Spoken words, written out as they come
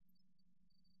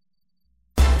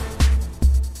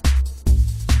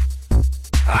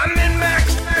I'm in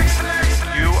Max.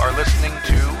 You are listening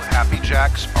to Happy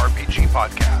Jack's RPG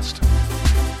Podcast.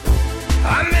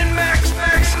 I'm in Max.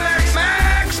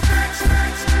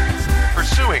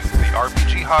 Pursuing the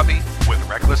RPG hobby with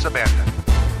reckless abandon.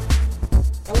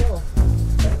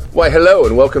 Why, hello,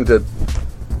 and welcome to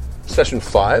session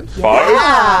 5.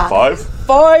 Five?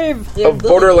 Of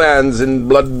Borderlands in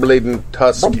Bloodblade and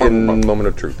Tusk in Moment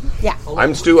of Truth. Yeah.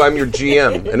 I'm Stu, I'm your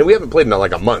GM, and we haven't played in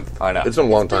like a month. I know. It's been a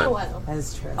long time. That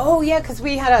is true. Oh, yeah, because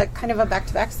we had a kind of a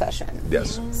back-to-back session.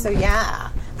 Yes. So, yeah.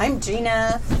 I'm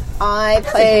Gina. I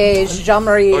play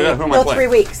Jean-Marie. Oh, yeah, who am I no, playing?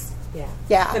 3 weeks.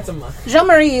 Yeah. It's a month.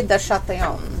 Jean-Marie de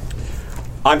Chatillon.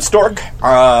 I'm Stork.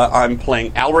 I'm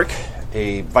playing Alric,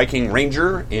 a Viking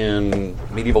ranger in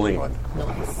medieval England.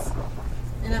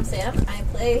 And I'm Sam. I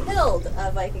play Hild,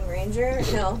 a Viking ranger.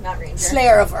 No, not ranger.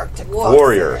 Slayer of Arctic.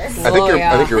 Warrior. I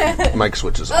think your mic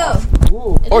switches off.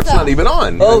 Oh, Oh, it's not even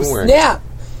on. Oh, Don't worry. snap.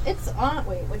 it's on.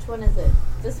 Wait, which one is it?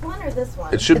 This one or this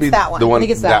one? It should It's be that one. the I one.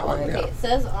 think it's that one. yeah. Okay, it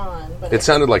says on, but It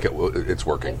sounded like it's I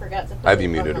working. forgot to put I have it you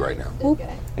on muted my- right now.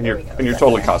 Okay. And you're There we go. and you're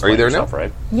totally cosplaying Are you there yourself, now?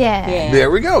 right? Yeah.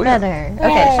 There we go. Yeah. Better.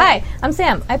 Okay, hi, I'm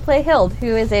Sam. I play Hild,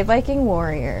 who is a Viking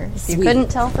warrior. If you Sweet. couldn't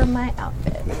tell from my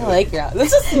outfit. I like that.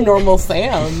 This is normal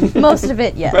Sam. Most of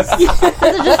it, yes.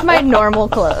 This is just my normal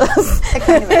clothes.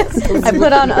 I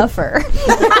put on a fur.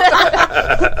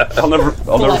 I'll never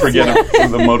forget it.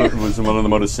 It was one of the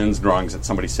Moda Sins drawings that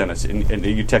somebody sent us, and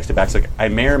you texted back, it's like, I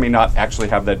may or may not actually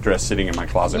have that dress sitting in my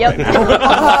closet Yep. right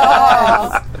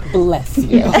now. Bless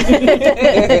you.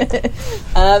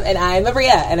 And I'm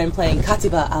Maria, and I'm playing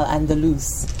Katiba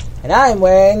al-Andalus. And I'm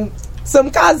wearing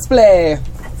some cosplay.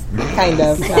 Kind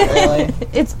of. Not really.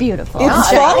 It's beautiful.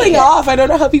 It's falling off. I don't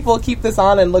know how people keep this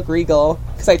on and look regal,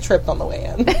 because I tripped on the way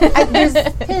in. There's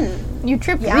pins. You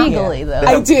tripped regally, though.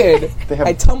 I did. have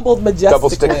I tumbled majestically. Double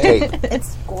stick tape.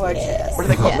 It's gorgeous. What do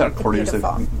they call Yeah. that? Courtiers?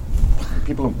 Beautiful.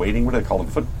 People in waiting. What do they call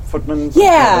them? Footmen?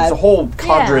 Yeah. It's a whole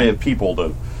cadre Yeah. of people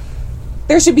to.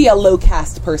 There should be a low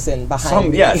caste person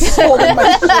behind me. Yes. Holding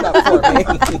my shit up for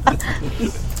me.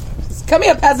 Come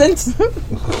here, peasant.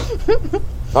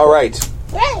 All right.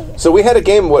 So we had a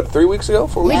game, 3 weeks ago?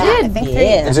 4 weeks ago? I think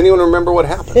Yeah. Does anyone remember what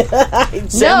happened?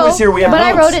 Sam was here. We have but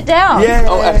I notes. wrote it down. Yeah.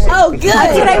 Oh, excellent. Oh, good.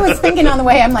 That's what I was thinking on the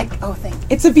way. I'm like, oh, thank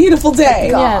It's a beautiful day.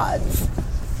 God.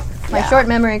 My short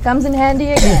memory comes in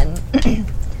handy again.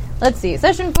 Let's see.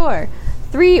 Session 4.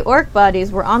 3 orc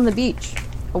bodies were on the beach.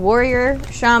 A warrior,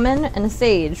 shaman, and a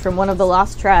sage from one of the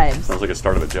lost tribes. Sounds like a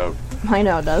start of a joke. I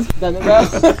know it does. Doesn't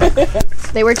it?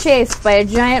 They were chased by a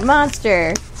giant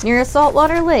monster near a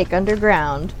saltwater lake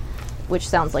underground, which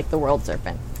sounds like the world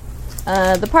serpent.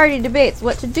 The party debates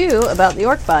what to do about the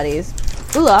orc bodies.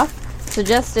 Olaf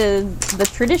suggested the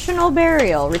traditional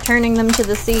burial, returning them to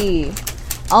the sea.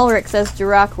 Ulrich says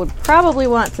Durak would probably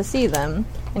want to see them,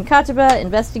 and Katiba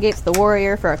investigates the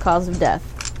warrior for a cause of death.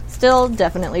 Still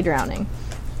definitely drowning.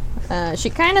 She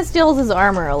kind of steals his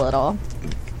armor a little.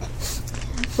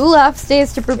 Olaf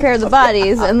stays to prepare the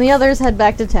bodies, and the others head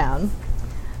back to town.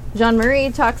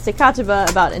 Jean-Marie talks to Katiba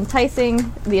about the enticing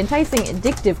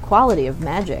addictive quality of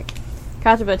magic.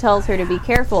 Katiba tells her to be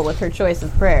careful with her choice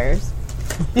of prayers.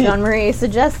 Jean-Marie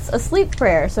suggests a sleep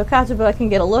prayer so Katiba can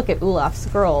get a look at Olaf's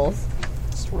scrolls.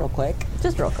 Just real quick.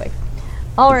 Just real quick.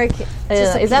 Ulrich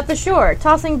is at the shore,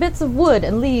 tossing bits of wood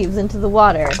and leaves into the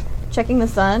water, checking the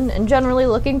sun, and generally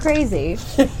looking crazy.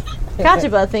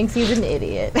 Katiba thinks he's an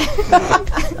idiot.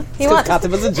 He wants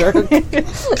Katiba's a jerk.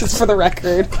 Just for the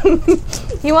record.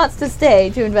 He wants to stay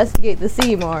to investigate the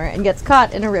sea more and gets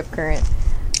caught in a rip current.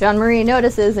 Jean-Marie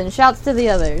notices and shouts to the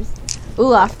others.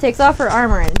 Olaf takes off her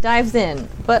armor and dives in,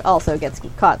 but also gets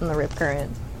caught in the rip current.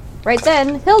 Right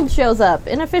then, Hild shows up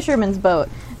in a fisherman's boat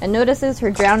and notices her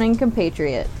drowning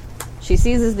compatriot. She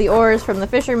seizes the oars from the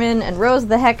fisherman and rows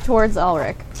the heck towards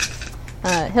Ulrich.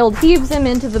 Hild heaves him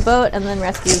into the boat and then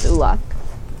rescues Olaf.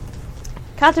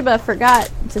 Katiba forgot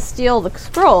to steal the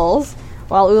scrolls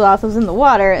while Olaf was in the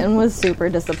water and was super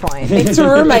disappointed. Thanks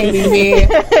for reminding me.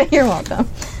 You're welcome.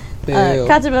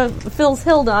 Katiba fills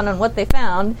Hild on what they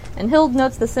found, and Hild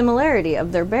notes the similarity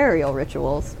of their burial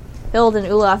rituals. Hild and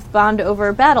Olaf bond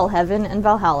over Battle Heaven and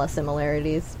Valhalla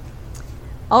similarities.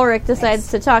 Ulrich decides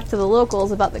to talk to the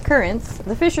locals about the currents.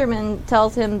 The fisherman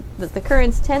tells him that the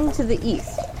currents tend to the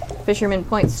east. Fisherman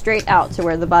points straight out to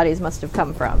where the bodies must have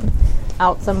come from,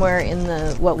 out somewhere in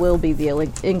what will be the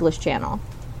English Channel.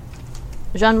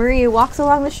 Jean-Marie walks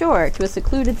along the shore to a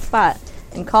secluded spot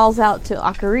and calls out to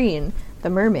Ocarine, the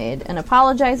mermaid, and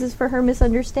apologizes for her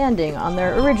misunderstanding on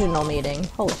their original meeting.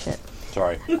 Holy shit.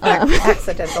 Sorry.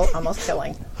 Accidental, almost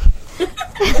killing.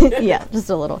 Yeah, just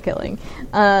a little killing.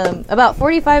 About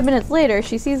 45 minutes later,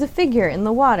 she sees a figure in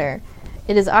the water.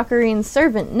 It is Ocarine's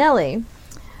servant, Nellie.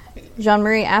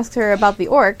 Jean-Marie asks her about the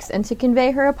orcs and to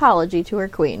convey her apology to her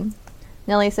queen.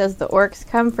 Nellie says the orcs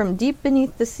come from deep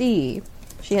beneath the sea.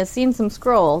 She has seen some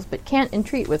scrolls, but can't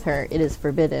entreat with her. It is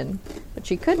forbidden. But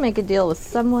she could make a deal with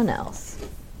someone else.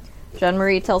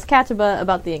 Jean-Marie tells Katiba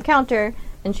about the encounter,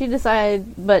 and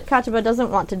but Katiba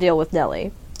doesn't want to deal with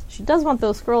Nellie. She does want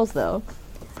those scrolls, though.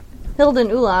 Hild and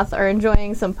Ulath are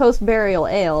enjoying some post-burial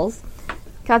ales.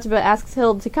 Katiba asks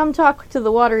Hild to come talk to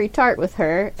the watery tart with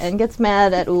her, and gets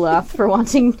mad at Ulath for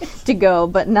wanting to go,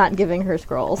 but not giving her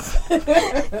scrolls.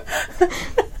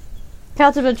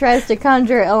 Katiba tries to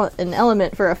conjure an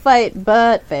element for a fight,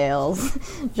 but fails.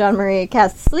 Jean-Marie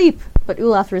casts sleep, but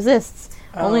Ulath resists,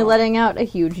 only letting out a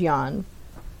huge yawn.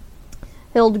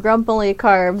 Hild grumpily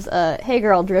carves a Hey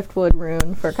Girl Driftwood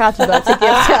rune for Katiba to give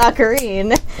to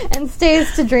Ocarine, and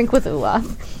stays to drink with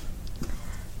Ulath.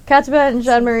 Katiba and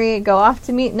Jean-Marie go off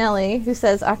to meet Nellie, who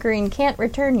says Ocarine can't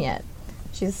return yet.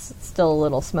 She's still a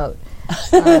little smote.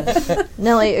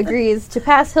 Nellie agrees to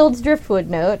pass Hild's driftwood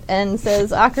note and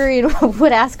says Ocarine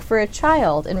would ask for a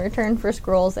child in return for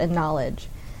scrolls and knowledge.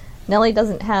 Nellie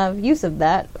doesn't have use of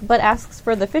that, but asks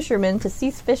for the fishermen to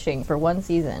cease fishing for 1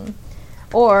 season,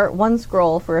 or 1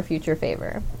 scroll for a future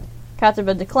favor.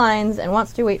 Katiba declines and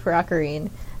wants to wait for Ocarine.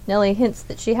 Nellie hints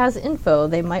that she has info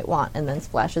they might want and then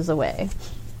splashes away.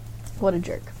 What a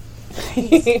jerk.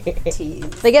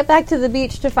 They get back to the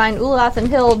beach to find Ulath and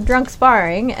Hild drunk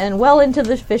sparring and well into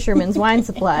the fisherman's wine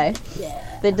supply.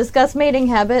 They discuss mating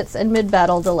habits and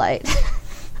mid-battle delight.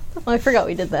 Oh, I forgot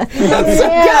we did that.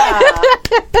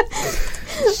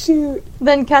 Shoot.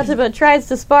 Then Katiba tries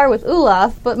to spar with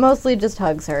Ulath, but mostly just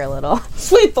hugs her a little.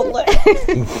 Sweep the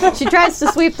leg. She tries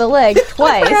to sweep the leg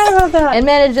twice and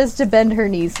manages to bend her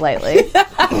knee slightly.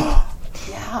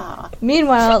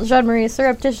 Meanwhile, Jean-Marie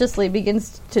surreptitiously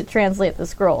begins to translate the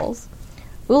scrolls.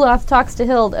 Ulath talks to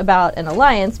Hild about an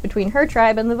alliance between her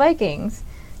tribe and the Vikings.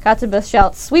 Katiba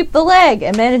shouts, "Sweep the leg!"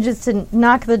 and manages to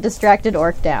knock the distracted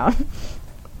orc down.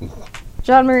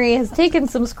 Jean-Marie has taken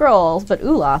some scrolls, but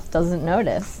Ulath doesn't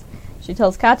notice. She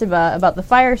tells Katiba about the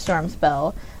firestorm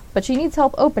spell, but she needs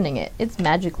help opening it. It's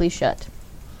magically shut.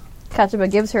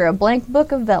 Katiba gives her a blank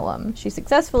book of vellum. She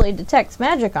successfully detects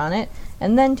magic on it,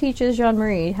 and then teaches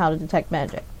Jean-Marie how to detect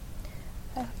magic.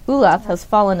 Ulath has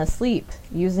fallen asleep,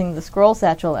 using the scroll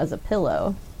satchel as a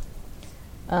pillow.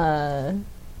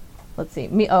 Let's see.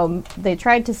 They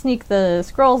tried to sneak the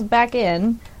scrolls back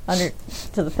in under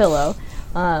to the pillow,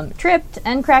 tripped,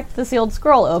 and cracked the sealed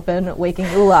scroll open, waking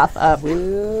Ulath up.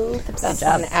 The best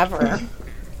one ever.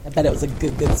 I bet it was a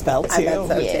good spell, too. I bet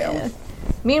so, too.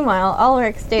 Meanwhile,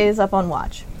 Ulrich stays up on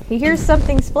watch. He hears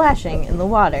something splashing in the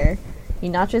water. He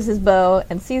notches his bow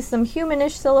and sees some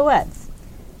humanish silhouettes.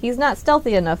 He's not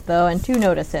stealthy enough, though, and 2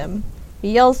 notice him.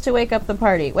 He yells to wake up the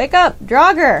party. "Wake up!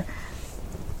 Draugr!"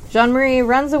 Jean-Marie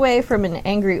runs away from an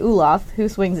angry Ulath, who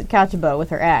swings at Katiba with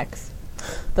her axe.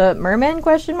 The merman,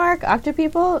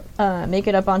 octopeople, make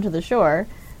it up onto the shore.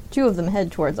 2 of them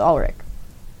head towards Ulrich.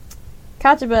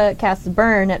 Katiba casts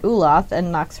Burn at Ulath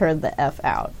and knocks her the F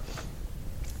out.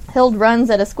 Hild runs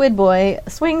at a squid boy,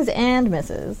 swings and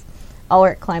misses.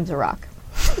 Ulrich climbs a rock.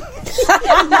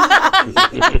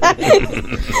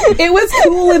 It was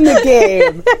cool in the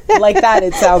game. Like that,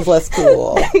 it sounds less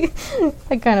cool.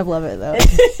 I kind of love it, though.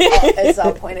 It's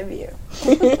all point of view.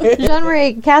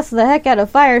 Jean-Marie casts the heck out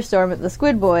of Firestorm at the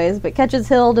squid boys, but catches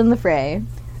Hild in the fray.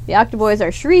 The octoboys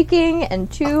are shrieking, and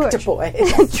 2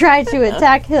 try to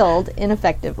attack Hild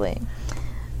ineffectively.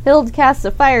 Hild casts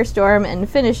a firestorm and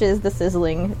finishes the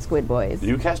sizzling squid boys. Did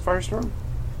you cast Firestorm?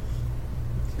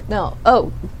 No.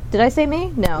 Oh, did I say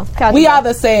me? No. Katiba. We are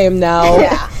the same now.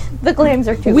 Yeah. The claims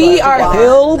are too We low. are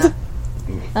Hild.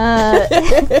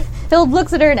 Hild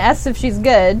looks at her and asks if she's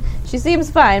good. She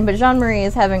seems fine, but Jean-Marie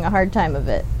is having a hard time of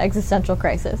it. Existential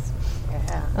crisis.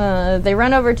 They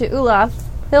run over to Ulath.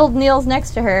 Hild kneels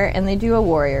next to her, and they do a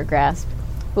warrior grasp.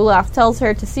 Ulath tells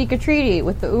her to seek a treaty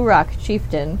with the Uruk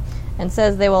chieftain, and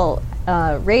says they will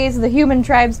raise the human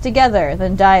tribes together,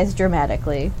 then dies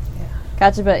dramatically.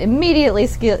 Katiba immediately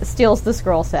steals the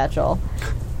scroll satchel.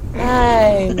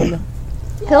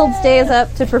 Hild stays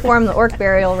up to perform the orc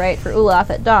burial rite for Ulath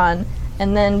at dawn,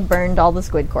 and then burned all the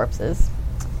squid corpses.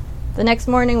 The next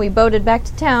morning we boated back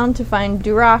to town to find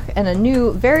Durach and a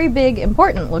new, very big,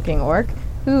 important-looking orc,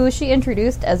 who she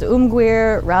introduced as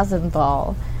Umgwir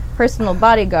Rasenthal, personal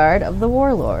bodyguard of the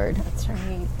warlord. That's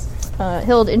right.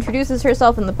 Hild introduces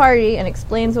herself in the party and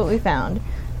explains what we found.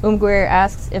 Umgwir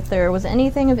asks if there was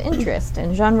anything of interest,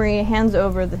 and Jean-Marie hands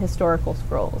over the historical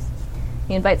scrolls.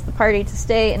 He invites the party to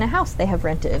stay in a house they have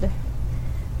rented.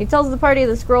 He tells the party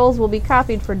the scrolls will be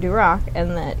copied for Duroc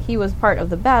and that he was part of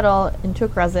the battle in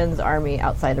Tukrazen's army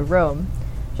outside of Rome.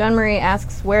 Jean-Marie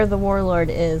asks where the warlord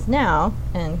is now,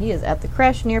 and he is at the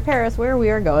crèche near Paris where we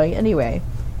are going anyway.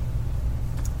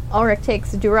 Ulrich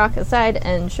takes Duroc aside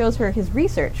and shows her his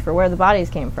research for where the bodies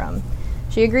came from.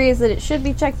 She agrees that it should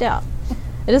be checked out.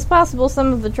 It is possible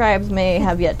some of the tribes may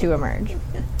have yet to emerge.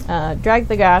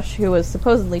 Dragthagash, who was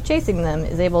supposedly chasing them,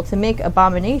 is able to make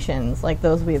abominations like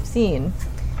those we have seen.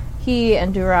 He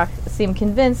and Duroc seem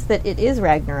convinced that it is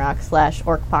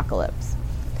Ragnarok/Orc-pocalypse.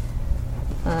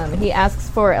 He asks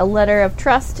for a letter of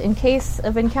trust in case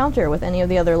of encounter with any of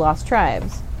the other lost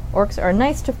tribes. Orcs are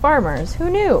nice to farmers. Who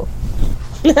knew?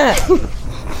 I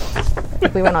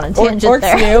think we went on a tangent Orcs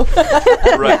there. knew.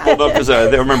 Right. Well, no, because I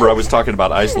remember I was talking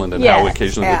about Iceland and how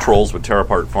occasionally the trolls would tear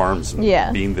apart farms.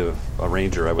 And being a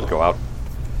ranger, I would go out.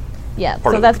 Yeah, part so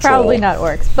of the that's probably patrol.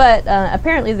 not orcs. But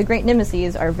apparently the Great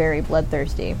Nemesis are very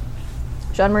bloodthirsty.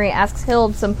 Jean-Marie asks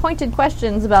Hild some pointed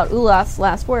questions about Olaf's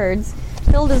last words.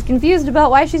 Hild is confused about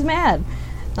why she's mad.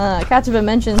 Katiba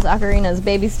mentions Ocarina's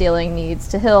baby stealing needs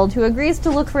to Hild, who agrees to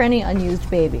look for any unused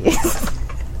babies.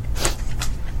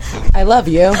 I love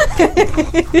you.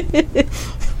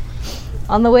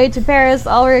 On the way to Paris,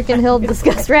 Ulrich and Hild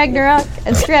discuss Ragnarok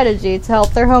and strategy to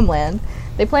help their homeland.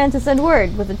 They plan to send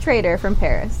word with a trader from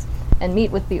Paris and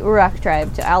meet with the Uruk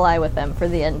tribe to ally with them for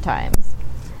the end times.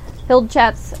 Hild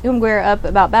chats Umguir up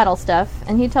about battle stuff,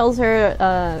 and he tells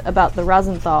her about the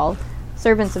Rosenthal,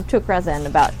 servants of Tukrazen,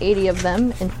 about 80 of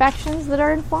them, in factions that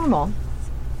are informal.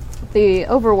 The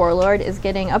Overwarlord is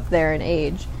getting up there in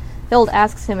age. Hild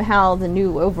asks him how the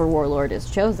new Overwarlord is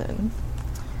chosen.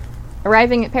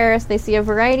 Arriving at Paris, they see a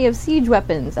variety of siege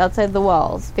weapons outside the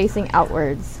walls, facing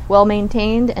outwards, well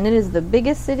maintained, and it is the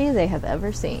biggest city they have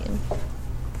ever seen.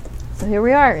 So here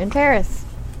we are in Paris,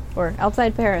 or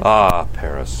outside Paris. Ah,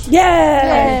 Paris.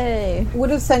 Yay! Would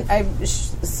have sent. I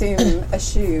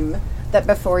assume that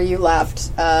before you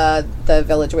left the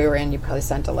village we were in, you probably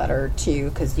sent a letter to,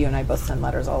 because you and I both send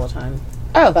letters all the time.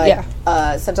 Oh, But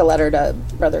yeah. sent a letter to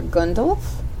Brother Gundulf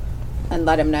and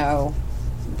let him know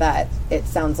that it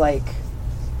sounds like,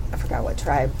 I forgot what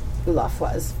tribe Olaf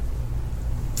was.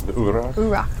 The Uruk?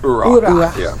 Uruk.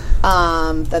 Uruk. Yeah.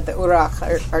 That the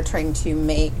Uruk are trying to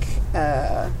make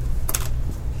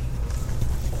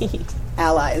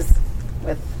allies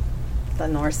with the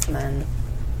Norsemen. And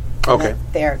Okay. that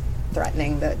they're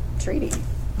threatening the treaty.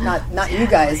 Not you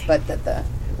guys, but that the...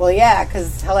 Well, yeah,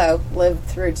 because, lived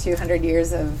through 200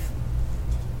 years of...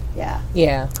 Yeah.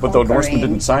 Yeah. But the Norsemen conquering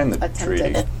didn't sign the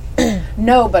attempted. treaty.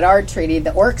 No, but our treaty,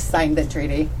 the orcs signed the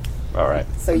treaty. All right.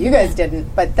 So you guys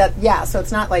didn't. But that, yeah, so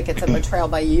it's not like it's a betrayal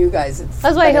by you guys.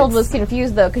 That's why Hild was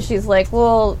confused, though, because she's like,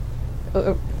 well,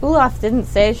 Olaf didn't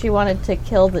say she wanted to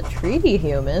kill the treaty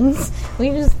humans. We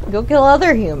can just go kill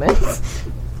other humans.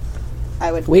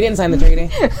 I would... We didn't sign the treaty.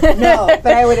 No,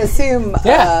 but I would assume...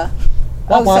 Yeah.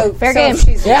 So Fair game.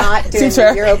 she's Yeah, not doing seems the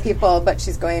fair. Euro people, but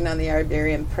she's going on the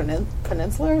Iberian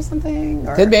Peninsula or something?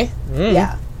 Or, Could be.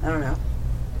 Yeah, I don't know.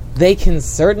 They can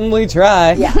certainly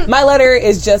try. Yeah. My letter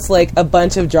is just like a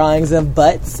bunch of drawings of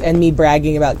butts and me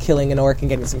bragging about killing an orc and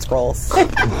getting some scrolls.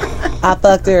 I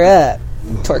fucked her up.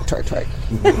 Twerk, twerk, twerk.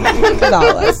 That's all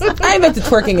it was. I invented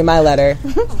twerking in my letter.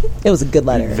 It was a good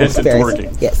letter. It was Invented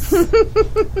twerking. Yes.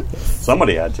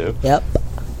 Somebody had to. Yep.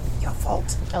 Your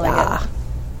fault. I like it.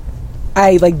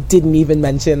 I didn't even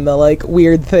mention the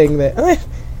weird thing that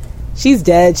she's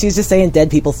dead. She's just saying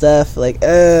dead people stuff.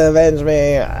 Avenge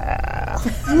me.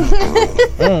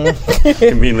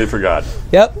 Conveniently forgot.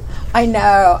 Yep. I know.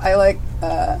 I like,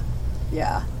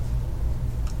 yeah.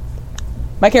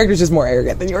 My character's just more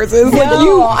arrogant than yours is.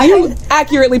 No, you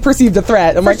accurately perceived a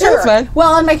threat. I'm like, For that's fine.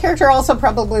 Well, and my character also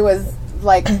probably was,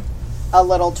 a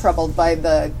little troubled by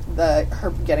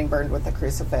her getting burned with the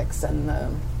crucifix, and,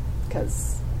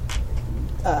 because,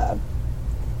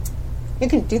 you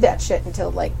can do that shit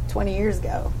until, 20 years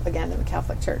ago, again, in the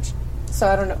Catholic Church. So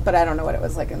I don't know, but I don't know what it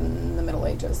was like in the Middle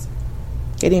Ages.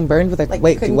 Getting burned with a You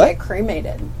wait, couldn't what? get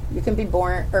cremated. You can be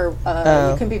born, or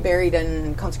you can be buried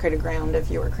in consecrated ground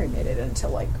if you were cremated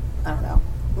until I don't know,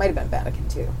 might have been Vatican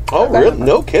II. Oh, really?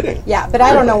 No kidding. Yeah, but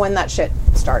I don't know when that shit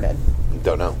started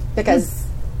Don't know. because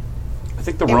I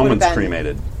think the It Romans would've been-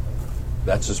 cremated.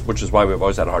 Which is why we've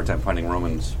always had a hard time finding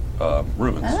Romans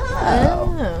ruins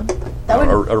Oh. that would,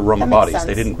 or Roman that makes bodies. sense.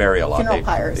 They didn't bury a lot. Funeral They,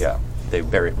 pyres. Yeah, they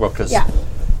buried because Yeah,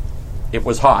 it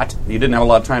was hot. You didn't have a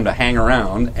lot of time to hang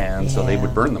around, and so they Yeah.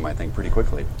 would burn them. I think pretty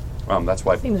quickly. That's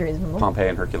why Seems reasonable. Pompeii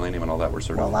and Herculaneum and all that were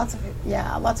sort well, of.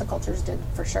 lots of cultures did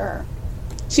for sure.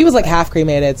 She was like half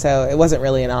cremated, so it wasn't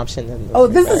really an option. Oh,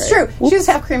 this is true. She was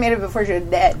half cremated before she was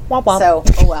dead. Womp womp. So,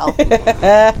 oh well.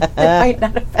 It might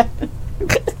not have been.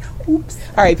 Oops.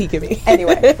 R.I.P. Kimmy.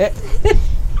 Anyway.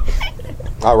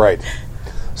 All right.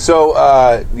 So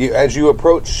as you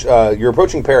approach, you're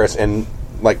approaching Paris, and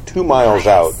like 2 miles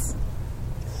out,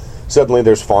 suddenly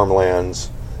there's farmlands,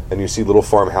 and you see little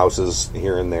farmhouses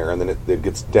here and there, and then it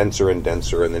gets denser and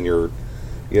denser, and then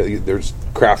there's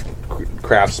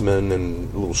craftsmen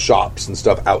and little shops and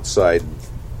stuff outside,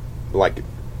 like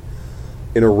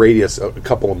in a radius of a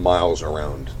couple of miles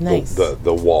around Nice.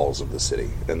 the walls of the city,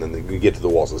 and then you get to the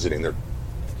walls of the city, and they're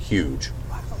huge.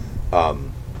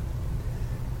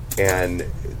 And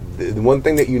the one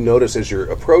thing that you notice as you're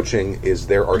approaching is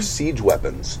there are siege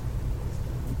weapons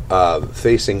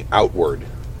facing outward,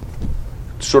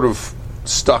 sort of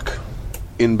stuck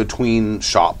in between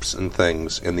shops and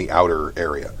things in the outer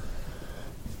area.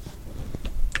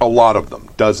 A lot of them,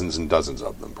 dozens and dozens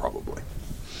of them, probably.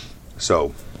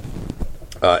 So,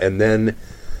 and then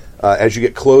as you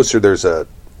get closer, there's a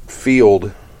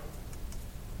field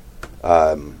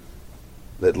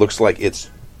that looks like it's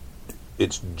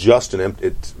just an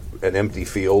empty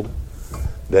field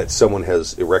that someone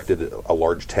has erected a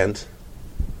large tent,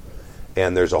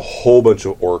 and there's a whole bunch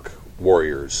of orc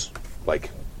warriors, like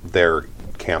they're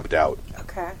camped out.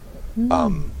 Okay.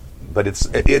 But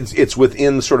it's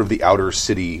within sort of the outer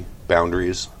city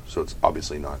boundaries, so it's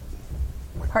obviously not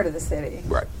Part of the city.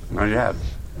 right. Oh, yeah.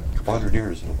 A couple 100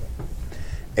 years.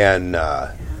 And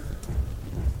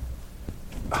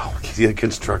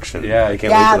construction. Yeah, I can't wait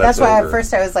Yeah, till that's why over. at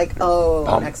first I was like,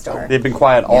 oh, next door. They've been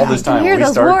quiet all this time. Hear We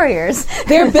those start- warriors.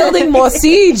 They're building more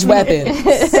siege weapons.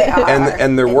 They are,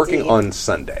 And they're working indeed. on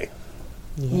Sunday.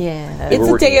 Yeah. It's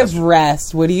were a day working of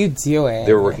rest. What are you doing?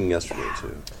 They were working yesterday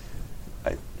too.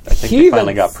 I think they Heathens.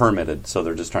 finally got permitted, so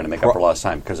they're just trying to make up for lost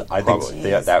time. Because I think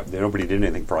Probably. nobody did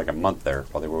anything for like a month there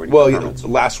while they were waiting Well, for permits.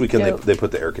 last weekend Dope. they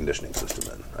put the air conditioning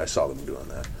system in. I saw them doing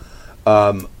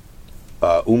that.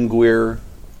 Umguir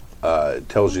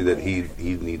tells you that he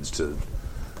needs to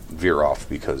veer off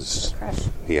because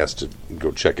he has to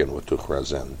go check in with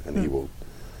Tukhrazen, and he will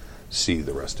see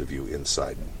the rest of you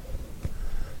inside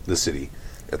the city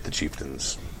at the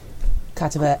chieftain's.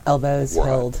 Kataba elbows War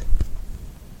hut. held.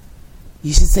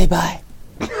 You should say bye.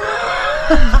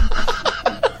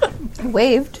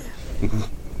 Waved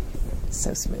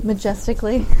So smooth.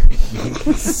 majestically.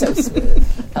 So smooth.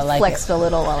 I like Flexed a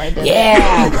little while I did it.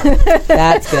 Yeah.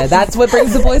 That's good. That's what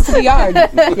brings the boys to the yard.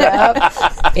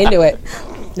 Yep. Into it.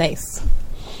 Nice.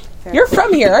 You're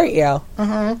from here, aren't you?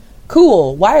 Mm-hmm.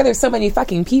 Cool. Why are there so many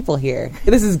fucking people here?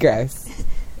 This is gross.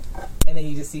 And then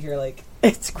you just see her like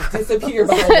disappear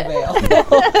behind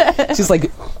the veil. She's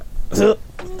like,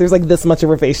 there's like this much of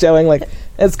her face showing. Like,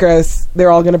 it's gross.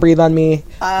 They're all gonna breathe on me.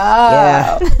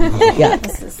 Oh. Yeah. Yeah.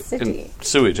 This is city. And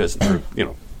sewage has,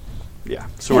 yeah,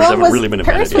 sewers Well, haven't really been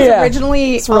Paris invented was yet. Yeah.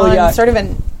 originally It's really on yuck. sort of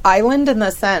an island in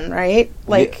the Seine, right?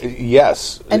 Like,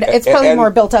 yes, and it's probably more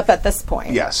built up at this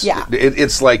point. Yes, Yeah.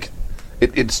 it's like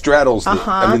it straddles.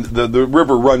 I mean, the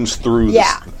river runs through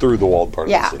through the walled part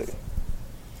Yeah. of the city.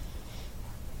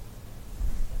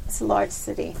 It's a large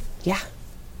city. Yeah.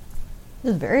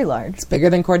 It's very large. It's bigger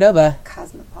than Cordoba.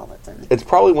 Cosmopolitan. It's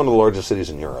probably one of the largest cities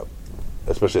in Europe,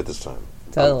 especially at this time.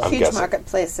 Totally. I'm Huge guessing.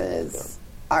 marketplaces.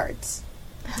 Art.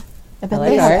 I bet like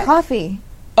they have art. coffee.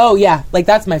 Oh yeah, like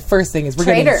that's my first thing is we're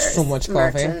Traders. getting so much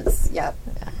coffee. Merchants. Yep.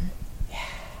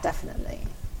 Definitely.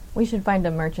 We should find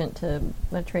a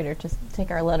a trader to take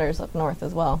our letters up north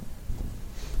as well.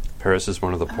 Paris is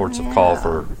one of the ports of call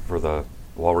for the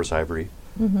walrus ivory.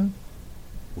 Mm-hmm.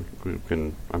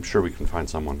 I'm sure we can find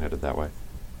someone headed that way.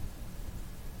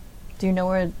 Do you know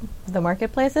where the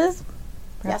marketplace is?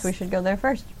 Perhaps Yes. we should go there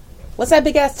first. What's that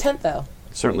big ass tent though?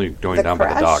 Certainly going The down by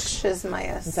the crash docks. is my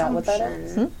assumption. that what that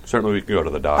is? Certainly we can go to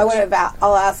the docks. I would have.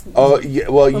 I'll ask. Oh, yeah,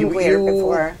 well, you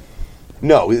before.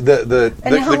 no the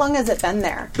And how long has it been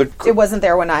there? It wasn't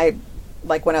there when I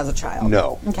was a child.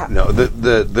 No, Okay. no.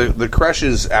 The creche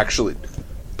is actually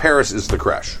Paris is the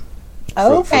creche for the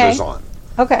Okay. Zon.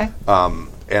 Okay.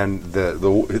 And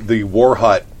the war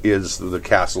hut is the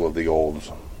castle of the old,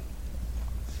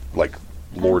 like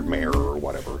Lord Mayor or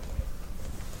whatever.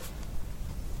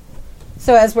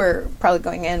 So as we're probably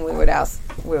going in, we would ask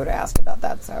about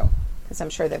that. So because I'm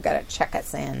sure they've got to check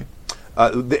us in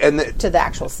to the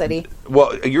actual city.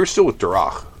 Well, you're still with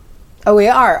Durach. Oh, we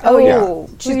are. Oh, Yeah.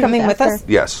 She's We coming just with asked us.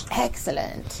 Yes.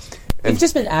 Excellent. We've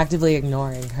just been actively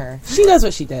ignoring her. She knows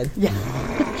what she did. Wait,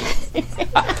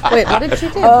 what did she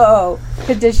do? Oh,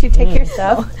 did she take your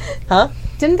stuff? Huh?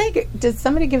 Didn't they? Did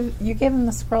somebody give? You gave them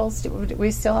the scrolls. Do we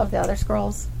still have the other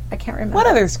scrolls? I can't remember. What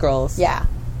other scrolls? Yeah.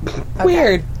 Okay,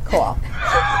 Weird. Cool.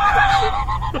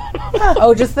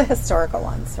 Oh, just the historical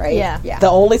ones, right? Yeah. Yeah. The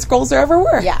only scrolls there ever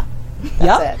were. yeah. Yep.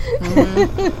 That's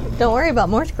it. Don't worry about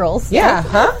more scrolls. Yeah,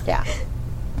 huh? Yeah.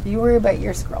 You worry about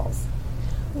your scrolls.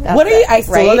 That's What are you? it, I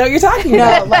still right? don't know what you're talking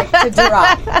No, about. like to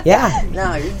drop. Yeah.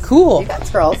 No, Cool. you got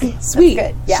scrolls. That's Sweet.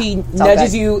 good. Yeah, She it's all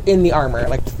nudges good. you in the armor.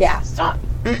 Like, Yeah.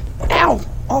 ow.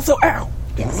 Also, ow.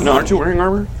 No, aren't you wearing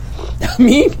armor?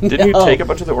 Me? Didn't you take a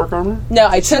bunch of the orc armor? No,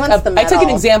 I took wants the I took an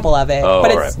medal. example of it, Oh,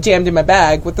 but it's alright. jammed in my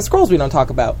bag with the scrolls we don't talk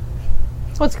about.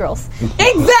 What scrolls?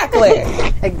 Exactly.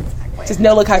 Exactly. Just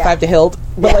no look high five to Hild,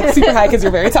 but like super high because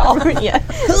you're very tall. Yeah.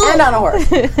 And on a horse.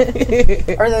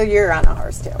 Or though you're on a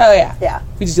horse too. Oh yeah. Yeah.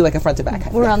 We just do like a front to back.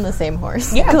 high We're five. on the same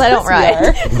horse. Yeah, Because I don't of course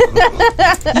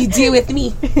ride. we are. You do with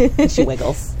me. She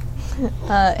wiggles.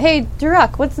 Hey,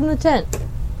 Durak, what's in the tent?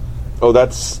 Oh,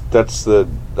 that's the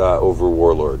over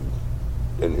warlord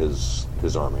and his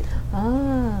army.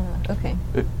 Ah, okay.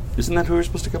 Isn't that who we're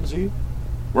supposed to come see?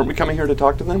 Weren't we coming here to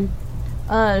talk to them?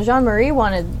 Jean-Marie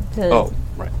wanted to Oh,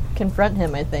 right. confront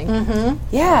him, I think.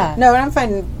 Yeah. No, and I'm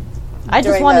fine. I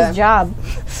just Doing want the- his job.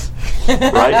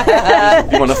 Right?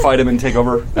 You want to fight him and take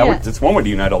over? That Yeah. would, it's one way to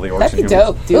unite all the orcs That'd be and humans.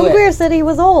 dope. Do it. Ungwir said he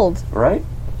was old. Right?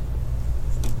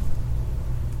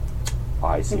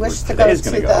 I see You where wish to go today's to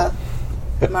going to go.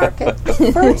 the market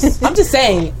first. I'm just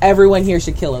saying, everyone here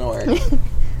should kill an orc.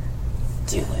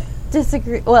 Do it.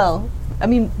 Disagree. Well, I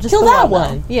mean, just Kill the that one.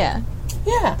 one. Though. Yeah.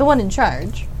 Yeah. The one in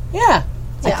charge. Yeah.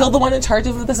 I Yeah. killed the one in charge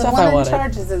of the The stuff one I in wanted.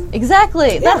 charge is a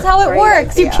Exactly. That's how it great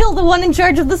works. You idea. kill the one in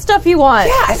charge of the stuff you want.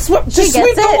 Yeah, I just gets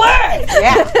sweep the it. way.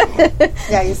 yeah.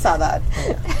 Yeah, you saw that.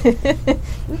 You're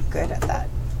good at that.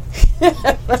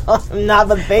 Not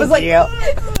the big like- deal.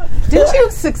 Didn't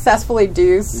you successfully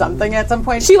do something at some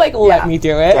point? She like let Yeah. me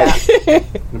do it.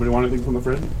 Anybody want anything from a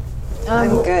friend?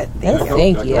 I'm good. Oh,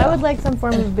 thank you. I would like some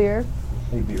form of beer.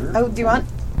 Hey, beer? Oh, do you want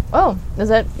Oh, is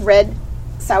that? red,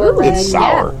 sour red? It's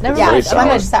sour. never Yeah, mind. I'm Okay.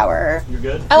 much sour. You're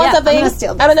good? I want Yeah, something. I'm gonna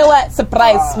steal I don't know what.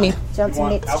 Surprise me. Johnson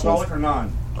makes cheese. or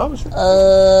non? Oh, sure.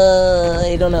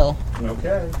 I don't know.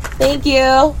 Okay. Thank you.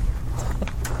 I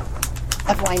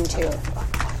have wine too.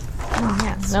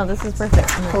 Yeah. No, this is perfect.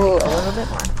 I'm gonna Cool. take a little bit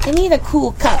more. I need a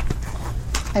cool cup.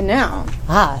 I know.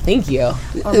 Ah, thank you.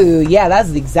 Ooh, yeah, that's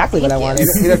exactly what I wanted.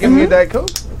 You don't give me a Diet Coke?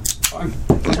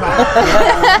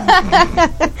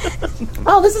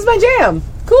 Oh, this is my jam.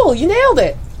 Cool, you nailed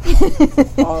it.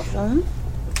 Awesome.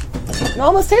 It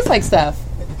almost tastes like stuff.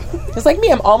 Just like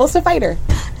me, I'm almost a fighter.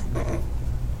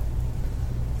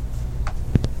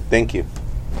 Thank you.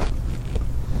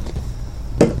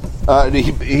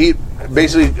 He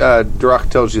basically Durak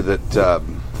tells you that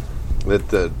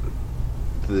that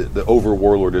the over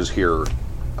warlord is here,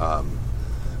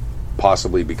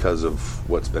 possibly because of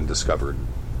what's been discovered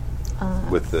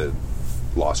with the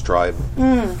Lost Tribe.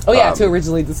 Oh yeah, to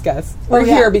originally discuss. We're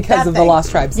yeah, here because that of the thing.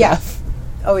 Lost Tribe Yeah. stuff.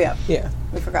 Oh yeah, Yeah.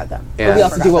 we forgot that. And- But we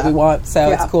also do what we want, so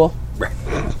Yeah. it's cool.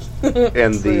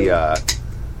 And the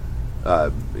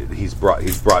he's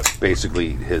brought basically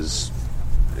his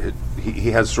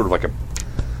he has sort of like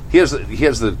he has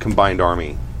the combined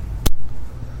army.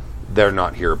 They're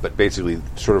not here, but basically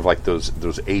sort of like those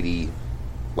 80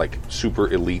 like super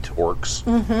elite orcs.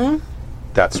 Mm-hmm.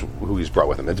 That's who he's brought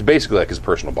with him. It's basically like his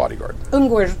personal bodyguard.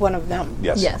 Ungwer's one of them.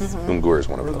 Yes, Yes. Unggur is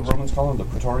one of What do the those. Romans call him? The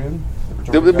Praetorian?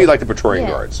 They would be like the Praetorian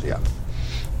Yeah. guards. Yeah.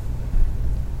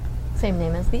 Same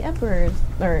name as the Emperor's,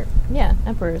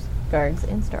 Emperor's guards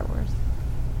in Star Wars.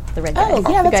 The red guys.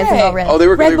 Oh, yeah, the that's guys in all right. red. Oh, they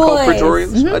were Red called boys.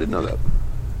 Praetorians. I didn't know that.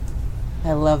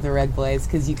 I love the Red Boys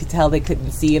because you could tell they couldn't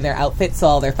see in their outfits, so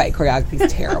all their fight choreography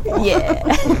is terrible. Yeah.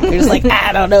 They're just like,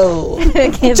 I don't know.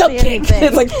 Can't Jump see kick. anything.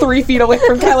 It's like 3 feet away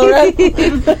from Kylo Ren.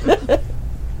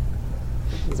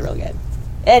 It's real good.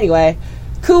 Anyway,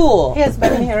 cool. He has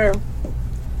been here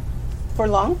for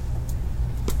long,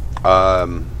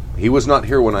 He was not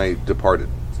here when I departed.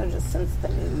 so just since the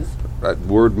news.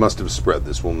 Word must have spread.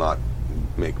 This will not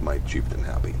make my chieftain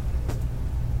happy.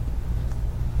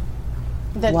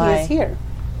 That Why? he is here.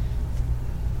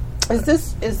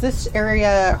 Is this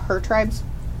area her tribe's?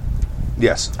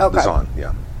 Yes, Okay. the Zahn,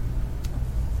 yeah.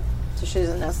 So she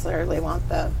doesn't necessarily want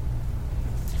the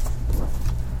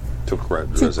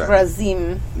Tukrazim.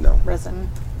 Tukrazim. No. Razim.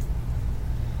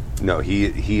 No, he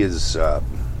is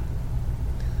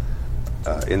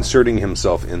inserting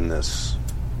himself in this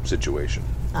situation.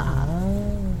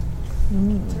 And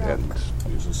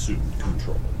He's assumed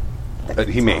control.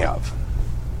 he may have.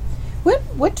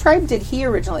 What tribe did he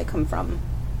originally come from?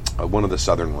 One of the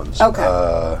southern ones. Okay.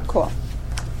 Oh, Cool.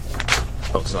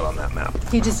 it's not on that map.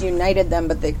 He just united them,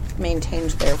 but they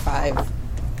maintained their 5.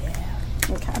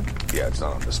 Okay. Yeah, it's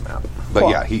not on this map. But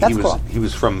Cool. yeah, he That's was cool. he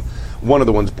was from one of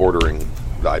the ones bordering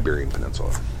the Iberian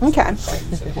Peninsula. Okay. You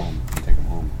said home. You take them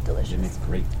home. Delicious. They make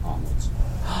great omelets.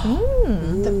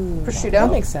 Prosciutto.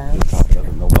 That makes sense. Chop it up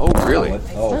and melt it. Oh, really? Omelet.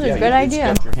 That's a yeah, good you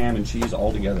idea. Get your ham and cheese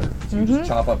all together. So you just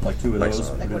chop up like 2 of those.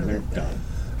 Excellent. Put it in there,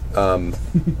 done.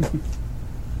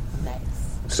 Nice.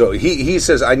 So he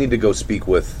says, I need to go speak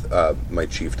with my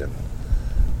chieftain.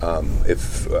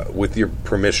 If, with your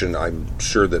permission, I'm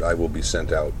sure that I will be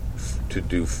sent out to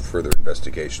do further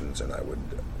investigations, and I would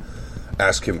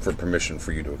ask him for permission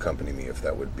for you to accompany me if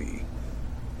that would be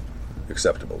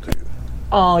acceptable to you.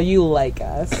 Oh, you like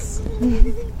us.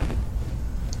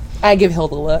 I give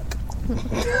Hild a look.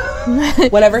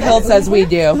 Whatever Hild says, we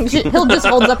do. Hild just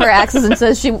holds up her axes and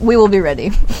says, "We will be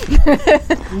ready."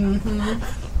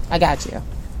 I got you.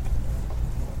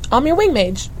 I'm your wing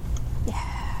mage.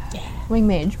 Wing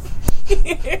mage.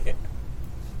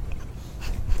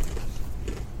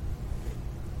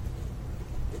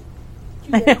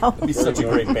 I know. That'd be such a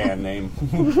great band name.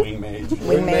 Wing Mage.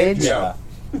 Wing Mage. Yeah.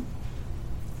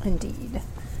 Indeed.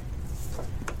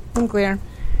 Ungwyr.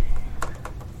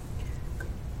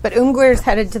 But Ungwyr's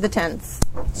headed to the tents.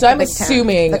 So I'm Big tent.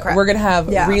 assuming The cra- we're going to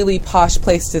have Yeah. a really posh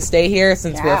place to stay here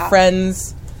since we're Yeah.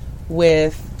 friends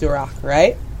with Durak,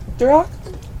 right? Durak?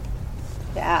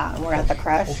 Yeah, and we're at the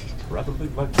crush.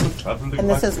 Traveling like And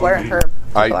this is where her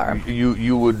people are.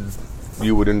 You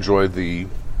would enjoy the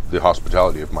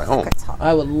hospitality of my home. It's hot.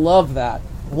 I would love that.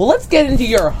 Well, let's get into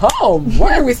your home.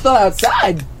 Why are we still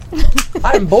outside?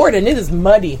 I'm bored and it is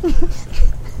muddy.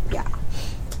 Yeah.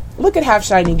 Look at Half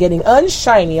Shiny getting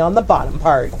unshiny on the bottom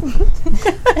part.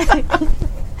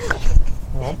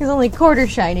 He's only quarter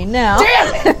shiny now.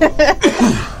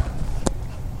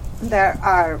 There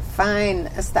are fine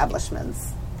establishments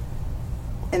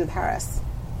in Paris.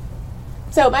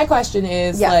 So my question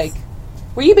is, Yes. like,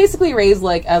 were you basically raised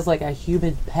like as like a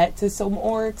human pet to some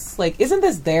orcs? Like, isn't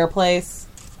this their place?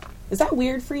 Is that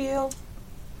weird for you?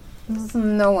 This is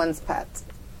no one's pet.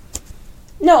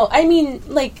 No, I mean,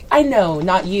 like, I know,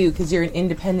 not you, because you're an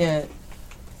independent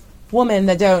woman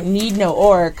that don't need no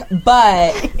orc,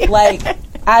 but, like,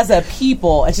 as a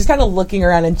people, and she's kind of looking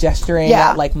around and gesturing Yeah.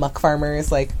 at, like, muck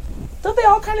farmers, like, don't they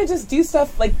all kind of just do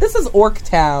stuff? Like, this is Orc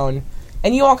Town,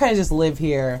 and you all kind of just live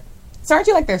here. So aren't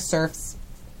you like their serfs?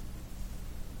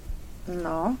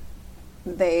 No.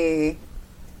 They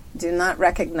do not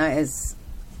recognize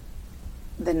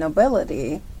the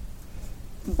nobility,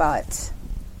 but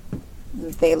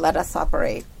they let us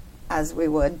operate as we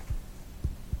would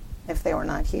if they were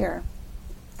not here.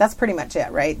 That's pretty much it,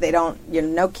 right? They don't,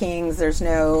 no kings, there's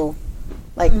no,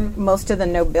 like, most of the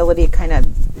nobility kind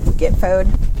of get food.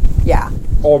 Yeah.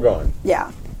 All gone.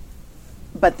 Yeah.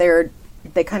 But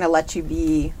they kind of let you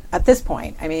be, at this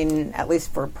point, I mean, at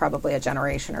least for probably a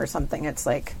generation or something, it's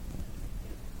like,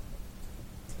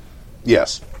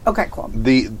 Yes. okay, cool.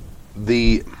 They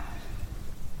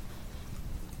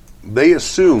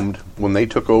assumed when they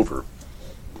took over,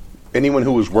 anyone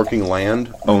who was working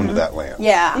land owned that land.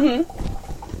 Yeah.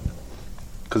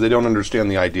 Because they don't understand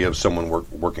the idea of someone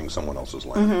working someone else's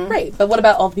land. Right, but what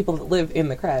about all the people that live in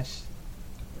the crash?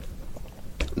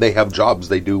 They have jobs.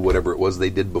 They do whatever it was they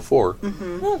did before.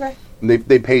 Oh, okay. They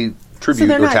pay tribute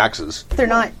they're or not- taxes. They're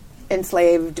not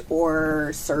enslaved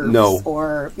or serfs No.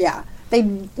 or, yeah.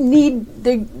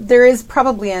 There is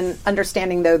probably an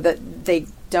understanding, though, that they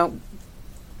don't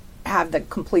have the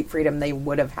complete freedom they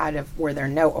would have had if were there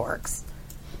no orcs.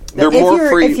 They're If more you're-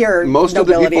 free. if you're Most of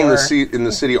the nobility people or- in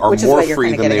the city are which is more what you're free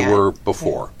kinda than they getting at. were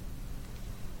before.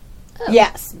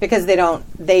 Yes, because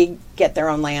they get their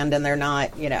own land and they're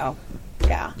not, yeah.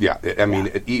 Yeah, I mean,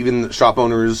 even shop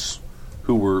owners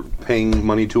who were paying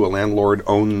money to a landlord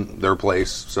own their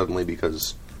place suddenly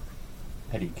because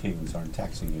Petty kings aren't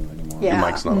taxing you anymore. Yeah. your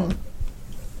mic's not on.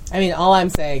 I mean, all I'm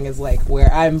saying is, like, where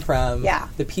I'm from, Yeah.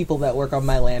 the people that work on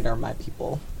my land are my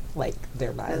people. Like,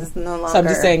 they're mine. It's no So I'm just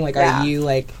longer- saying, like, yeah. are you,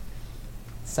 like,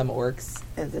 some orcs?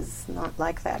 It is not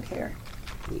like that here.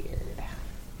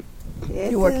 Weird.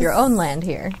 It You work your is- own land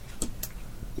here.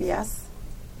 Yes.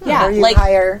 Yeah, Or you like,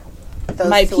 hire those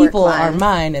my to work people are land.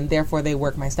 mine, and therefore they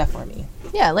work my stuff for me.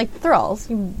 Yeah, like thralls.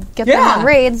 You get them Yeah. on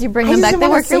raids, you bring them back, they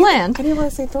work your land. I didn't want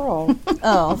to say thrall.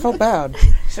 Oh, I felt bad.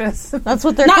 that's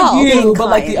what they're Not called. you, but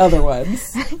like the kind. other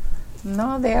ones.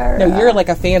 No, they are. No, you're like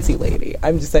a fancy lady.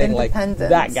 I'm just saying, like, Independent.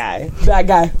 that guy. That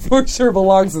guy for sure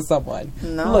belongs to someone.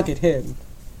 No. Look at him.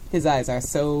 His eyes are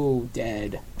so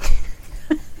dead.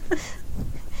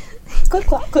 Clip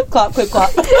clop, clip clop, clip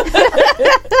clop.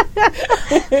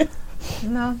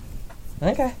 No.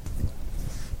 Okay.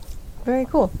 Very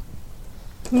cool.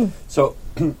 So,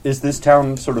 is this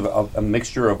town sort of a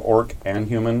mixture of orc and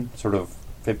human, sort of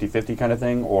 50-50 kind of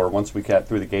thing? Or once we get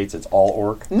through the gates, it's all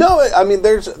orc? No, I mean,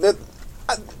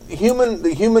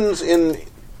 The humans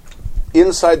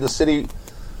inside the city,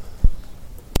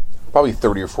 probably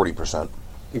 30 or 40%.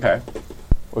 Okay.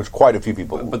 There's quite a few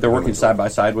people. But they're working side by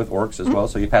side with orcs as well.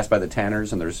 So you pass by the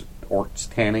tanners, and there's orcs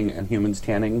tanning and humans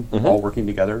tanning, all working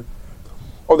together.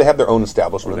 Oh, they have their own Or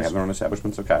establishments. they have their own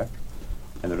establishments. Okay.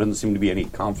 And there doesn't seem to be any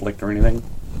conflict or anything.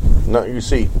 No, you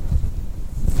see.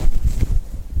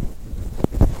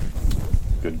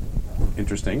 Good.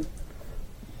 Interesting.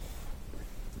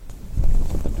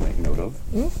 Something to make note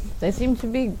of. They seem to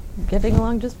be getting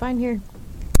along just fine here.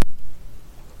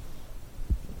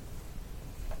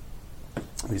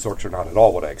 These orcs are not at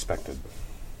all what I expected.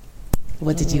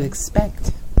 What did you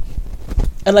expect?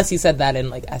 Unless you said that in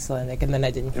like Icelandic, and then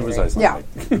I didn't hear It was it. Yeah.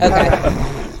 Icelandic.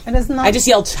 Okay. It is not. I just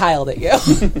yelled "child" at you.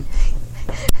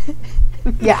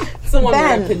 yeah. It's the one where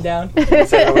I Ben. pinned down.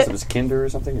 It was Kinder or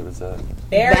something? It was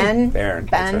Ben. Baron.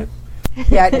 That's right.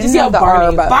 Yeah, I didn't Just know yell the Barney.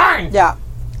 R, but Barn! yeah.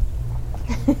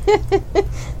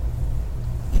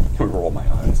 I roll my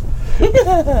eyes.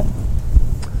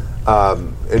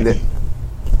 And then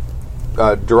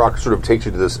Duroc sort of takes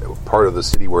you to this part of the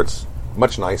city where it's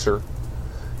much nicer,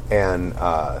 and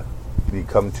you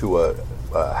come to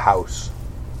a house.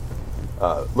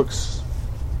 Looks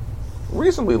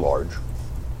reasonably large,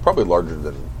 probably larger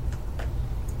than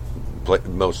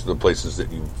most of the places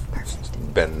that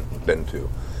you've been to.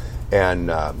 And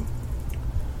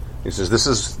he says, "This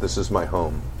is my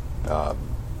home.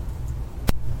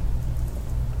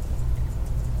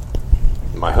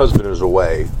 My husband is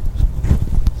away,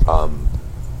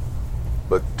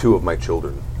 but two of my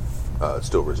children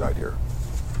still reside here.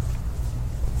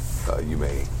 You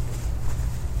may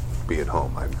be at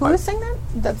home." Who is saying that?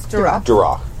 That's Duroc.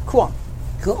 Duroc. Cool.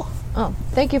 Cool. Oh,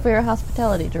 thank you for your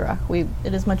hospitality, Duroc.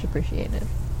 It is much appreciated.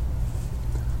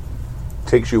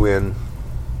 Takes you in.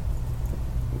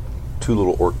 Two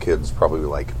little orc kids, probably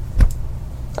like,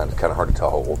 and it's kind of hard to tell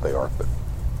how old they are, but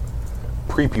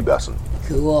prepubescent.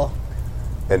 Cool.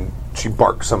 And she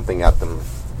barks something at them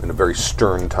in a very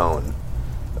stern tone,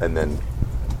 and then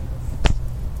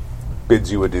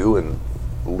bids you adieu and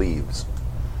leaves.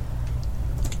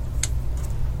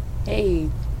 Hey,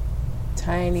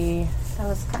 tiny That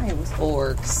was kind.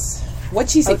 orcs. What'd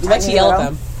she say? Oh, What'd she tiny yell at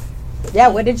little. them? Yeah,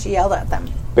 what did she yell at them?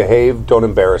 Behave, don't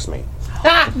embarrass me.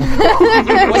 What'd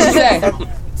she say?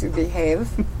 To behave,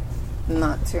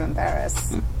 not to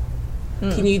embarrass.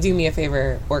 Can you do me a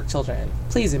favor, orc children?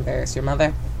 Please embarrass your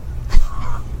mother.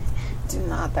 Do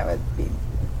not. That would be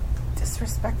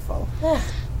disrespectful.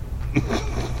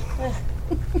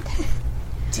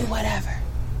 Do whatever.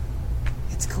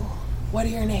 It's cool. What are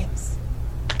your names?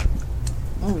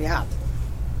 Oh, yeah.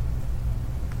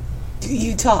 Do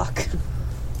you talk?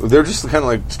 They're just kind of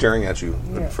like staring at you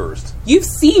at first. You've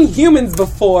seen humans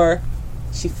before.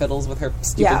 She fiddles with her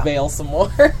stupid Yeah. veil some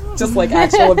more. Just like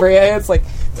actual Abria. It's like,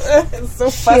 it's so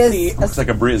fussy. Looks like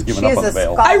Abria's given She up is on the a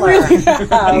veil. I scholar. really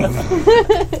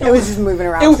have. It was just moving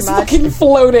around It was too much. fucking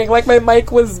floating. Like my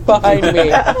mic was behind me.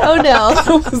 Oh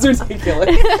no. It was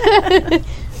ridiculous.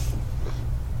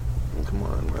 Come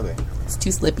on, where are they? It's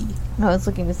too slippy. I was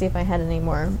looking to see if I had any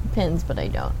more pins, but I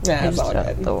don't. Nah, I it's just all got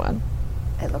good. the one.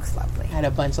 It looks lovely. I had a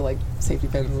bunch of like safety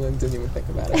pins and didn't even think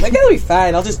about it. Like, it'll be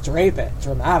fine. I'll just drape it.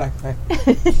 Dramatic. Like,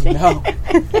 no.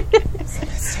 It's a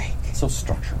mistake. So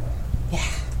structural.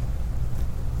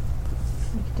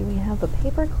 Do we have a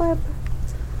paper clip?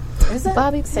 Is it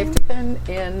Bobby safety pin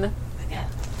in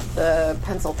the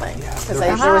pencil thing? Because there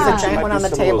there was might a giant be one on the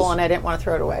some of table those- and I didn't want to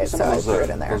throw it away, some so of I those, threw it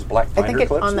in there. those black I think binder it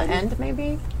clips, on the maybe? end,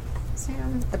 maybe.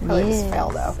 Sam, it probably just fell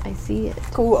though. I see it.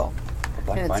 Cool.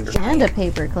 Black And it's binder. And a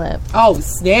paper clip. Oh,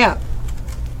 snap.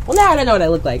 Well, now I don't know what I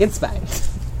look like. It's fine.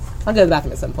 I'll go to the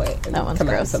bathroom at some point. And That one's come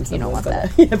out with gross. some You don't want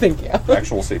semblance that. of it. Yeah, thank you.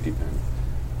 Actual safety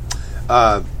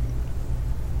pin.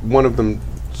 One of them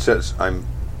says, I'm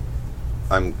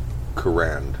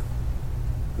Karand,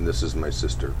 and this is my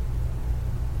sister.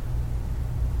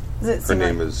 Does it Her seem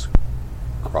name like is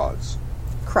Kraz.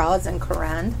 Kraz and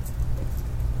Koran?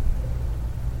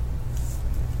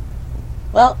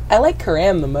 Well, I like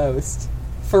Karan the most.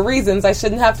 For reasons I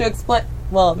shouldn't have to explain.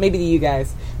 Well, maybe to you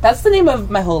guys. That's the name of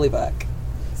my holy book.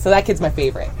 So that kid's my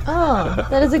favorite. Oh,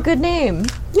 that is a good name.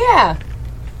 Yeah.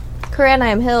 Corinne, I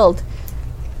am Hild.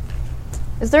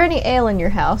 Is there any ale in your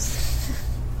house?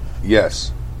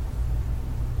 Yes.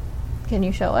 Can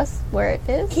you show us where it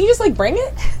is? Can you just, like, bring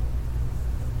it?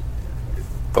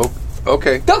 Oh,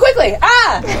 okay. Go quickly!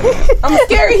 Ah! I'm a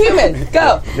scary human.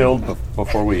 Go! Hild,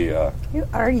 before we You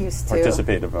are used to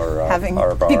participate of our having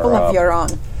our people of your own.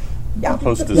 Yeah.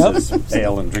 hostess's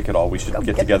ale and drink it all, we should get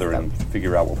get together this and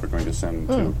figure out what we're going to send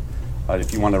to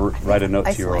If you want to write a note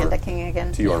to your Icelandicking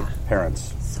again.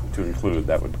 parents to include,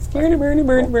 that would. Bernie, Bernie,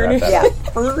 Bernie, Bernie. Yeah.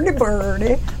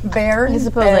 Birdie. Bear. I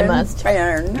suppose I must.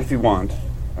 Bairn. If you want,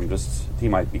 he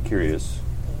might be curious.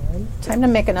 Time to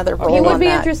make another roll He on would be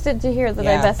that. interested to hear that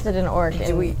I Yeah. bested an orc.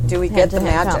 Do we get the hand-to-hand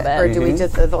magic, combat. or do we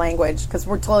just the language? Because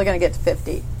we're totally going to get to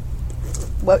 50.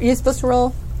 What are you supposed to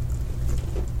roll?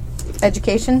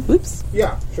 Education. Oops.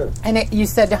 Yeah, sure. And you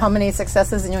said how many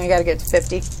successes, and you only got to get to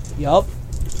 50. Yup.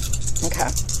 Okay.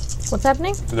 What's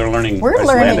happening? So they're learning. We're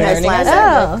learning Icelandic.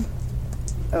 Icelandic.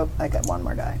 Oh. Oh, I got one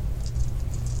more die.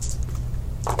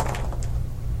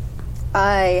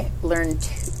 I learned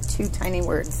two tiny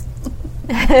words.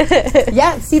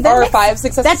 Yeah, see that Or makes, 5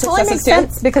 successes. that totally makes successes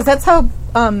too? sense because that's how.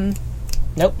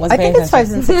 Nope. Wasn't I paying think it's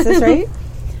attention. 5s and 6s,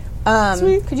 right?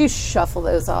 Sweet. Could you shuffle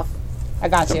those off? I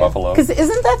got The you. buffalo. Because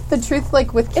isn't that the truth?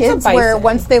 Like with a kids, where bison.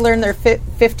 once they learn their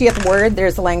 50th word,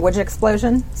 there's a language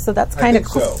explosion. So that's kind of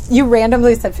think cool. so. You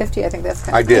randomly said 50. I think that's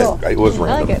kind I of did. cool. It was I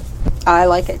random. like it. I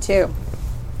like it too.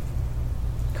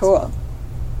 Cool.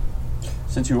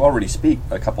 Since you already speak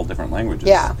a couple different languages,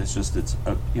 Yeah. it's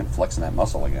flexing that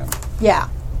muscle again. Yeah,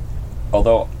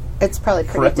 Although, it's probably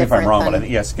pretty correct me if different I'm wrong, but I than-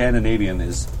 think Scandinavian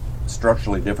is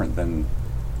structurally different than.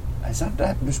 It's not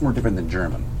that much more different than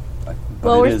German. But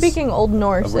Well, it we're is- speaking Old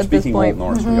Norse We're at this speaking point,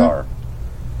 Old Norse. We are.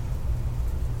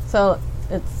 so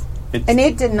it's It's, And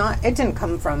it didn't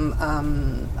come from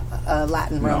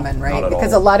Latin Roman, not right? at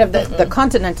Because all. a lot of the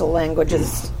continental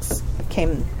languages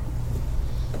came.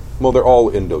 Well, they're all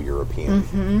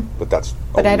Indo-European, but that's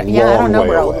But a I don't know long where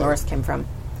way Old away. Norse came from.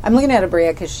 I'm looking at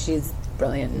Abria because she's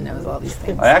brilliant and knows all these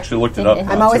things. I actually looked it up I'm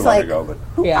not always too long like, ago, but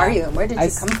who Yeah. are you and where did I you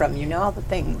s- come from? You know all the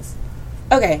things.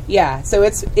 Okay, yeah. So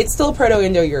it's still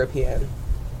Proto-Indo-European.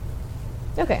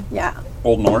 okay. Yeah.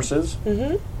 Old Norse is.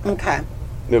 Okay.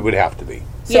 It would have to be.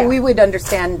 So Yeah. we would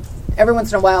understand every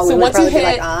once in a while. So we would once you probably be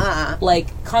hit like,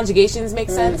 like conjugations make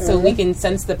sense, so we can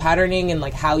sense the patterning and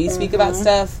like how you speak about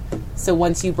stuff. So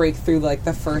once you break through like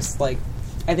the first like,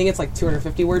 I think it's like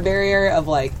 250 word barrier of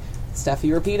like stuff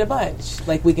you repeat a bunch,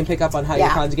 like we can pick up on how Yeah.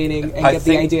 you're conjugating and I get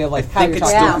the think- idea of like I how think you're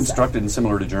it's talking still about constructed and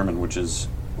similar to German, which is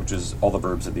all the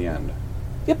verbs at the end.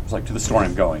 Yep. It's like to the store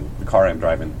I'm going, the car I'm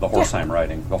driving, the horse I'm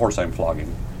riding, the horse I'm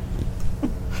flogging.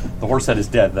 The horse that is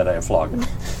dead that I have flogged.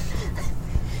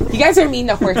 stuff. You guys are mean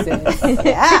to horses. Treat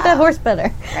that horse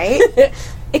better. right?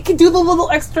 It can do the little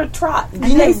extra trot. Be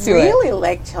And nice I to it. really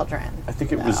like children. I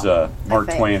think it was No, Mark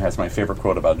I think- Twain has my favorite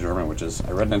quote about German, which is,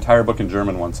 I read an entire book in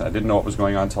German once, and I didn't know what was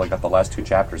going on until I got the last 2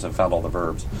 chapters and found all the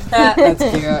verbs. That's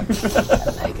cute.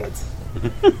 I like it.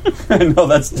 I know,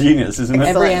 that's genius, isn't it?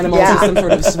 Every Excellent. animal Yeah. is some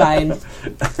sort of swine.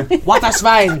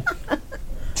 Waterschwein.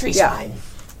 Tree Yeah. swine.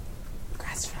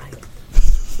 Grass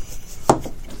swine.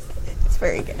 It's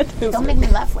very good. Don't make me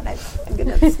laugh when I'm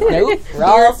going to Nope. We're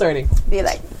all starting. be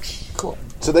like, Cool.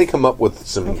 So they come up with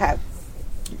some okay.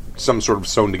 sort of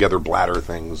sewn together bladder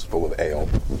things full of ale.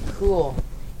 Cool.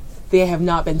 They have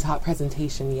not been taught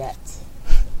presentation yet.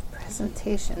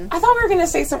 Presentation. I thought we were going to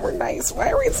say somewhere nice.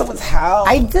 Why are we at someone's house?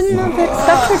 I didn't know that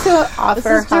stuff to This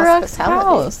offer is Durock's hospitality.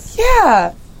 house.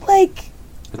 Yeah. Like,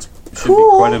 It should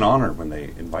Cool. be quite an honor when they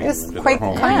invite It's you into quite their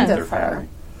home kind and their of her. family.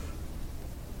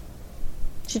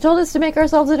 She told us to make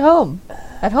ourselves at home.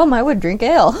 At home, I would drink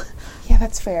ale. yeah,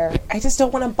 that's fair. I just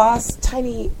don't want to boss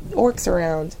tiny orcs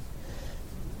around.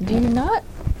 Do you not?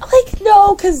 Like,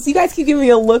 no, because you guys keep giving me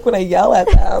a look when I yell at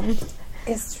them.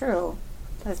 It's true.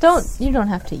 It's You don't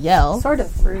have to yell. sort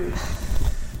of rude.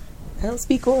 I don't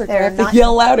speak orc. I They're have to not-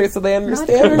 yell louder so they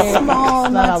understand me. Small,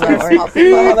 not how not that very small works.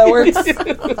 people. How that works.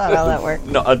 That's not how that works.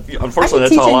 No, unfortunately,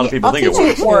 that's how a lot of people think it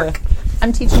works. You orc.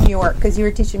 I'm teaching you orc because you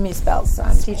were teaching me spells, so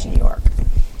I'm teaching you orc.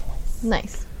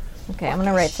 Nice. Okay, I'm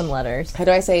gonna write some letters. How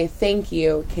do I say thank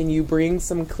you? Can you bring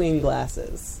some clean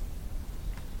glasses?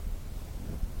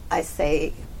 I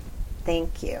say,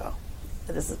 thank you.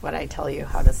 This is what I tell you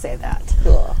how to say that.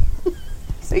 Cool.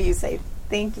 So you say,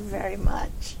 thank you very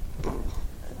much.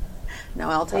 No,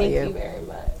 I'll tell Thank you. you very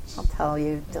much. I'll tell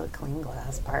you the clean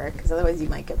glass part because otherwise you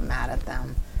might get mad at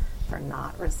them for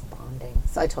not responding.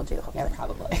 So I told you the whole Yeah, thing.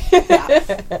 probably.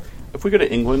 Yeah. If we go to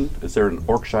England, is there an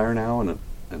Orkshire now?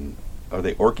 And are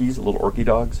they Orkies, little Orky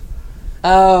dogs?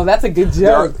 Oh, that's a good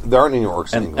joke. There aren't any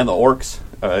orcs in And the England. Orcs,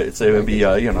 it would be,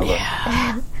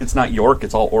 it's not York,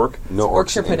 it's all Orc. No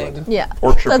orcs Yorkshire in England. pudding. Yeah,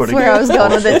 Orkshire that's pudding. where I was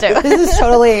going with it too. This is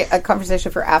totally a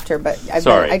conversation for after, but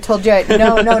Sorry. I told you,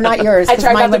 no, not yours. I 'cause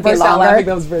tried mine not to would be burst out longer. laughing.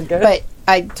 That was very good. But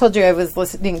I told you I was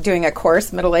doing a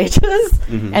course, Middle Ages,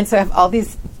 and so I have all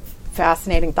these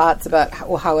fascinating thoughts about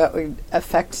how it would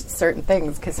affect certain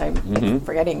things because I'm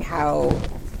forgetting how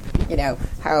you know,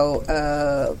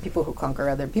 how people who conquer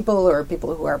other people or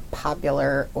people who are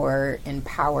popular or in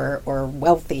power or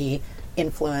wealthy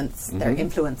influence their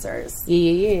influencers.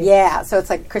 Yeah, so it's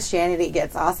like Christianity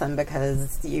gets awesome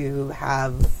because you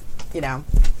have, you know,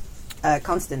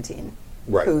 Constantine,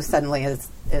 Right. who suddenly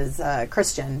is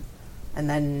Christian, and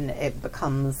then it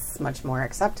becomes much more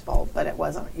acceptable. But it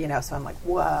wasn't, you know. So I'm like,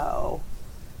 whoa.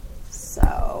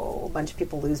 So a bunch of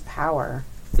people lose power,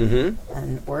 and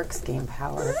orcs gain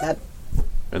power. That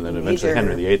And then eventually Major-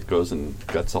 Henry VIII goes and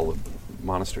guts all the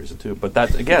monasteries too. But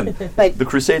that again, But- the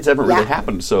Crusades haven't really Yeah.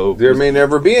 happened, so There may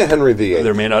never be a Henry VIII.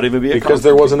 there may not even be a because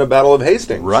there wasn't a Battle of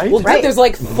Hastings. right. Well, Right. there's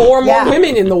like 4 more Yeah.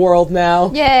 women in the world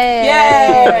now. Yay!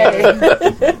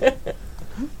 Yay!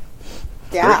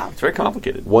 yeah. It's very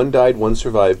complicated. 1 died, 1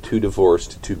 survived, 2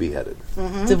 divorced, 2 beheaded.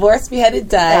 Divorced, beheaded,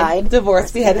 died. Died.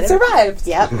 Divorced, beheaded, survived.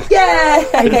 Yep. Yay!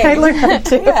 I learned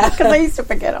too because I used to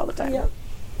forget all the time. Yep.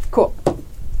 Cool.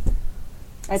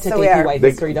 I took So we AP are- White They-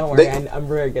 history. Don't worry, they- I'm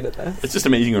really good at this. It's just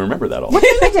amazing you remember that all. What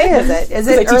time of day is it? Is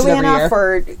I it teach it early every enough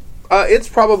or It's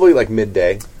probably like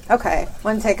midday. okay?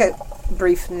 Want to take a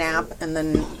brief nap and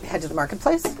then head to the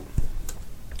marketplace?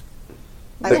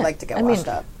 I would like to get I mean- washed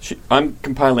up. I'm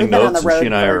compiling We've been on notes, the and road she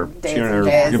and I for are days she and I and are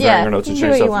days. comparing Yeah, her notes and you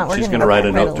sharing do what you stuff. want. We're She's gonna going to write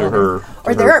a write note a to letter. her.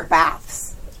 Or there are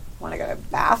baths. Want to go to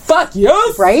baths? Fuck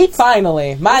yes! Right?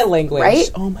 Finally, my language. Right?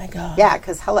 Oh my god. Yeah,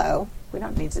 because hello, we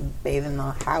don't need to bathe in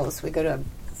the house. We go to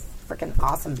freaking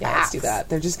awesome Yeah, let's baths. do that.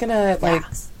 They're just gonna like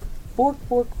Yes. fork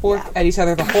Yeah. at each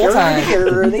other the whole time.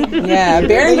 Baron, Yeah,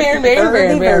 Baron. Yeah.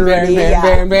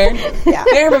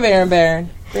 Baron.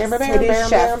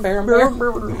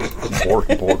 Bork,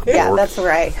 bork, Yeah, bork. that's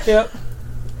right. Yep.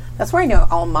 That's where I know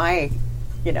all my,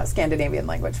 you know, Scandinavian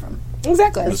language from.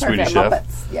 Exactly. The Swedish Freaking chef.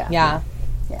 Muppets. Yeah. Yeah.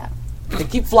 Yeah. They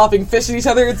keep flopping fish at each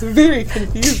other. It's very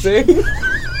confusing.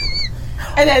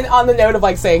 And then on the note of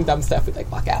like saying dumb stuff, we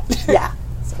like walk out. Yeah.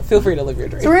 So feel free to live your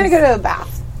dreams. So we're gonna go to a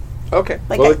bath. Okay.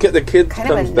 Like well, a- the kid kind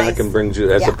of comes a back nice- and brings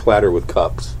you as a yeah. platter with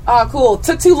cups. Oh, cool.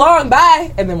 Took too long.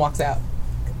 Bye. And then walks out.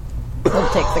 He'll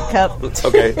take the cup.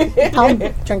 Okay. I'll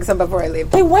drink some before I leave.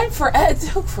 They went for it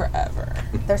took forever.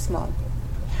 They're small.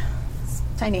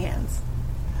 Tiny hands.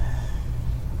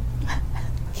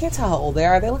 Can't tell how old they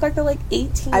are. They look like they're like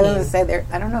 18. I was gonna say they're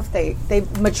I don't know if they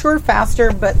mature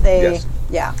faster, but they Yes.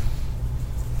 yeah.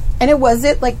 And was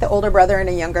it like the older brother and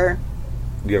a younger?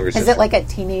 Younger Is sister. it like a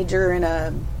teenager and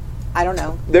a I don't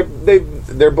know.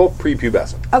 They're both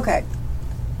prepubescent. Okay.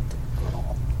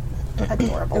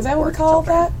 Adorable. Is that what we orc call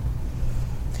children. that?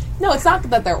 No, it's not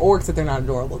that they're orcs that they're not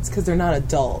adorable. It's because they're not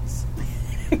adults.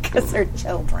 Because they're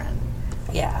children.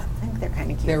 Yeah. I think they're kind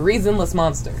of cute. They're reasonless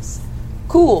monsters.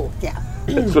 Cool. yeah.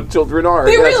 That's what children are.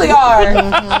 They yes. really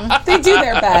are. They do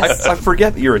their best. I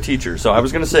forget that you're a teacher, so I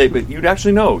was going to say, but you'd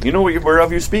actually know. You know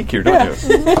whereof you speak here, don't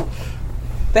you?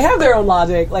 They have their own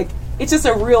logic. Like, it's just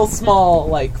a real small,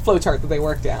 like, flowchart that they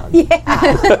work down. Yeah.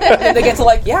 And then they get to,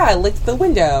 like, yeah, I licked the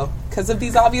window because of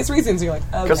these obvious reasons. And you're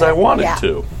like, okay. Because I wanted Yeah.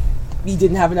 to. You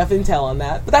didn't have enough intel on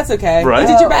that. But that's okay. Right. You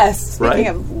did your best. Right. Speaking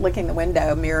of licking the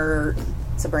window, mirror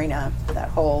Sabrina, that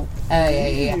whole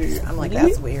Yeah. I'm like,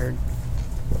 that's weird.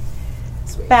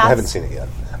 I haven't seen it yet.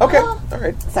 Okay. Oh. All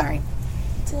right. Sorry.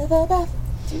 I'm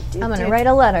going to write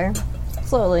a letter,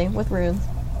 slowly, with runes.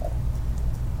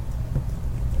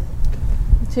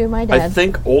 To my I dad.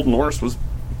 think Old Norse was To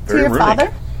very your runic.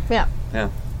 father? Yeah. Yeah.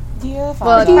 Dear Well,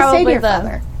 Father. it's do you say probably to your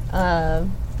the father?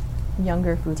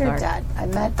 Younger Dear Futhark. Dad, I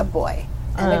met a boy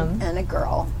and a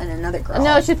girl and another girl.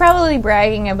 No, she's probably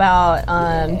bragging about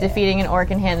defeating an orc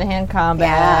in hand-to-hand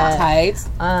combat. Tight.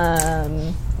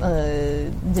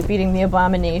 Defeating the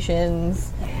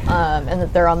abominations, and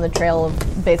that they're on the trail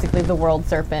of basically the world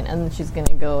serpent, and she's going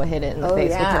to go hit it in the Oh, face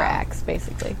with her yeah. axe,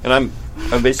 basically. And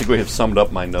I basically have summed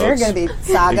up my notes. there are going to be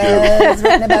sagas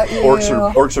written about you.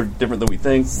 Orcs are different than we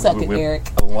think. Suck it, We- Eric.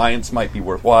 Alliance might be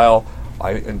worthwhile.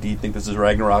 I indeed think this is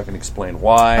Ragnarok and explain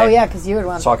why. Oh yeah, because you would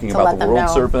want Talking to about let the them world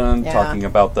know. serpent, Yeah. talking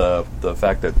about the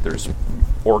fact that there's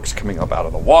orcs coming up out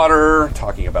of the water,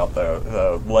 talking about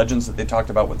the legends that they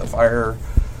talked about with the fire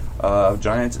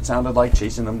giants, it sounded like,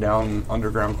 chasing them down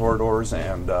underground corridors,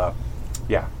 and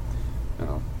yeah, you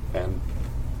know, and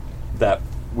that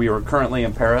we are currently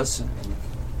in Paris, and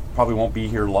probably won't be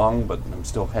here long, but I'm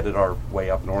still headed our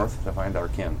way up north to find our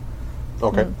kin.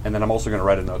 Okay. And then I'm also going to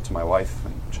write a note to my wife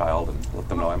and child and let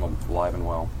them know I'm alive and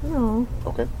well.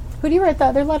 Okay. Who do you write the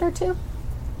other letter to?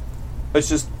 It's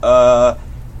just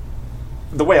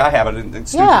the way I have it, and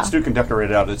Stu, Yeah. Stu can decorate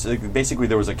it out. It's basically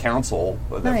there was a council.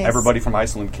 That Nice. Everybody from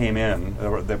Iceland came in.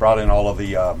 They brought in all of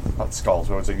the not skulls.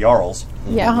 What was it? Jarls.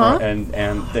 Yeah. Uh-huh.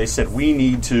 And they said we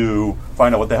need to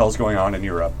find out what the hell's going on in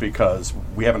Europe because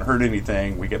we haven't heard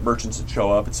anything. We get merchants that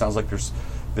show up. It sounds like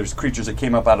there's creatures that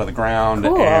came up out of the ground,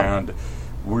 Cool. and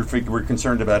we're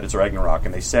concerned about its Ragnarok.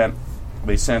 And they sent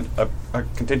a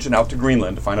contingent out to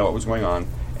Greenland to find out what was going on.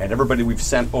 And everybody we've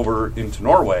sent over into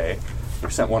Norway,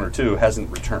 we've sent one or two, hasn't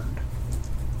returned.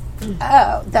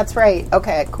 Oh, that's right.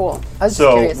 Okay, cool. I was just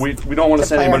So curious. we don't want to The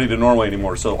send player. anybody to Norway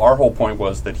anymore. So our whole point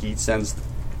was that he sends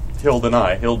Hild and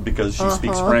I, Hild because she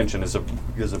speaks French and is a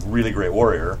really great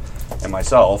warrior, and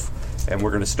myself, and we're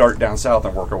going to start down south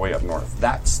and work our way up north.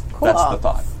 That's the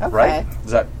thought, Okay. right?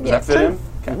 Does that fit sure. in?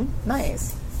 Okay.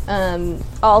 Nice.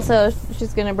 Also,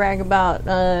 she's going to brag about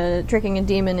tricking a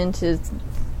demon into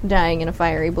dying in a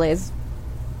fiery blaze.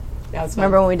 That was fun.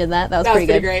 Remember when we did that? That was That was pretty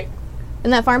pretty good. great. In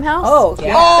that farmhouse? Oh,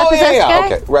 yeah. Oh, The yeah, possessed yeah.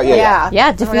 guy? Okay. Right, yeah. Yeah. Yeah,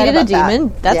 I forgot defeated a about that.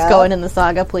 demon. That's Yeah. going in the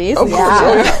saga, please. Of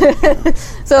course. Yeah.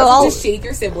 So I'll... Just shake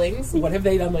your siblings. What have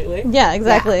they done lately? Yeah,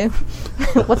 exactly.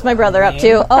 What's my brother up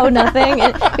to? Oh, nothing.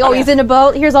 He's in a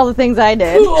boat. Here's all the things I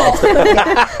did. Cool.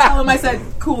 Tell him I said,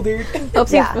 cool, dude.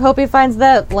 Hope he finds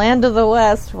that land of the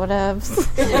west. Whatevs.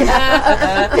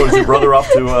 Oh, is your brother off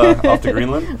to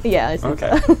Greenland? Yeah. I think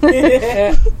so.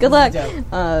 Okay. Good luck.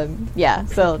 Dope. Yeah.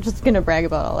 So just gonna brag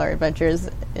about all our adventures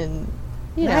in,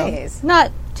 Nice.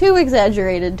 not too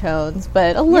exaggerated tones,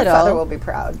 but a Your father will little, be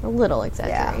proud. a little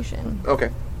exaggeration. Okay.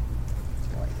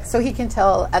 So he can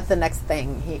tell at the next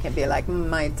thing, he can be like,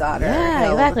 my daughter. Yeah,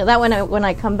 Hild." exactly. That when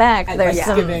I come back, At there's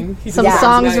Thanksgiving, he's some Yeah.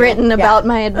 songs familiar. written Yeah. about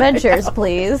my adventures,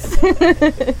 please.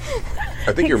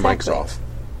 I think your mic's Exactly. off.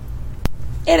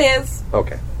 It is.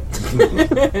 Okay.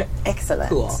 Excellent.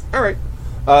 Cool. All right.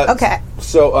 Okay.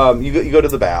 So you go to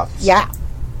the baths. Yeah.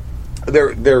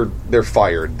 They're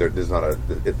fired. There's not a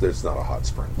hot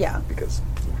spring. Yeah. Because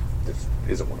there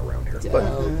isn't one around here. Dope. But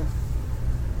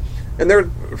and they're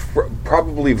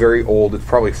probably very old. It's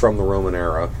probably from the Roman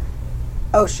era.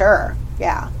 Oh, sure.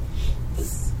 Yeah.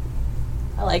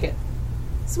 I like it.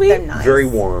 Sweet. They're nice. Very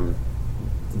warm.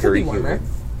 Very be warmer. humid.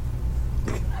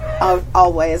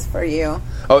 Always for you.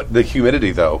 Oh, the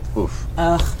humidity though. Oof.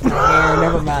 Ugh, hair,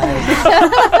 never mind. It's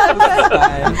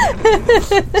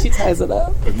fine. She ties it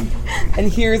up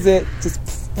and hears it just.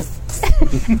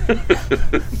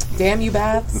 Damn you,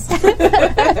 baths.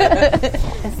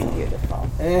 It's beautiful.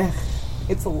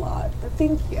 It's a lot, but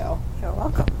thank you. You're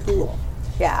welcome. Cool.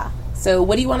 Yeah. So,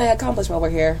 what do you want to accomplish while we're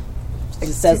here? It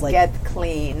just says like Get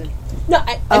clean. no.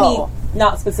 I Oh. mean,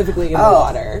 not specifically in the Oh.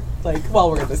 water. Like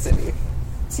while we're in the city.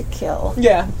 To kill.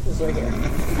 Yeah, it's right here.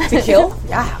 To kill?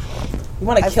 Yeah. You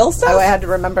want to kill stuff? Oh, I had to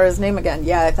remember his name again.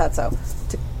 Yeah, I thought so.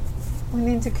 We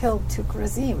need to kill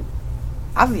Tukrazim.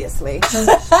 Obviously.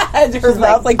 And her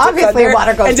mouth like dips obviously under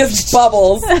water goes- and just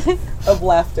bubbles of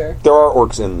laughter. There are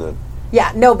orcs in the.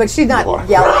 Yeah, no, but she's not Water.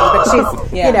 yelling, but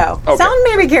she's, Yeah. you know, Okay. sound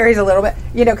maybe carries a little bit,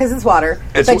 you know, because it's water.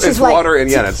 It's but she's like, water and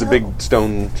yeah, "To it's a kill big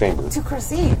stone chamber.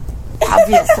 Tukrazim.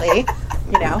 Obviously,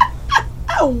 you know.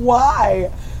 Why?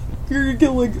 You're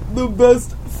killing the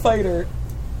best fighter.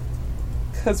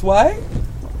 Cause why?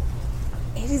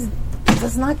 He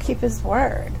does not keep his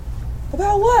word.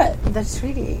 About what? The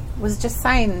treaty was just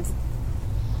signed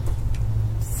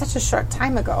such a short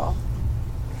time ago.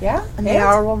 Yeah? And they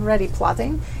are already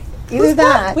plotting. Either Who's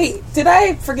that. Wait, did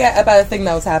I forget about a thing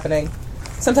that was happening?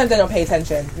 Sometimes I don't pay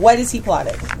attention. What is he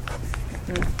plotting?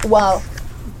 Well,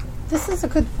 this is a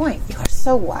good point. You are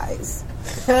so wise.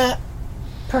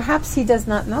 Perhaps he does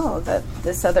not know that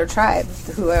this other tribe,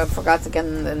 who I forgot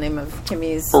again the name of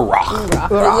Kimmy's.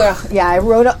 Urach. Yeah, I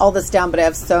wrote all this down, but I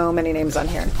have so many names on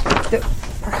here.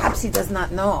 Perhaps he does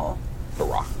not know the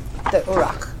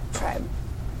Urach tribe.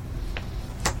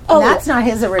 Oh, And that's not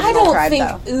his I original don't tribe,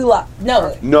 think though. Ula.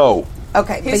 No. No.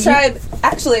 Okay, His but tribe,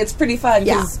 actually, it's pretty fun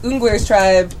Yeah. because Ungwer's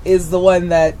tribe is the one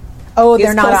that oh, is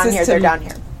they're not on closest here. to They're down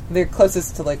here. they're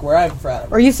closest to like where I'm from.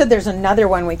 Or you said there's another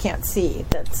one we can't see.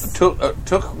 That's Took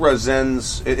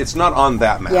Razen's. It's not on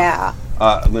that map. yeah,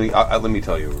 Let me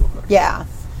tell you real quick. yeah.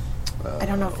 I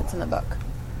don't know if it's in the book.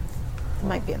 It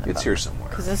might be in the book. It's here somewhere.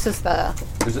 Because this is the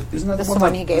Isn't that This the is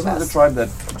one he gave isn't us. the tribe that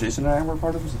Jason and I were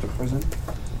part of? Was it the prison?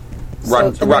 so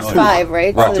and there's Ratuk. 5,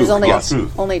 right? So there's Ratuk, only yes.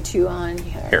 only 2 on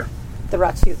here. Here. The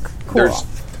Ratuk. Cool. There's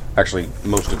actually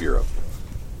most of Europe.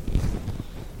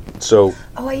 So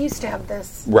oh, I used to have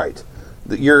this. right,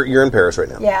 you're in Paris right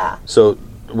now. Yeah. So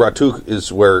Ratuk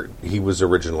is where he was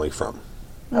originally from.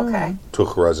 Okay. Tuk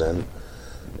Razen,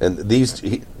 and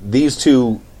these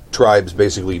two tribes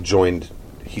basically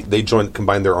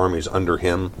combined their armies under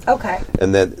him, Okay.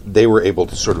 and then they were able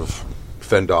to sort of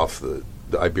fend off the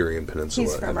the Iberian Peninsula.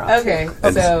 He's from and- Rock. Okay,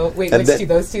 And- so wait, and which then- two?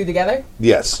 Those two together?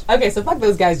 Yes. Okay, so fuck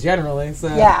those guys generally. So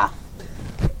Yeah,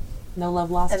 no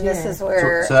love lost and here. this is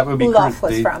where So that would be Olaf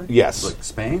was they- from. Yes. Like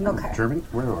Spain? Okay. Germany?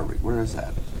 Where are we? Where is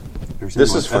that? There's This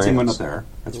England. is That's England France. up there.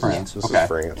 That's France. This okay. is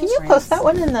France. Can you post that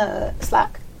one in the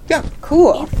Slack? Yeah.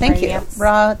 Cool. Thank you. France.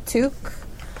 Ra Tuk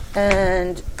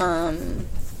and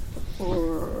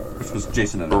Which was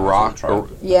Jason and Iraq, I.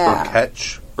 Yeah.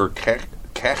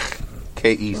 Kech,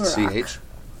 K-E-C-H.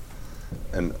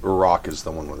 And Iraq is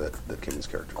the one that Kimmy's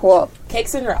character. cool.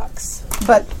 Cakes and rocks.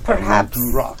 But perhaps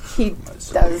to rock. he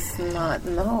does not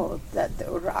know that the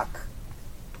Uruk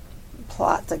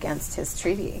plot against his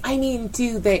treaty. I mean,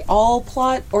 do they all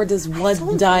plot, or does one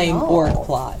don't dying know. orc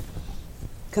plot?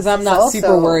 Because I'm It's not also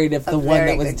super worried if a the one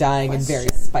very that was good dying and very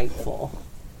question. spiteful.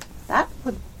 That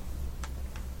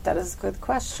is a good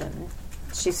question.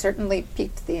 She certainly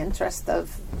piqued the interest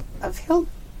of Hild.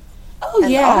 Oh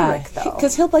And yeah, Ulrich, though.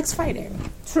 because Hild likes fighting.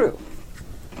 True.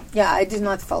 Yeah, I do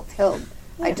not fault Hild.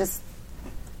 I just,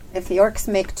 if the orcs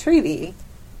make treaty,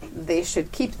 they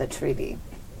should keep the treaty.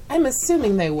 I'm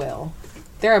assuming they will.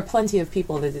 There are plenty of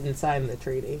people that didn't sign the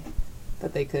treaty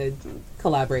that they could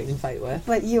collaborate and fight with.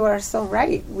 But you are so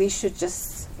right. We should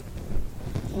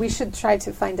try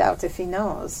to find out if he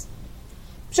knows.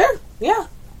 Sure, yeah.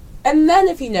 And then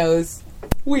if he knows,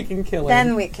 we can kill him.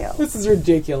 Then we kill. This is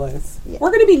ridiculous. Yeah. We're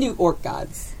going to be new orc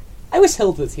gods. I wish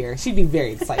Hild was here. She'd be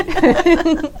very excited.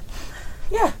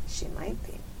 Yeah. She might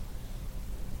be.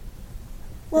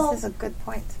 Well, This is a good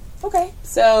point. okay.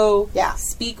 So, Yeah.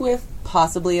 speak with,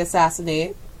 possibly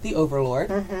assassinate the Overlord.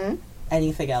 Mm-hmm.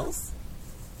 Anything else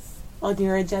on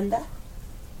your agenda?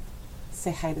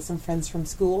 Say hi to some friends from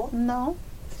school. No,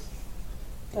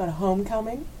 Go to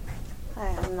homecoming. I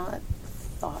have not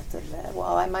thought of it.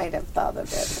 Well, I might have thought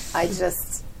of it. I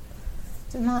just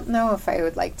do not know if I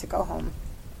would like to go home.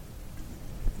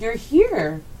 You're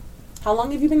here. How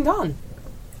long have you been gone?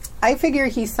 I figure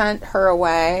he sent her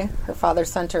away. Her father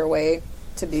sent her away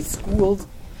to be schooled.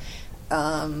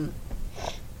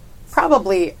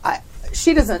 Probably,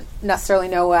 she doesn't necessarily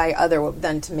know why other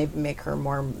than to maybe make her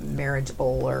more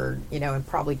marriageable, or and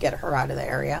probably get her out of the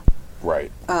area.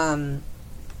 Right.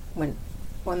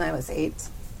 When I was 8,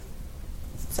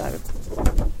 so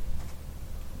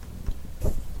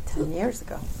 10 years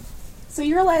ago. So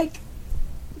you're like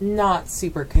not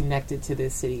super connected to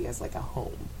this city as like a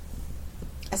home.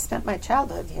 I spent my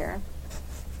childhood here.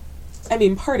 I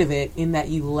mean, part of it in that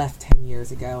you left 10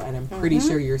 years ago, and I'm pretty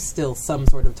sure you're still some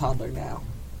sort of toddler now.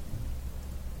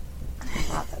 I'm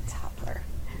not a toddler.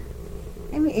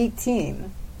 I'm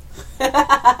 18. She's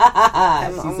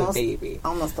almost a baby.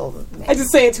 Almost older than me. I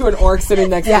just say it to an orc sitting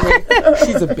next to me.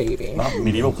 She's a baby. Not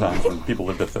medieval times when people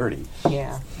lived to 30.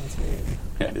 Yeah, that's weird.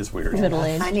 Yeah, it is weird. Middle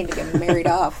age. I need to get married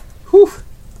off. Whew.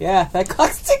 Yeah, that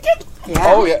clock's ticking. Yeah.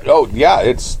 Oh yeah.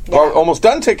 It's almost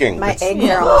done ticking. My eggs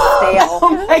are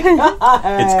almost stale.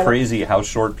 It's crazy how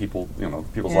short people's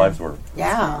lives were.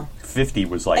 Yeah. 50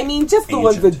 was like I mean, just the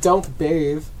ones ancient. that don't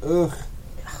bathe. Ugh.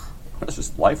 It's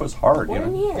just life was hard. We're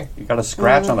in here. You got a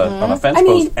scratch on a fence I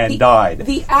mean, post and died.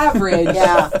 The average.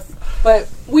 Yeah. But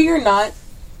we are not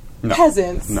No.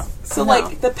 peasants. No. So, No.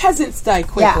 like, the peasants die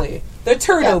quickly. The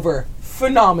turnover,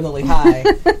 phenomenally high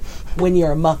when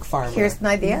you're a muck farmer. Here's an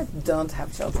idea. Don't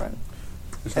have children.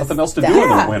 There's nothing else to do in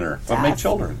Yeah. the winter but make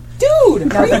children.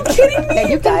 Dude, are you kidding me? Yeah,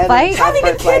 you guys fight? Having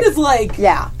a kid is like,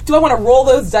 Yeah. do I want to roll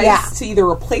those dice Yeah. to either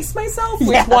replace myself?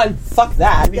 Yeah. Which one? Fuck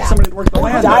that. You need somebody to work the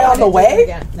land. Die though. on the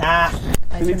way? Nah.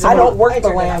 You need I somebody- don't work the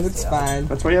land. It's fine.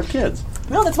 That's why you have kids.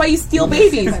 No, that's why you steal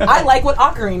babies. I like what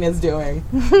Ocarina is doing.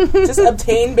 Just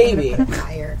obtain baby.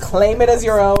 Claim it as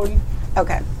your own.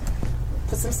 Okay.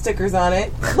 Put some stickers on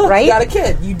it. Look, Right? you got a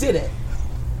kid. You did it.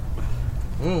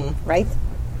 Right?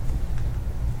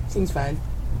 Seems fine.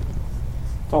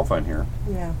 It's all fine here.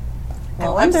 Yeah. I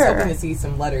Well, I'm just wonder- hoping to see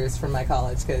some letters from my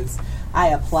college because I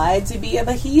applied to be a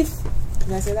Beheath.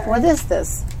 Did I say that right? What is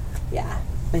this? Yeah,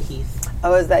 Beheath.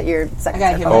 Oh, is that your I second?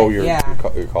 got him. Oh, your Yeah.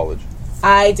 your college.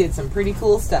 I did some pretty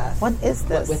cool stuff. What is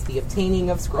this? With the obtaining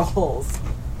of scrolls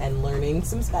and learning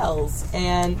some spells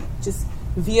and just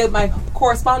via my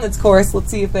correspondence course,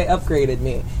 let's see if they upgraded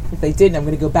me. If they didn't, I'm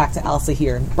going to go back to Elsa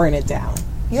here and burn it down.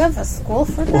 You have a school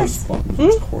for this?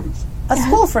 A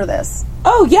school for this?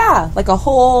 Oh yeah, like a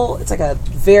whole. It's like a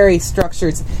very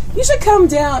structured. You should come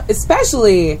down,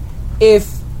 especially if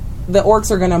the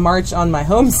orcs are going to march on my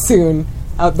home soon.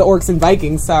 The orcs and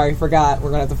Vikings. Sorry, forgot. We're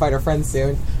going to have to fight our friends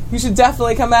soon. You should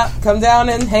definitely come down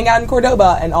and hang out in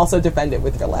Cordoba, and also defend it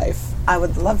with your life. I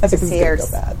would love I to think this see is your, gonna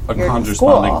go bad. A your conjure school.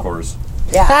 spawning course.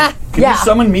 Yeah. Can you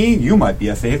summon me? You might be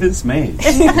a famous mage.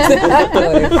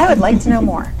 I would like to know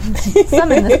more.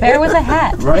 Summon this bear with a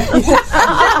hat. Right?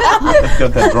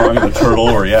 Got that drawing of the turtle,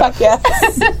 or Fuck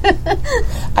yes.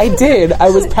 I did. I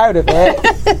was proud of it.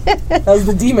 That was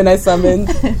the demon I summoned.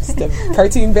 Just a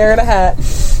cartoon bear in a hat.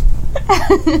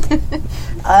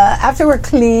 After we're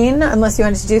clean, unless you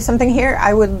wanted to do something here,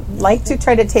 I would like to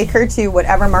try to take her to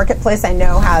whatever marketplace I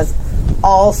know has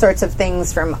all sorts of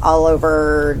things from all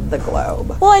over the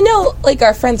globe. Well, I know, like,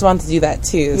 our friends want to do that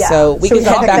too, Yeah. so we Should can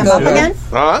head pick back them up over. again?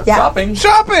 Huh? Yeah. Shopping.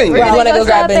 Shopping! You want to Go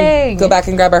shopping. go back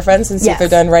and grab our friends and see if Yes.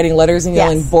 they're done writing letters and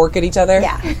yelling Yes. bork at each other?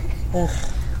 Yeah.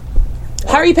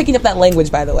 How are you picking up that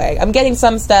language, by the way? I'm getting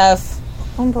some stuff.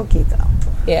 Un poquito.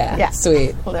 Yeah. Yeah.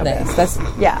 Sweet. A little Nice. bit. That's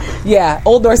Yeah.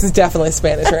 Old Norse is definitely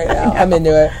Spanish right now. I'm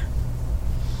into it.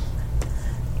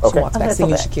 She Okay. wants A back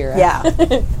little singing bit. Shakira.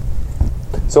 Yeah.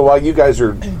 So while you guys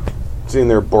are sitting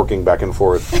there borking back and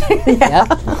forth, Yep.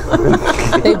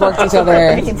 They borked each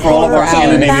other. For all of our Back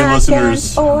Scandinavian and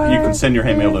listeners, forth. you can send your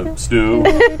hate mail to Stu.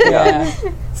 Yeah.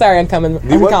 Sorry, uncommon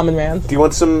man. do you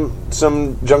want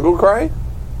some jungle cry?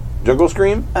 Jungle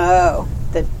scream? Oh,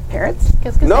 the parrots?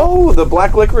 No, the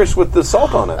black licorice with the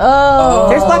salt on it. Oh,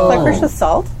 There's black licorice with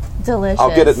salt. delicious.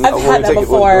 I'll get it. I've had that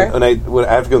before. When I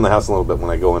have to go in the house a little bit. When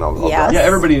I go in, I'll Yes. grab Yeah, it.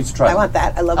 everybody needs to try I it. want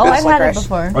that. I love Oh, black I've had it licorice.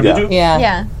 before. Oh, did you? Yeah.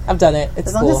 Yeah. I've done it. It's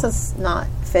As long cool. as it's not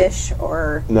fish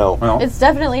or No, Well, It's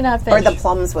definitely not fish. or the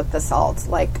plums with the salt.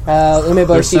 Like Umeboshi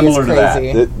They're is similar to that.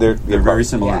 crazy. they're very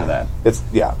similar Yeah. to that.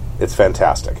 It's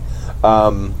fantastic.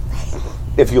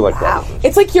 If you like Wow. that.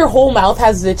 It's like your whole mouth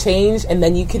has to change, and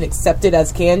then you can accept it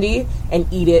as candy and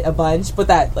eat it a bunch. But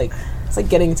that, like, it's like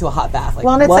getting into a hot bath. Like,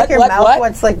 well, and it's what, like your what, mouth. what?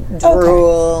 What's like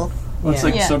drool. Well, it's Yeah.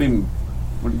 like Yeah. sodium.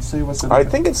 What did you say? What's it? I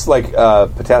think it's like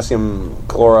potassium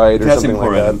chloride or potassium something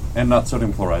chloride like that. and not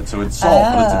sodium chloride. So it's salt,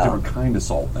 but it's a Oh. different kind of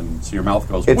salt. And so your mouth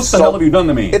goes, It's what the hell have you done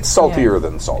to me? It's saltier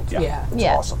than salt. Yeah. It's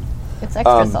Yeah. awesome. It's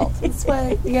extra salt. That's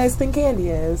what you guys think candy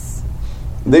is.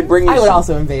 They bring you I would some-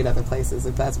 also invade other places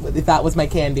if that was my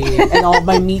candy and all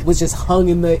my meat was just hung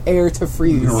in the air to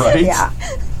freeze. right? Yeah,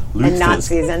 and not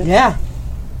seasoned. Yeah,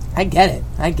 I get it.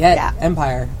 I get Yeah.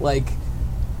 Empire. Like,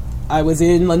 I was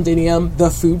in Londinium.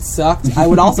 The food sucked. I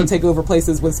would also take over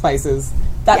places with spices.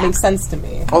 That Yeah. makes sense to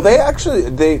me. Oh, they actually I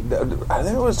think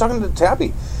I was talking to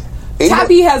Tabby.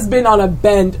 Tabby has been on a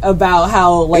bent about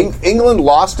how, like, England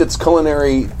lost its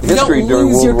culinary you history don't during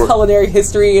lose World your War. culinary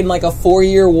history in like a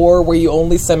 4-year war where you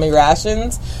only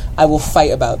semi-rations. I will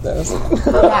fight about those.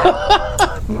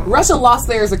 Russia lost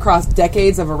theirs across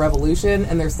decades of a revolution,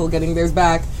 and they're still getting theirs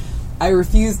back. I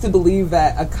refuse to believe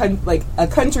that a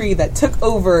country that took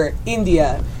over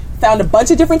India found a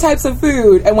bunch of different types of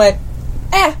food and went,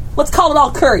 let's call it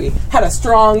all curry. Had a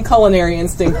strong culinary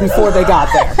instinct before they got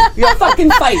there. You don't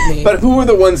fucking fight me. But who were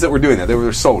the ones that were doing that? They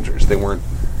were soldiers. They weren't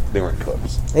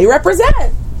cooks. They represent.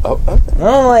 Oh, okay. I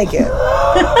don't like it.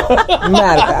 I'm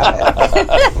mad about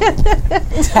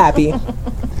it. Happy.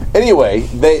 Anyway,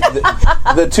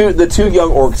 the two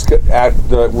young orcs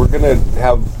we're gonna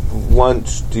have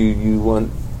lunch. Do you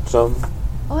want some?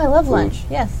 Oh, I love lunch.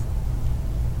 Yes.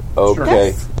 Okay.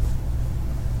 Yes.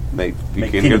 You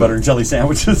Make can peanut butter and jelly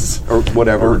sandwiches. or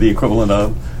whatever. Or the equivalent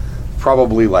of.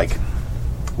 Probably like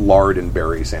lard and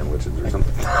berry sandwiches or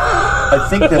something. I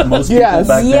think that most people Yes.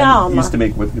 back then Yum. used to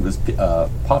make what was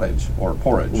pottage or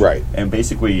porridge. Right. And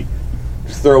basically,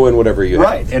 Just throw in whatever you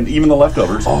right, and even the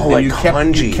leftovers. Oh, and like you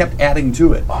congee. kept adding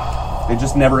to it. It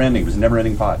just never ending. It was a never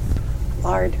ending pot.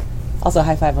 Lard. Also,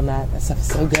 high five on that. That stuff is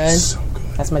so good. So good.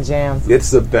 That's my jam. It's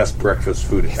the best breakfast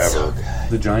food ever.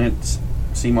 The giant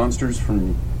sea monsters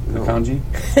from the kanji.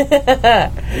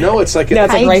 No, it's like No,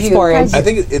 it's like rice Kaiju. porridge. I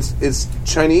think it's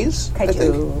Chinese. I think.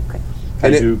 Kaiju.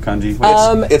 And Kaiju,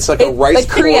 kanji. it's like a rice Like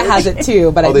Korea porridge. has it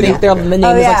too, but Oh, I they think do? the Okay. name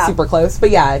Oh, is yeah. like super close.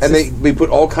 But yeah, it's And just, they put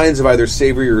all kinds of either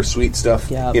savory or sweet stuff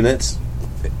Yep. in it.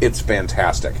 It's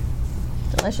fantastic.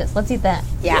 Delicious. Let's eat that.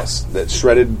 Yeah. Yes, that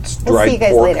shredded We'll dried see you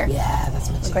guys pork. later. yeah, that's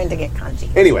my We're jam. going to get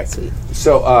kanji. Anyway, Sweet.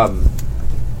 so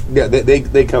yeah,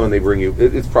 they come and they bring you.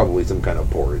 It's probably some kind of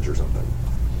porridge or something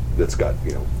that's got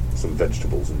some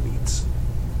vegetables and meats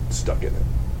stuck in it.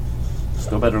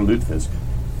 Still better than lutefisk.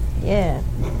 Yeah.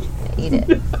 Eat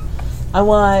it. I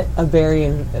want a berry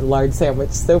and lard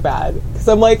sandwich so bad because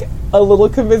I'm like a little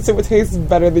convinced it would taste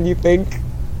better than you think.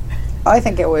 Oh, I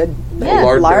think it would. Yeah. Lard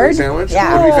berry Lard? sandwich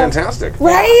Yeah. would be fantastic.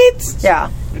 Right? Yeah.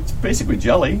 It's basically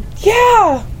jelly.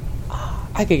 Yeah.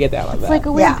 I could get down on that. It's like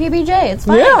a weird Yeah. PBJ. It's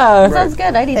fine. Yeah. It sounds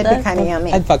good. I'd eat It'd that. be kind of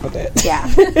yummy. I'd fuck with it.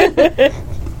 Yeah.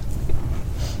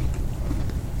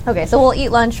 Okay, so we'll eat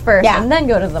lunch first Yeah. and then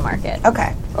go to the market.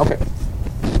 Okay. Okay.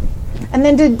 And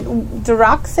then did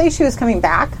Rock say she was coming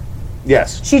back?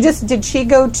 Yes. Did she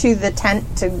go to the tent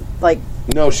to, like...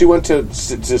 No, she went to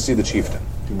see the chieftain.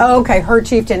 Oh, okay, her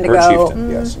chieftain to Her go... chieftain,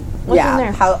 yes. What's yeah, in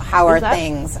there? how are Is that-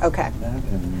 things? Okay.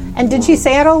 And did she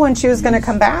say at all when she was going to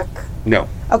come back? No.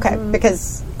 Okay,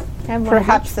 because Can I have one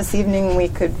perhaps this evening we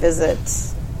could visit...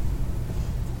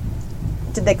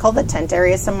 Did they call the tent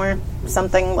area somewhere?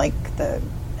 Something like the...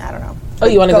 I don't know. Oh,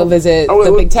 you want to go visit Oh,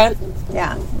 the it big would- tent?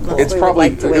 Yeah. It's probably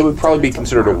it would probably be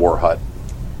considered a war hut.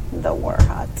 The war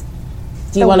hut.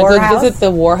 Do you The want to war go house? visit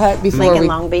the war hut before Like in we?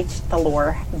 Long Beach, the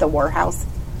war house.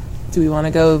 Do we want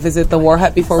to go visit the war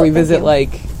hut before we Thank visit you.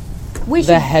 like We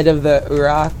the should. head of the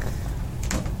Uruk?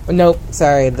 Nope,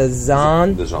 sorry, the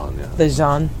Zan, The Zon, yeah. the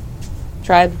Zan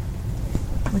tribe.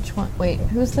 Which one? Wait,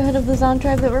 who's the head of the Zon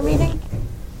tribe that we're meeting?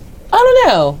 I don't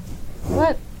know.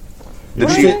 What? The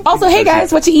chief, Also, hey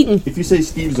guys, what you eating? If you say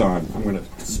Steve's on, I'm gonna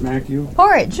smack you.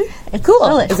 Porridge. It's Cool.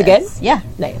 delicious. Is it good? Yeah.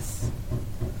 Nice.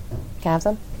 Can I have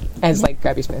some? And just like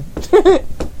grab your spoon.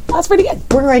 That's pretty good.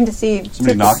 We're going to see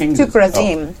Somebody knocking?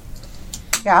 Tukrazim.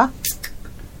 Yeah?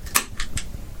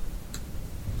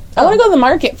 I want to go to the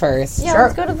market first. Yeah, Sure.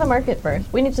 let's go to the market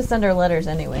first. We need to send our letters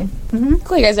anyway.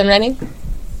 Cool, you guys done running?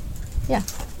 Yeah.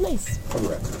 Nice.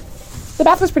 The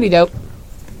bath was pretty dope.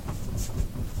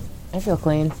 I feel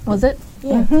clean. Was it?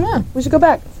 Yeah. Yeah. We should go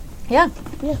back. Yeah.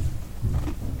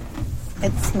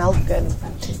 It smelled good,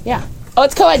 Yeah. Oh,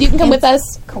 it's co-ed. You can come with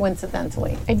us.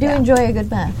 coincidentally. I do enjoy a good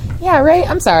bath. Yeah, right?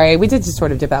 I'm sorry. We did just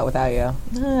sort of dip out without you.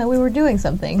 We were doing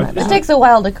something. It takes a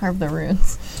while to carve the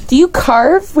runes. Do you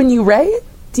carve when you write?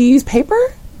 Do you use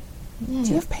paper? Do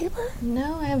you have paper?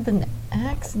 No, I have an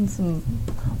axe and some.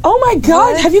 Oh my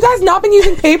god, have you guys not been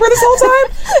using paper this whole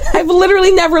time? I've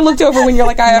literally never looked over when you're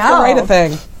like, I have to No. write a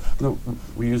thing. No,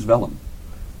 we use vellum.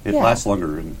 It Yeah. lasts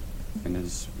longer and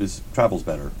is travels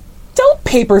better. Don't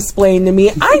paper splain to me.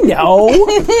 I know.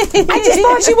 I just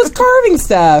thought she was carving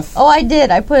stuff. Oh, I did.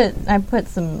 I put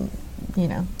some, Do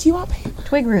you want paper?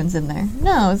 twig runes in there.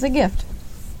 No, it's a gift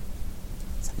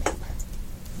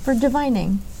for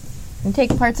divining. You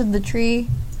take parts of the tree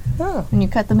Oh. and you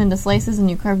cut them into slices and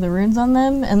you carve the runes on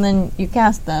them, and then you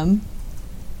cast them,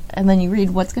 and then you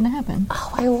read what's going to happen.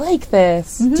 Oh, I like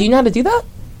this. Do you know how to do that?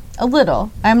 A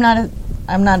little. I'm not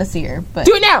a seer, but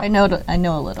Do it now! I know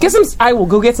a little. Get some. I will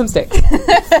go get some sticks.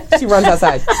 She runs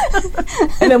outside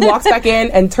and then walks back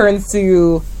in and turns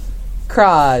to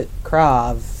Krav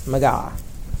Maga.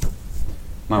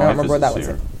 My I don't wife remember is what a that was.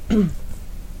 seer.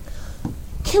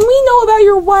 Can we know about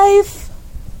your wife?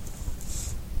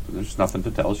 There's nothing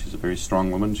to tell. She's a very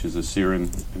strong woman. She's a seer in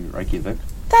Reykjavik.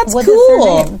 That's What is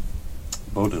cool. her name?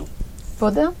 Bodil.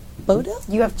 Bodil?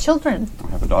 Bodil? You have children.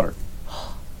 I have a daughter,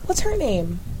 What's her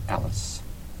name? Alice.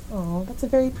 Oh, that's a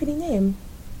very pretty name.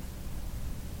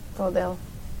 Bodil.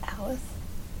 Alice.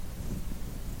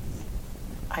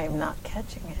 I am not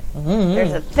catching it. Mm-hmm.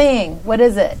 There's a thing. What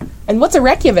is it? And what's a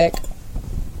Reykjavik?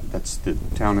 That's the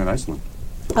town in Iceland.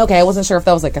 Okay, I wasn't sure if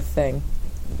that was like a thing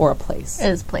or a place. It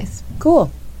is place.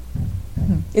 Cool.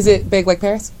 Is it big like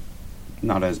Paris?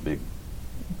 Not as big.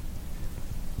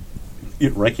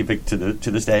 In Reykjavik to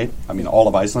this day, I mean, all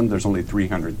of Iceland, there's only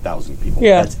 300,000 people.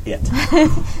 Yeah. That's it.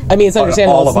 I mean, it's All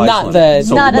understandable. of It's not Iceland. the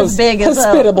So- Not as most big as a-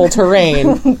 hospitable terrain.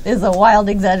 Is a wild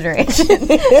exaggeration. So,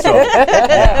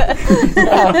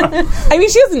 I mean,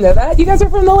 she doesn't know that. You guys are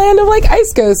from the land of like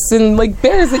ice ghosts and like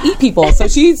bears that eat people. So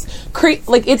she's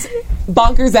like it's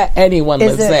bonkers that anyone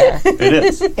Is lives it- there. it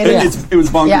is. It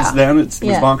was bonkers Yeah. then. It was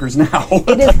Yeah. bonkers now.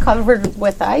 It is covered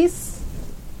with ice.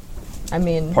 I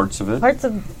mean, Parts of it.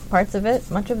 parts of it,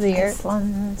 much of the year.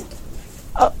 Iceland.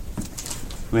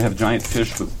 We have giant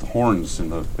fish with horns in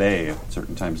the bay at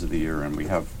certain times of the year, and we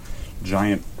have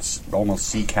giant, almost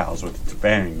sea cows with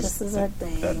fangs. This is our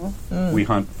that thing. we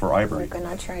hunt for We're ivory.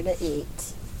 gonna try to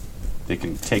eat. They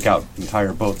can take out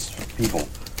entire boats of people.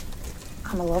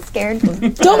 I'm a little scared.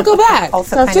 Don't go back.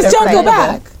 Also Just kind Just of don't go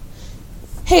excited. back.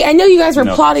 Hey, I know you guys were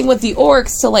No. plotting with the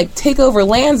orcs to like take over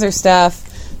lands or stuff,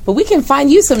 but we can find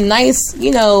you some nice,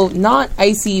 not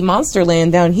icy monster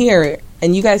land down here,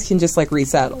 and you guys can just like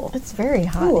resettle. It's very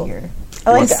hot here.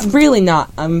 I like It's it. really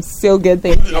not. I'm so good,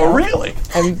 thank you. Oh, really?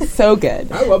 I'm so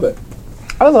good. I love it.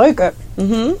 I like it.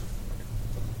 I'm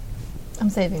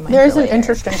saving mine. There's for an later.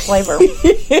 interesting flavor.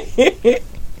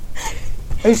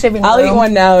 Are you saving I'll room? eat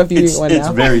one now if you eat one It's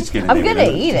now. very skinny. I'm gonna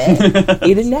eat it.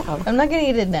 Eat it now. I'm not gonna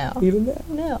eat it now. Eat it now.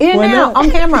 No. Eat it Why now not? on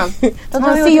camera. I Don't want to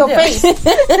tell see me your what to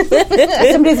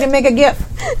face. Somebody's gonna make a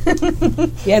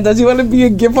GIF. Yeah, don't you want to be a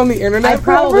GIF on the internet I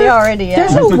probably forever? already am.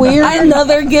 There's a weird.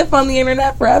 Another GIF on the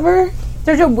internet forever?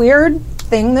 There's a weird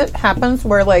thing that happens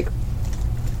where like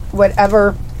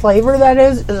whatever flavor that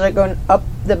is like going up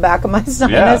the back of my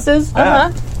sinuses.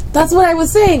 Yeah. That's what I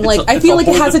was saying. Like, I it's feel a like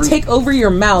it whole has to different- take over your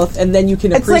mouth, and then you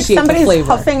can It's like appreciate the somebody's flavor.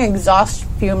 huffing exhaust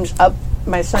fumes up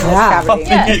my sinus Yeah. cavity.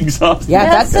 Yeah. Exhaust. Yeah,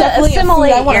 that's to definitely a food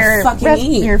assimilate I want to your, fucking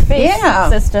eat. your face Yeah.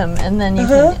 system, and then you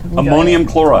can enjoy Ammonium it.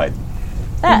 chloride.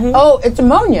 That. Oh, it's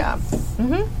ammonia.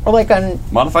 Or like an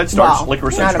Modified starch, well,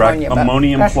 licorice not extract, ammonia, but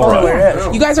ammonium that's probably chloride. what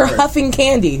it You guys are huffing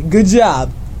candy. Good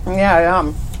job. is. Yeah, I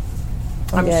am.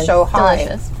 I'm Good. so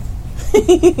high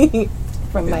Delicious.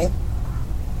 from my.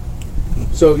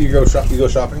 So you go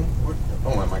shopping?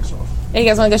 Oh, my mic's off. Hey, you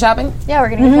guys want to go shopping? Yeah, we're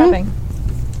gonna go shopping.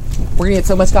 We're gonna get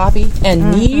so much coffee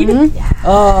and mead.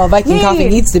 Oh, Viking coffee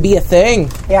Mead. needs to be a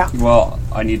thing. Yeah. Well,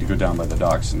 I need to go down by the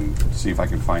docks and see if I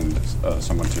can find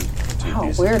someone to Oh,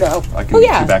 these. weirdo. I can Oh, meet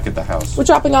yeah. you back at the house. We're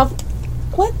dropping off.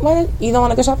 What? Why? You don't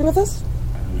want to go shopping with us?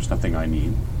 There's nothing I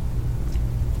need.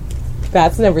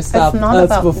 That's never stopped It's not us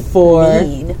about before.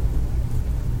 need.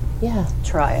 Yeah.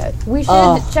 Try it. We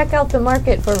should check out the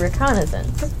market for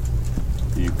reconnaissance.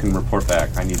 You can report back.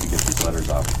 I need to get these letters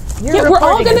off. You're Yeah, we're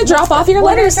all reporting going to it. drop off your We're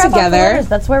gonna letters drop off the together. letters.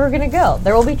 That's where we're gonna go.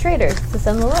 There will be traders to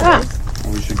send the letters.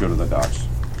 Well, we should go to the docks.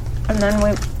 And then do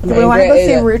Right, we want to go right,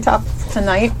 see yeah. Rooftop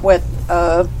tonight with,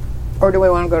 or do we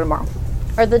want to go tomorrow?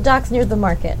 Are the docks near the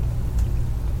market?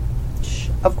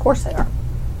 Of course they are.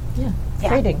 Yeah. Yeah.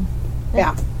 Trading.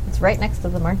 Yeah. It's right next to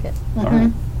the market. All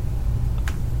right.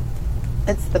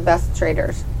 It's the best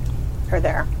traders are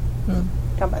there.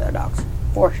 Down by the docks.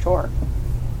 For sure.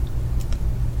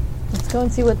 Let's go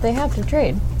and see what they have to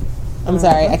trade. I'm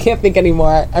sorry, I can't think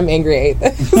anymore. I'm angry I ate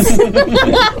this.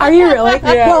 Are you really?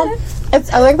 Yeah. Well,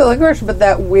 I like the licorice, but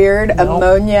that weird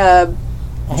ammonia.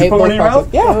 I hate put one in your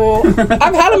pork mouth? Yeah.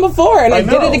 I've had them before, and I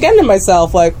did know. it again to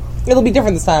myself. Like, it'll be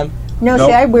different this time. No, Nope.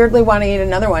 see, I weirdly want to eat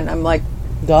another one. I'm like,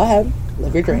 Go ahead.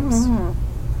 Live your dreams.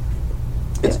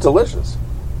 It's delicious.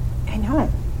 I know.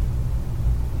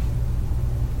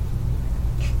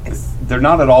 They're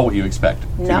not at all what you expect,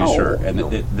 to No. be sure. And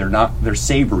they're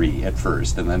savory at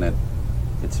first, and then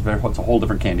it's a whole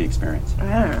different candy experience. I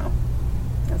don't know.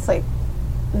 It's like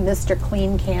Mr.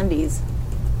 Clean Candies.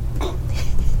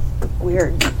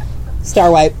 Weird.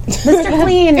 Star Wipe. Mr.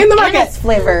 Clean In the market. anise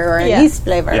flavor or Yeah. anise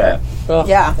flavor. Yeah. Ugh,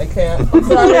 Yeah. I can't. I'm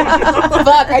sorry.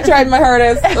 Fuck, I tried my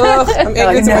hardest. Ugh, I'm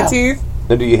angry to my no. teeth.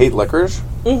 Then do you hate licorice?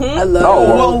 I love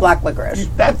Oh, black licorice.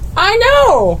 I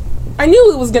know. I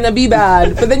knew it was gonna be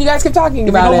bad, but then you guys kept talking You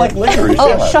about don't it. like licorice. Oh,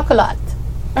 yeah. chocolate.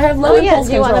 I have Oh low yeah, impulse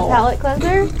do you want a control. palate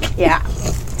cleanser? Yeah.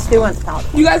 Stu wants palate.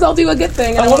 You guys all do a good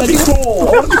thing. And I want to be cool.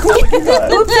 I want to be cool like you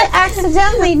guys. Oops,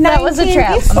 accidentally. That was a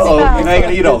trap. Oh, now you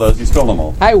gotta eat all those. You stole them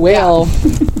all. I will.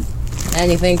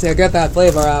 Anything to get that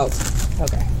flavor out.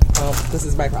 Okay. Well, this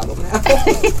is my problem now.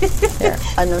 Here,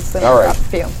 I know something All right. about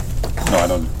for you. No, I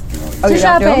don't. Oh, To you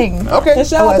don't do 'em? shopping. Okay. The I was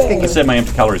shopping. thinking- I said my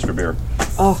empty calories for beer.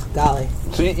 Oh, golly.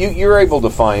 So you're able to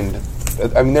find.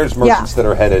 I mean, there's merchants that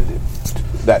are headed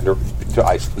to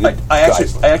Iceland. I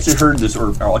actually heard this,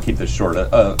 or I'll keep this short.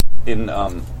 In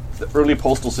the early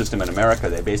postal system in America,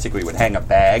 they basically would hang a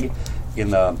bag in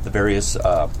the various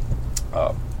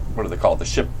what do they call it? The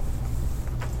ship.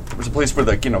 There was a place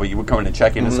where you would come in and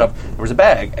check in and stuff. There was a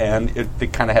bag, and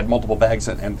it kind of had multiple bags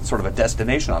and sort of a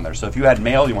destination on there. So if you had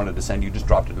mail you wanted to send, you just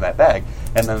dropped it in that bag,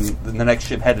 and then the next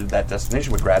ship headed to that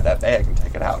destination would grab that bag and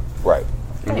take it out. Right.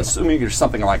 I'm assuming there's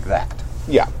something like that.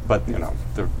 Yeah. But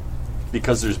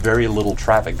because there's very little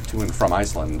traffic to and from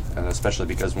Iceland, and especially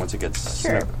because once it gets,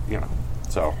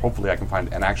 so hopefully I can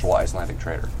find an actual Icelandic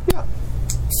trader. Yeah.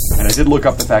 And I did look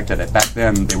up the fact that back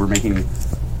then they were making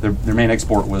their main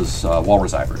export was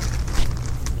walrus ivory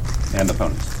and the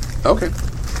ponies. Okay.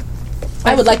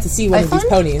 I would like to see one of these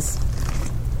Iceland? ponies.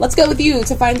 Let's go with you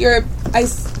to find your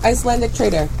Icelandic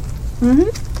trader.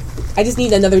 I just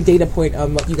need another data point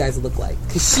on what you guys look like.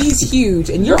 Because she's huge,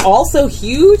 and you're also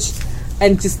huge,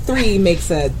 and just 3 makes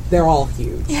they're all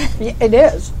huge. Yeah, it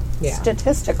is. Yeah.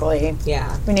 Statistically.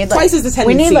 Yeah. We need Twice as the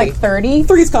We tendency. need like 30.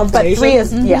 3's But confirmation. 3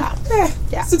 is, yeah.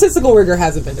 Yeah. Statistical rigor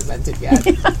hasn't been invented yet.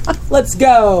 Let's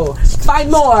go.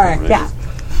 Find more. Yeah.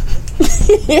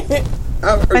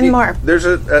 And more. There's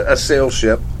a sail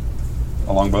ship,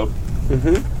 A longboat.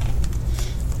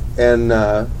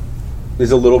 and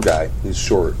he's a little guy. He's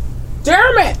short.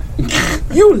 Damn it!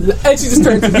 And she just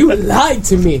turns. You lied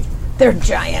to me. They're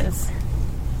giants.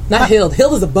 Not Hild.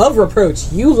 Hild is above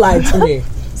reproach. You lied to me,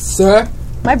 sir.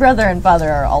 My brother and father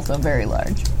are also very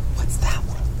large. What's that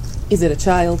one? Is it a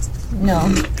child? No,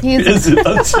 he is. Is it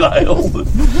a child?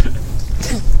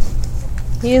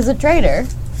 He is a trader.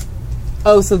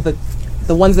 Oh, so the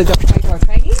ones that don't fight are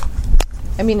tiny?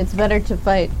 I mean, it's better to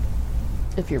fight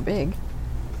if you're big.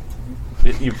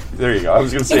 There you go. I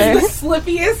was going to say. It's the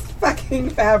slippiest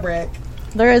fucking fabric.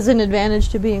 There is an advantage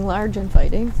to being large and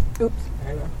fighting. Oops.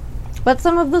 I know. But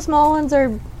some of the small ones are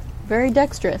very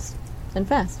dexterous and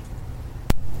fast.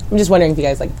 I'm just wondering if you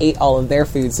guys like ate all of their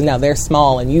food, so now they're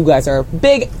small and you guys are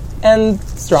big and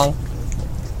strong.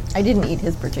 I didn't eat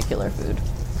his particular food.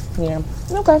 Yeah.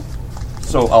 Okay.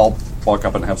 So I'll walk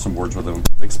up and have some words with him,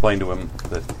 explain to him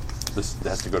that this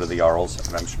has to go to the Jarls,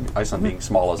 and Iceland being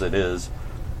small as it is.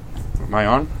 Am I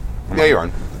on? Yeah, you're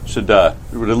on.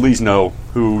 Would at least know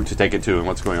who to take it to and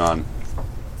what's going on.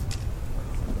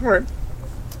 All right.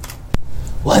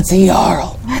 What's a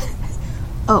Jarl?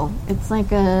 Oh, it's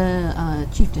like a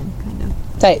chieftain, kind of.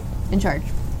 Tight. In charge.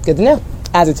 Good to know.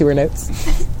 Add it to her notes.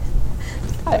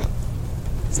 Got it.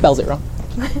 Spells it wrong.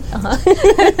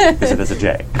 Is it as a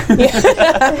J?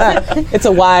 It's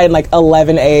a Y and like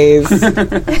 11 A's.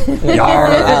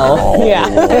 Jarl.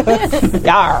 Yeah.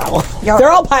 Jarl.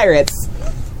 They're all pirates.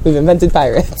 We've invented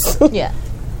pirates. Yeah.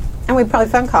 And we probably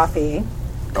found coffee.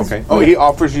 Okay. Oh, he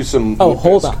offers you some. Oh, lutefisk,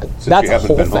 hold on. Since That's you a haven't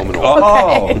whole been home thing. in a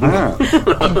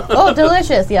while. Oh, Oh,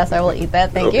 delicious. Yes, I will eat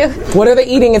that. Thank you. What are they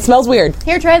eating? It smells weird.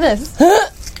 Here, try this.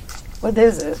 What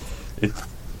is it?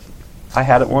 I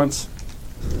had it once.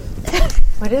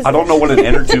 What is I don't know what an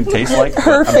inner tube tastes like. But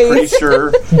Her I'm pretty face.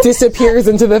 sure. Disappears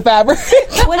into the fabric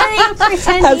What are you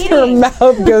pretend as her eating? mouth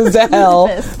goes to hell.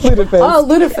 Lutefisk. Oh,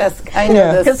 lutefisk. I know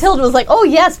Yeah. this. Because Hilda was like, "Oh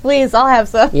yes, please, I'll have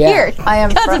some." Yeah. Here, I am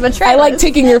Cousin from- Betrayal. I like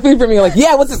taking your food from you. Like,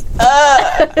 yeah, what's this?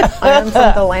 I am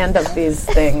from the land of these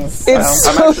things. It's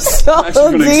I'm so actually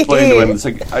going to explain to him.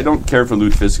 salty. It's like, I don't care for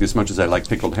lutefisk as much as I like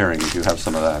pickled herring. If you have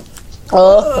some of that.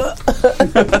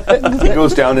 He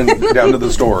goes down to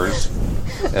the stores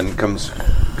and comes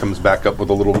back up with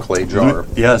a little clay jar.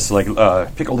 Yes, like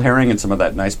pickled herring and some of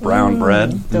that nice brown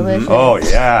bread. delicious. Oh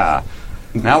yeah.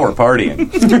 Now we're partying.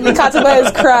 Katsuba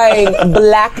is crying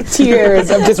black tears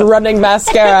of just running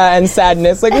mascara and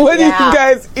sadness. Like, what do you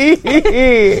guys eat?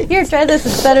 Here, try this.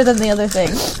 It's better than the other thing.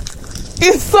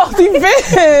 It's salty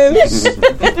fish.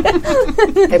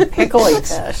 A pickly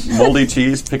fish. Moldy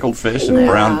cheese, pickled fish, and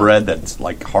brown bread that's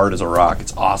like hard as a rock.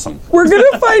 It's awesome. We're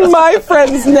gonna find my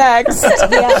friends next.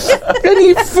 I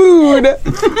need food.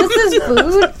 This is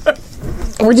food.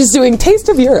 We're just doing Taste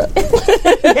of Europe.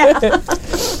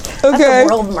 Okay.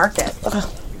 World market.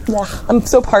 I'm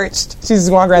so parched. She's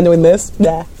just walking around doing this.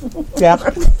 Yeah.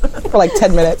 For like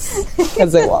 10 minutes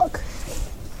as they walk.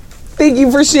 Thank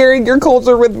you for sharing your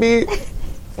culture with me.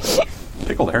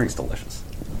 Pickled herring's delicious.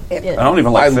 Yeah. I don't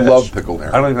even like I fish. love pickled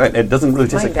herring. I don't even. It doesn't really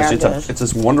taste My like fish. dad does. It's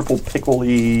this wonderful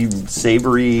pickly,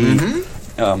 savory.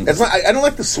 It's not, I don't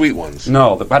like the sweet ones.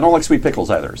 No, I don't like sweet pickles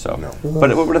either. So,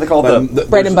 but what do they call the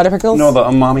Bread and butter pickles? No, the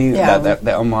umami. Yeah. That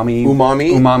umami.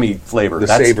 Umami? Flavor. The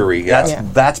savory, yeah.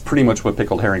 That's pretty much what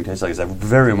pickled herring tastes like. It's a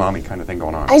very umami kind of thing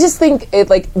going on. I just think it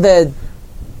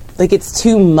it's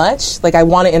too much. Like, I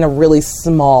want it in a really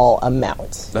small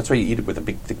amount. That's why you eat it with a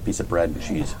big thick piece of bread and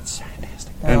cheese. It's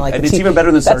fantastic. I don't like And the it's cheese. even better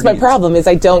than That's sardines. my problem is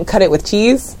I don't cut it with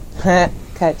cheese. Cut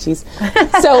cheese.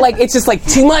 So like it's just like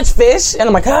too much fish, and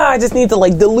I'm like, I just need to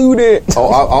like dilute it. Oh,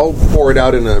 I'll pour it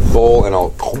out in a bowl and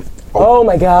I'll. Oh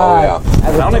my god. Oh, yeah.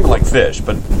 I don't even like fish,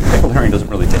 but pickled herring doesn't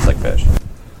really taste like fish. At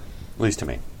least to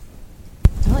me.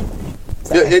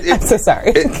 I'm so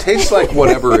sorry. It tastes like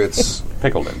whatever it's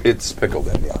Pickled in. it's pickled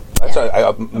in. Yeah, that's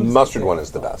why mustard one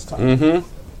is the best. Mm-hmm.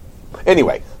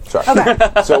 Anyway, sorry.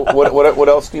 Okay. So what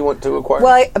else do you want to acquire?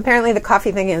 Well, apparently the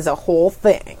coffee thing is a whole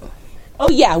thing. Oh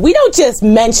yeah, we don't just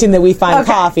mention that we find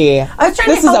Okay. coffee. I was trying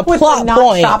This to is help a with plot the not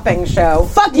point. shopping show.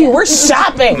 Fuck you, we're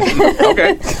shopping.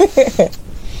 Okay.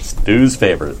 Stu's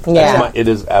favorite. Yeah. It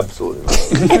is absolutely.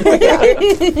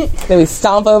 Then we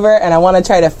stomp over, and I want to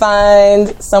try to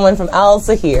find someone from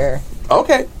Alsa here.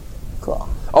 Okay. Cool.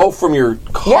 Oh, from your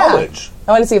college.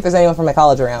 I want to see if there's anyone from my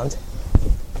college around.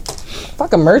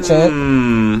 Fuck a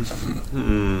merchant.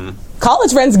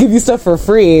 College friends give you stuff for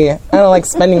free. I don't like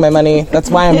spending my money. That's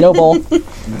why I'm noble.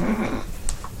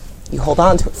 You hold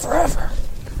on to it forever.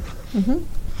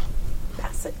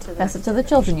 Pass it to them. Pass it to the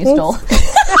children you stole.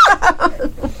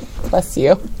 Bless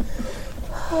you.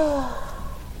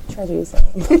 Try to do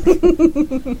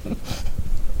something.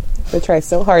 They try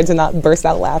so hard to not burst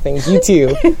out laughing. You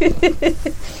too.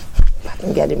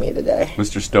 Fucking getting me today.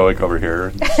 Mr. Stoic over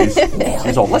here.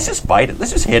 She's all, let's just bite it.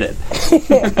 Let's just hit it.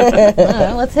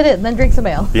 Let's hit it and then drink some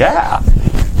ale. Yeah.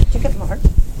 Did you get more?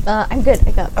 I'm good.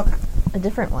 I got a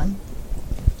different one.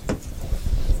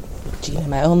 Gina,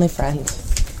 my only friend,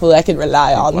 who I can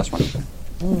rely on. Last one.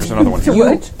 There's another one. You,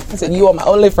 I said, you are my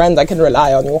only friend. I can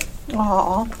rely on you.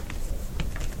 Aw.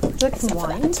 Would you like some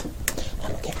wine?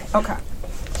 Okay. Okay.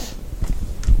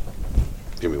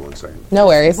 Give me 1 second. No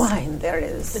worries. Wine, there it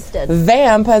is. It's dead.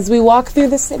 Vamp as we walk through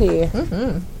the city.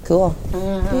 Mm-hmm. Cool.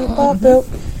 Beep, bop, boop.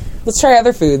 Let's try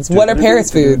other foods. What are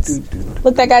Paris foods?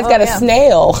 Look, that guy's got a yeah.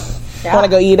 snail. Yeah. Want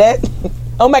to go eat it?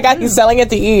 Oh my god, he's selling it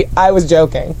to eat. I was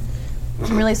joking.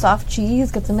 Some really soft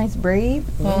cheese, got some nice brie.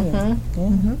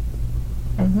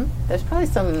 There's probably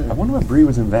I wonder what brie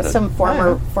was invented. some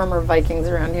former Vikings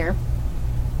around here,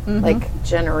 like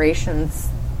generations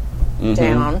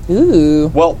down. Ooh.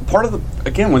 Well, part of the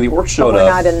again when the orcs showed We're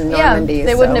not up, in Yeah, Normandy.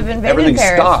 they wouldn't have invaded everything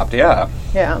Paris. stopped. Yeah,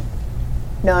 Yeah.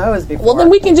 No, it was before. Well, then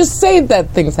we can just say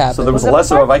that things happen. so there was Was it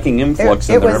less of a before? Viking influx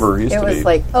than there ever used it to was be.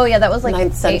 like Oh yeah, that was like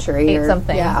 9th century eight or-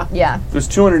 something. yeah. yeah, it was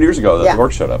 200 years ago that Yeah. the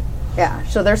orcs showed up. yeah.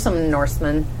 So there's some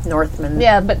Northmen.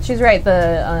 yeah. But she's right.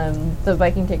 The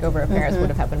Viking takeover of Paris would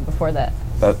have happened before that.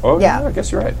 Yeah. I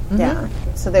guess you're right. Yeah.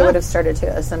 So they would have started to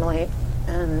assimilate,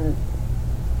 and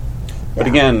But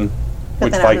yeah. again, But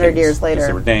which then 100 Vikings? years later. Because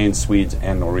they were Danes, Swedes,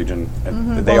 and Norwegian,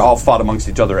 and they all fought amongst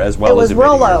each other as well it was as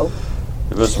invading Rollo. Europe.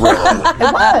 It was Rollo.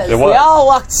 It was. It We was. all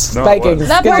walked No, it Vikings. was.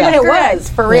 That Good part job. It Correct. was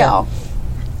for real.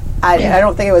 I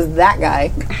don't think it was that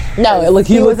guy. No, it looked,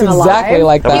 he looked wasn't exactly alive.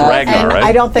 like That was that. Ragnar, And right?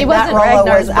 I don't think He that wasn't Rollo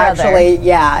Ragnar's was brother. actually.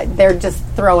 Yeah, they're just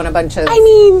throwing a bunch of. I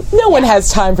mean, no one has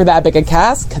time for that big a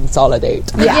cast. Consolidate.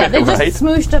 Yeah, they just Right.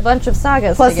 smooshed a bunch of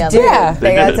sagas Plus, together. dude, Yeah. they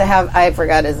They got did to it. have. I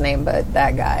forgot his name, but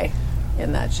that guy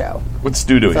in that show. What's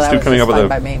Stu doing? So that Stu was coming just up fine with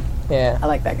by a me. Yeah, I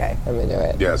like that guy. I'm into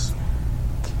it. Yes.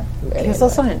 He was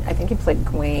also in. I think he played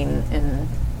Gawain in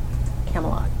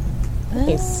Camelot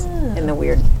Nice. in the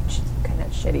weird, kind of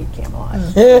shitty Camelot.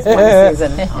 One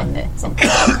season on something.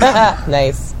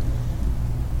 Nice.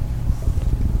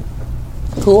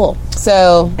 Cool.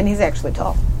 So, And he's actually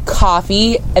tall.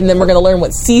 coffee, and then we're going to learn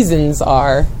what seasons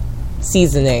are.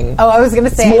 Seasoning. Oh, I was going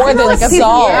to say More I know than what salt. seasons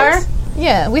are.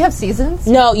 Yeah, we have seasons.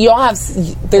 No, you all have.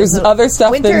 There's other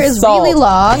stuff. Winter than is salt. really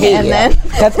long, Hate and it. then-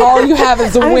 that's all you have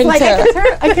is the I was winter.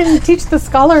 like, I can teach the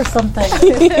scholar something.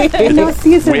 I know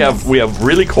seasons. we have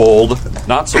really cold,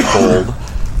 not so cold,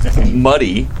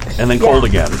 muddy, and then cold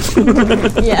again.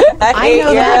 Yeah, I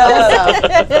know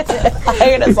that also. I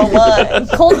hate it so much.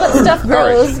 cold but stuff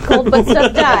grows, cold but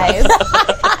stuff dies.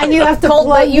 And you have to Cold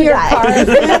plug but you your die. car.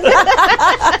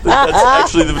 That's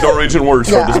actually the Norwegian word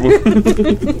for this movie.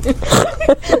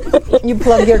 You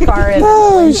plug your car in.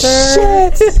 Oh winter.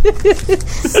 shit!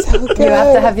 So good. You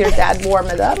have to have your dad warm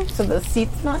it up so the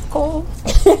seat's not cold.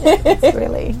 It's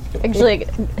really. Actually,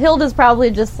 Hilda's probably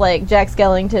just like Jack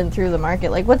Skellington through the market.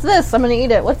 Like, what's this? I'm gonna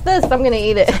eat it. What's this? I'm gonna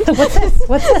eat it. What's this?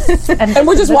 What's this? And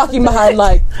we're just walking behind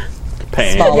like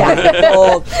Pain. small, Yeah.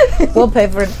 old. We'll pay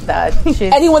for that. She's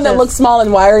Anyone that just- looks small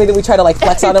and wiry that we try to like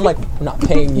flex on, I'm like, I'm not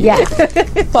paying you. Yeah.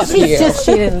 Fuck She's you. just,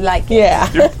 she didn't like it.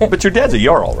 Yeah. But your dad's a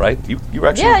Jarl, right? You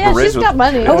actually Yeah, were she's raised with got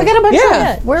money. Oh, we got a bunch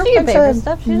Yeah. of. We're She a can bunch pay for of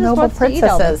stuff. She just noble wants to eat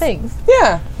all the princesses. things.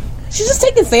 Yeah. She's just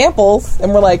taking samples,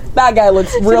 and we're like, that guy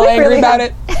looks real we angry really about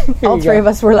have- it. Here All you three go. of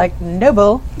us were like,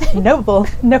 noble, noble,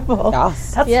 noble.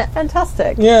 Yes. That's Yeah.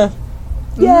 fantastic. Yeah.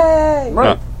 Yay!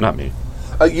 Not me.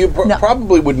 You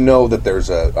probably would know that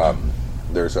there's a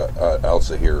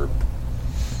Elsa here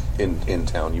in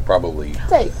town. You probably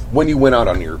Take. when you went out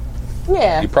on your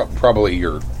Yeah. you probably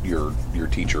your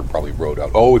teacher probably wrote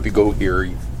out. Oh, if you go here,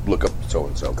 you look up so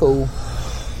and so. Cool.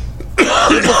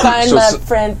 To find So my s-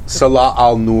 friend. Salah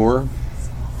al Nur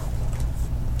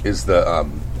is the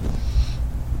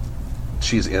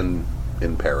she's in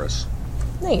Paris.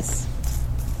 Nice.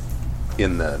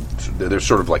 In there's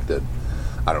sort of like the,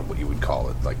 I don't know what you would call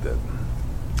it, like the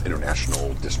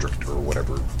international district or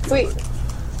whatever. Sweet. But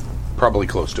probably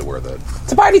close to where the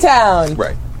To Party Town.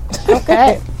 right.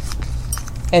 Okay.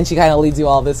 And she kind of leads you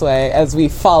all this way as we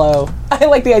follow. I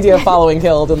like the idea of following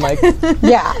Hild and like,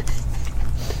 Yeah.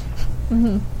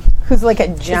 Who's like a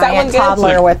one giant good?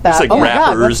 toddler with that? It's like oh my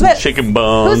God, wrappers what's and this? chicken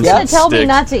bones. Who's gonna and tell me sticks.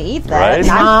 not to eat that? Right?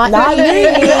 not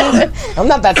me. I'm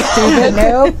not that stupid.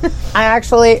 Nope.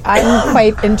 I'm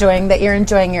quite enjoying that you're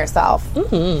enjoying yourself.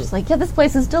 It's like, yeah, this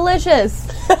place is delicious.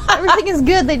 Everything is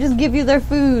good. They just give you their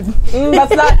food.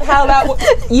 That's not how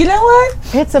that. You know what?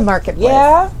 It's a marketplace.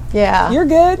 Yeah, Yeah. you're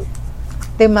good.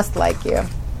 They must like you.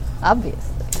 Obviously.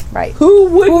 Right. Who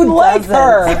wouldn't like doesn't,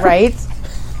 her? Right?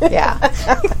 Yeah.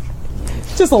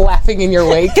 Just laughing in your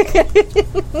wake.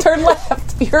 Turn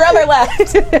left. Your other left.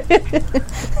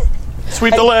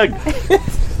 Sweep the leg.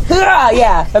 Ah,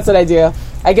 yeah, that's what I do.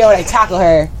 I go and I tackle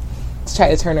her to try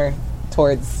to turn her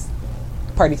towards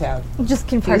Party Town. I'm just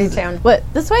confused. Party town. What?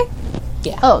 This way?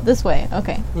 Yeah. Oh, this way.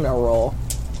 Okay. I'm gonna roll.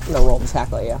 I'm gonna roll to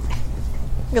tackle you.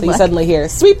 Good So you luck. suddenly hear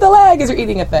sweep the leg as you're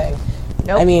eating a thing.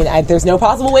 Nope. I mean, there's no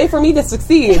possible way for me to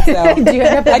succeed. So Do you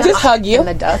end up in I just hug you in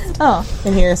the dust? Oh,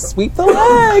 and hear sweep the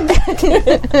leg.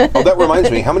 Oh, that reminds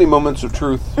me. How many moments of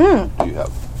truth do you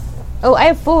have? oh, I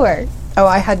have 4. Oh,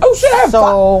 I had Oh, shit, I have so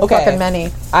five. Okay. fucking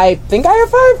many. I think I have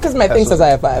 5 because my thing says I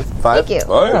have 5. 5? Thank you.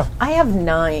 Five. I have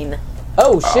 9.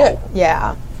 Oh shit!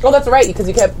 Yeah. Oh, that's right because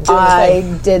you kept doing the I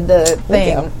thing. did the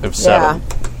thing. you. If 7.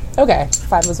 Okay,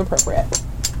 5 was appropriate.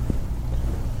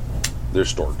 They're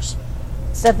storks.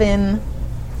 7.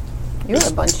 You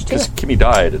had a bunch too. Because Kimmy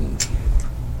died and gave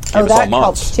Oh, us all that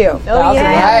months. helped too. Oh, That's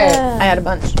yeah. I had a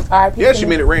bunch. All right. Yeah, she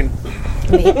made it rain.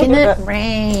 Making it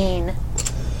rain.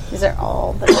 These are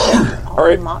all the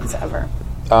right. mods ever.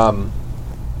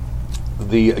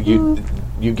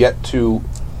 You get to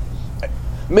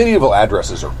medieval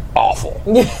addresses are awful.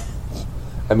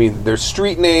 I mean, there's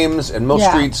street names, and most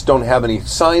Yeah. streets don't have any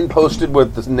sign posted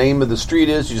what the name of the street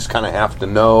is. You just kind of have to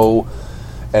know.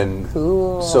 And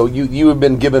so you have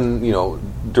been given,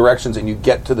 directions, and you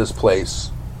get to this place,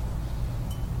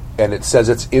 and it says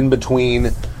it's in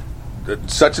between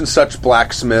such and such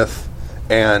blacksmith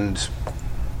and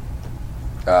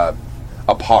a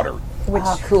potter. Which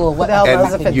cool. What the hell And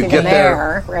knows if it's you even get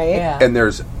there, right? Yeah. And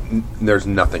there's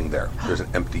nothing there. There's an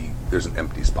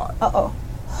empty spot. Uh-oh.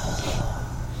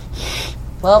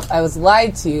 Well, I was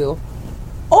lied to,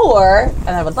 and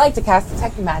I would like to cast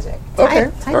detect magic.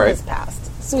 Okay. Time All right. has passed.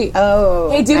 Sweet. Oh.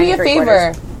 Hey, do me a 9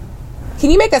 favor.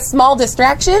 Can you make a small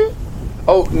distraction?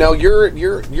 Oh, no, you're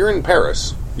in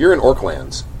Paris. You're in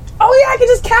Orklands. Oh yeah, I can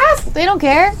just cast. They don't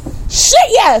care. Shit,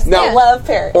 yes. No. I love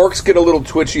Paris. Orcs get a little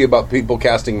twitchy about people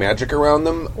casting magic around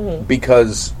them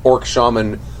because orc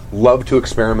shaman love to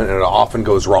experiment and it often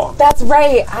goes wrong. That's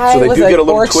right. I So they was do an get a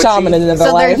little orc twitchy. shaman in another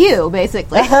So they're life. you,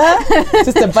 basically.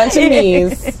 Just a bunch of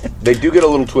knees. They do get a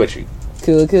little twitchy,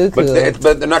 Cool. but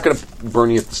they're not going to burn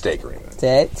you at the stake or anything.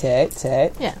 Tit.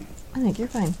 Yeah, I think you're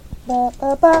fine. Ba,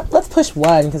 ba, ba. Let's push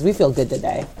 1 because we feel good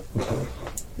today.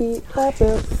 Beep, ba,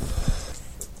 boop.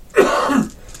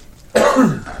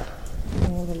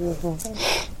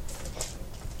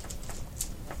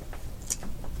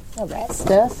 All right,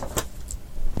 stuff.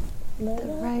 The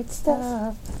right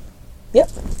stuff. Yep.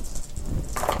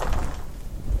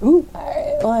 Ooh. All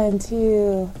right, 1,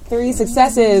 2, 3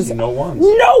 successes. No ones.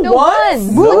 No One.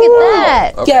 one. Look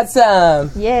at that. Get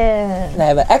some. Yeah. And I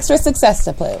have an extra success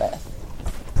to play with.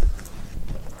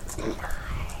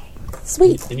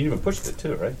 Sweet. And you even pushed it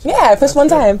too, right? Yeah, I pushed 1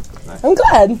 time. I'm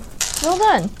glad. Well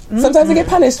done. Sometimes I get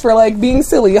punished for being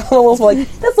silly. I'm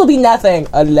almost this will be nothing.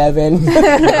 11. See you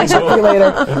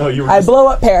later. No, you were I just, blow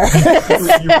up Paris. you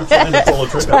were trying to pull a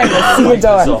trick. Trying to see Psych a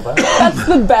door. yourself out. That's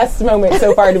the best moment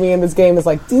so far to me in this game is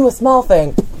do a small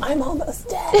thing. I'm almost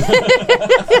dead.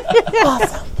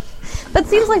 Awesome. That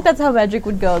seems like that's how magic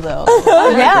would go, though.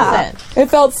 Yeah. It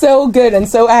felt so good and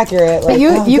so accurate. But you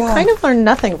kind of learned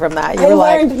nothing from that. You I were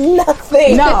like, learned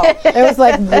nothing. no. It was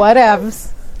like, whatevs.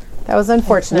 That was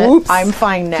unfortunate. Oops. I'm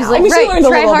fine now. She's like, I mean, she right, learned a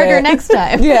try little harder bit. next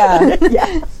time. Yeah.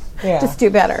 yeah. Just do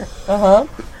better.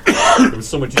 It was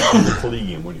so much easier to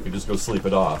Collegium when you could just go sleep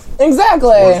it off. Exactly.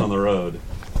 Worse on the road.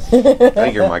 I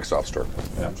think your mic's off, Stork.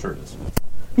 Yeah, I'm sure it is.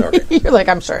 Okay. You're like,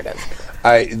 I'm sure it is.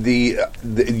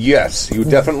 Yes, you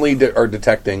definitely are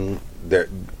detecting the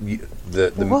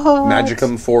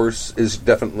Magicum force is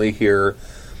definitely here.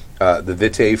 The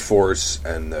Vitae force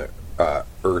and the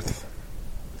Earth.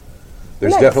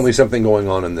 There's Nice. definitely something going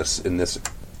on in this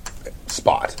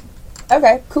spot.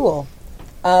 Okay, cool.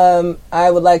 I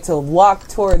would like to walk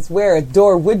towards where a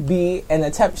door would be and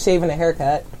attempt shaving a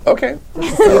haircut. Okay. See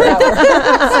if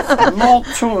that works.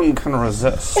 Maltoon can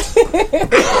resist.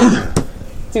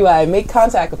 Do I make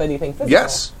contact with anything physical?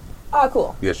 Yes. Ah,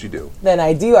 cool. Yes, you do. Then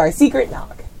I do our secret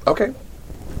knock. Okay.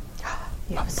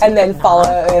 And then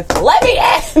follow with, let me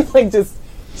in!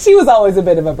 She was always a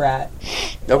bit of a brat.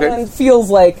 Okay. And feels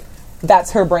like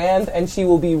that's her brand, and she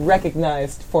will be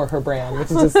recognized for her brand,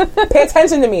 which is just, pay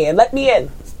attention to me and let me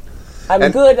in. I'm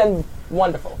And- good and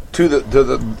wonderful. To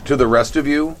the rest of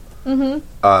you,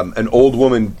 an old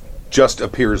woman just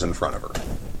appears in front of her.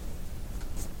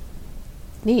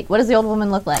 Neat. What does the old woman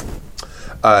look like?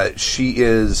 She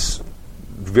is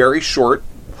very short,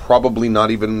 probably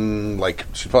not even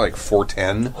she's probably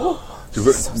 4'10".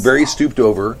 She's very stooped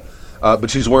over, but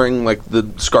she's wearing the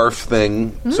scarf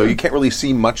thing, so you can't really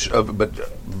see much of it, but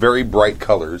very bright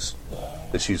colors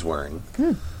that she's wearing.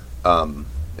 And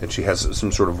she has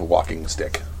some sort of a walking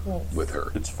stick with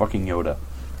her. It's fucking Yoda.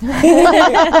 No,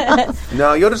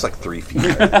 Yoda's 3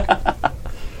 feet.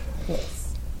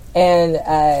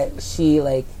 And she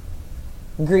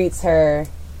greets her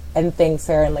and thanks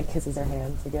her and kisses her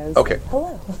hands and goes, Okay.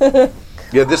 hello.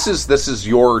 Yeah, this is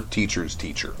your teacher's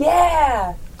teacher.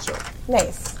 Yeah. So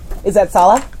Nice. Is that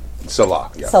Salah?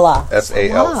 Salah. Yeah. Salah.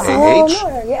 Salah.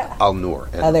 Nur, yeah. Al Nur.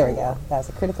 Oh, there we go. That was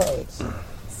a critical H.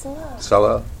 Salah.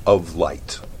 Salah of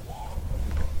light.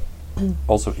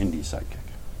 Also Hindi sidekick.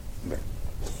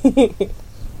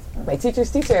 My teacher's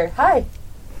teacher. Hi.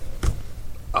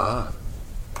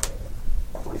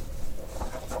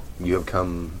 You have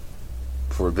come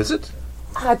for a visit?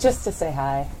 Just to say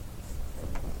hi.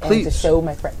 Please. And to show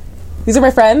my friend. These are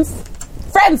my friends.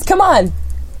 Friends, come on.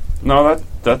 No,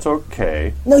 that's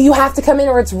okay. No, you have to come in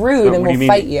or it's rude No, and what do we'll you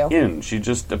fight mean you. in? She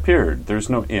just appeared. There's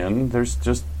no in. There's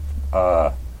just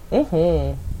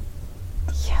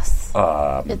Yes.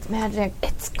 It's magic.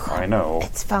 It's good. I know.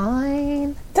 It's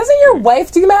fine. Doesn't your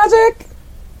wife do magic?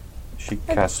 She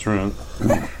casts runes.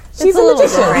 She's a a little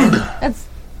magician. It's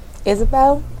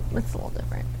Isabel? it's a little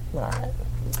different. Alright.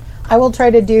 I will try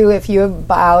to do, if you have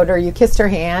bowed or you kissed her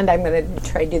hand, I'm going to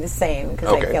try to do the same because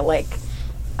Okay. I feel like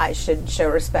I should show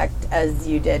respect as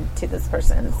you did to this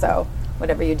person. So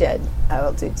whatever you did, I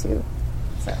will do too.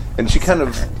 So And she kind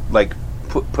of like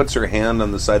puts her hand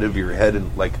on the side of your head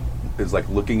and like is like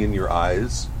looking in your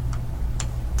eyes.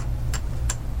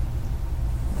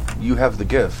 You have the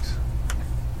gift.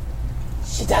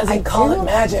 She doesn't call it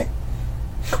magic.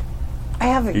 I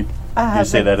have a, You I have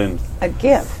say a, that in. a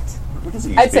gift. What does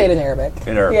he I'd say speak? it in Arabic.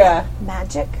 In Arabic. Yeah.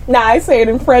 Magic. Nah, I say it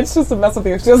in French just to mess with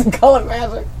you. She doesn't call it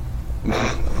magic.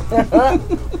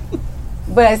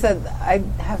 But I said I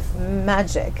have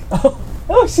magic.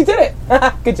 Oh, she did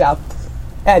it. Good job.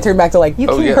 And I turned back to like You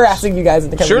Oh, can yes. harassing you guys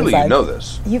into coming Surely inside. you know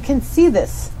this. You can see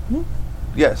this.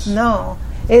 Yes. No.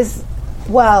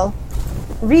 Well,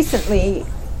 recently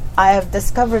I have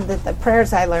discovered that the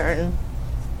prayers I learn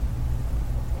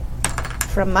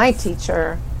from my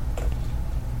teacher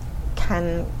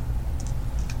can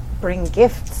bring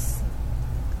gifts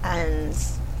and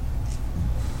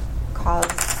cause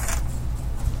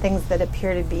things that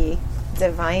appear to be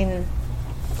divine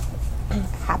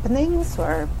happenings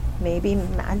or maybe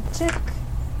magic.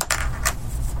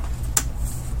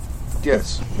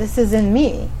 Yes. This is in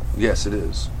me. Yes, it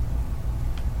is.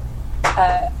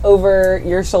 Over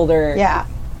your shoulder, Yeah.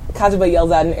 Kajiba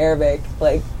yells out in Arabic,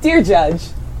 like, "Dear Judge."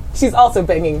 She's also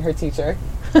banging her teacher.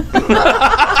 And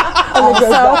then goes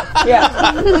back.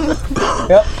 Yeah.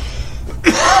 Yep.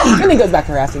 And then goes back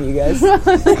harassing you guys.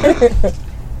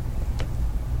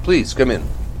 Please come in.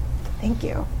 Thank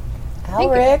you.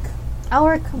 Alric.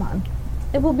 Alric, come on.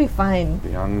 It will be fine.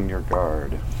 Be on your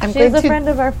guard. I'm She's going a to- friend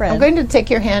of our friend. I'm going to take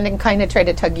your hand and kind of try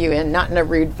to tug you in, not in a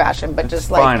rude fashion, but just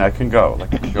like Fine, I can go.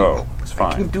 Like, go. It's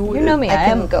fine. Do You know me. I I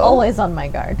can am go. always on my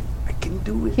guard. I can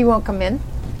do it. he won't come in.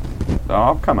 No,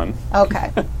 I'm coming.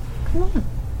 Okay.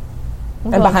 I'm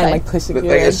behind, like, pushing But, you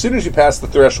like, in. as soon as you pass the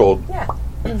threshold, Yeah.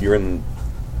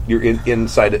 you're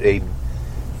inside a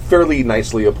fairly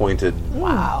nicely appointed.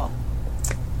 Wow.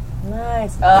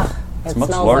 Nice. Ugh. It much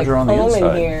smells larger like on the home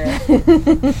inside.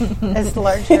 in here. It's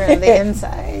larger on the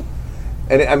inside.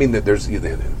 And I mean, there's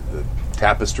the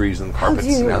tapestries and carpets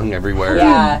do you- hung everywhere.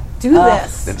 Yeah. Do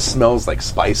this. It smells like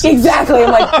spices. Exactly.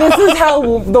 I'm like, this is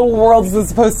how the world's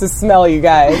supposed to smell, you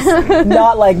guys.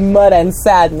 Not like mud and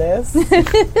sadness.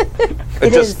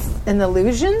 It is an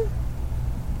illusion.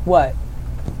 What?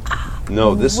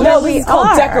 No, this No, is. we this is called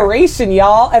are. decoration,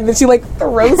 y'all. And then she like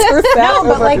throws her staff No,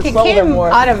 but over like her it shoulder came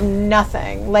more. out of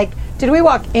nothing. Like, did we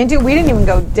walk into? We didn't even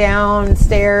go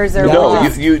downstairs or No,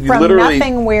 up. you From literally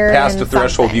nothing we're passed in a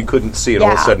threshold something. you couldn't see, and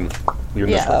all of a Yeah. sudden you're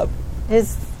in this Yeah. room.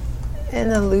 Is an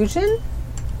illusion.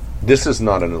 This is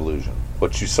not an illusion.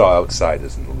 What you saw outside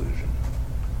is an illusion.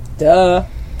 Duh.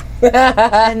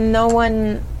 And no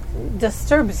one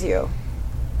disturbs you.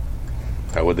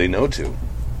 How would they know to?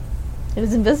 It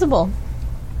was invisible.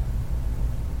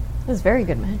 It was very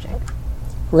good magic.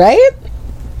 Right?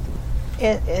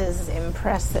 It is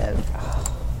impressive.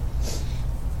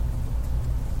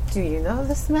 Do you know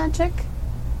this magic?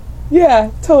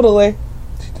 Yeah, totally.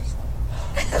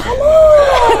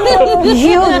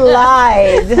 You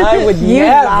lied. I would You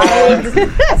never. lied.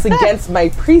 That's against my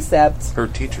precept. Her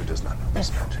teacher does not know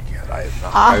this magic yet. I have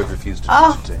not. I have refused to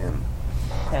teach it to him.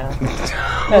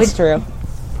 Yeah. That's true.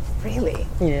 Really?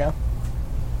 Yeah.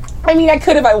 I mean, I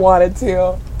could if I wanted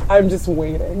to. I'm just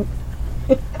waiting.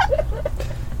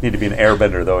 Need to be an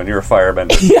airbender though, and you're a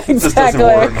firebender. Yeah, This doesn't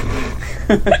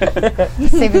exactly. work.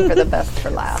 Saving for the best for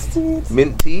last.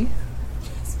 Mint tea?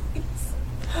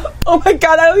 Oh my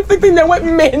god, I don't even think they know what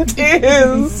mint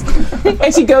is.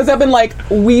 And she goes up and like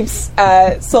weeps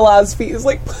at Salah's feet. Is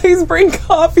like, please bring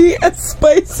coffee and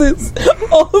spices.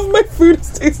 All of my food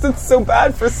has tasted so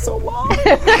bad for so long.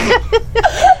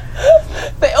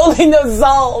 They only know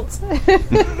salt.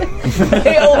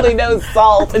 They only know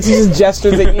salt. And she just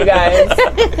gestures at you guys.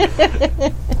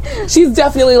 She's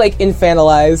definitely like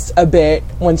infantilized a bit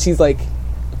when she's like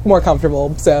more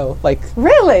comfortable. So like,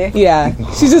 Really? yeah,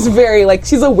 she's just very like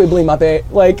she's a wibbly muppet.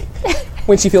 Like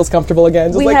when she feels comfortable again.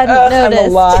 Just We like, hadn't I'm a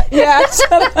noticed." lot. Yeah,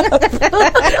 shut up.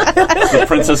 The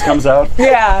princess comes out.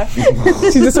 Yeah.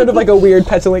 She's just sort of like a weird,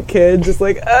 petulant kid, just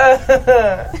like,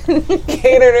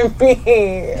 cater to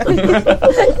me.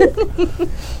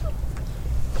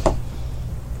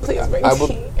 Please bring I will-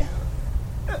 tea.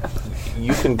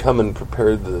 You can come and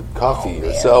prepare the coffee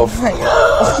yourself.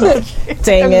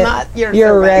 Dang I'm it. not your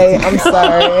You're servant. right. I'm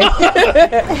sorry.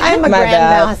 I'm a My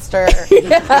bad.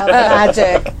 grandmaster of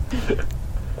magic.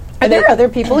 Are there other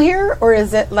people here, or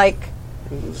is it like?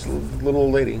 This little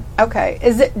old lady. Okay,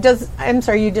 I'm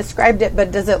sorry, you described it, but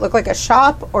does it look like a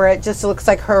shop, or it just looks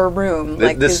like her room?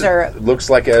 Like, This is there looks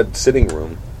like a sitting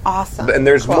room. awesome? And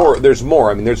there's Cool. more. There's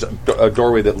more. I mean, there's a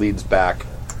doorway that leads back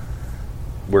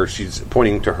where she's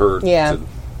pointing to her Yeah.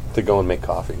 to go and make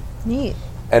coffee. Neat.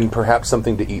 And perhaps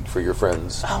something to eat for your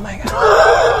friends. Oh my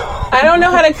god. I don't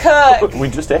know how to cook. We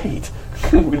just ate.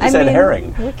 We just had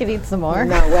herring. We could eat some more.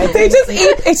 No way. They just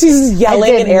eat, and she's just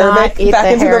yelling did in Arabic not eat back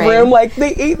the into herring. the room. Like,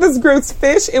 they ate this gross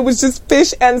fish. It was just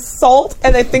fish and salt,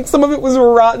 and I think some of it was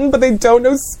rotten, but they don't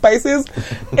know spices.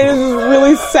 And it was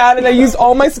really sad, and I used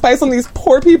all my spice on these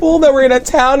poor people that were in a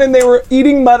town, and they were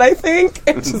eating mud, I think.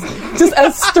 And just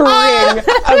a string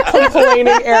of complaining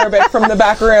Arabic from the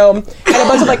back room. And a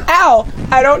bunch of like, ow,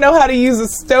 I don't know how to use a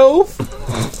stove.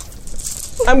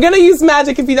 I'm gonna use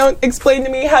magic if you don't explain to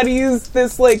me how to use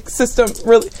this like system.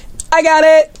 Really, I got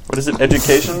it. What is it?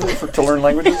 Education to learn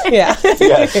languages? Yeah,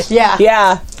 Yes. Yeah.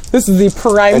 yeah. This is the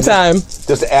prime And time.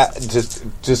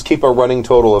 Just keep a running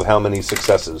total of how many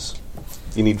successes.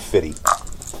 You need 50.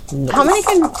 How many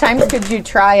times could you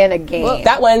try in a game?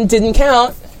 That one didn't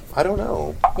count. I don't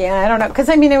know. Yeah, I don't know, because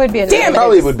I mean, it would be a Damn it.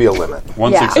 Probably would be a limit.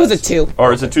 One Yeah. success. It was a 2.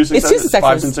 Or is it 2 successes? two successes.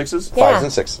 5s and 6s? Yeah. 5s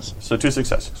and 6s. So 2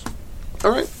 successes. All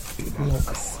right.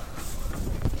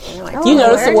 You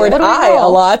notice the word What do we "I" a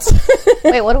roll? lot.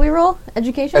 Wait, what do we roll?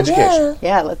 Education? Education.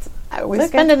 Yeah, let's. We've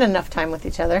spent enough time with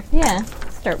each other. Yeah.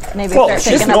 Start Well, start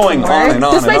she's picking up going some on words. and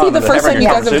on This might and be on the and first having time you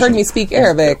a guys have heard me conversation speak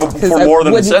Arabic. 'cause for I more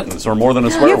than a wouldn't- sentence or more than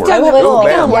a swear word. done little- little,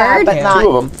 man. yeah, but Yeah. not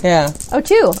 2 of them. Yeah. Oh,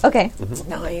 2. Okay.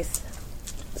 nice.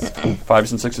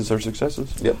 5s and 6s are successes.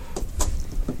 Yep.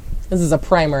 This is a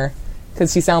primer.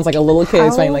 Because she sounds like a little kid How-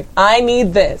 saying, like, I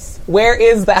need this. Where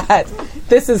is that?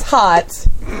 This is hot.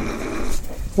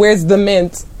 Where's the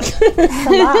mint?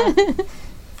 Salah,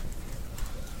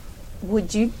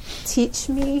 would you teach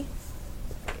me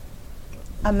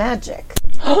a magic?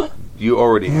 You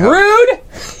already have. Rude!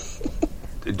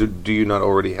 Do you not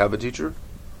already have a teacher?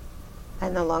 I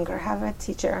no longer have a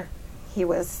teacher. He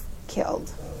was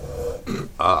killed.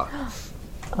 I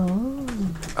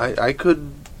could.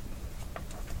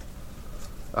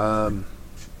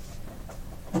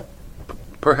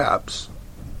 Perhaps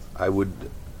I would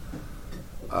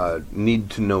need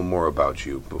to know more about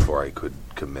you before I could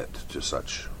commit to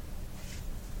such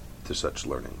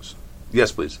learnings.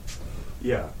 Yes, please,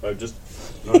 Yeah, I just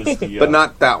noticed the. but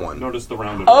not that one. Noticed the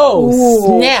rounded.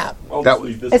 Oh, snap. I'll that just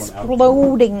leave this one out.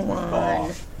 Exploding one.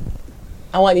 Oh.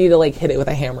 I want you to, like, hit it with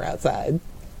a hammer outside.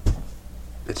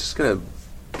 It's just gonna.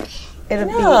 It'll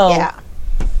be, No. yeah.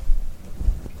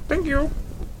 Thank you.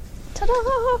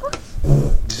 Ta-da!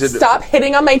 Stop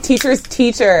hitting on my teacher's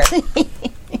teacher.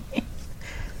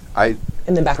 I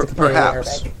And then back to complaining in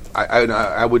perhaps. Arabic.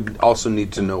 I would also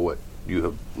need to know what you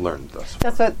have learned thus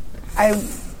far. That's what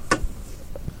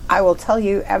I will tell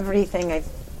you everything I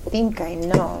think I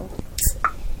know.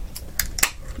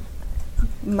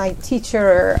 My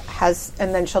teacher has,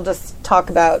 and then she'll just talk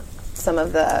about some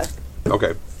of the,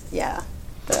 Okay.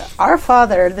 Our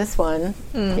Father, this one,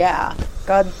 yeah,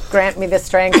 God grant me the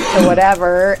strength to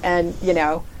whatever, and, you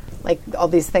know, like all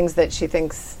these things that she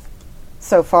thinks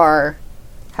so far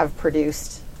have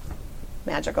produced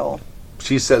magical.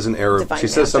 She says in Arabic. Divine She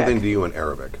says magic. something to you in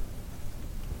Arabic.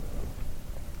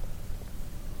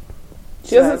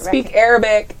 She doesn't speak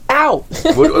Arabic. Ow!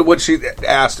 What she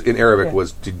asked in Arabic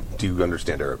was, do you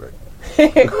understand Arabic?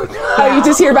 Oh, you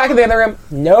just hear back in the other room,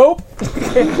 nope.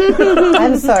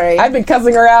 I'm sorry. I've been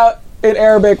cussing her out in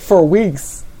Arabic for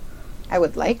weeks. I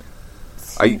would like.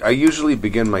 I usually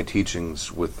begin my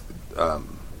teachings with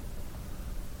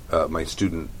my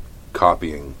student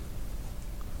copying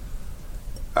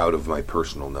out of my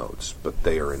personal notes, but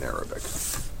they are in Arabic.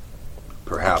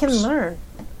 Perhaps. I can learn.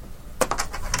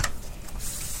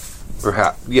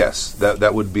 Perhaps yes.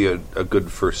 That would be a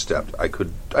good first step. I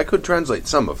could translate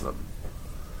some of them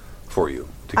for you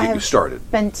to get you started.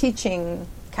 Been teaching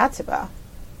Katsuba.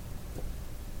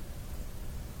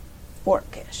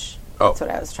 Orcish. Oh. That's what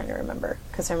I was trying to remember,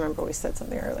 because I remember we said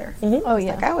something earlier. Oh,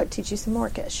 yeah. Like, I would teach you some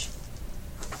Orcish.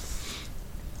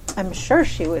 I'm sure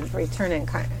she would return in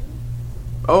kind,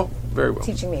 Oh, very well.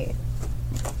 teaching me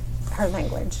her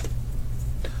language.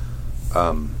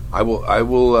 I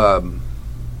will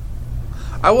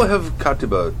have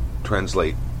Katiba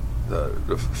translate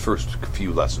the first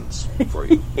few lessons for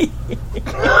you.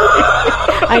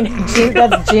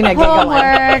 That's Gina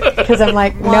giggling. Because I'm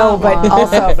like, no, but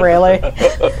also really.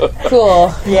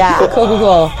 Cool. Yeah.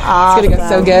 Cool. It's gonna go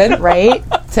so good. Right?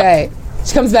 Tight.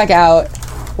 She comes back out,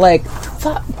 like,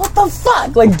 what the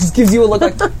fuck? Like, just gives you a look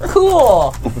like,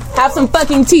 cool. Have some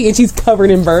fucking tea. And she's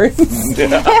covered in burns.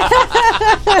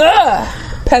 Ugh.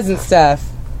 Peasant stuff.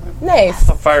 Nice.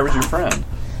 The fire was your friend.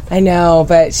 I know,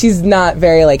 but she's not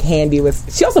very, like, handy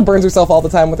with... She also burns herself all the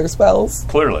time with her spells.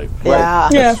 Clearly. Yeah.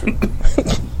 Yeah.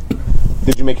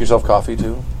 Did you make yourself coffee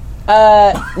too?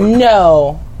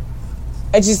 No.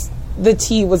 The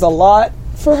tea was a lot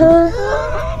for her.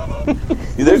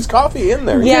 There's coffee in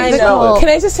there. Yeah, I You can know. smell it. Can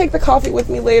I just take the coffee with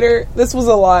me later? This was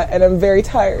a lot, and I'm very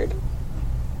tired.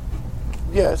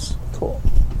 Yes. Cool.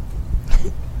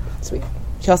 Sweet.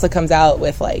 She also comes out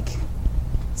with, like,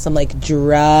 some, like,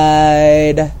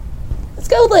 dried... Let's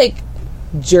go with, like,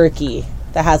 jerky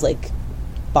that has, like,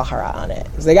 bahara on it.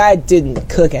 It's like, I didn't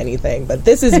cook anything, but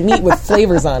this is meat with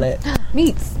flavors on it.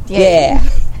 Meats. Yay. Yeah.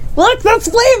 Look, that's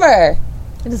flavor!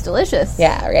 It is delicious.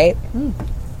 Yeah, right?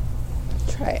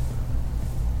 Try it.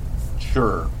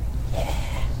 Sure.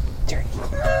 Jerky.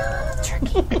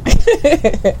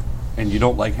 And you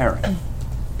don't like herring. I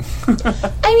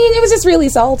mean, it was just really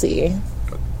salty.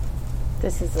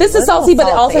 This is salty, but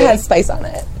it also has spice on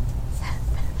it.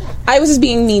 I was just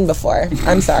being mean before.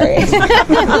 I'm sorry.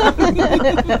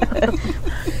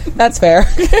 That's fair.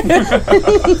 Maybe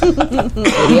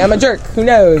I'm a jerk. Who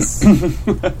knows?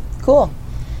 Cool.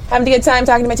 Having a good time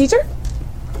talking to my teacher?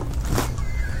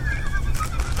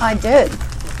 I did.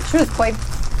 She was quite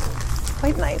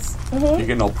nice. You're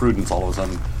getting all Prudence all of a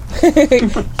sudden.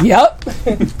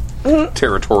 Yep.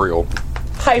 Territorial.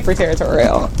 Hyper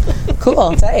territorial.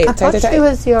 Cool. Tight. I thought Tight. she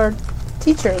was your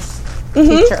teacher's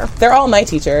teacher. They're all my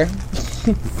teacher.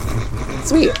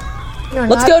 Sweet. You're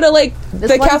Let's not- go to like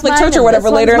This the one's Catholic mine Church or and whatever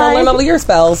this later, and one's I'll learn mine. all your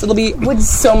spells. It'll be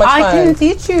so much I fun. can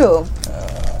teach you.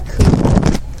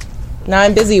 Now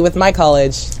I'm busy with my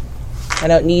college. I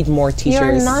don't need more teachers.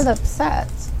 You're not upset.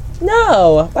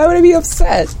 No. Why would I be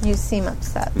upset? You seem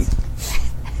upset.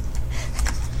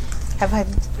 Have I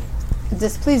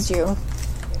displeased you?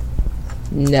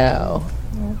 No.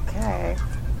 Okay.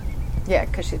 Yeah,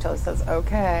 because she totally says,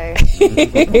 okay.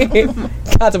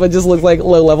 Katama just looks like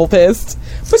low level pissed,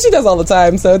 but she does all the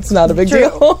time, so it's not a big True.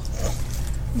 deal.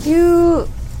 Do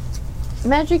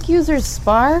magic users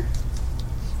spar?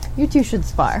 You two should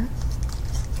spar.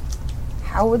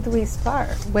 How would we spar?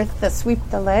 With the sweep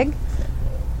the leg?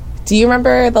 Do you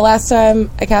remember the last time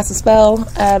I cast a spell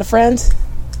at a friend?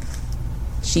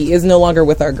 She is no longer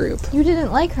with our group. You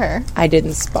didn't like her. I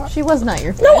didn't spar. She was not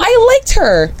your friend. No, I liked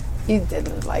her You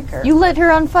didn't like her. You lit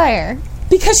her on fire.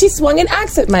 because she swung an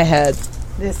axe at my head.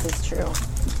 This is true.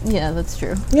 Yeah, that's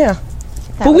true. Yeah.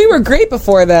 But we were great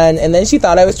before then, and then she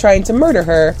thought I was trying to murder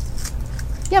her.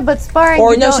 Yeah, but sparring.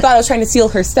 Or you no, she don't- thought I was trying to steal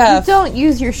her You stuff. don't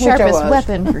use your sharpest was.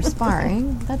 weapon for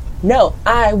sparring. That, No,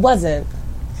 I wasn't.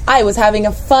 I was having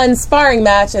a fun sparring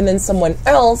match, and then someone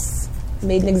else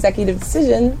made an executive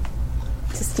decision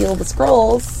to steal the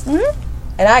scrolls.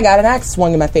 And I got an axe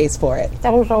swung in my face for it.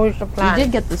 That was always the you plan.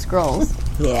 did get the scrolls.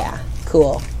 Yeah,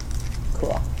 cool.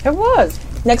 Cool. It was.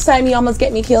 Next time you almost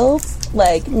get me killed,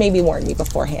 like, maybe warn me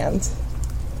beforehand.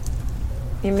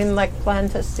 You mean like plan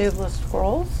to steal the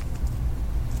scrolls?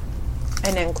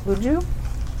 And include you?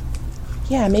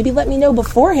 Yeah, maybe let me know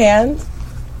beforehand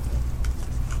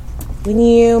when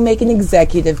you make an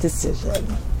executive decision.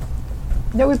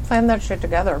 Yeah, we planned that shit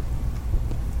together.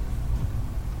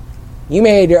 You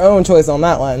made your own choice on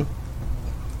that one.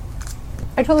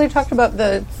 I totally talked about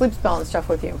the sleep spell and stuff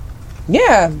with you.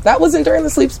 Yeah, that wasn't during the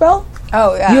sleep spell.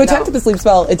 Oh, yeah. You no. attempted the sleep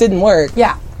spell, it didn't work.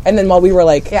 Yeah. And then while we were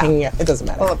like Yeah. hanging out, it doesn't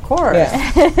matter. Well, of course.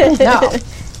 Yeah. No.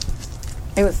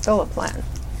 It was still a plan.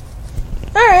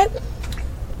 All right.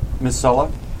 Miss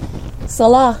Sulla,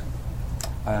 Salah.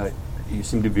 you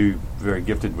seem to be very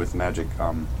gifted with magic.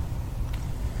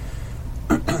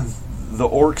 The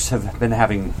orcs have been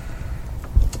having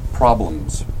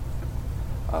problems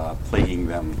plaguing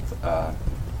them.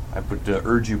 I would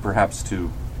urge you perhaps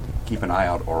to keep an eye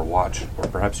out or watch, or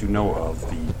perhaps you know of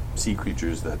the sea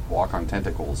creatures that walk on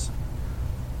tentacles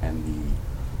and the...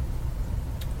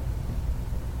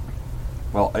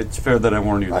 Well, it's fair that I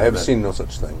warn you I that, have seen no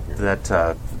such thing here.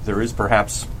 that there is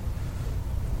perhaps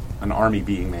an army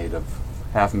being made of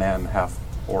half man, half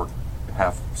orc,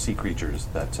 half sea creatures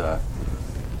that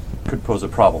could pose a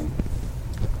problem.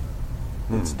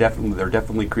 It's definitely they're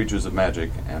definitely creatures of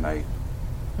magic, and I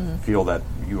feel that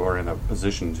you are in a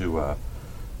position to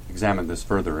examine this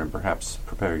further and perhaps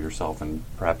prepare yourself and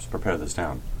perhaps prepare this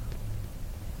town.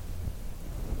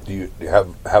 Do you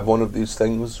have one of these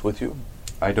things with you?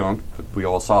 I don't, but we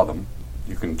all saw them.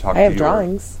 You can talk I to have your...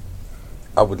 drawings.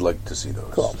 I would like to see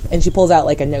those. Cool. And she pulls out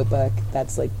like a notebook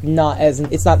that's like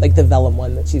it's not like the vellum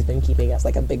one that she's been keeping as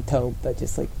like a big tome, but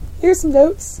just like, here's some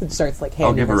notes. And starts like handing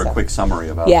I'll give her a stuff. quick summary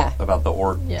about the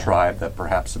orc tribe that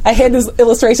perhaps... I hand those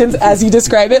illustrations as you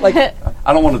describe it. Like,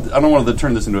 I don't want to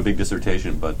turn this into a big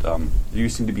dissertation, but you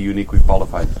seem to be uniquely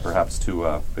qualified perhaps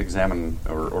to examine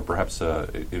or perhaps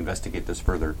investigate this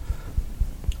further.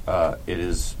 It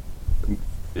is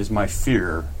my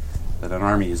fear that an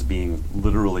army is being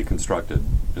literally constructed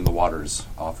in the waters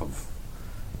off of,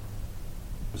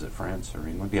 was it France or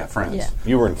England? Yeah, France. Yeah.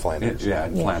 You were in Flanders.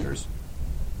 In Flanders.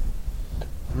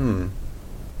 You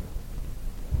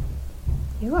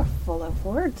are full of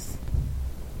words.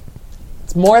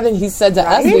 it's more than he said to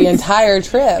us the entire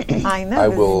trip. I know. I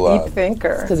this will, deep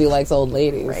thinker. Because he likes old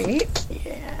ladies. Right?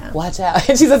 Yeah. Watch out.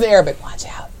 And she says in Arabic, watch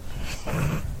out.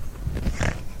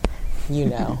 You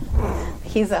know.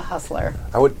 He's a hustler.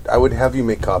 I would have you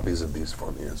make copies of these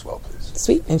for me as well, please.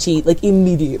 Sweet. And she like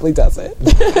immediately does it.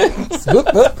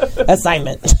 Swoop, whoop.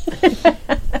 Assignment.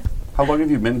 How long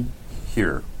have you been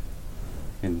here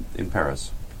in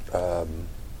Paris? I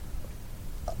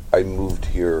moved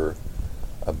here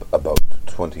about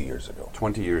 20 years ago.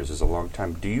 20 years is a long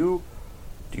time. Do you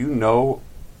know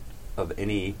of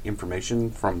any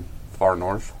information from far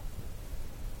north?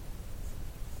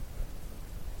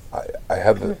 I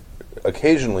have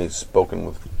occasionally spoken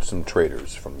with some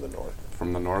traders from the north.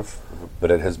 From the north?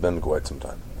 But it has been quite some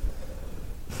time.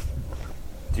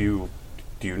 Do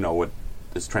you know what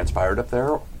is transpired up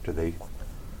there? Do they...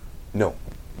 No,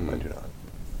 I do not.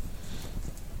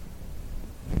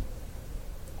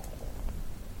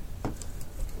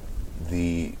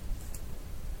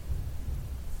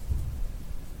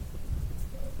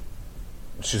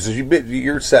 She says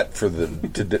you're set for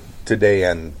the today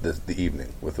and the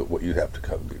evening with what you have to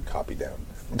copy down.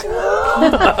 Because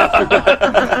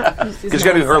you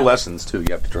got to do her lessons too.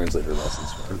 You have to translate her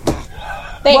lessons.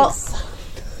 Thanks.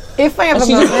 If I have a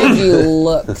she just moment, gives you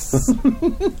looks.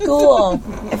 Cool.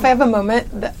 if I have a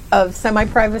moment of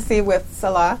semi-privacy with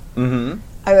Salah,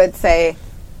 I would say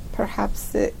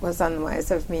perhaps it was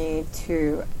unwise of me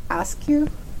to ask you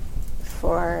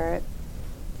for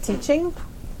teaching.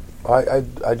 I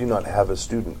do not have a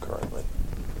student currently.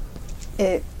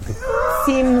 It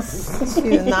seems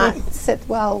to not sit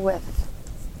well with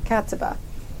Katiba.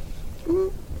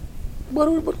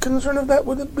 What concern of that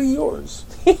would it be yours?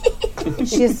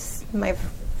 She's my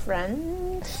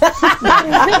friend.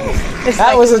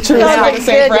 That was a true my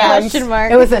say goodness. friend. Question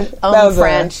mark. It was an was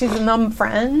friend. She's an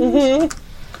friend.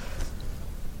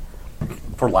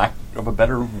 For lack of a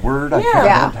better word, I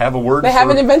Yeah. don't have a word They for...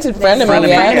 haven't invented frenemy Frenemy,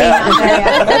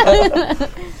 yet.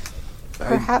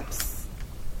 Perhaps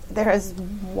there is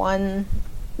one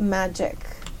magic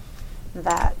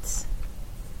that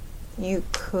you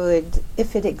could,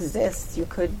 if it exists, you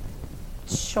could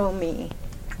show me,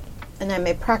 and I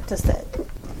may practice it.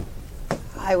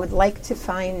 I would like to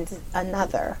find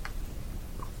another.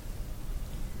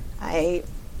 I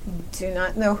do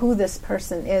not know who this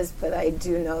person is, but I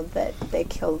do know that they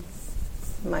killed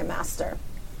my master.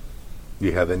 Do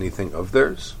you have anything of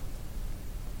theirs?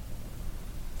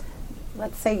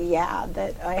 Let's say,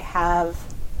 that I have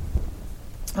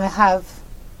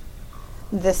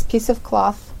this piece of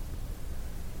cloth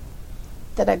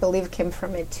that I believe came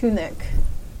from a tunic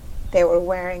they were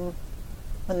wearing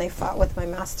when they fought with my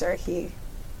master. He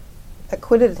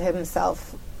acquitted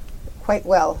himself quite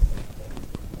well,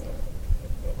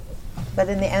 but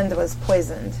in the end was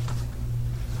poisoned,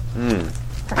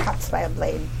 perhaps by a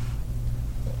blade.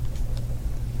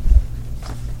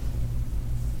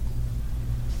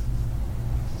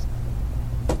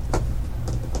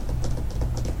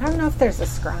 I don't know if there's a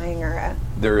scrying or a...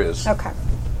 There is. Okay.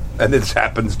 And this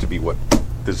happens to be what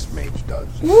this mage does.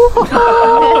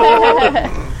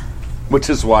 Which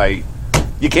is why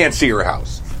you can't see her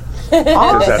house.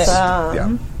 'Cause that's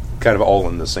kind of all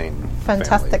in the same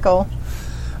Fantastical.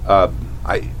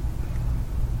 family.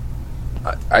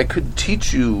 I could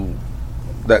teach you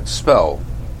that spell,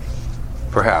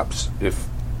 perhaps, if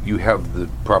you have the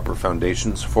proper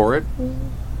foundations for it.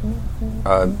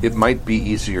 It might be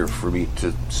easier for me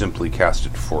to simply cast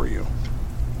it for you.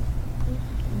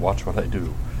 Watch what I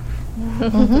do.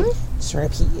 Sure,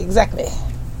 exactly.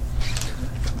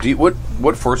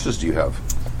 What forces do you have?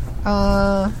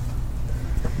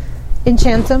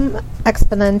 Enchantum,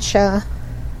 Exponentia,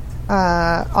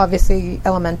 Obviously,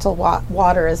 elemental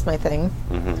water is my thing.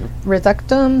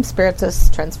 Reductum, spiritus,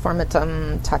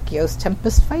 transformatum, tachios,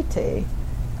 tempus vitae.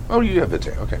 Oh, you have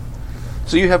vitae. Okay.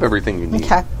 So you have everything you need.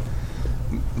 Okay.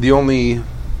 You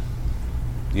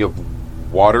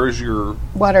have water as your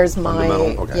Water's my...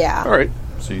 fundamental. Okay. Yeah. All right.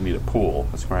 So you need a pool,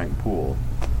 a scrying pool.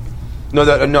 No,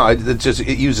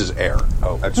 it uses air.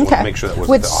 Oh, I just want to make sure that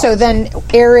wasn't the So opposite. then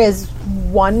air is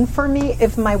 1 for me.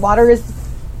 If my water is...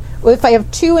 Well, if I have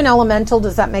 2 in elemental,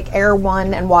 does that make air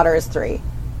 1 and water is 3? Or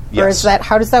Yes. is that...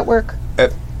 How does that work?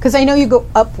 Because I know you go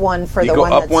up 1 for You the go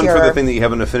one up that's 1 your... for the thing that you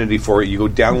have an affinity for. You go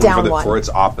down 1 Down for, one. for its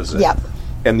opposite. Yep.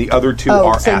 And the other 2 Oh,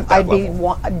 are so at that I'd be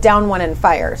level. down 1 in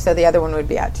fire, so the other one would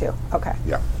be at 2. Okay.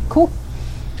 Yeah. Cool.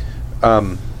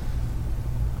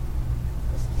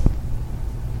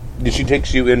 She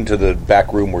takes you into the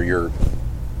back room where you're...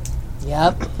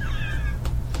 Yep.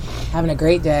 Having a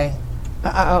great day.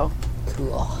 Uh-oh.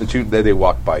 Cool. And they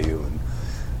walk by you, and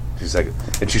she's like,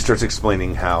 and she starts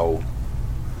explaining how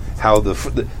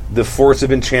the force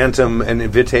of Enchantum and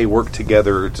Vitae work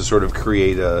together to sort of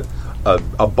create a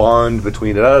bond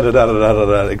between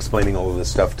explaining all of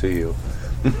this stuff to you.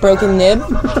 Broken nib.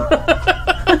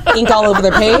 Ink all over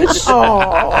their page.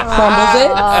 Crumbles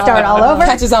it. Start all over.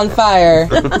 Catches on fire.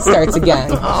 Starts again.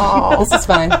 This is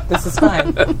fine. This is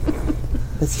fine.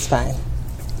 This is fine.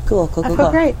 Cool.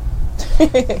 Oh, great.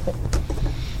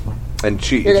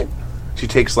 And You're good. she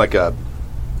takes like a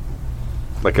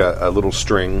little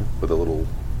string with a little,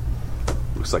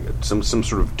 looks like some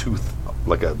sort of tooth,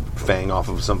 like a fang off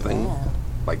of something,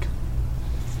 like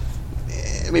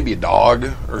maybe a dog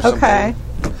or something. Okay.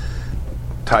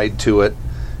 Tied to it.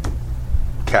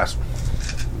 Have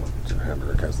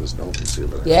her cast this spell and see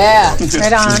if Yeah.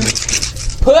 Right on.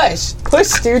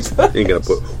 Push, dude. You ain't gonna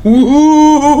put.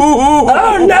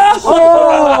 Oh no!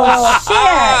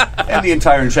 And the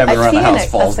entire enchantment around the house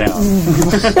falls down.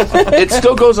 It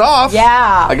still goes off.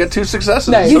 Yeah. I got 2 successes.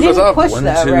 Nice. It You still goes didn't off. push 1,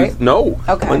 though, 2, right? No.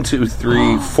 Okay. 1, 2,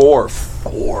 3, 4.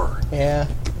 4. Yeah.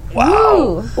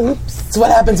 Wow. It's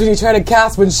what happens when you try to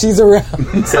cast when she's around.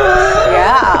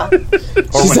 Yeah.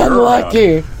 She's when you're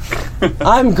unlucky.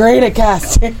 I'm great at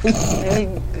casting.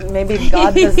 Maybe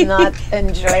God does not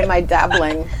enjoy my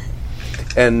dabbling.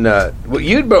 And well,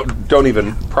 you don't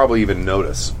even probably even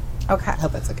notice. Okay. I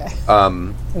hope that's okay.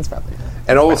 It's probably not.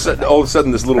 And all of a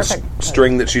sudden, this little Perfect.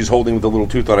 string that she's holding with the little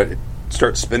tooth on it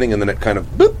starts spinning, and then it kind of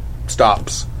boop,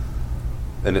 stops,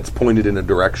 and it's pointed in a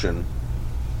direction.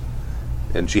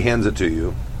 And she hands it to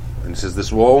you, and says,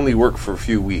 "This will only work for a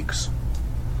few weeks,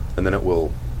 and then it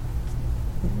will."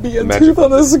 Be a Magic. tooth on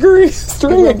the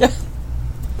string again.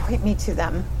 Point me to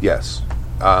them. Yes,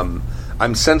 I'm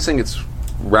sensing it's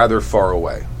rather far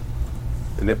away,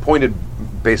 and it pointed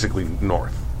basically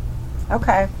north.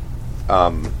 Okay.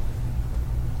 And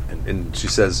she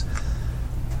says,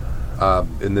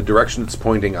 in the direction it's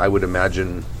pointing, I would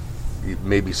imagine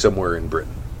maybe somewhere in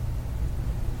Britain.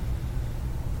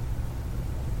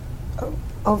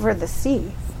 Over the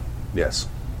sea. Yes.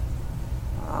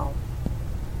 Wow.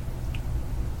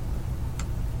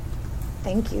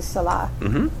 Thank you, Salah.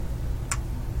 Mm-hmm.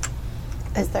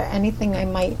 Is there anything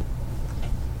I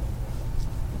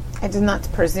do not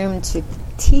presume to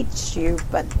teach you,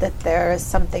 but that there is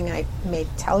something I may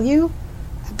tell you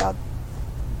about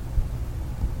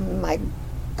my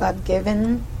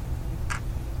God-given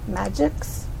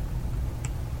magics?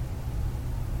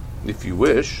 If you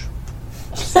wish.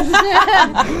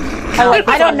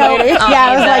 I don't know. Yeah,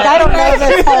 I was like, I don't know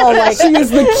this whole, like, She is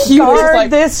the cutest. guard Like,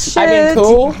 this shit. I mean,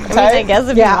 cool. I guess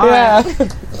if Yeah. you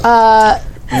want. Yeah.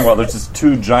 Meanwhile, there's just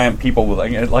 2 giant people with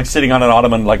like sitting on an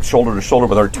ottoman, like shoulder to shoulder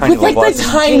with our tiny With like little the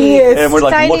glasses. tiniest. And we're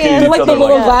like Tiny looking and at each like the other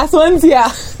little like, glass ones,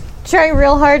 yeah. Trying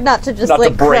real hard not to just Not to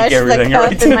like break crush the everything, cup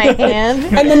right? in my hand.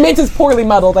 And the mint is poorly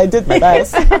muddled. I did my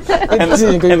best. and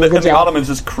the ottoman's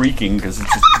just creaking because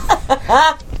it's just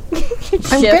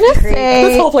I'm Shift gonna creep. say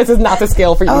This whole place is not to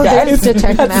scale for you Oh, guys. there's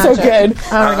detect That's magic. so good.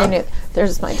 I already knew.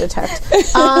 There's my detect.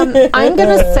 I'm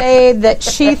gonna say that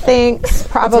she thinks That's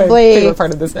my probably favorite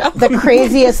part of this now. the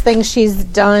craziest thing she's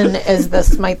done is the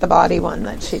smite the body one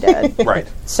that she did. Right.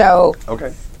 So,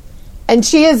 Okay. and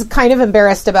she is kind of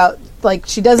embarrassed about, like,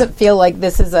 she doesn't feel like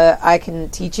this is a I can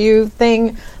teach you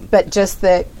thing, but just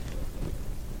that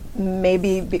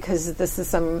maybe because this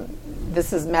is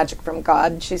magic from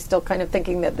God, she's still kind of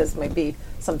thinking that this might be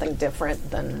something different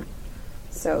than,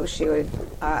 so she would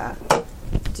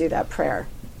do that prayer.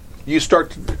 You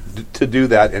start to do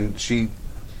that, and you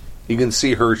can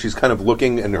see her. She's kind of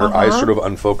looking, and her eyes sort of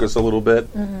unfocus a little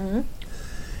bit. Mm-hmm.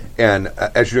 And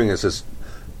as you're doing this,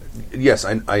 Yes,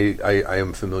 I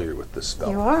am familiar with this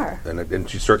spell. You are. And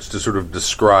she starts to sort of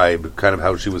describe kind of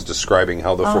how she was describing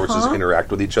how the forces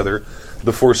interact with each other.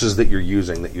 The forces that you're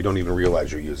using that you don't even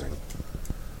realize you're using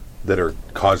that are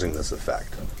causing this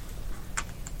effect.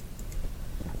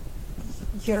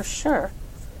 You're sure?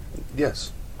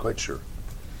 Yes, quite sure.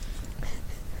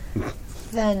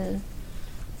 Then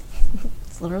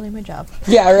It's literally my job.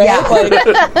 Yeah, right? Yeah.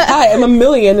 Like, hi, I'm a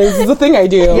million. This is the thing I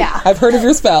do. Yeah. I've heard of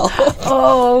your spell.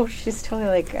 oh, she's totally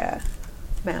like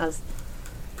Maz.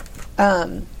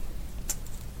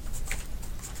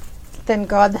 Then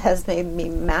God has made me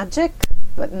magic,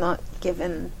 but not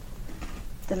given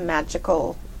the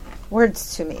magical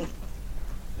words to me.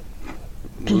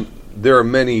 There are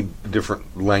many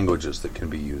different languages that can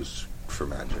be used for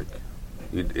magic.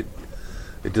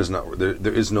 It does not.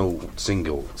 There is no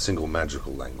single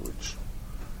magical language.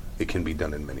 It can be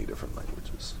done in many different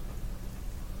languages.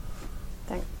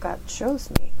 Then God chose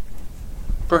me.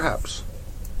 Perhaps,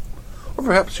 or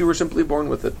perhaps you were simply born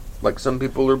with it. Like some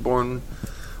people are born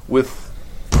with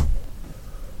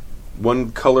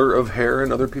one color of hair,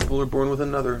 and other people are born with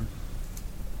another.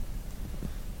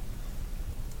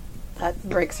 That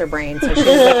breaks her brain. So she's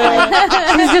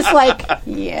just like,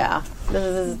 yeah, this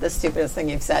is the stupidest thing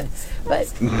you've said.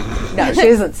 But no, she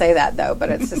doesn't say that though. But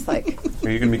it's just like, Are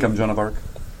you going to become Joan of Arc?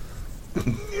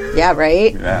 yeah,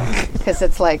 right? Yeah. Because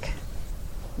it's like,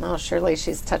 no, surely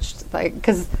she's touched like,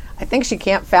 because I think she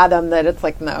can't fathom that it's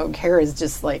like, no, hair is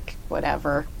just like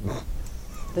whatever.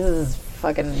 This is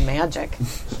fucking magic.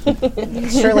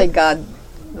 Surely God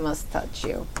must touch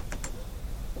you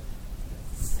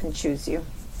and choose you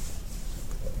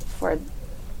for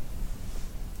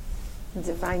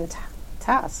divine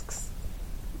tasks.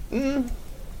 Does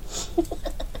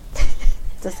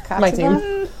My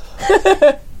Katsuba?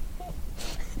 team.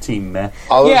 Team meh.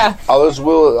 Allah's, Yeah. Allah's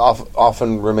will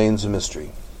often remains a mystery.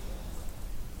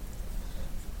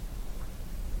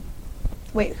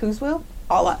 Wait, whose will?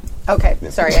 Allah. Okay,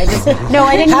 sorry. I just no,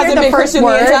 I didn't hear Hasn't the been first Christian the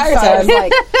word. So entire I was time.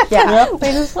 like, yeah,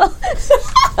 Might as well.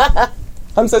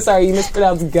 I'm so sorry, you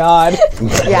mispronounced God.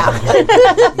 yeah.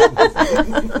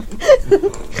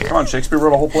 Come on, Shakespeare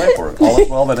wrote a whole play for it. All is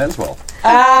well that ends well.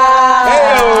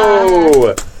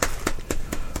 Oh!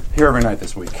 Here every night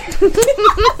this week.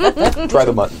 Try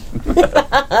the mutton.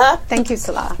 Thank you,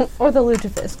 Salah. Or the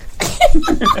lutefisk.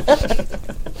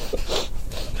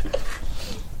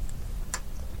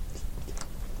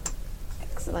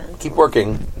 Excellent. Keep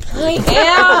working. I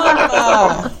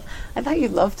am. I thought you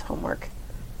loved homework.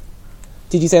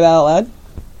 Did you say that out loud?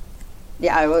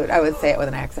 Yeah, I would say it with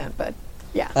an accent, but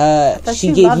yeah. thought She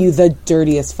you gave loved- you the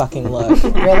dirtiest fucking look.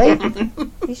 Really?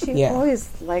 She Yeah. always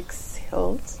likes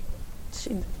Hild.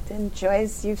 She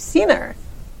enjoys. You've seen her.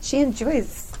 She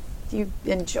enjoys. You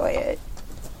enjoy it.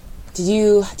 Do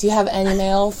you have any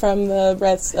mail from the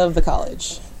rest of the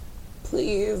college?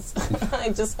 Please. I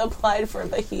just applied for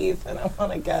the Heath and I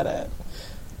want to get it.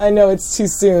 I know it's too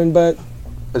soon, but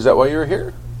Is that why you're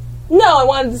here? no, I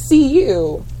wanted to see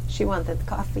you. She wanted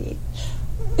coffee.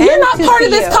 You're not to part of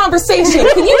see this you. conversation.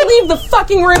 Can you leave the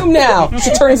fucking room now?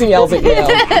 She turns and yells at you.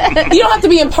 You don't have to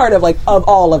be a part of of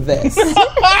all of this.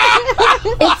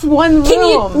 It's one room. Can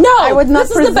you? No, I would not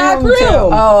this is the back presume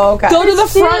room. to. Oh, okay. Go to the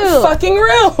front fucking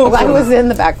room. I was in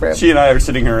the back room. She and I are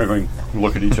sitting here going,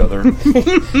 look at each other.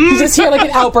 You just hear like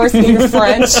an outburst in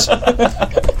French.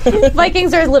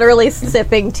 Vikings are literally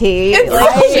sipping tea,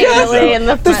 like shakily in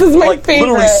the front. This is my Like favorite.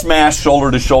 literally smashed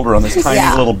shoulder to shoulder on this tiny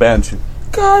Yeah. little bench.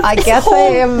 God, I this guess whole- I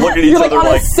am. Look at each You're like other on a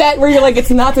like, set where you're like,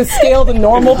 it's not to scale to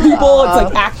normal people. It's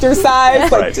like actor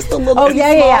size, like Right. just a little. Oh bit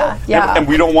yeah. and, and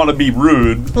we don't want to be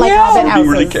rude. Like Yeah. Hobbit We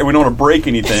houses. really we don't want to break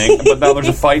anything, but now there's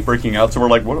a fight breaking out, so we're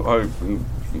like, what?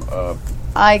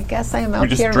 I guess I am out We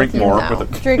just here drink with you more now.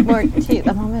 with it. Drink more tea.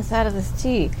 I'm almost out of this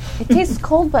tea. It tastes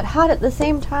cold but hot at the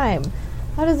same time.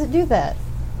 How does it do that?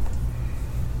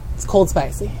 It's cold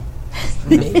spicy.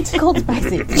 Cold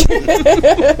spicy.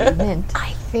 Mint.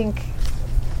 I think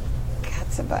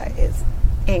Katsuba is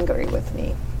angry with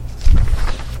me.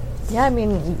 Yeah, I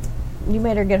mean, you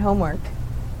made her get homework.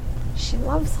 She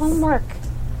loves homework.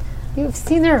 You've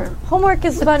seen her. Homework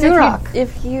is With fun Duroc.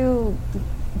 if you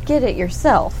get it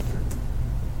yourself.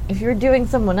 If you're doing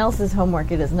someone else's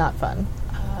homework, it is not fun.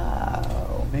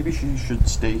 Maybe she should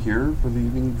stay here for the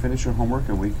evening, finish her homework,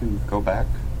 and we can go back.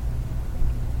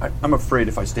 I'm afraid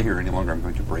if I stay here any longer, I'm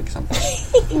going to break something.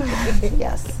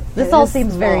 Yes. This it all is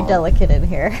seems very small. delicate in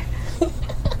here.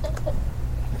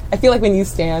 I feel like when you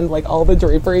stand, like all the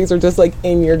draperies are just like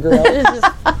in your grill.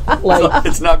 Like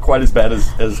It's not quite as bad as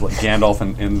like Gandalf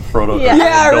in Frodo Yeah.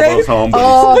 Yeah, in Bilbo's right? home, but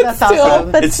Oh, that's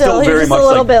awesome. But it's still, still he's very just much a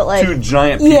little like, bit like two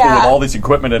giant people Yeah. with all this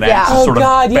equipment and axes Oh, sort of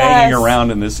God, banging yes.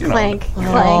 around in this, you know. clank,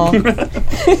 Oh.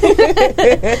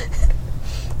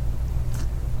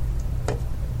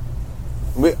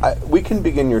 clank. We can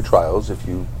begin your trials if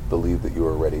you believe that you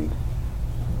are ready.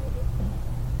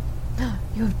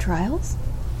 You have trials?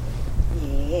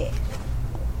 Yeah.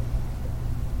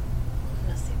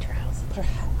 Let's see trials.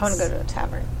 I want to go to a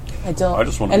tavern. I don't. I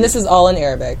just wanna and be- this is all in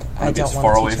Arabic. I I'd be don't as want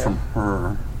far to away teach her. from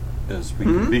her as we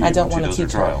can be I don't when wanna she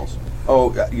does her teach her. trials.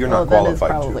 Oh, you're Oh, not that is qualified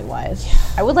probably to. wise.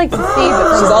 I would like to see,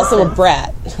 but She's from a also a distance.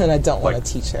 brat, and I don't want Like-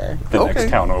 to teach her. The Okay.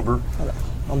 next town over.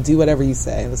 I'll do whatever you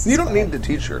say. This is You don't fine. need to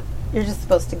teach her. You're just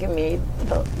supposed to give me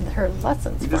her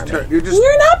lessons You for just me. turn, you're just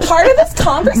You're not part of this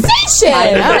conversation.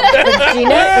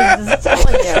 Gina is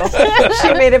telling you.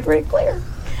 She made it pretty clear.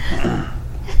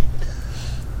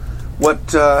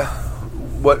 what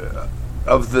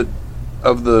of the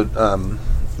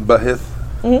Bahith?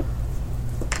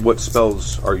 Mm-hmm. What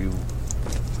spells are you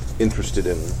interested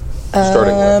in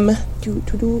starting with?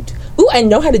 Ooh, I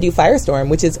know how to do Firestorm,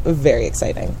 which is very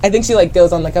exciting. I think she like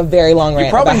goes on like a very long rant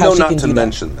You probably about how know she not can to do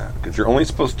mention that because you're only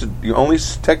supposed to. You're only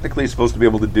technically supposed to be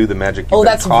able to do the magic you've Oh, been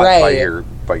that's taught right.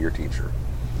 by your teacher.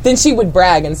 that. Then she would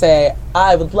brag and say,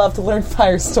 "I would love to learn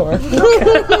Firestorm."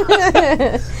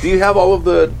 Do you have all of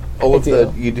the?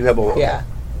 do. You do have all. Yeah,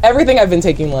 everything I've been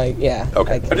taking, like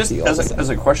Okay. I can I just see all the stuff. as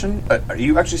a question, are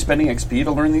you actually spending XP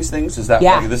to learn these things? Is that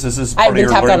Yeah. like, this is I've part of been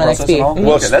your tapped learning on process XP. and all? Mhm.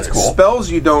 Well, Okay, that's cool. Spells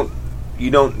you don't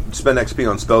spend XP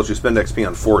on spells. You spend XP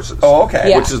on forces. Oh, okay.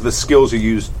 Yeah. Which is the skills you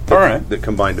use All right. that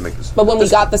combine to make this. But when we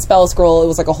got the spell scroll, it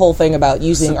was like a whole thing about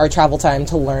using our travel time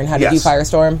to learn how to do Yes.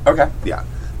 Firestorm. Okay.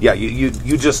 Yeah,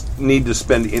 you just need to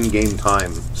spend in-game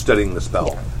time studying the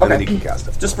spell, and then Okay. you can cast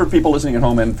it. Just for people listening at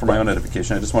home and for my own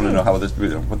edification, I just want to know how this,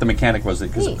 what the mechanic was,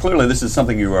 because clearly this is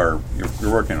something you're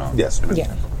working on. Yes. Yeah.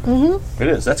 It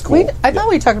is. That's cool. I thought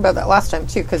we talked about that last time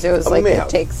too, because it was Oh, we like may it have.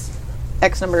 takes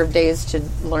X number of days to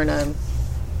learn a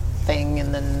thing,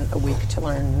 and then a week to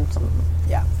learn some.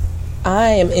 Yeah. I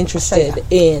am interested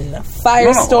in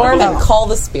Firestorm No. and Call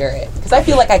the Spirit because I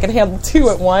feel like I can handle two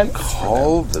at once.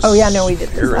 Call the Oh, yeah, no, we did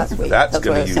this spirit. last week. That's That's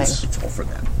going what to I was use saying. spell for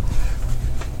that.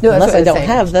 No, Unless I don't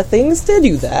have the things to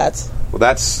do that. Well,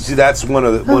 that's one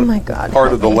of the Oh my God, part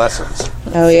help of the me. lessons.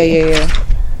 Oh yeah.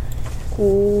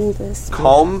 Cool this.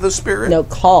 Calm the spirit. No,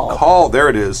 call. Call. There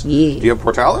it is. Yeah. Do you have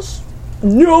Portalis?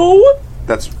 No.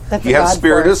 That's That's you a have god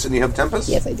Spiritus force. and you have Tempest.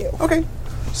 Yes, I do. Okay.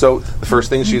 So the first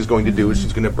thing she's going to do is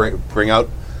she's going to bring out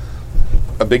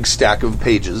a big stack of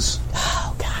pages.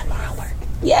 Oh God, my homework.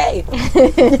 Yay.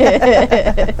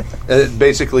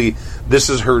 Basically, this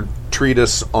is her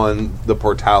treatise on the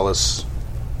Portalis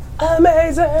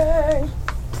Amazing.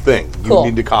 thing. You Cool.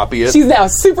 need to copy it. She's now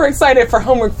super excited for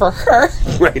homework for her,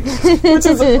 right. which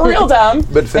is real dumb.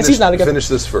 But and finish, she's not a good. finish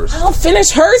this first. I'll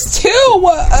finish hers too.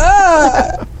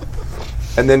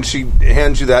 And then she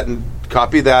hands you that and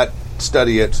copy that,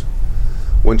 study it.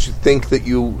 Once you think that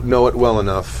you know it well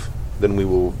enough, then we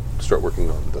will start working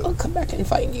on I'll the... come back and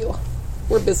find you.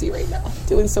 We're busy right now,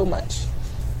 doing so much.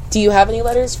 Do you have any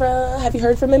letters from? Have you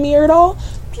heard from Amir at all?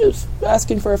 Just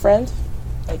asking for a friend.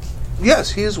 Like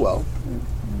Yes, he is well.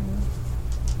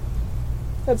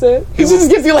 that's it. He He just will-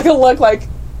 gives you like a look. Like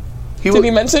He, did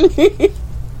he mention me?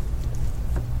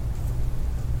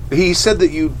 he said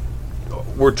that you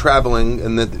were traveling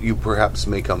and that you perhaps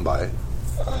may come by.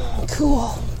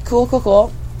 Cool.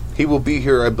 He will be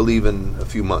here, I believe, in a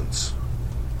few months.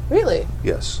 Really?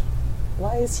 Yes.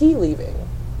 Why is he leaving?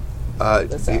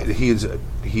 That's out.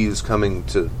 He is coming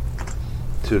to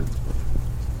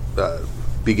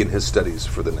begin his studies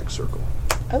for the next circle.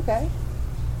 Okay.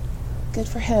 Good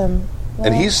for him.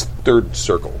 And Well, he's third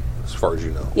circle, as far as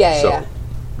you know. Yeah, so yeah.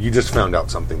 you just found out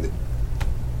something that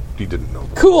you didn't know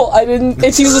before. cool. I didn't.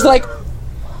 And she's just like,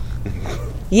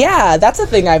 yeah, that's a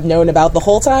thing I've known about the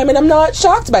whole time, and I'm not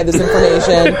shocked by this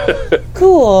information.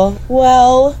 Cool.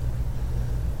 Well,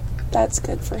 that's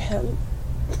good for him.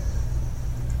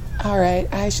 All right,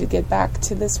 I should get back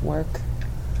to this work.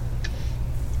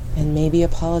 And maybe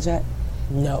apologize.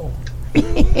 No.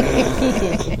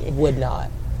 Would not.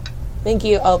 Thank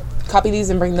you. I'll copy these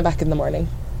and bring them back in the morning.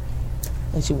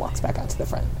 And she walks back out to the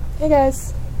front. Hey,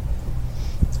 guys.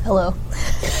 Hello.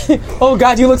 Oh,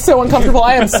 God, you look so uncomfortable.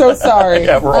 I am so sorry.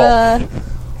 Yeah, we're all.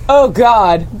 Oh,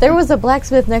 God. There was a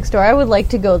blacksmith next door. I would like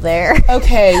to go there.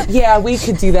 Okay, yeah, we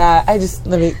could do that. And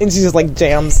she just like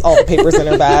jams all the papers in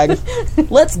her bag.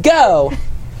 Let's go.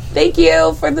 Thank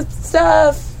you for the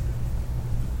stuff.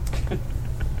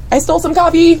 I stole some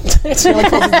coffee. She like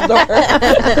closes the door.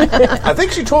 I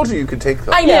think she told you could take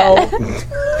them. I know.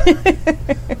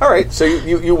 All right, so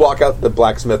you walk out the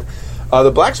blacksmith.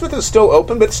 The blacksmith is still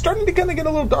open, but it's starting to kind of get a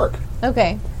little dark.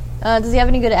 Okay. Does he have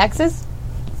any good axes?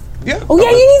 Yeah. Oh yeah,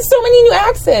 you need so many new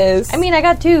axes. I mean, I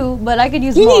got 2, but I could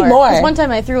use You more. need more. 'Cause one time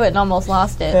I threw it and almost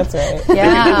lost it. That's right.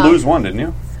 Yeah. You did lose one, didn't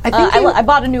you? I think I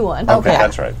bought a new one. Okay,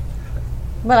 that's right.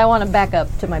 But I want to back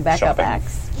up to my backup Shopping.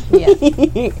 axe.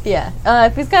 Yeah. Yeah.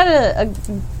 If he's got a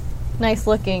nice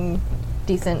looking,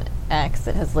 decent axe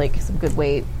that has like some good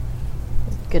weight,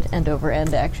 good end over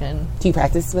end action. Do you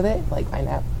practice with it? Like find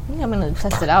out. Yeah, I'm gonna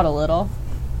test it out a little.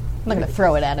 I'm not gonna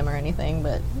throw it at him or anything,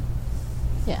 but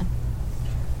yeah.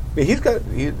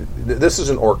 Yeah, this is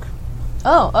an orc,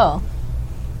 Oh,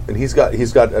 and he's got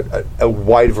a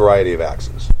wide variety of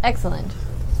axes. excellent.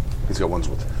 He's got ones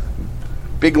with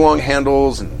big long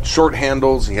handles and short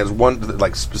handles. He has one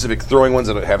like specific throwing ones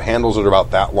that have handles that are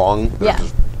about that long. They're Yeah.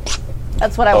 just-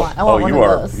 That's what I want. I want one you of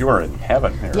are those. you are in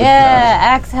heaven here. Yeah,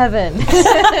 axe heaven.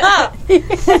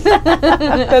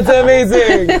 That's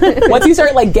amazing. Once you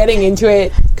start like getting into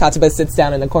it, Katuba sits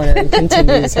down in the corner and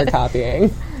continues her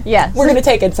copying. Yeah, We're gonna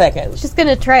take a second. just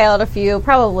gonna try out a few.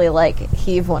 Probably like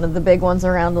heave one of the big ones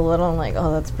around a little. I'm like,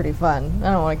 oh, that's pretty fun.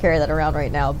 I don't want to carry that around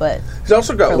right now, but He's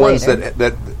also got For ones later.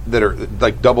 that are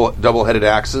like double-headed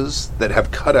axes that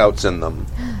have cutouts in them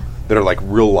that are like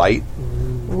real light.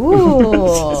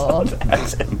 ooh,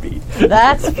 That's envy.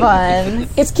 that's fun.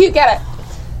 It's cute. Get it.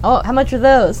 Oh, how much are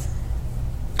those?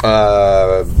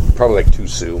 Probably like 2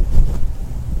 sous.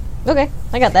 Okay,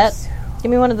 I got that. Give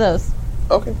me one of those.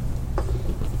 Okay.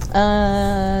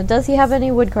 Does he have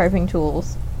any wood carving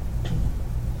tools?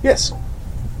 Yes.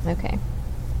 Okay.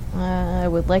 I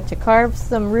would like to carve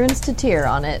some runes to Tyr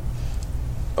on it.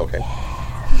 Okay.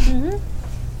 Oh,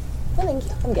 thank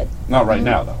you. I'm good. Not right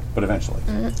now though, but eventually.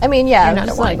 I mean, yeah, I You're not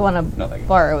just a like wine. want No, to thank you.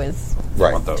 borrow his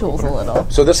Right. Want those. tools a little.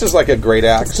 So this is like a great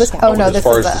axe. Oh, no, as this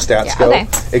far is as the stats yeah. go, Okay.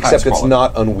 except Highest it's quality.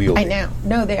 not unwieldy. I know.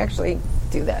 No, they actually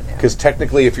do that now. Because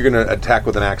technically, if you're going to attack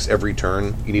with an axe every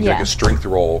turn, you need to Yeah. make a strength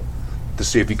roll to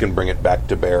see if you can bring it back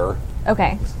to bear.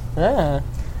 Okay. Ah,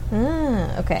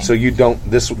 Okay. So you don't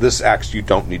this axe you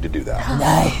don't need to do that.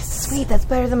 nice. Sweet, that's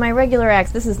better than my regular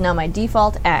axe. This is now my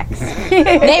default axe.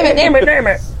 Name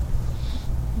it.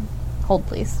 Hold,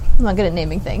 please. I'm not good at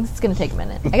naming things. It's going to take a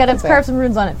minute. I got to carve some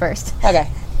runes on it first. Okay.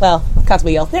 Well,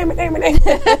 Katuba yells, name it.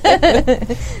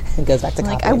 And goes back to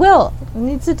Like, copying. I will. You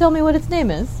need to tell me what its name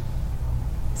is.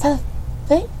 Is that a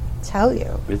thing? Tell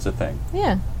you. It's a thing.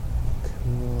 Yeah.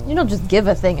 You don't just give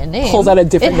a thing a name. Pulls out a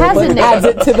different It has notebook, a name. adds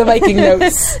it to the Viking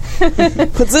notes,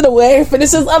 puts it away,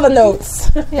 finishes other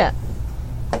notes. Yeah.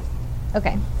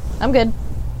 Okay. I'm good.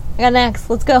 I got an axe.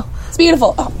 Let's go. It's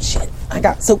beautiful. Oh shit! I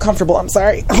got so comfortable. I'm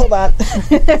sorry. Hold on.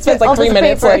 It spends like All 3 this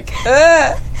minutes. paper.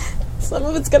 Like, some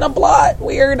of it's gonna blot.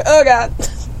 Weird. Oh god.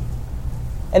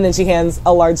 And then she hands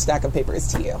a large stack of papers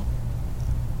to you.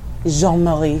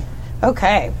 Jean-Marie.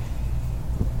 Okay.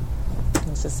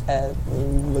 It's just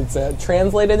it's a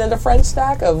translated into French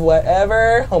stack of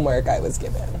whatever homework I was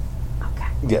given.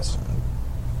 Yes.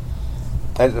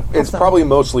 And it's probably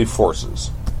mostly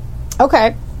forces.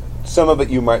 Okay. Some of it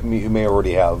you may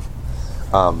already have,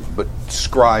 but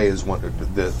scry is one.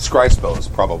 The scry spell is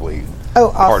probably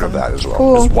part of that as well.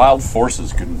 Cool. Because wild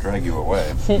forces couldn't drag you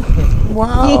away.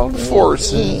 Wow.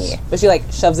 Forces But she like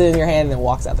shoves it in your hand and then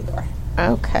walks out the door.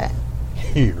 Okay.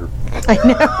 here.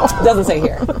 Doesn't say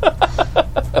here.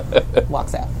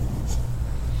 Walks out.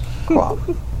 Cool.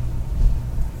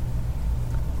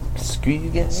 Screw you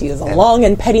guys. She has a long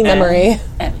and petty memory.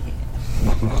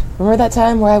 Remember that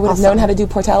time where I would have known how to do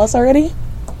Portalis already?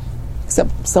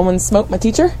 Except someone smoked my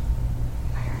teacher?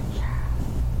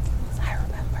 I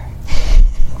remember.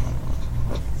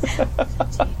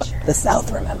 The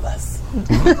South remembers.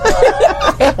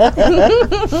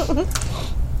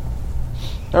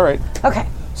 All right. Okay.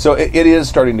 So it is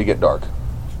starting to get dark.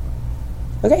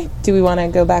 Okay, do we want to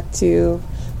go back to...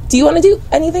 Do you want to do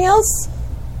anything else?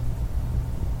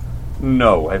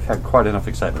 No, I've had quite enough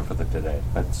excitement for the today.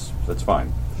 That's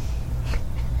fine.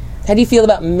 How do you feel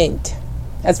about mint?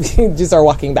 As we just are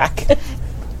walking back.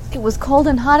 It was cold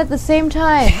and hot at the same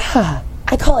time.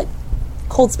 I call it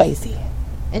cold spicy.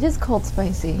 It is cold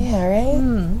spicy. Yeah,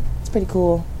 right? It's pretty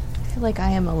cool. I feel like I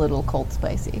am a little cold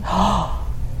spicy.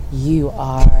 You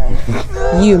are.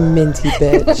 You minty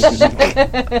bitch.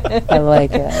 I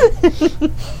like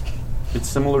it. It's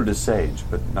similar to sage,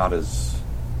 but not as...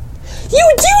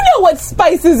 You do know what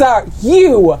spices are!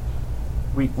 You!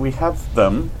 We have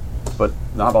them, but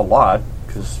not a lot,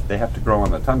 because they have to grow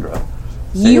on the tundra.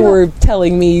 You were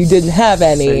telling me you didn't have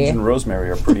any. Sage and rosemary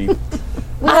are pretty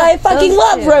I fucking those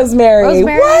love two. rosemary.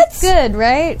 Rosemary What? is good,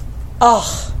 right?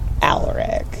 Oh,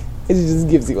 Alaric. It just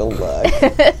gives you a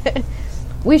look.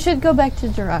 We should go back to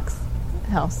Jirok's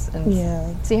house and Yeah.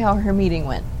 see how her meeting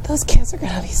went. Those kids are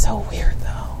gonna be so weird,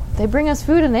 though. They bring us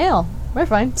food and ale. We're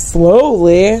fine.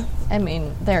 Slowly. I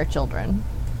mean, they're children.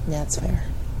 Yeah, that's fair.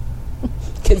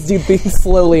 Kids do things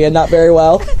slowly and not very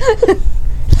well.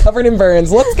 Covered in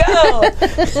burns. Let's go.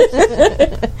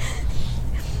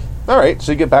 All right,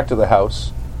 so you get back to the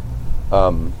house,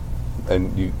 and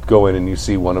you go in and you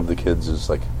see one of the kids is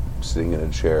like sitting in a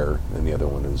chair, and the other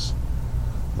one is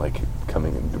like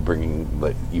coming and bringing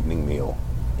like evening meal,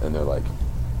 and they're like,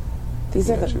 These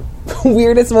are at the you.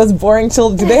 weirdest, most boring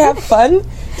children. Do they have fun?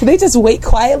 Do they just wait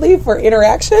quietly for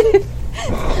interaction?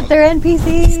 They're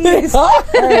NPCs. It's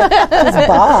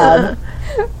Bob.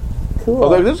 Cool. Well,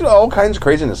 there's all kinds of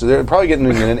craziness. They're probably getting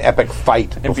in an epic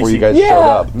fight before you guys Yeah. showed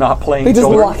up. Not playing They just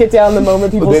children. lock it down the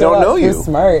moment people They show don't up. know you. They're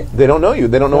smart. They don't know you.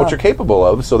 They don't know what Yeah. you're capable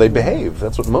of, so they behave.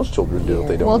 That's what most children do if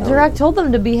they don't Well, know Jirok you. told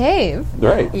them to behave.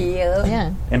 Right. Yeah.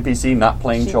 Yeah. NPC not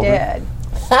playing She children.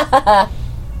 did.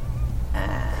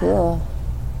 Cool.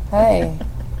 Hey,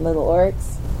 little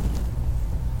orcs.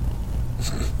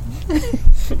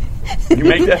 You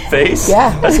make that face?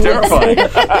 Yeah. That's terrifying.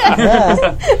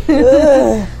 Yeah.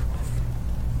 Ugh.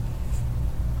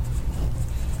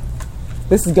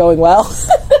 This is going well.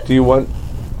 Do you want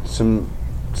some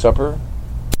supper?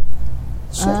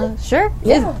 Sure.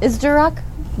 Yeah. Is Jirok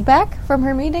back from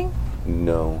her meeting?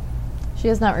 No. She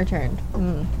has not returned.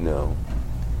 No.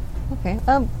 Okay.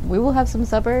 We will have some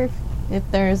supper if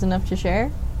there is enough to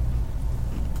share.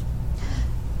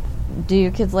 Do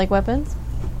you kids like weapons?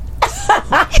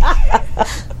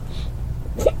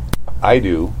 I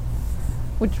do.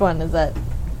 Which one is that?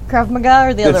 Krav Maga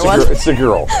or the It's other a one? it's a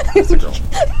girl. It's a girl.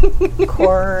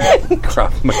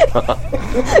 Krav Maga.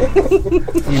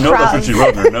 You know that's what she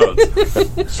wrote in her notes.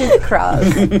 She's Kraz.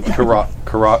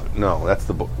 Karat. No, that's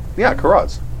the book. Yeah,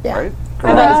 Karaz. Yeah. Right?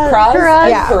 And that was Kraz? Karan.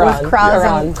 Yeah, Karan. with Kraz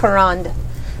Karan. and Karand.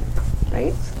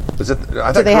 Right? Is it?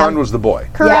 I thought they Karan have- was the boy.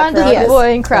 Karan Yeah, is yes. the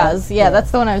boy and Kraz. Yeah,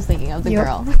 that's the one I was thinking of, the Yep.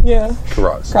 girl. Yeah.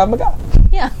 Karaz. Krav Maga.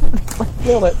 Yeah.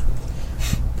 Nailed it.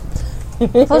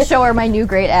 I'll show her my new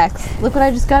great axe. Look what I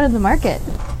just got in the market.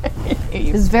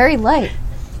 It's very light.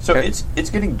 So it's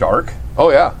getting dark,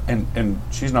 Oh yeah. and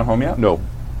she's not home yet. No.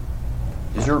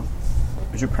 Is your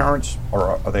parents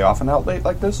are they often out late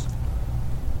like this?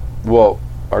 Well,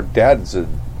 our dad's a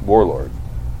warlord,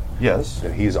 Yes.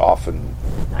 and he's often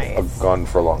gone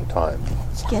for a long time. Did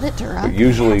you get it, But Jirok?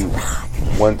 usually,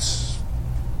 once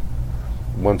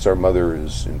our mother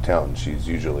is in town, she's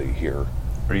usually here.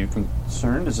 Are you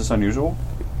concerned? Is this unusual?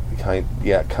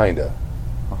 Kinda.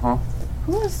 Uh huh.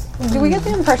 Do we get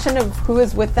the impression of who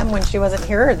was with them when she wasn't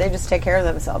here, or they just take care of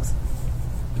themselves?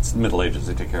 It's the Middle Ages.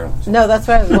 They take care of them. No, that's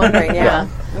what I was wondering. Yeah.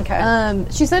 Okay.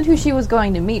 She said who she was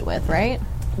going to meet with, right?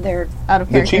 They're Out of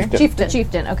The character. chieftain. The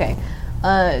chieftain. Okay.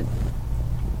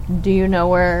 Do you know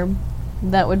where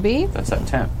that would be? That's that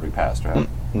tent we passed, right?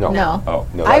 No. No. Oh,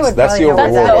 No, I that's, would that's the probably know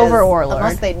That's where the that overlord. is. overwarlord.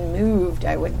 Unless they'd moved,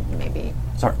 I would maybe.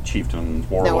 sorry, chieftain,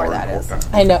 warlord. where that is. Okay.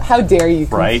 I know. How dare you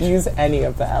Right. confuse any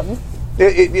of them?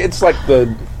 It's like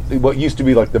what used to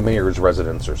be like the mayor's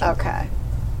residence or something. Okay.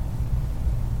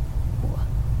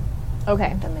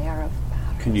 Okay. The mayor of.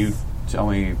 Can you tell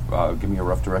me, give me a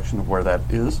rough direction of where that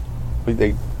is?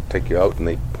 They take you out and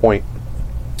they point.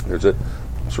 There's a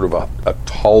sort of a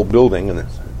tall building, and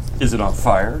it's Is it on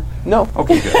fire? no.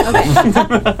 Okay,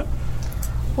 good.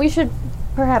 We should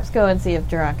perhaps go and see if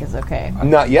Jirok is okay.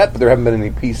 Not yet, but there haven't been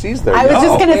any PCs there. I was yet.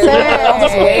 just gonna They're all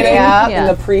just say. waiting Yeah. Yeah.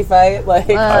 in the pre-fight. Like,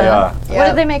 What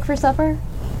did they make for supper?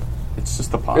 It's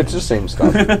just the pot. It's the same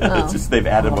stuff. It's just they've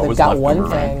added what they've was got left one over.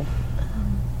 thing.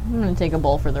 I'm going to take a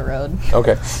bowl for the road.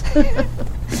 Okay. Been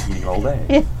eating all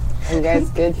day. Are you guys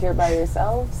good here by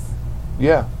yourselves?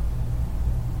 Yeah.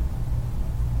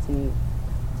 Do you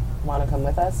want to come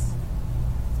with us?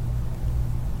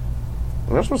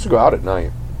 We're not supposed to go out at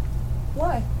night.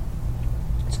 Why?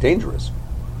 It's dangerous.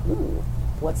 Ooh.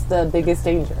 What's the biggest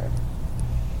danger?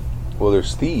 Well,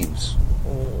 there's thieves.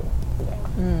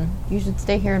 You should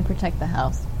stay here and protect the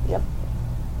house. Yep.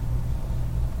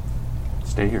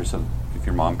 Stay here so if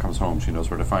your mom comes home, she knows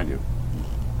where to find you.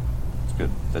 It's good.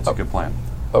 That's a good plan.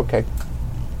 Okay.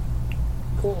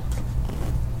 Cool.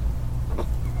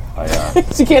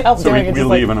 She can't help So doing we it. just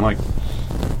leave, like, and I'm like,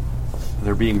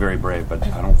 they're being very brave, but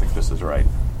I don't think this is right.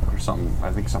 Or something.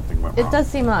 I think something went wrong. It does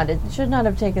seem odd. It should not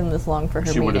have taken this long for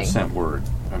her She would meeting. have sent word.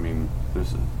 I mean,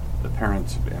 this is the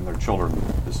parents and their children.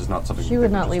 This is not something She they would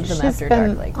could not just leave them assume. after She's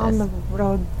been dark like on this. the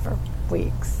road for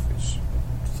weeks.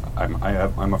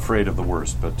 I'm afraid of the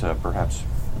worst, but perhaps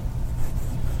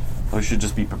We should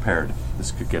just be prepared.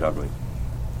 This could get ugly.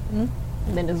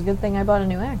 Then it's a good thing I bought a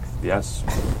new axe. Yes.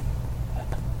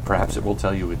 Perhaps it will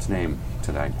tell you its name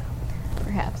tonight.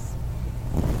 Perhaps.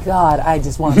 God, I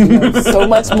just want to know so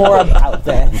much more about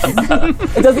this.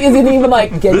 It isn't even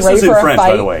like getting This ready is in for a French,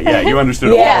 fight. by the way. Yeah, you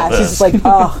understood all Yeah, of this. she's just like,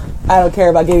 oh, I don't care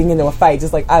about getting into a fight.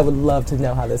 Just like, I would love to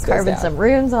know how this goes Carving down. some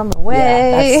runes on the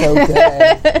way. Yeah,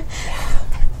 that's so good.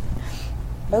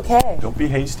 Okay. Don't be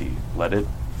hasty. Let it,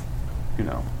 you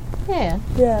know. Yeah.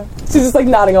 Yeah. She's just like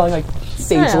nodding along like I don't know.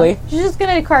 sagely. She's just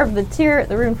gonna carve the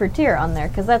rune for Tyr on there,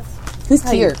 because that's Who's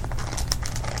how you- Tyr?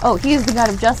 Oh, he is the god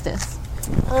of justice.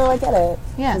 Oh, I get it.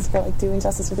 Yeah. It's for like doing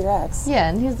justice with your axe. Yeah,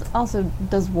 and he also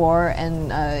does war,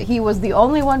 and he was the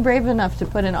only one brave enough to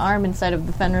put an arm inside of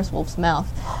the Fenris wolf's mouth,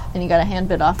 and he got a hand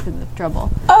bit off through the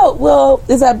trouble. Oh, well,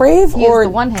 is that brave He or is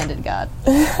the one-handed god.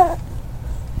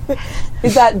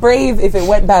 is that brave if it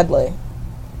went badly?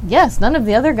 Yes, none of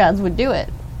the other gods would do it,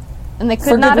 and they For could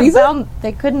good not have reason? bound.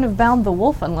 They couldn't have bound the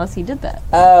wolf unless he did that.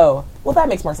 Oh, well, that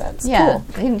makes more sense. Yeah,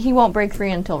 Cool. and he won't break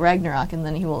free until Ragnarok, and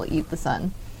then he will eat the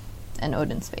sun and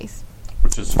Odin's face.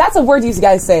 Which is That's a word you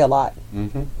guys say a lot.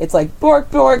 It's like,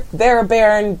 Bork, Bork, they're a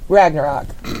baron, Ragnarok.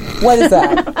 What is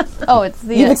that? Oh, it's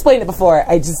the You've explained it before.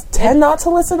 I just tend not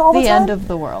to listen all the the time. end of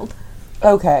the world.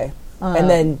 Okay. And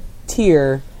then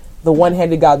Tyr, the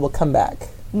one-handed god, will come back.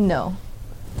 No.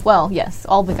 Well, yes,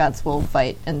 all the gods will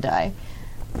fight and die.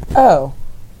 Oh.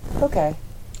 Okay.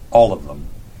 all of them.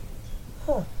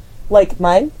 Like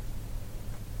mine?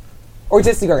 Or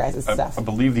just your guys' I stuff?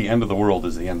 believe the end of the world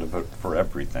is the end of it for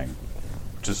everything,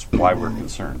 which is why we're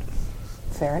concerned.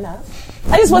 Fair enough.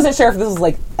 I just wasn't sure if this was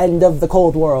like end of the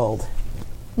cold world.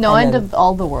 No, And end then- of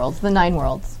all the worlds. The 9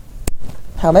 worlds.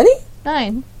 How many?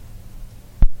 9.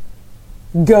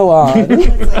 Go on.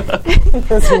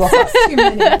 Let's move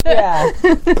on. Yeah.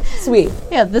 Sweet.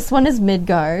 Yeah, this one is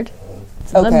Midgard.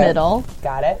 It's in the Okay. middle.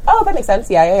 Got it. Oh, that makes sense.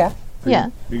 Yeah. Yeah.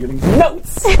 You're getting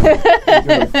Notes! one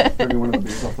of the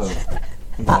bits off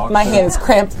the box My there. hand is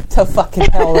cramped to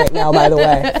fucking hell right now, by the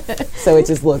way. So it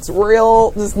just looks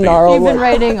real, just gnarled. You've been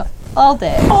writing all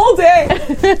day. all day.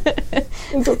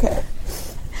 It's okay.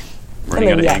 Running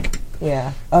out of yeah. ink.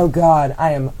 Yeah. Oh God,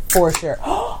 I am for sure.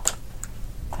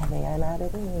 I think I'm out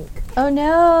of ink. Oh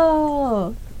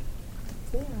no!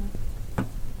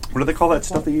 What do they call that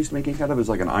stuff they used to make ink out of? It's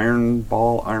like an iron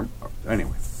ball.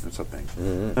 Anyway, that's a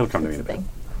thing. It'll come to me in a bit. Thing.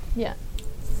 Yeah.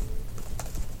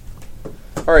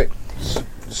 All right.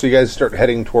 So you guys start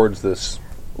heading towards this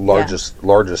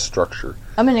largest structure.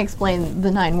 I'm going to explain the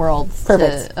 9 worlds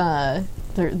Perfect. to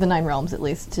the 9 realms at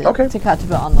least to Okay.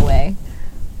 Katuba on the way.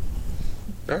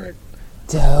 All right.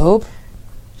 Dope.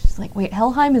 She's like, wait,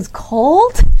 Helheim is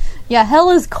cold? Yeah,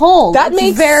 hell is cold. That It's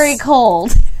makes- very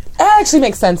cold. That actually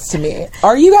makes sense to me.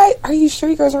 Are you sure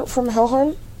you guys aren't from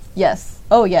Helheim? Yes.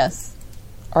 Oh yes.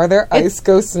 Are there ice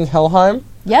ghosts in Helheim?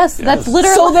 Yes, that's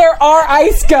literally. So there are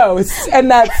ice ghosts, and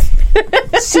that's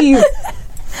she's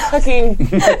fucking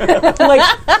like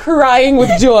crying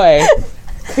with joy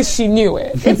because she knew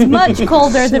it. It's much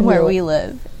colder than where knew we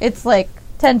live. It's like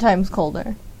 10 times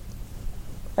colder.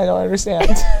 I don't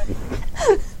understand.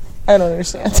 I don't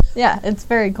understand. Yeah, it's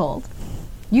very cold.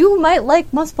 You might like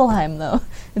Muspelheim though.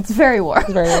 It's very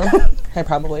warm. Very warm. I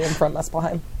probably am from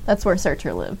Muspelheim. That's where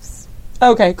Surtur lives.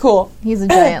 Okay, cool. He's a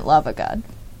giant lava god.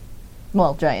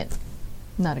 Well, giant.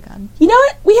 Not a god. You know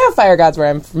what? We have fire gods where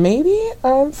I'm from. Maybe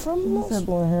I'm from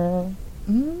Muspelheim.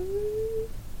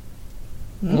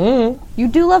 You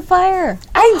do love fire.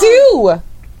 I do!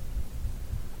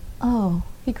 Oh,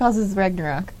 he causes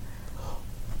Ragnarok.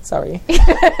 Sorry.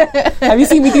 Have you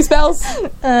seen me do spells?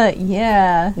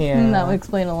 Yeah. Yeah. That would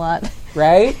explain a lot.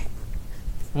 Right?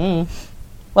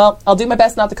 Well, I'll do my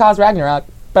best not to cause Ragnarok,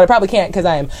 but I probably can't because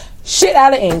I am shit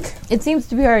out of ink. It seems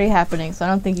to be already happening, so I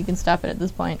don't think you can stop it at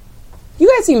this point.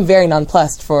 You guys seem very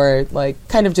nonplussed for, like,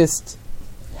 kind of just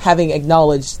having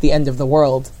acknowledged the end of the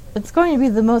world. It's going to be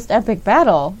the most epic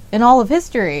battle in all of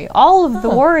history. All of the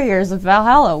warriors of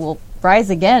Valhalla will rise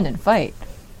again and fight.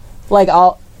 Like,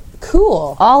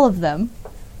 cool. All of them.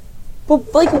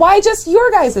 But, like, why just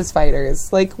your guys'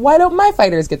 fighters? Like, why don't my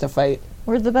fighters get to fight?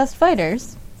 We're the best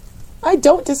fighters. I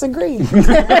don't disagree. You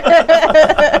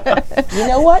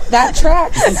know what? That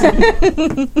tracks.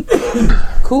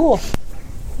 Cool.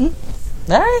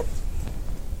 All right.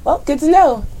 Well, good to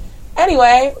know.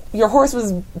 Anyway, your horse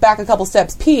was back a couple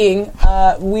steps peeing.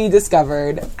 We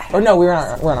discovered, or no, we're on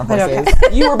our horses.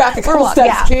 You were back a couple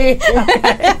steps peeing.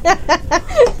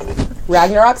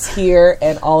 Ragnarok's here,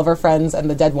 and all of our friends and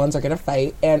the dead ones are going to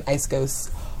fight, and ice ghosts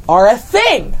are a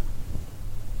thing.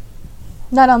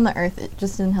 Not on the earth,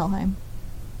 just in Helheim.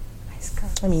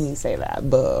 I mean, you say that,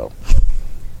 but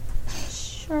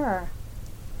Sure.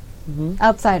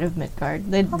 Outside of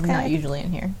Midgard. They're not usually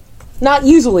in here. Not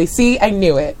usually. See, I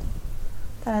knew it.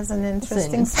 That is an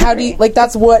interesting Listen, story. How do you, like,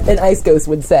 that's what an ice ghost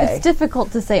would say. It's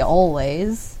difficult to say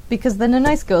always, because then a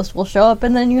nice ghost will show up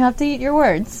and then you have to eat your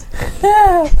words.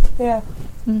 Yeah.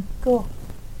 Cool.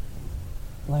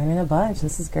 Learning a bunch.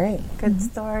 This is great. Good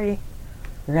story.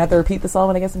 We're going to have to repeat this all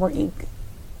when I get some more ink.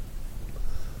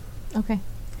 Okay.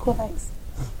 Cool, thanks.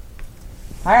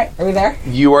 All right, are we there?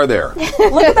 You are there. Look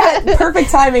at that perfect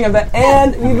timing of it,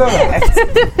 and we've arrived.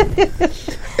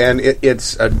 And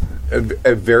it's a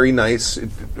very nice,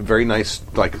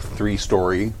 like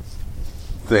 3-story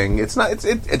thing. It's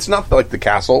not like the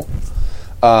castle.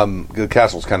 The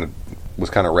castle's was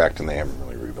kind of wrecked, and they haven't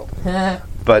really rebuilt it.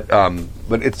 But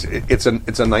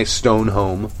it's a nice stone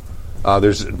home.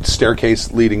 There's a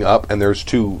staircase leading up, and there's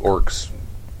 2 orcs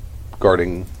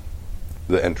guarding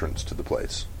the entrance to the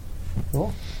place.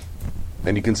 Cool.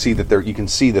 And you can see that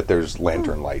there's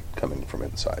lantern light coming from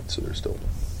inside, so there's still.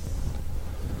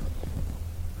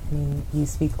 You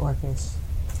speak Orcish.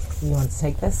 You want to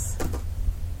take this?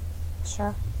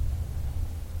 Sure.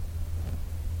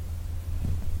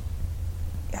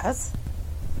 Yes.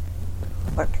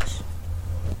 Orcish.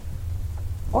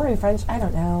 Or in French, I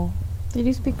don't know. They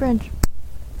do speak French.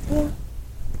 Yeah.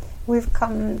 We've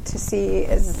come to see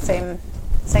is the same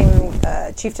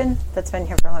chieftain that's been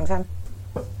here for a long time.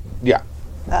 Yeah.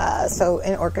 So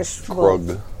in Orcish,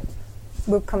 Grug.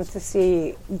 we've come to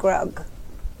see Grug.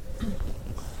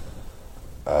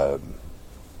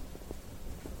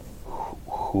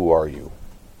 Who are you?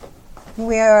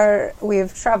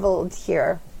 We've traveled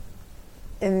here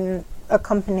in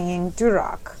accompanying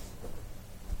Durak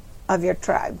of your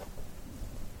tribe.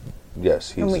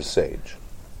 Yes, he's a sage.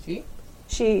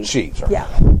 She, sorry. yeah.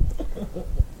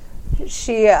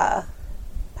 She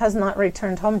has not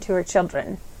returned home to her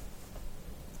children.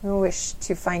 We wish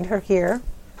to find her here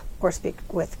or speak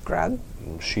with Grug.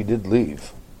 She did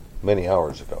leave many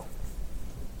hours ago.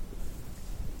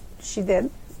 She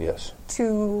did? Yes.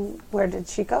 Where did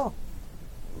she go?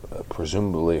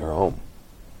 Presumably her home.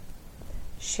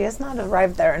 She has not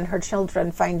arrived there, and her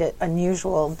children find it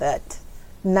unusual that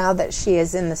now that she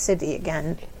is in the city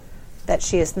again, that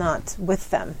she is not with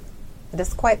them. It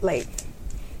is quite late.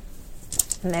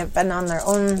 And they've been on their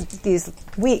own these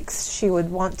weeks. She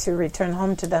would want to return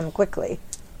home to them quickly.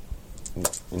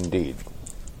 Indeed.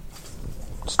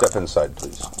 Step inside,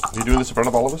 please. You doing this in front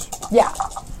of all of us? Yeah,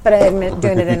 but I'm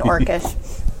doing it in Orcish.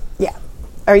 Yeah.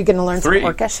 Are you going to learn 3.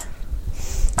 some Orcish?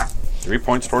 3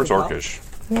 points towards Orcish.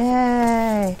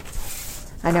 Yay.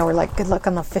 I know, we're like, good luck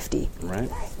on the 50. Right.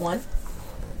 1.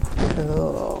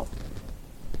 Cool.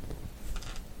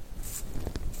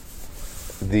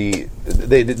 They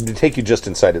take you just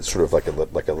inside. It's sort of like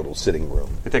a little sitting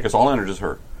room. They take us all in, or just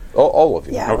her? All of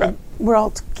you. Yeah, Okay. we're all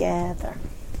together.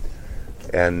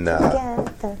 And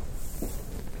Together.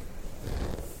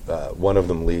 one of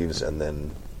them leaves and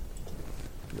then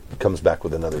comes back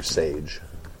with another sage.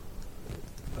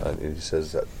 And he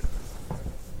says that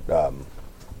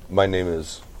my name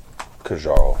is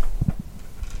Kajal.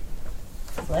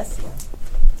 Bless you.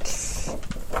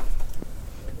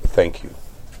 Thank you.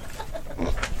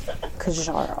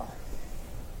 Kajaro.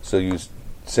 So you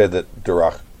said that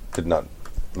Durak did not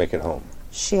make it home.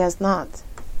 She has not.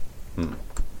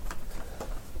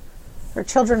 Her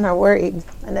children are worried,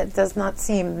 and it does not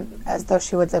seem as though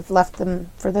she would have left them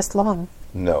for this long.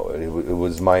 No, it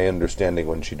was my understanding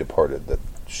when she departed that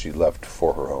she left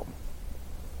for her home.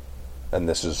 And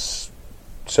this is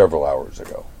several hours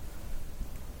ago.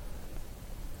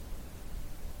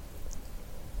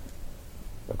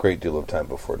 A great deal of time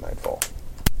before nightfall.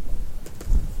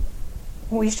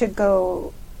 We should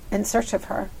go in search of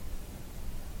her.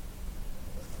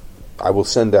 I will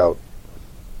send out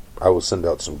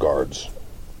some guards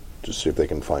to see if they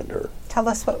can find her. Tell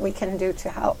us what we can do to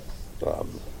help.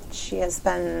 She has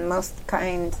been most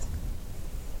kind.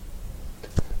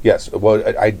 Yes, well,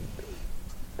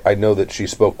 I know that she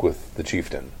spoke with the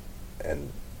chieftain,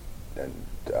 and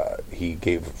he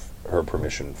gave her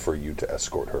permission for you to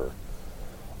escort her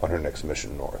on her next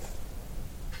mission north.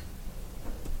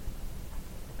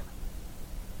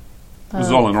 This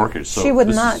is all in Orcish, so she would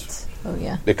this not. is- Oh,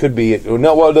 yeah. It could be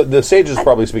no. Well, the sage is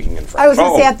probably speaking in French. I was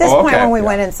going to say, at this point okay. when we Yeah.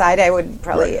 went inside, I would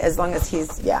probably, Right. as long as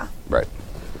he's, yeah. Right.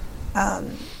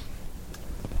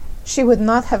 She would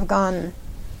not have gone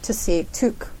to see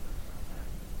Tuk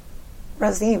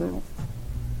Razim.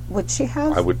 Would she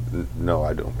have? No,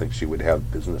 I don't think she would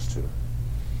have business to.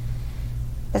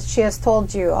 But she has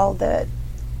told you all that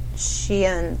she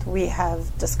and we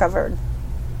have discovered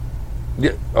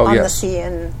Yeah. Oh, on yes. the sea.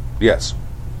 And Yes,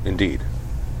 indeed.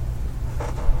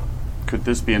 Could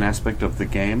this be an aspect of the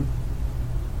game?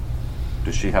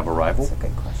 Does she have a rival? That's a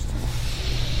good question.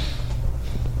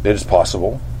 It is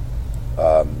possible.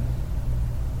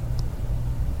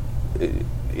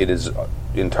 It is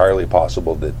entirely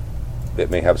possible that it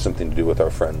may have something to do with our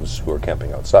friends who are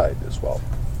camping outside as well.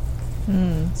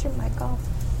 Is your mic off?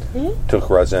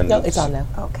 Tukrazan No, it's on now.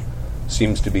 Okay.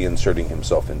 seems to be inserting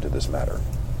himself into this matter.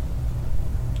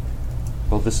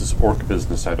 Well, this is orc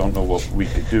business. I don't know what we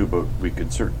could do, but we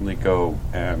could certainly go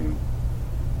and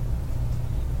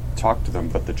talk to them.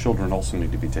 But the children also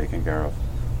need to be taken care of.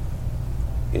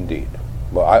 Indeed.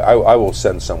 Well, I will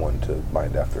send someone to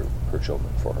mind after her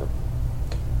children for her.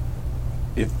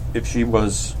 If she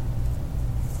was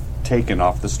taken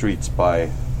off the streets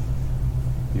by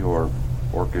your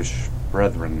orcish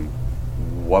brethren,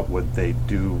 what would they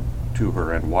do to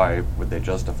her, and why would they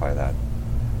justify that?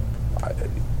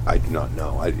 I do not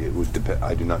know. It would depend.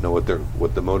 I do not know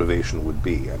what the motivation would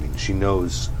be. I mean, she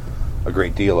knows a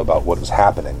great deal about what is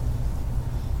happening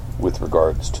with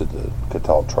regards to the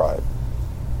Catal tribe.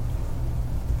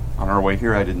 On our way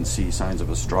here, I didn't see signs of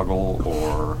a struggle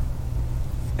or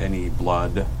any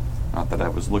blood. Not that I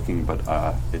was looking, but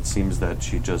it seems that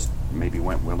she just maybe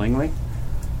went willingly.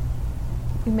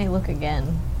 We may look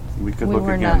again. We could We look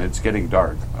were again. not- It's getting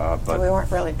dark, So we but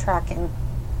weren't really tracking.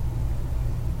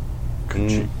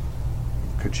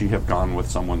 could she have gone with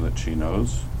someone that she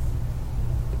knows?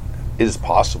 It is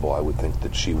possible. I would think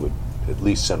that she would at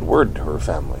least send word to her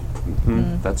family.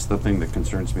 That's the thing that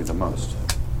concerns me the most.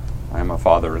 I am a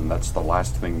father, and that's the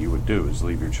last thing you would do is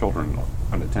leave your children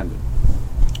unattended.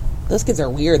 Those kids are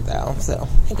weird, though, so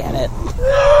I get it.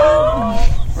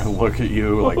 I look at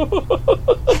you like,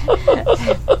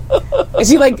 And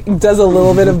she, does a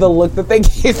little bit of the look that they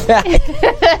gave back.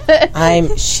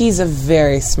 She's a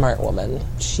very smart woman.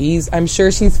 I'm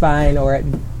sure she's fine, or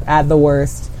at the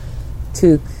worst,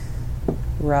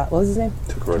 what was his name?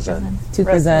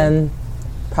 Tukrazan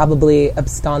probably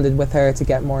absconded with her to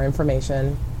get more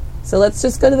information. So let's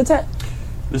just go to the tent.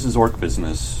 this is orc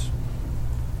business.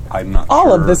 I'm not All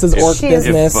sure of this is orc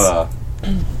business.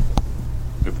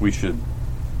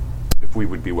 If we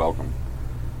would be welcome.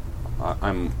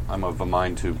 I'm of a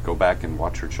mind to go back and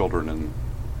watch your children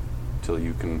until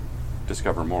you can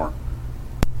discover more.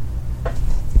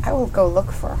 I will go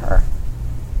look for her.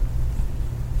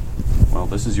 Well,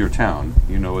 this is your town.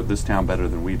 You know this town better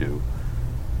than we do.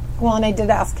 Well, and I did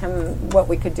ask him what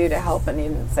we could do to help, and he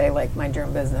didn't say, mind your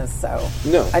own business, so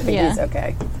No. I think Yeah. he's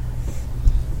okay.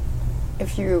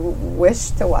 If you wish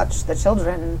to watch the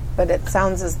children, but it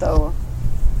sounds as though...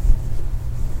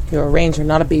 You're a ranger,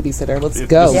 not a babysitter. Let's If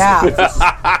go. this- Yeah. If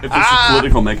this is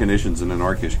political machinations in an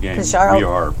orcish game, 'Cause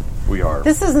Charles- we are.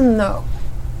 This isn't no.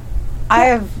 I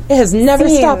have It has never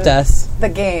seen stopped us. the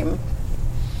game.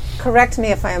 Correct me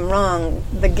if I am wrong.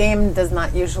 The game does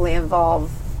not usually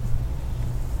involve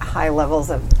high levels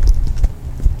of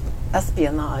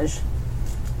espionage.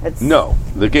 It's No,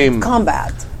 the game.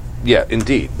 combat. Yeah,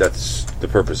 indeed. That's the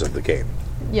purpose of the game.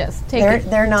 Yes,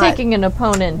 They're not- taking an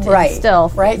opponent Right, in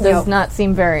stealth right, does no. not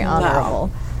seem very honorable.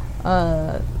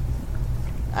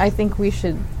 I think we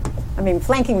should I mean,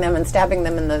 flanking them and stabbing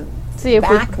them in the see if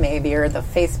we back, maybe, or the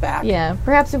face back. Yeah,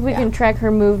 perhaps if we Yeah. can track her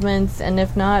movements, and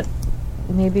if not,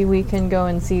 maybe we can go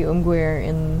and see Umguir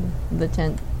in the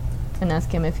tent and ask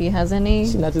him if he has any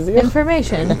She nudges you.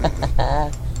 information.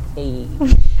 Hey.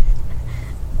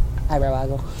 Eyebrow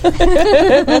waggle.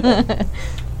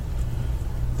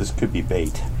 This could be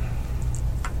bait.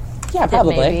 Yeah, It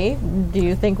probably. may be. Do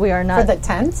you think we are For not the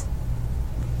tent?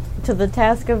 to the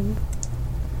task of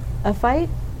a fight?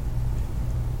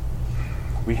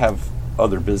 We have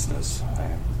other business.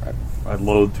 I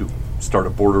loathe to start a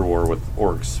border war with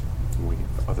orcs. We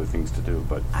have other things to do,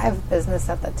 but I have business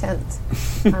at the tent.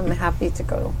 I'm happy to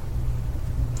go.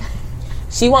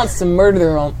 She wants to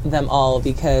murder them all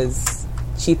because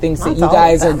she thinks that Not you all of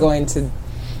guys are them. going to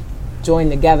join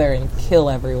together and kill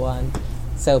everyone.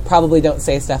 So probably don't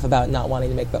say stuff about not wanting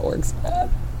to make the orcs mad.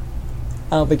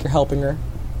 I don't think you're helping her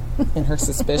in her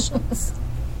suspicions.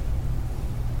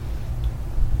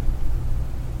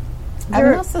 I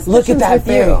have no suspicions Look at that with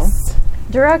you. face.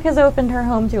 Durak has opened her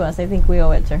home to us. I think we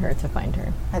owe it to her to find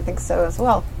her. I think so as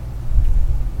well.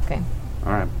 Okay.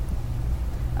 all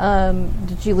right.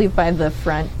 Did you leave by the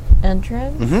front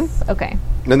entrance? Mm-hmm. Okay.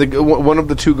 And one of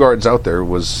the two guards out there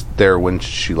was there when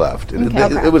she left. It,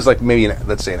 Okay. it was maybe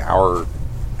let's say an hour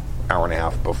and a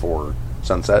half before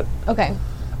sunset. Okay.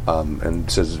 And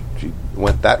says she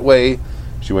went that way.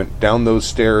 She went down those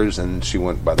stairs and she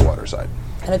went by the water side.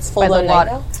 And it's full By the of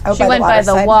water. night Oh, She by the went by water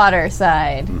the side? water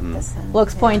side. This end,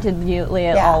 Looks yeah. pointedly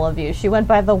at Yeah. all of you. She went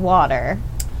by the water.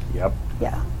 Yep.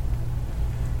 Yeah.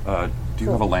 Do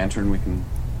you have a lantern we can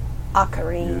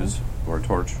Ocarine. use? Or a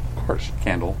torch? Of course.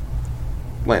 Candle?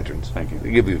 Lanterns. Thank you. They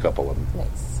give you a couple of them.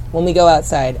 Nice. When we go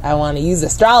outside, I want to use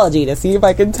astrology to see if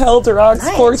I can tell Durock's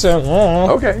Nice. fortune.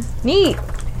 Okay. Neat.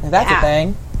 Now that's a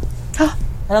thing.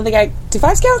 I don't think I... Do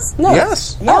 5 scouts? No.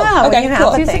 Yes. Oh, Yeah, okay, you have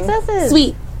cool. a 2 thing. successes.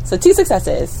 Sweet. So 2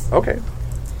 successes. Okay.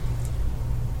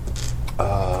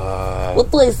 What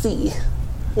do I see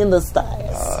in the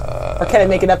stars? Or can I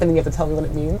make it up and then you have to tell me what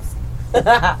it means?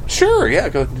 Sure, yeah,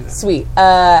 go ahead and do that. Sweet.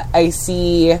 I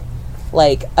see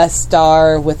like a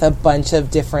star with a bunch of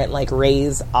different like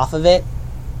rays off of it.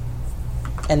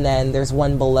 And then there's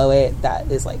one below it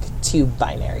that is like 2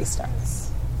 binary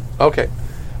stars. Okay.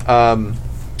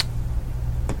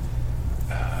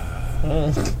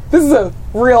 This is a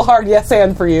real hard yes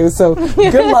and for you, so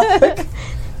good luck.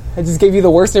 I just gave you the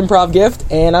worst improv gift,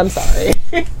 and I'm sorry.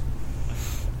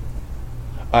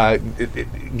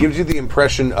 It gives you the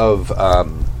impression of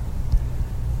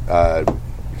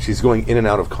she's going in and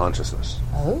out of consciousness.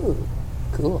 Oh,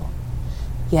 cool.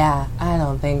 Yeah, I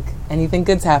don't think anything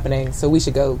good's happening, so we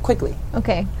should go quickly.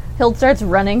 Okay. Hild starts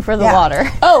running for the Yeah.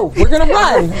 water. Oh, we're gonna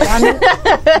run.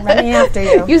 Running after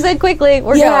you. You said quickly.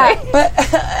 We're Yeah, going. but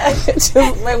just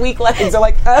my weak legs are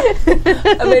like,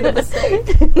 I made a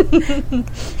mistake.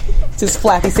 Just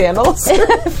flappy sandals.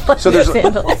 So there's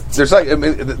Sandals. there's like, I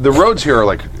mean, the roads here are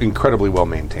like incredibly well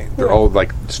maintained. They're all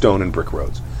like stone and brick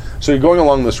roads. So you're going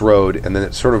along this road, and then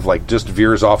it sort of like just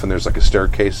veers off, and there's like a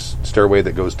stairway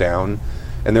that goes down,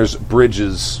 and there's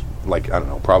bridges like, I don't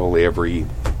know, probably every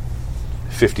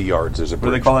 50 yards there's a What do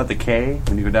bridge. they call that? The K?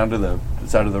 When you go down to the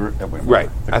side of the... Right.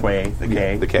 The quay. The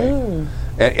K. The K.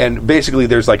 And basically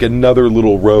there's like another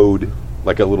little road,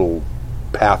 like a little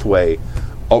pathway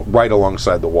right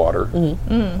alongside the water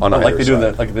on Like either they do in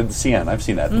side. the, like the CN. I've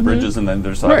seen that. The bridges, and then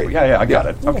there's like... Right. Yeah, I got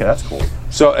Yeah. it. Okay, that's cool.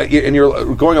 So, and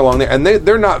you're going along there, and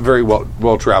they're not very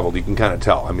well traveled. You can kind of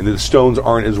tell. I mean, the stones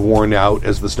aren't as worn out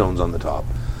as the stones on the top.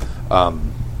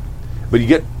 But you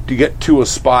get to a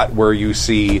spot where you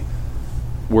see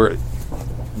where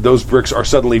those bricks are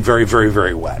suddenly very, very,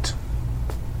 very wet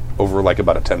over like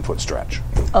about a 10-foot stretch.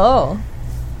 Oh.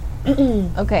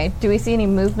 Okay. Do we see any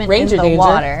movement Ranger in the danger.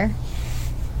 water?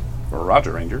 Or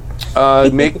Roger Ranger.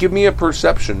 Give me a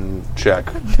perception check,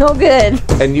 No good.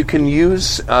 and you can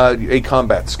use a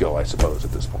combat skill, I suppose,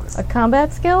 at this point. A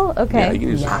combat skill? Okay. Yeah, you can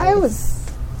use I was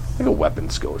like a weapon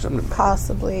skill or something.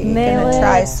 possibly Melee. going to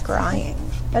try scrying.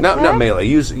 Not Attack? melee.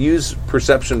 Use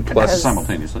perception plus.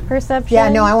 Simultaneously. Perception? Yeah,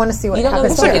 no, I want to see what You don't know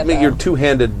happens. the Looks like Yeah, you're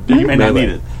two-handed. You may not melee. need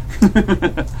it.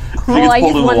 Well, I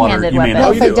pulled use in the water. one-handed You may weapon. not.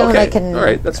 Oh, If you I do? don't, okay. I can- All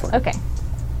right, that's fine. Okay.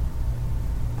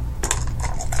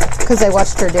 Because I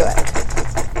watched her do it.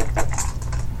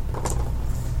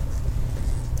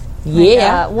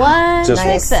 Yeah. One Just-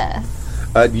 Nice. success.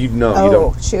 You know, you Oh,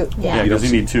 don't. shoot. Yeah. Yeah, You because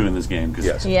don't you need 2 in this game. 'cause-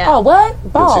 Yes. Yeah. Oh,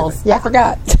 what? Balls. Yeah. I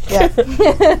forgot. Yeah.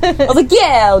 I was like,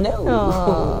 yeah, no.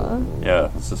 Aw, Yeah,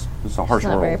 it's a harsh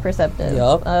not very world. perceptive.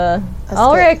 Yup.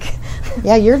 Ulrich,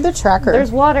 Yeah, you're the tracker.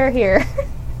 there's water here.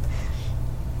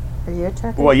 Are you a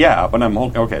tracker? Well, yeah, but I'm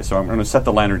okay. So I'm going to set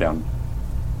the lantern down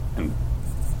and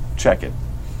check it.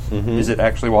 Is it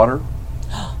actually water?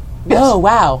 Oh,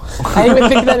 wow. I didn't even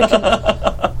think that it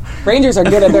could... Rangers are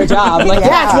good at their job. I'm like,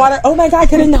 yeah, it's water. Oh my god,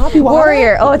 could it not be water?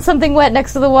 Warrior. Oh, it's something wet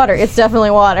next to the water. It's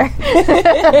definitely water.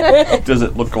 Does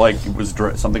it look like it was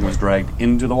something was dragged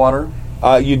into the water?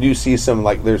 You do see some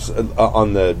like there's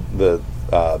on the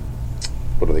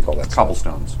what do they call that? stuff?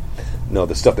 Cobblestones. No,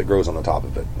 the stuff that grows on the top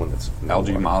of it when it's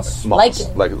Algae, moss.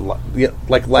 Lichen. like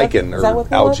lichen Is that or what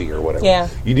they're called? algae or whatever. Yeah.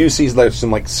 You do see like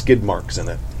some like skid marks in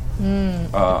it.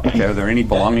 Okay, are there any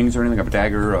belongings or anything? A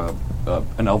dagger,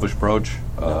 an elvish brooch,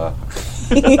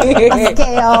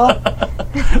 Scale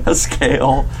a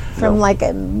scale. from like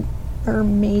a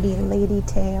mermaidy lady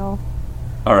tail.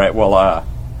 All right. Well,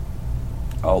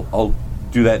 I'll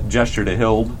do that gesture to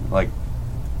Hild, like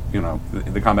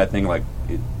the combat thing. Like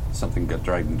something got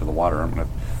dragged into the water. I'm gonna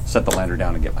set the lantern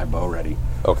down and get my bow ready.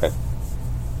 Okay.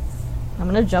 I'm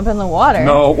gonna jump in the water.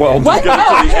 No, well, just get it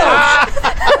to the edge.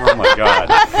 Oh my god!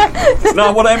 It's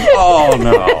not what I'm. Oh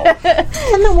no!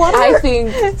 In the water? I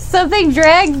think Something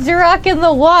dragged Durock in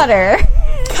the water.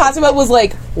 Kazuma was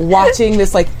like watching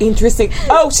this like interesting.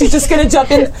 Oh, she's just gonna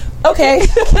jump in. Okay.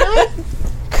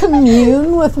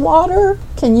 Commune with water?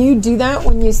 Can you do that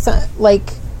when you like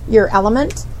your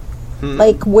element?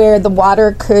 Like where the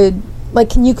water could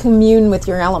can you commune with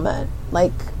your element?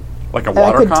 Like Like a I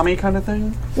water could- commie kind of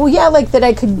thing. well yeah, like that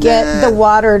I could get the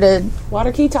water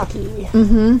Water key talkie.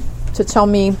 to tell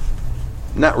me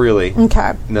Not really.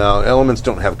 okay. No, elements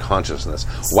don't have consciousness.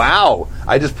 Wow!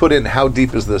 I just put in how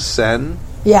deep is the Seine?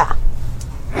 Yeah.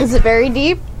 Is it very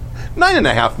deep?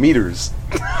 9.5 meters.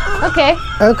 Okay.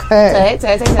 Okay.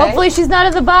 Hopefully she's not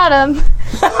at the bottom.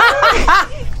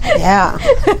 Yeah.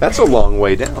 That's a long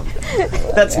way down.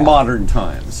 That's modern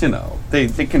times, you know. They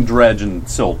can dredge and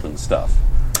silt and stuff.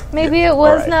 Maybe it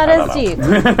was All right, not I as don't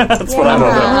know. deep. That's what I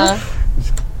don't know.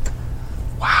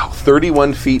 Wow,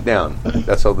 31 feet down.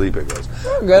 That's how deep it goes.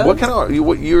 Good. What kind of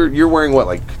you're wearing? What,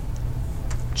 like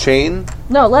chain?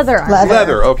 No, leather armor.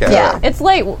 Leather. Okay. Yeah. all right. It's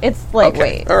lightweight.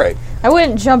 Okay. All right. I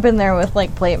wouldn't jump in there with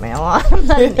like plate mail on. I'm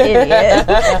not an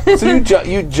idiot.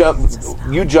 So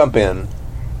you jump in,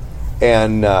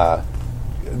 and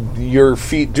your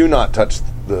feet do not touch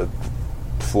the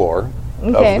floor.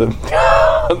 Okay.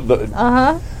 Of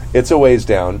the It's a ways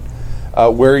down.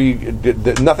 Where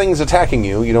nothing's attacking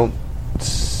you. You don't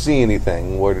see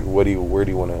anything. Where do you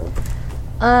want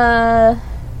to?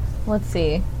 Let's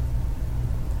see.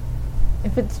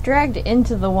 If it's dragged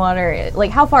into the water, like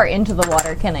how far into the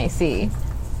water can I see?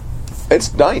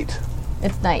 It's night.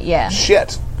 It's night, yeah.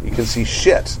 Shit. You can see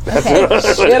shit. That's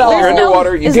Okay. Shit all There's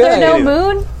underwater. You is can't there see no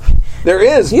anything. moon? There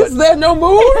is. Is there no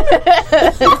moon?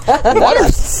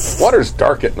 Water's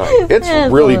dark at night. It's Yeah,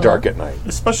 it's really a little. dark at night.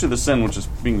 Especially the Seine, which is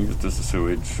being used as a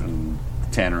sewage and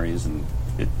tanneries, and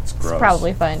it's gross.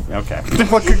 Probably fine. Okay.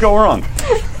 What could go wrong?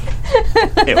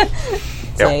 Ew.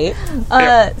 Say,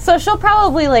 So she'll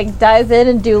probably like dive in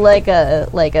and do like a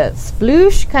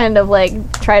sploosh, kind of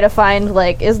like try to find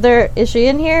like is she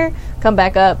in here? Come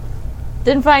back up.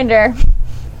 Didn't find her.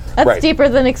 That's Right. deeper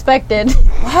than expected.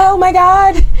 oh my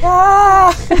god!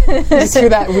 Ah! Just hear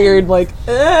that weird like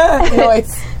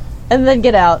noise. And then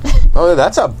get out. Oh,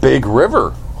 that's a big river.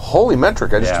 Holy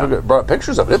metric. I just Yeah. brought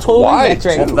pictures of it. It's Holy wide,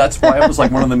 metric. too. That's why it was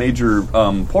like one of the major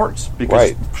ports, because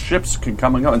Right. ships can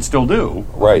come and go, and still do.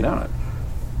 Right. Down it.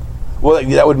 Well,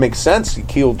 that would make sense.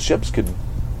 Keeled ships could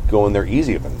go in there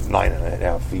easy if it's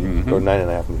 9.5 feet or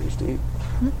 9.5 meters deep.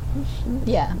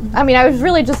 Yeah. I mean, I was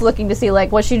really just looking to see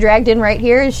like was she dragged in right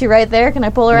here? Is she right there? Can I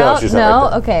pull her No, out? she's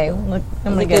not right there. Okay. Look,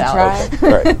 I'm gonna a get good out. try.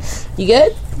 Right. You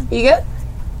good? You good?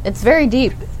 It's very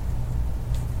deep.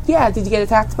 Yeah. Did you get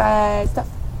attacked by stuff?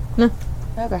 No.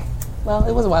 Okay. Well,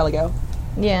 it was a while ago.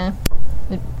 Yeah.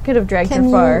 It could have dragged Can her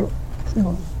far. you You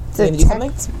gonna do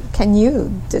something? Can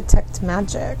you detect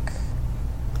magic?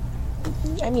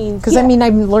 I mean, Because I mean,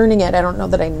 I'm learning it. I don't know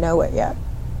that I know it yet.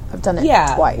 I've done it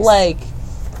twice. Like,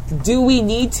 do we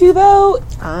need to though?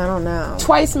 I don't know.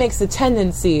 Twice makes a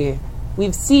tendency.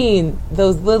 We've seen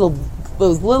those little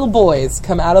boys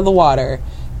come out of the water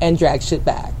and drag shit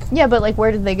back. Yeah, but like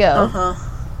where did they go?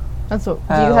 That's what.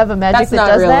 Do you have a magic That's that not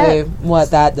does really that?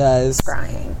 what that does.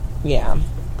 Scrying. Yeah,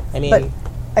 I mean, But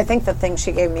I think the thing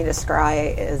she gave me to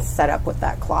scry is set up with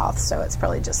that cloth, so it's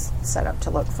probably just set up to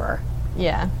look for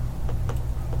Yeah.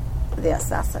 the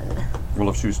assassin. Well,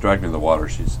 if she was dragged into the water,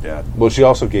 she's dead. Well, she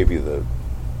also gave you the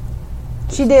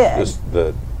She did.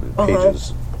 the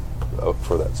pages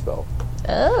for that spell.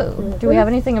 Oh. Do we have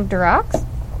anything of Durox?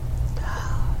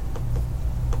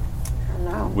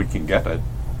 No. We can get it.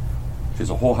 She's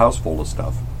a whole house full of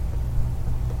stuff.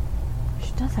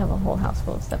 She does have a whole house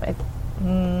full of stuff.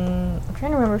 I'm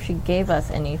trying to remember if she gave us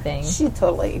anything. She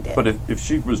totally did. But if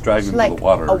she was dragged into like the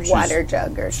water, a water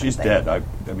jug or something. she's dead.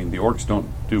 I mean, the orcs don't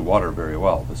do water very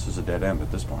well. This is a dead end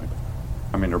at this point.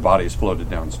 I mean, her body's floated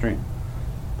downstream.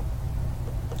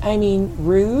 I mean,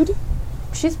 rude.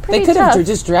 She's pretty They could tough. have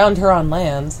just drowned her on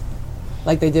land,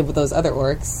 like they did with those other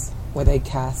orcs, where they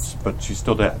cast. But she's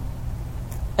still dead.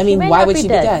 I mean, may why not would be she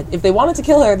dead. be dead? If they wanted to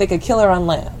kill her, they could kill her on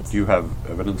land. Do you have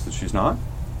evidence that she's not?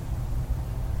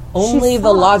 Only the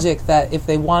fine. logic that if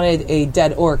they wanted a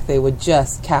dead orc, they would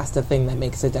just cast a thing that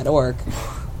makes a dead orc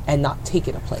and not take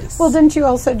it a place. Well, didn't you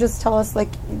also just tell us like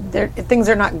things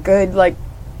are not good? Like,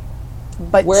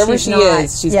 but wherever she's she not,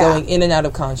 is, she's yeah. going in and out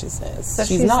of consciousness. So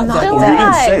she's she's not not dead. Still Well, you didn't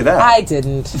alive. say that. I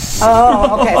didn't.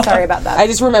 Oh, okay. Sorry about that. I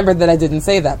just remembered that I didn't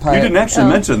say that part. You didn't actually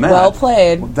mention that. Well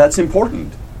played. That's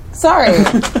important. Sorry,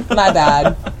 my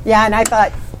bad. yeah, and I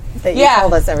thought that you Yeah.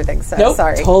 told us everything. So Nope,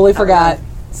 sorry. totally forgot.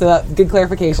 So that, good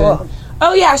clarification. Cool.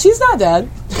 Oh yeah, she's not dead.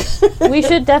 We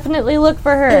should definitely look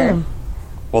for her.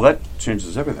 Well, that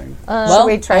changes everything. Well,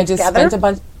 we try I just together? spent a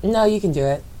bunch. No, you can do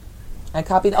it. I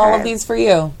copied all of Okay. these for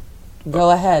you.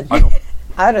 Go ahead.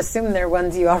 I'd assume they're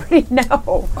ones you already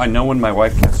know. I know when my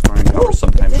wife casts scrying powers,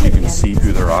 sometimes you can see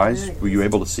through their eyes. Were you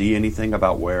able to see anything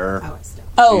about where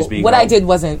Oh, she's being what I held? did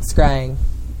wasn't scrying.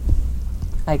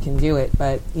 I can do it,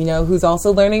 but you know who's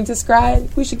also learning to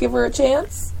scry? We should give her a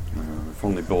chance. If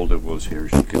only Bodil was here,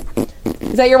 she could.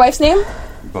 Is that your wife's name?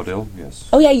 Bodil? Yes.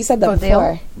 Oh yeah, you said that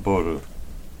Bodil? before.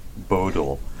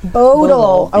 Bodil.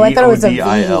 Bodil. Oh, I thought it was a V.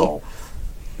 B-O-D-I-L.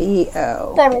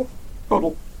 B-O.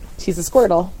 Bodil. She's a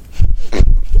Squirtle.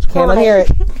 Cannot hear it.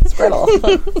 Squirtle.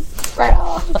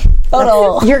 Squirtle.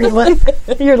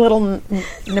 Total. Your little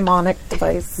mnemonic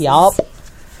device. Yup.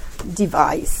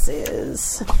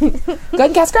 Devices. Go ahead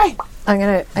and cast Cry.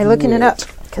 I'm looking it up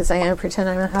because I'm gonna pretend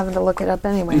I'm having to look it up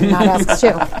anyway and not ask you.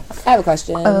 I have a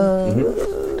question. Are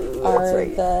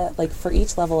the like for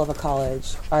each level of a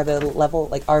college, are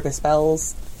the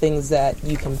spells things that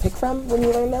you can pick from when you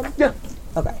learn them? Yeah.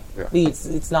 Okay. Yeah.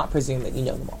 It's not presumed that you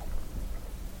know them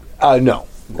all. No.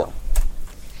 Cool.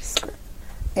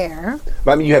 Air.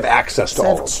 But, I mean, you have access to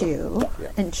all Of of them. 2. Yeah.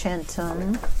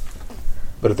 Enchantum.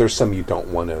 But if there's some you don't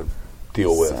want to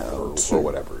deal with So, or 2.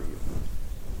 whatever.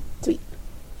 Sweet.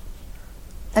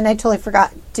 And I totally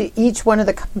forgot. Do each one of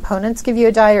the components give you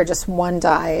a die, or just one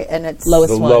die, and it's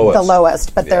Lowest The one. lowest. the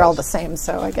lowest? But they're all Yes. the same,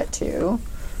 so I get 2.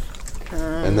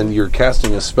 And then you're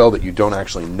casting a spell that you don't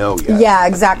actually know yet. Yeah,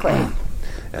 exactly.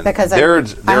 And Because there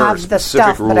I are have the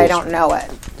specific stuff, but I rules. don't know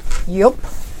it. Yup.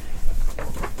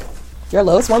 Your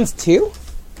lowest one's 2?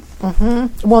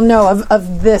 Well, no,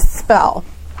 of this spell.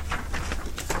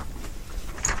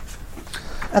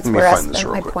 That's Let me where I find this spent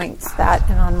real my quick. points. That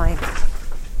and on my.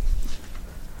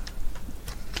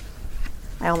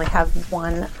 I only have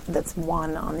one that's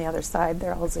 1 on the other side.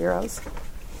 They're all 0s.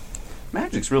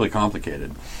 Magic's really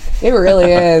complicated. It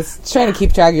really is. It's trying to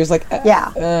keep track. You're just like,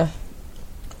 Yeah.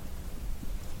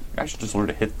 I should just learn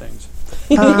to hit things.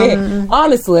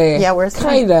 honestly. Yeah, where's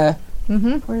kinda?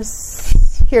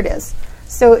 Here it is.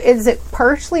 So is it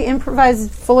partially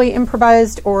improvised, fully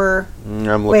improvised, or I'm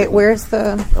looking. wait? Where's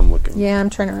the? I'm looking. Yeah, I'm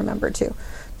trying to remember too.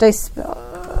 Dice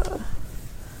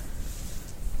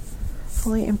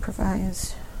fully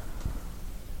improvised.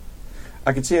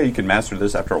 I can see how you can master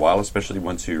this after a while, especially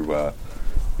once you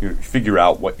figure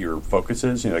out what your focus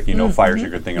is. You know, fire's your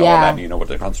good thing and all Yeah. that, and you know what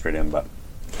to concentrate in. But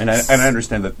and I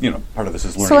understand that part of this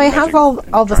is learning. So I magic have all and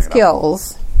the trying it out.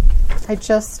 skills. I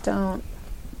just don't.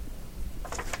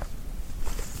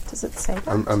 Does it say that?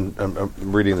 I'm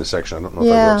reading the section. I don't know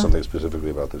if I Yeah. wrote something specifically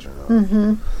about this or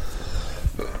not.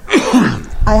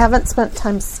 I haven't spent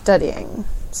time studying,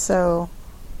 so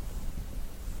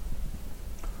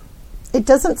it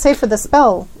doesn't say for the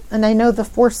spell, and I know the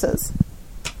forces.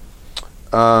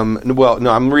 Well,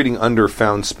 no, I'm reading under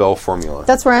found spell formula.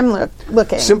 That's where I'm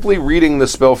looking. Simply reading the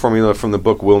spell formula from the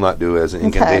book will not do, as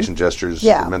incantation gestures,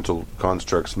 Yeah. mental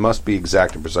constructs must be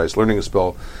exact and precise. Learning a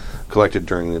spell collected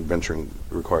during the adventuring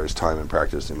requires time and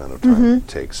practice. The amount of time it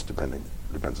takes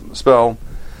depends on the spell,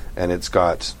 and it's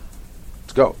got.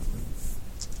 Let's go.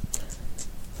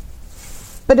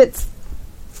 But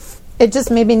it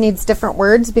just maybe needs different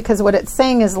words, because what it's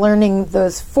saying is learning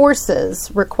those forces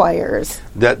requires.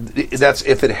 That's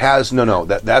if it has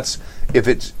that's if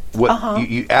it's what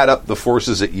you add up the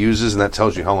forces it uses, and that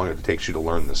tells you how long it takes you to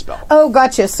learn the spell. Oh,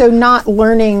 gotcha. So not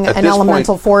learning At an this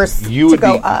elemental point, force you to would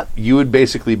go be, up. You would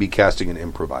basically be casting an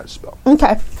improvised spell,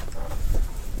 Okay.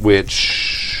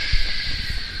 which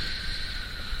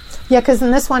Yeah, because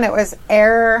in this one it was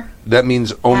air. that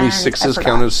means only And sixes I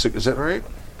count forgot. as six. Is that right?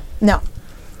 No,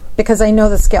 because I know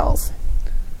the skills.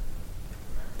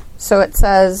 So it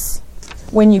says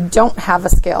when you don't have a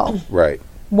skill, Right.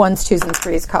 1s, 2s, and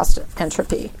 3s cost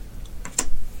entropy.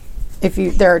 If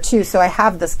there are 2, so I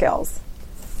have the skills.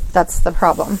 That's the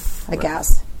problem, I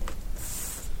guess.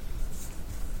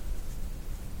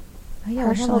 Oh, yeah,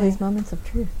 we have all these moments of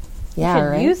truth. Yeah, You could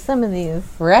right? use some of these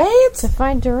Right? to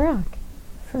find Durak.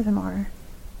 Furthermore,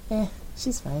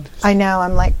 She's fine. I know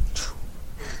I'm like,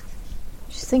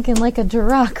 She's thinking like a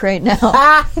Durak right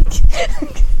now.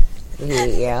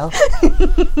 Yeah.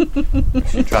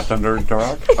 Trapped under a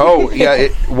dark. Oh yeah,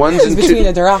 ones It's and between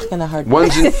a two, Durak and a hard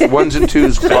ones and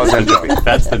twos cause entropy.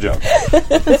 That's the joke.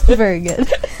 That's very good.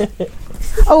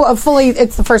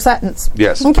 it's the first sentence.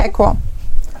 Yes. Okay, cool.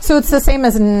 So it's the same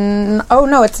as, oh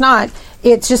no, it's not.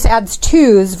 It just adds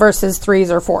 2s versus 3s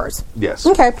or 4s. Yes.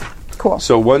 Okay, cool.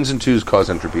 So ones and twos cause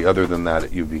entropy. Other than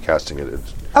that, you'd be casting it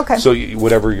as Okay. So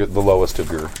whatever the lowest of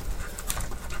your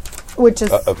Which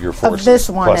is of your forces of this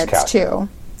one, plus it's casting. 2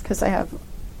 because I have,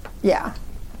 yeah.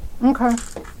 Okay.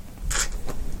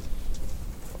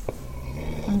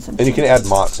 And you can add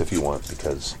mots if you want,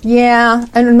 because Yeah,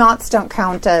 and knots don't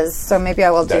count as, so maybe I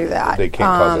will do That- that. they can't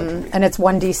cause entropy. And it's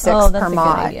 1d6 Oh, that's per a good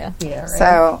mod. idea. Yeah, right.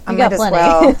 So I You might got as plenty.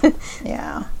 well.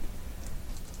 Yeah.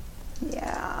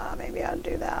 Yeah, maybe I'll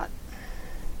do that.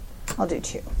 I'll do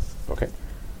 2. okay.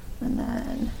 And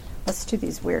then let's do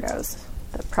these weirdos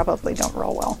that probably don't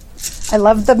roll well. I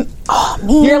love them. Oh,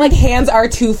 man. Your like hands are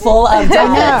too full of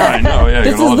die. I know. Yeah.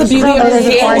 This you got all is the this beauty stuff. of There's the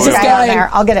an game. orange It's just guy on going. there.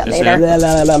 I'll get it Yes, later.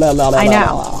 ma'am. I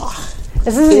know.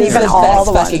 This isn't It's even the all best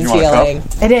the ones. fucking You wanna feeling.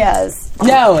 It is.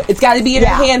 No, it's got to be in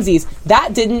Yeah. her handsies.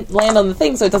 That didn't land on the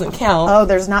thing, so it doesn't count. Oh,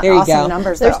 there's not There you awesome go.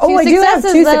 numbers. There's though. two Oh, I do have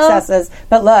successes, two though. successes.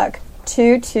 But look,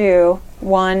 2, 2,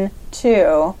 1,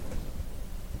 2.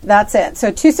 That's it.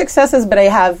 So 2 successes, but I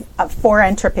have 4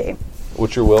 entropy.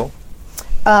 What's your will?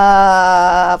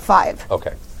 5.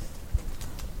 Okay.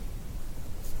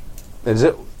 Is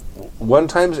it 1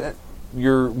 times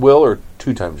your will or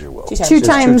 2 times your will? 2 times. 2 It's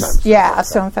times. Yeah. Okay.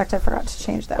 So in fact, I forgot to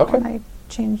change that Okay.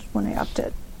 when I upped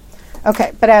it.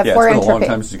 Okay, but I have Yeah, 4 it's been a long entropy.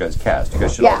 time since you guys cast. You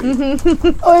guys should Yeah.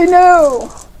 already. I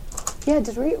know. Yeah,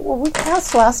 did we? Well, we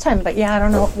cast last time, but yeah, I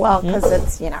don't know. Well, because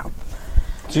it's,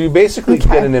 So you basically Okay.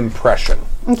 get an impression,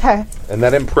 Okay. and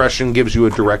that impression gives you a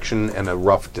direction and a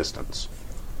rough distance.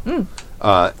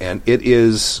 And it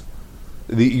is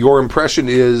your impression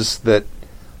is that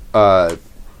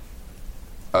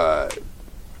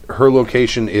her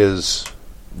location is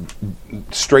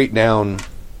straight down,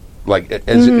 like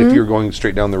as if you're going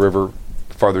straight down the river,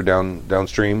 farther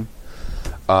downstream,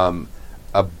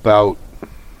 about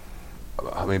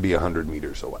maybe 100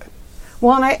 meters away.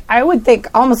 Well, and I would think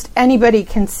almost anybody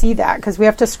can see that because we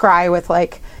have to scry with,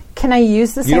 like, can I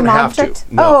use the You same don't have object?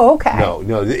 to. No, Oh, okay.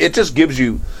 No. It just gives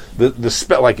you the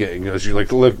spell, like as you're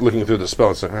like looking through the spell.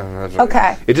 It's like,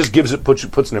 Okay. It just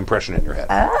puts an impression in your head.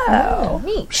 Oh,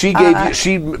 neat. She gave you.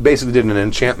 She basically did an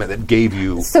enchantment that gave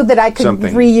you So that I could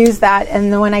something. reuse that,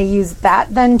 and then when I use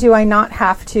that, then do I not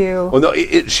have to? Well, no.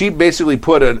 She basically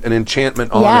put an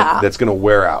enchantment on Yeah. it that's going to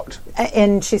wear out.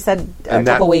 And she said a And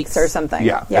that- couple weeks or something.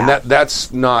 Yeah, and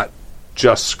that's not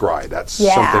just scry. That's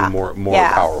Yeah. something more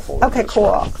Yeah. powerful. than Okay, just cool.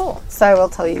 scry. Cool. So I will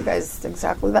tell you guys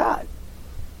exactly that.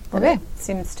 Okay.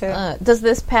 Seems to. Does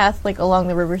this path, like along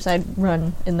the riverside,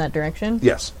 run in that direction?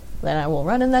 Yes. Then I will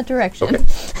run in that direction. Okay.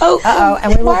 Uh-oh,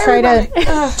 and we will Why are try we to running?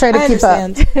 try to I keep up.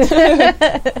 understand.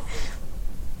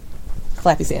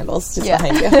 Flappy sandals just Yeah.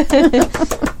 behind you.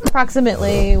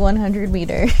 Approximately 100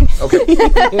 meters.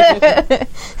 Okay.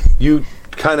 You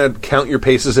kind of count your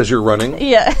paces as you're running.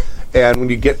 Yeah. And when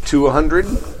you get to 100,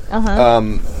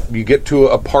 you get to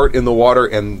a part in the water,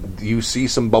 and you see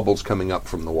some bubbles coming up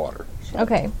from the water.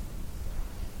 Okay.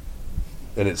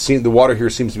 And the water here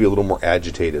seems to be a little more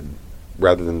agitated,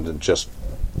 rather than just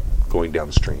going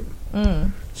downstream.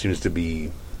 Seems to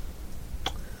be.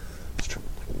 What's the term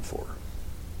I'm looking for?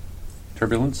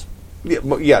 Turbulence?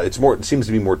 Yeah. It seems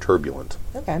to be more turbulent.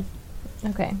 Okay.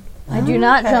 Okay. I do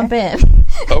not jump in.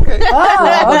 Okay.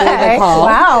 Oh, okay. call.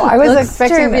 Wow, I was Looks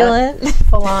expecting turbulent. that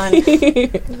full on.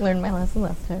 Learned my lesson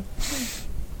last time.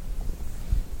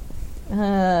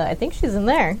 I think she's in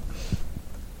there.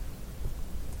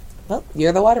 Well,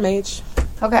 you're the water mage.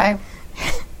 Okay.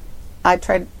 I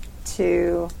tried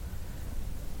to,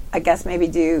 I guess, maybe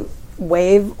do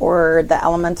wave or the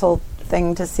elemental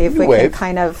thing to see if we wave.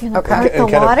 can kind of. Part Okay. the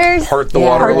waters? Part the Yeah.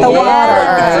 water. Part a the little bit.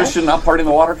 water. Christian not parting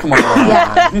the water? Come on.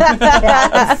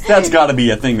 Yeah. That's got to be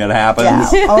a thing that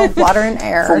happens. Yeah. Oh, water and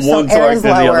air. From so one air side is to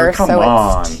the other. lower, Come so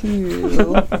on. it's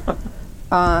 2.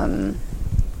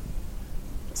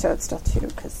 So it's still 2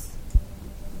 because.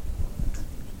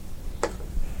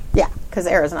 Yeah, because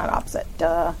air is not opposite.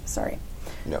 Duh. Sorry.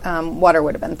 No. Water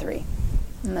would have been 3.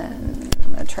 And then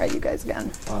I'm going to try you guys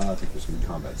again. I think there's going to be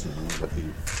combat soon. But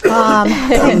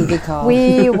Good call.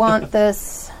 We want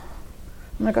this.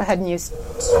 I'm going to go ahead and use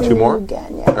 2 more?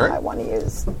 again. Yeah, All right. I want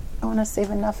to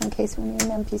save enough in case we need an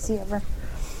NPC ever.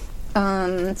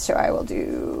 So I will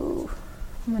do.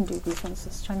 I'm going to do these ones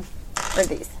this time. Or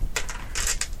these.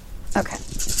 Okay.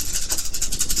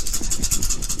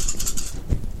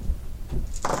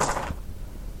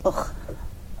 Ugh.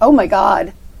 Oh my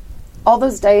god. All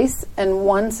those dice and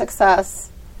 1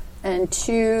 success and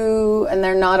 2, and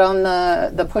they're not on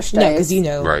the push dice. No, because you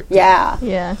know. Right. Yeah.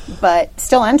 Yeah. But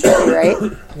still entropy, right?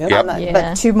 Yep. On the- Yeah.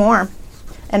 But 2 more.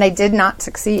 And I did not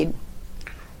succeed.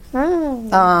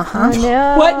 Uh-huh.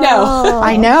 No. What? No.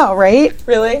 I know, right?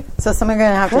 Really? So someone's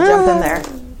going to have to jump in there.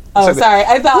 Oh, sorry.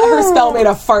 I thought her spell made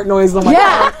a fart noise. I'm like,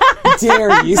 Yeah. how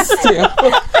dare you, Stu?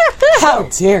 How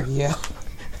dare you?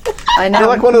 I know. They're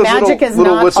like one of those Magic is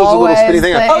little not whistles, a little always spinny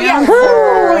thing. the Oh,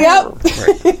 answer.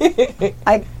 Yep.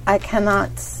 I cannot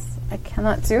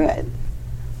do it.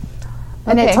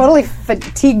 And it Okay. totally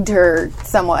fatigued her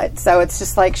somewhat. So it's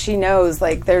just like she knows,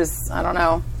 like, there's, I don't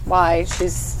know why.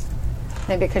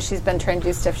 Maybe because she's been trying to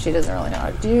do stuff she doesn't really know how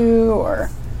to do, or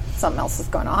something else is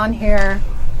going on here.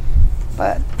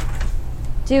 But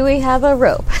Do we have a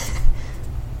rope?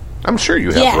 I'm sure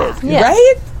you have rope. Yeah.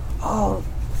 Right? oh,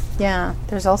 yeah,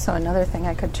 there's also another thing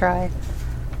I could try.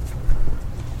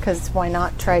 Because why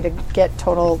not try to get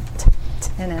total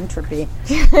 10 entropy?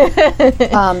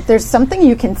 There's something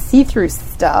you can see through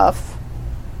stuff.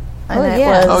 And Oh, it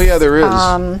yeah. was, Oh, yeah, there is.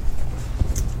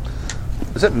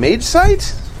 Is it Mage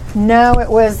Sight? No, it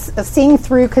was seeing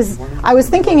through, because I was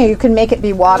thinking you could make it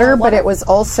be water, but it was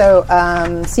also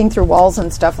seeing through walls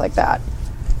and stuff like that.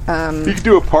 You could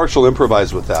do a partial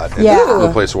improvise with that and Yeah.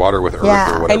 replace water with earth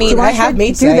Yeah. or whatever. I mean, I have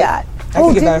Mage do Sight. that. I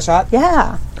can give that a shot.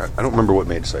 Yeah. I don't remember what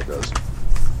Mage Sight does.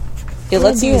 It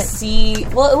lets do you it. see.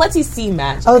 Well, it lets you see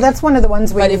magic. Oh, that's one of the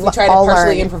ones we But if we try to all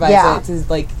partially learn. improvise Yeah.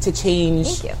 it to change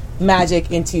Thank you.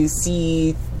 magic into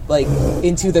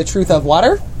into the truth of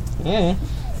water,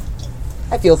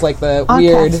 that feels like the I'll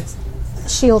weird cast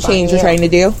shield change on we're you. trying to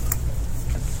do.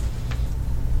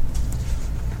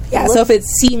 Yeah, so if it's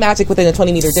see magic within a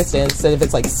 20-meter distance, and if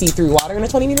it's like see through water in a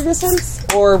 20-meter distance,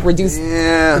 or reduce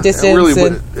Yeah, distance, it really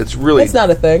and- it's really it's not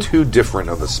a thing. too different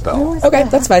of a spell. Okay,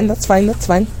 that's fine. That's fine. That's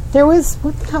fine. There was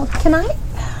what the hell? Can I?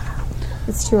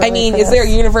 It's too early. I mean, for is there a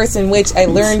this. universe in which I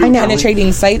learned I know.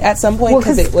 penetrating sight at some point Well,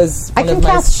 because 'cause it was I one of can my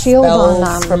cast shield spells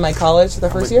on, from my college the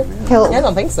first year? Hill. I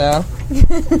don't think so.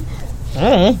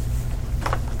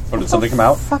 Oh, did something come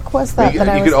out? Fuck was that? You, that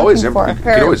I you was could always looking for?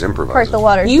 improvise. Part it. the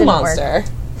water. You didn't monster.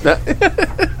 Yeah,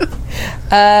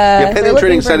 We're penetrating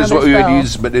looking for sight is what another we would spell.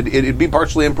 use, but it'd be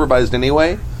partially improvised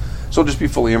anyway. So it'll just be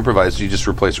fully improvised. You just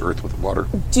replace earth with water.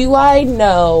 Do I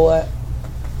know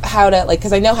how to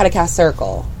because I know how to cast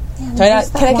circle? Can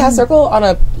I cast circle on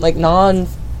a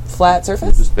non-flat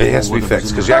surface? It has to be fixed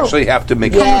because you actually have to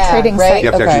make Penetrating right. sight.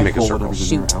 You have to Okay. actually make a Pull circle.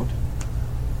 whatever's in there Shoot. out.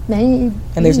 Maybe.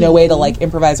 And there's no way to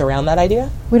improvise around that idea.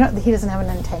 We don't. He doesn't have an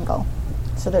entangle,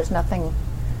 so there's nothing.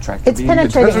 Tractor It's beam?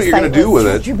 penetrating. Depends what you're going to sight do with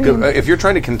with it. tractor beam. If you're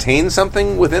trying to contain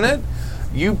something within it,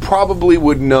 you probably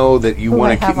would know that you Ooh,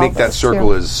 want I to have all make that those, circle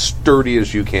too. as sturdy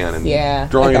as you can. And Yeah,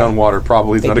 drawing it okay. on water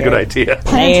probably is not a good idea.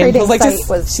 Penetrating And sight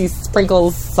just, she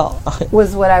sprinkles salt on it.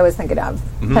 was what I was thinking of.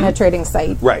 Mm-hmm. Penetrating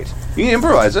sight. Right. You can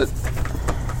improvise it.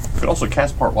 You could also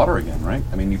cast part water again, right?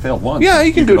 I mean, you failed once. Yeah,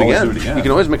 you can do it always again. You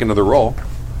can always make another roll.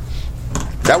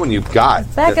 That one you've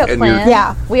got. Backup And you're- plan.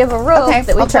 Yeah. We have a rope Okay,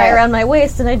 that we I'll try tie it. around my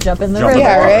waist, and I jump in the Jump in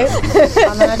river. the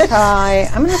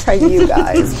water. I'm gonna try you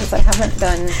guys because I haven't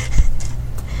done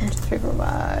 1, 2, 3, 4,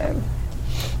 5.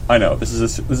 I know. This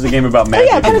is a game about magic.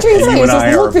 yeah, penetrating and you sight and is I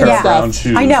just are a looking pair at of brown stuff.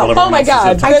 shoes. I know. while Oh my everyone else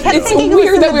god! is I into kept It's thinking it so was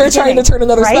weird in that the we were trying to beginning, turn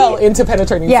another right? spell into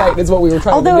penetrating Yeah. sight. Is what we were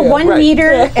trying Although to do. 1 Right.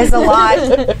 meter is a lot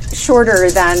shorter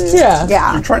than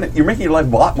Yeah. You're making your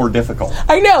life a lot more difficult.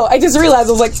 I know. I just realized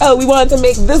I was like, oh, we wanted to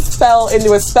make this spell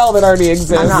into a spell that already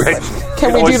exists. not Right. Can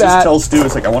You we always do just that? tell Stu,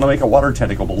 it's like, I want to make a water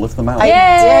tentacle to lift them out. I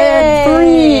did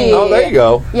 3. Oh, there you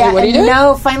go. Yeah, What are you and doing?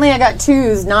 no, finally I got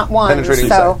 2s, not 1. Penetrating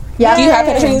so, sight. yeah. Do you have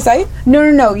penetrating sight?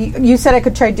 No. You said I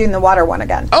could try doing the water one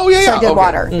again. Oh, yeah, So I yeah, did okay.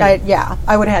 water.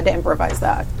 I would have had to improvise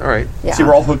that. All right. Yeah. See,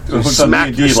 we're all hooked on Smack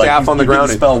D&D. your Like, staff on the you did ground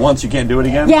and- spell once, you can't do it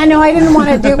again? Yeah, no, I didn't want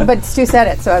to do, but Stu said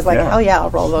it, so I was like, Yeah. hell yeah, I'll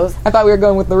roll those. I thought we were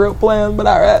going with the rope plan, but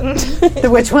all right.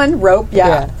 The which one? Rope? yeah,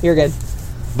 Yeah. you're good.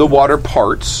 The water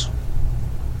parts,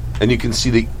 and you can see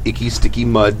the icky, sticky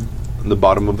mud on the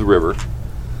bottom of the river.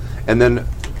 And then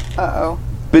Uh-oh.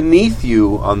 beneath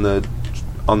you on the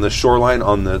shoreline,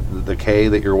 on the quay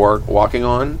that you're walking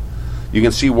on, you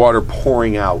can see water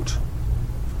pouring out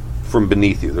from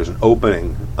beneath you. There's an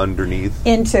opening underneath,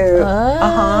 Into.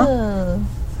 Oh.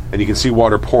 and you can see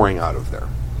water pouring out of there.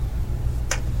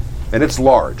 And it's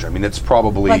large. I mean, it's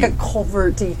probably Like a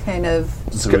culverty kind of.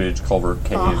 Sewage, culvert,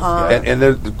 cave. Uh-huh. Yeah. and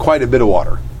there's quite a bit of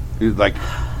water. Like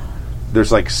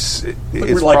there's like it's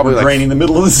we're probably like draining the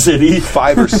middle of the city.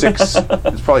 5 or 6.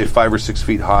 It's probably 5 or 6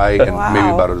 feet high and Wow. maybe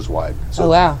about as wide. So Oh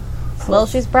wow. Well,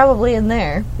 she's probably in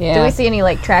there. Yeah. Do we see any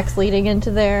tracks leading into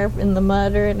there in the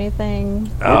mud or anything?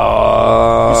 You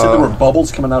said there were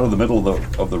bubbles coming out of the middle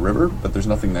of the river, but there's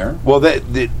nothing there. well, that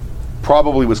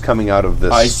probably was coming out of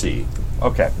this. I see.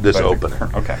 Okay. This But- opener.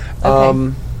 Okay.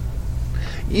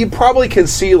 You probably can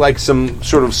see like some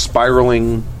sort of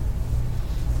spiraling,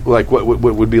 like what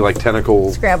would be like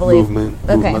tentacle Scrabbly.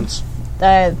 movements.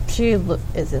 She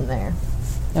is in there.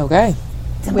 Okay.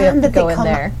 We have to that go they in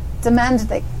there. Demand that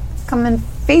they come and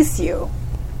face you.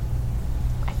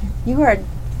 You are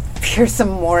a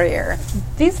fearsome warrior.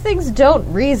 These things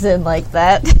don't reason like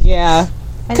that. Yeah.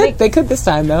 I think They could this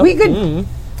time though. We could.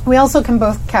 We also can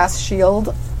both cast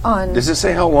shield on. Does it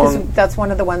say how 'cause long? that's one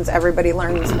of the ones everybody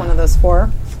learns. One of those 4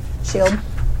 shield.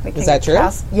 We can that true?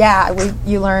 cast- Yeah,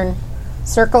 you learn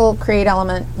circle, create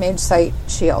element, mage sight,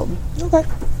 shield. Okay.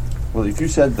 Well, if you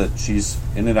said that she's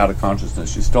in and out of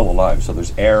consciousness, she's still alive, so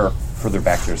there's air further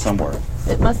back there somewhere.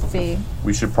 It must be.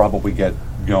 We should probably get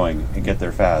going and get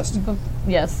there fast.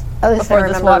 Yes. At least I Before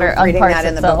this remember water reading unparts that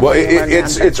in the itself. book. Well, We learned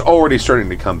that. it's already starting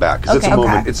to come back because Okay.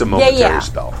 it's a Yeah, momentary yeah.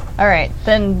 spell. All right,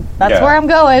 then that's Yeah. where I'm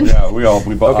going. Yeah,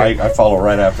 we both. Okay. I follow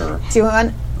right after her. Do you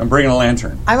want? I'm bringing a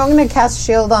lantern. I'm going to cast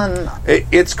shield on.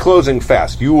 It's closing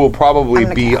fast. You will probably I'm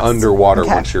gonna be cast. underwater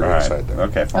Okay. once you're All right. inside there.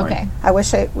 Okay, fine. Okay. I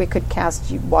wish we could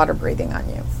cast water breathing on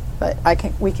you, but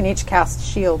we can each cast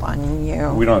shield on you.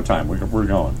 We don't have time. We're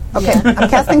going. Okay, I'm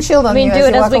casting shield on I mean, you. do as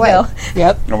it you as walk we away. go.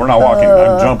 Yep. No, we're not walking.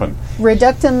 I'm jumping.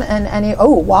 Reductum and any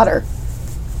water.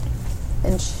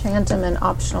 Enchantum and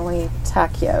optionally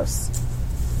Tachyon.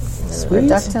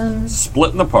 Reductum,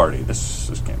 Splitting the party. This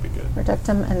can't be good.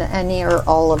 Reductum, and any or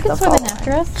all of the Could swim in following.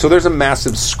 after us. So there's a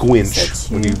massive squinch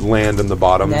So when you land in the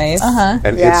bottom. Nice.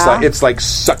 And Yeah. it's like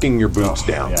sucking your boots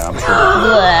down. Yeah, I'm sure.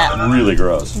 Blech. Really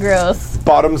gross. Gross.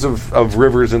 Bottoms of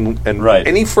rivers and Right.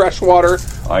 any fresh water,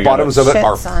 I got bottoms it. of it Shit,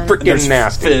 are son. freaking There's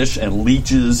nasty. fish and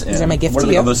leeches and that my gift what to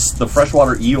are you? the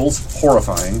freshwater eels.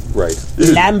 Horrifying. Right.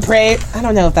 Lamprey. I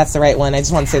don't know if that's the right one. I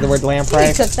just want to say the word lamprey.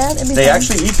 You took that. It'd be They fine.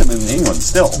 actually eat them in England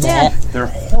still. Yeah. They're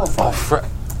horrifying.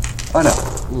 I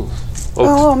know.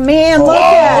 Oh man, look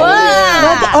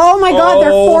at! Oh my God, there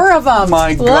are 4 of them.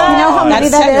 My God. You know how many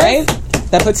That's that 10, is?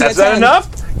 right? That puts you Is at that 10. enough?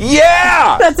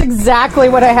 Yeah! That's exactly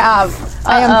what I have.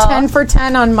 I am 10 for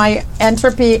 10 on my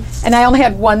entropy, and I only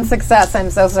had 1 success.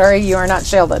 I'm so sorry, you are not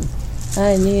shielded.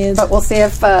 I need. But we'll see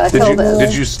if Hilda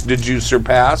Did you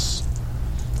surpass?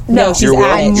 No, she's You're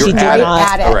at it. you're She did at it. not.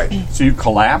 at it. All right. So you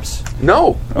collapse?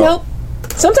 No. Nope.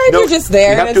 Sometimes No, you're just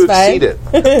there you have and to it's fine.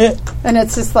 exceed it. And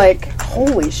it's just like,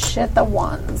 holy shit, the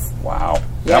ones. Wow.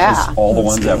 Yeah. That was all the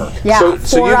ones ever. Yeah, So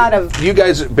 4 you, out of. you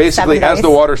guys basically, 7 as the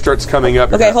days. water starts coming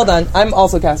up. Okay, hold on. I'm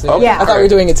also casting. Okay. Yeah. I thought we were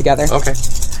doing it together. Okay.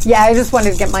 Yeah, I just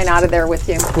wanted to get mine out of there with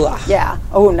you. Blah. Yeah.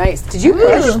 Oh, nice. Did you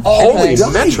push? Holy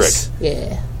Nice. metric!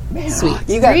 Yeah. Sweet.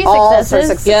 You got 3 all successes.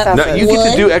 sorts of Yep. successes. Now you get to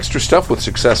One. do extra stuff with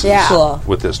successes. Yeah. Cool.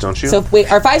 With this, don't you? So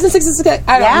wait, are 5s and 6s together?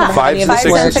 I don't Yeah. remember how many 5s of and these 5 6s,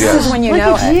 and work. 6s yes. when you Look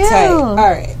know at it. you. Okay. All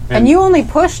right. And you only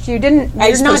pushed. You didn't. I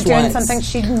You're just not pushed doing once. something.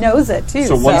 She knows it too.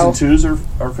 So 1s and 2s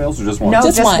are fails or just 1? No,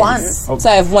 Just just ones. ones. So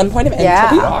I have 1 point of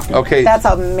entropy. Yeah. Okay. That's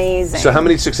amazing. So how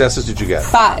many successes did you get?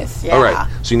 5. Yeah. All right.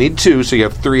 So you need 2, so you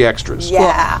have 3 extras.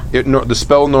 Yeah. The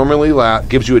spell normally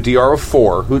gives you a DR of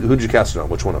 4. Who'd you cast it on?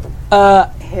 Which one of them?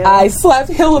 Hill. I slapped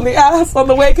Hill in the ass on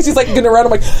the way because she's like gonna run.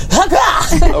 I'm like,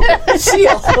 Okay.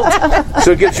 shield.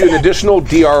 So it gives you an additional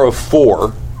DR of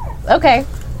 4. Okay.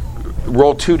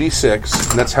 Roll 2d6,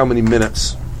 and that's how many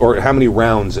minutes or how many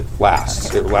rounds it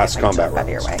lasts. It lasts combat Out of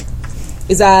your rounds. way.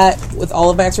 Is that with all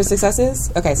of my extra successes?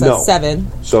 Okay, so No. that's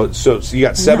 7. So you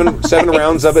got 7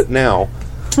 rounds of it now.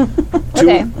 2.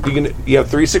 Okay. You have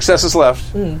 3 successes left.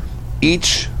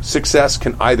 Each success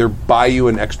can either buy you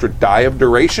an extra die of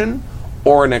duration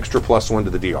or an extra +1 to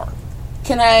the DR.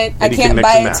 Can I? I And you can can't mix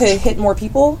buy and it to match. hit more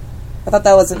people. I thought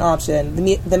that was an option.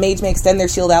 The mage may extend their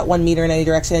shield out 1 meter in any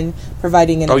direction,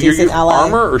 providing an Oh, you're adjacent ally.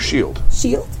 armor or shield?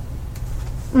 Shield.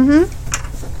 I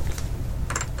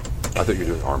thought you were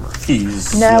doing armor.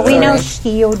 He's No, we know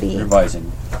Sorry. shieldy.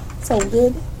 revising. So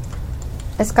good.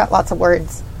 It's got lots of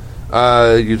words.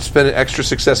 You'd spend extra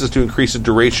successes to increase the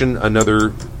duration.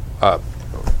 Another.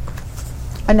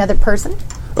 Another person.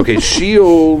 Okay,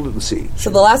 shield. Let's see. So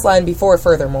the last line before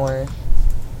furthermore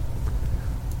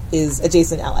is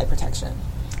adjacent ally protection.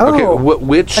 Oh, Okay,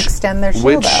 which extend their shield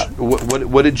which out.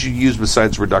 what did you use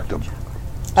besides reductum?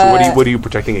 So what are you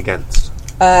protecting against?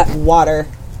 Water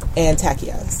and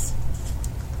tachyons.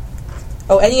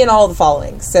 Oh, any and all of the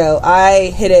following. So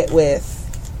I hit it with.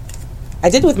 I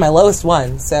did with my lowest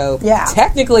one. So Yeah.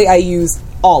 technically I used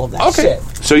all of that Okay, shit.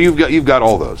 so you've got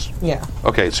all those. Yeah.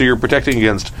 Okay, so you're protecting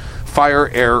against fire,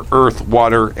 air, earth,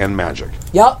 water, and magic.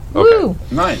 Yup. Okay. Woo.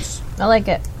 Nice. I like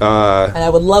it. And I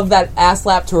would love that ass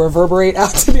slap to reverberate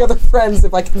out to the other friends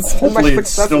if I can spend my Hopefully it's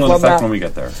successes still in on effect that. when we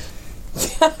get there.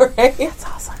 Right? That's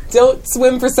awesome. Don't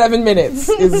swim for 7 minutes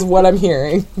is what I'm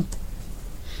hearing.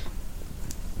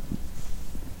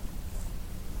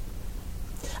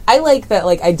 I like that.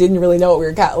 Like I didn't really know what we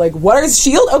were cat. Like what is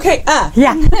shield? Okay,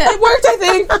 Yeah. it worked. I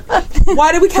think.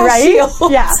 Why did we cast Right?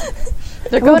 shield? Yeah.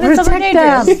 They're going in somewhere protect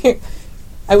them. dangerous.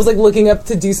 I was like looking up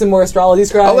to do some more astrology I'll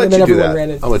scrying, let and then you do everyone that. ran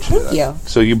in. I'll let you do Thank that. you.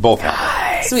 So you both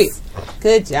have. Sweet.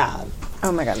 Good job.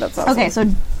 Oh my god, that's awesome. Okay, so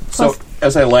So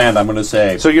as I land, I'm going to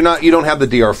say, So you don't have the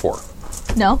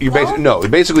DR4. no.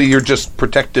 Basically you're just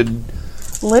protected.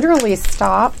 Literally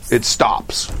stops It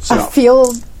stops. a So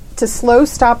field to slow,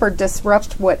 stop, or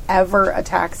disrupt whatever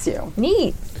attacks you.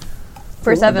 Neat.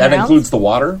 For 7 that rounds. includes the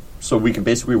water, so we can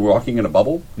basically be walking in a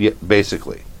bubble. yeah,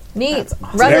 basically. Neat.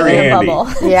 Running Very in a handy.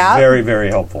 bubble. Yeah. Very, very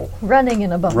helpful. Running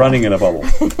in a bubble. Running in a bubble.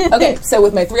 Okay, so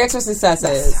with my 3 extra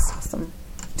successes, Awesome.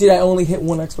 did I only hit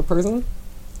 1 extra person?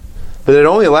 But it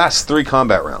only lasts 3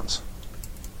 combat rounds.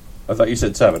 I thought you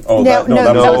said 7. Oh, No, that no, was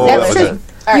no, that was extra. it. All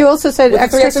right. You also said With the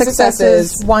 3 extra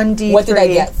successes, 1d3. What did I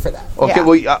get for that? Okay, Yeah.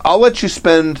 well, I'll let you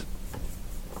spend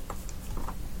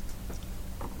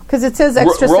Because it says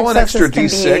extra Roll an successes extra can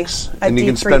D6, be a and you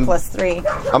can D3 spend- plus 3.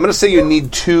 I'm going to say you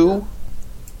need 2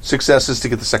 successes to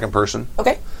get the second person.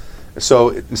 Okay. So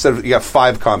instead of you got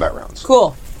 5 combat rounds.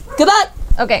 Cool. Good luck.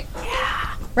 Okay.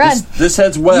 Run. This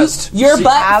heads west. Your See-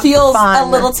 butt have feels fun.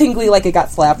 a little tingly like it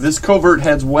got slapped. This covert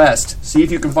heads west. See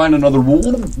if you can find another rule.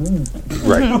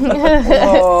 Right.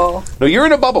 Oh. No, you're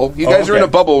in a bubble. You guys are in a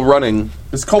okay. bubble running.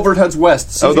 This covert heads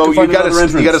west. See Although if you can find another you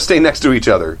entrance. got to stay next to each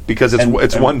other because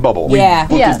it's one bubble. Yeah.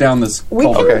 Book Yeah. is down this We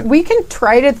culvert. can, we can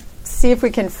try to see if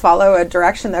we can follow a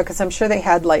direction, though, because I'm sure they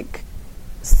had, like,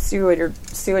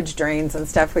 sewage drains and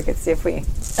stuff. We could see if we...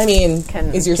 I mean,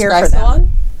 Can is your hear scry for still them.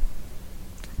 on?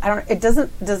 I don't... It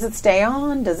doesn't... Does it stay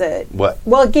on? Does it... What?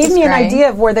 Well, it gave The me an scrying. idea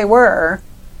of where they were.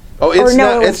 Oh, it's Or no,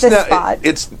 not. it was It's this not.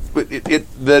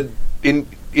 spot.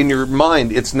 In your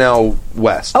mind, it's now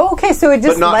west. Oh, okay, so it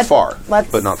just... but not far. Let's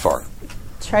But not far.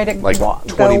 try to Like go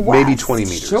 20, maybe west. 20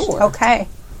 meters. Sure. Okay.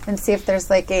 And see if there's,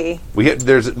 like, a...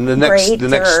 There's the next Grate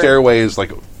or- stairway is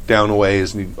like down a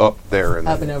ways and you up there and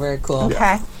Up and over. Cool.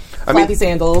 Okay. I mean, Flappy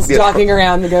sandals, yeah. jogging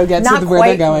around to go get Not to where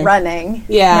they're quite going. running.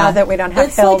 Yeah. Now that we don't have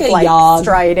It's Hild, like a like, jog.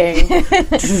 striding.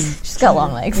 She's got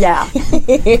long legs. Yeah.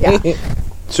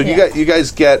 so you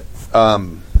guys get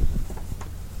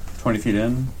 20 feet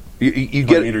in. you 20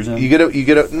 get meters in? you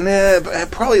get a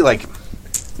probably like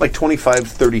 25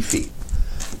 30 feet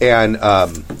and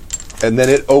then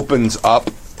it opens up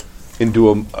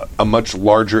into a much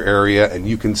larger area and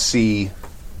you can see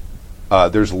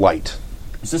there's light.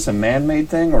 Is this a man-made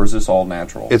thing or is this all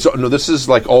natural? This is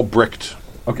like all bricked.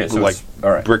 Okay, so like it's, all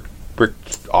right.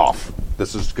 bricked off.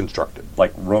 This is constructed.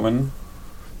 Like Roman.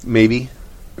 Maybe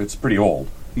It's pretty old.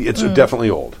 it's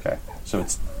definitely old. Okay, so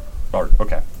it's art.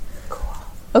 Okay,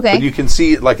 Okay. But you can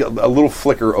see like a little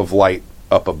flicker of light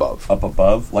up above. up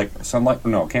above, like sunlight.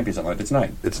 No, it can't be sunlight. It's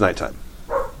night. It's nighttime.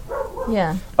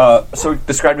 yeah. So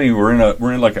describe to me. We're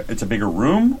in like it's a bigger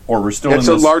room, or we're still It's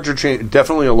in a this, larger chamber.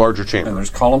 Definitely a larger chamber. and there's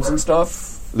columns and stuff.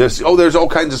 There's all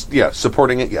kinds of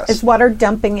supporting it. Yes. Is water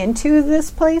dumping into this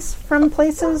place from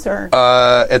places, or?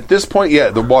 At this point, yeah,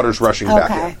 the water's rushing back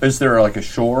Okay. in. Is there like a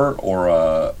shore or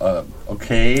a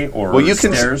okay or Well, you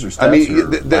can. stairs or steps I mean, or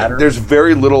ladder? there's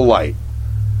very little light.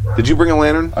 Did you bring a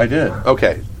lantern? I did.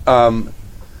 Okay.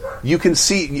 You can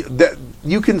see that.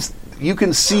 You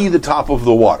can see the top of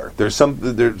the water. There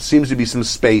seems to be some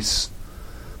space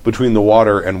between the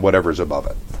water and whatever's above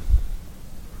it.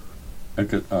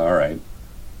 Okay, all right.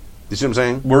 You see what I'm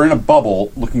saying? We're in a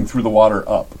bubble looking through the water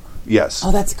up. Yes.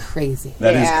 Oh, that's crazy.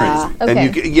 That is Yeah. crazy. Okay.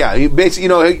 And you basically,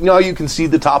 you know how you can see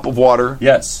the top of water.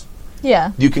 Yes.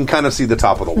 Yeah. You can kind of see the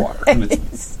top of the water. And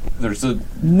it's, there's a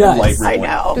Nuts. light I rolling.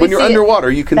 know. When you're see it?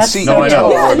 underwater, you can That's see. so No, I know.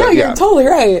 top Yeah, of no, it, you're totally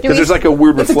right. Because there's like a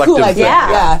weird It's a reflective cool idea. thing.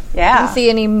 Yeah. Do Yeah. you see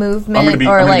any movement I'm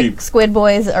or gonna like be- squid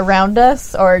boys around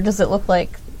us, or does it look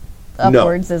like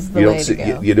upwards no, is the you way don't see. to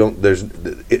go? You don't. There's.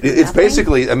 It's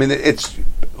basically. I mean, it's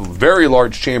a very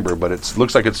large chamber, but it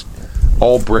looks like it's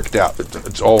all bricked out.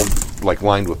 It's all like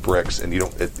lined with bricks, and you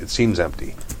don't. It seems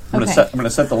empty. I'm Okay. gonna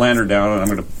set the lantern down, and I'm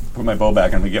gonna put my bow back,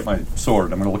 and I'm gonna get my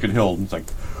sword. I'm gonna look at Hild, and it's like,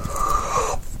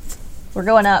 We're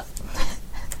going up.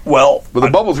 well, But the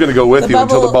bubble's going to go with The you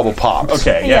until the bubble- bubble pops.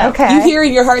 okay, yeah. Okay. You hear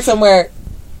in your heart somewhere,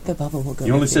 the bubble will go.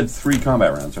 You only with said 3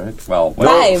 combat rounds, right? Well,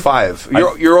 No, Five.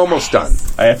 5. You're almost done.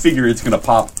 I figure it's gonna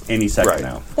pop any second Right.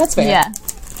 now, That's fair. Yeah.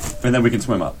 and then we can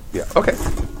swim up. Yeah. Okay.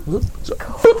 So,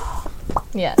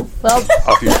 Yeah. Well,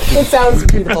 off you. It sounds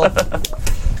beautiful.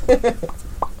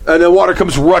 And the water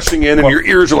comes rushing in, and your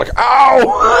ears are like,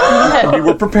 "Ow!" We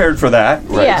were prepared for that,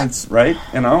 Right. Yeah. It's right,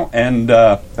 you know. And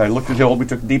I looked at Hild. We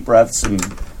took deep breaths, and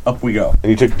up we go. And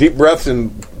you took deep breaths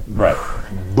and Right.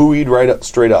 buoyed right up,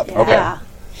 straight up. Okay. Yeah.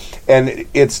 And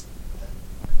it's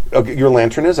okay. Your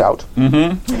lantern is out. Oh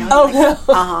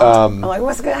no. I'm like,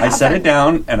 what's going to I happen? set it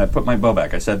down, and I put my bow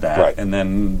back. I said that, Right. and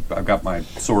then I've got my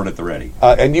sword at the ready.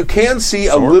 And you can see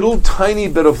a little tiny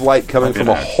bit of light coming Okay, from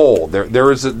a nice. hole.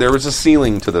 There is a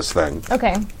ceiling to this thing,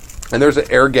 okay. and there's an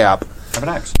air gap I have an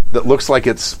axe. that looks like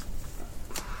it's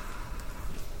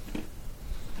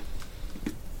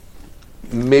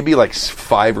maybe like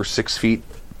 5 or 6 feet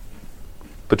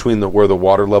between where the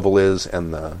water level is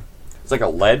and the. It's like a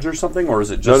ledge or something, or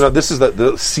is it No, just? no. This is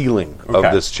the ceiling Okay.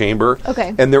 of this chamber.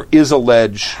 Okay. And there is a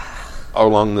ledge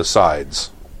along the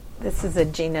sides. This is a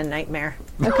Gina nightmare.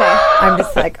 Okay. I'm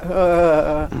just like,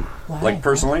 ugh. Like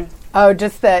personally? Oh,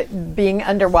 just that being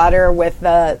underwater with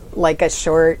like a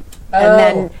short, and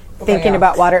then thinking yeah.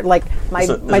 about water. Like my Is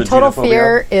it total genophobia?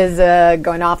 fear is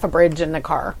going off a bridge in the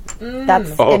car.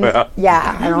 That's Oh, and-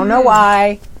 yeah. I don't know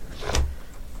why.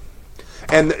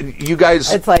 And you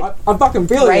guys, It's like, I'm fucking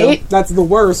feeling Right? it. That's the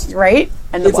worst. right?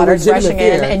 And the It's a water's legitimate rushing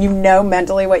in, fear. and you know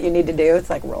mentally what you need to do. It's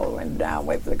like roll the window down,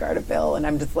 wait for the guard to fill, and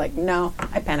I'm just like, no,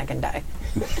 I panic and die.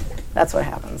 That's what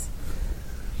happens.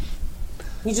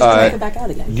 You just make it back out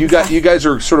again. you guys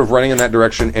are sort of running in that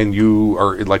direction, and you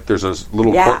are like there's a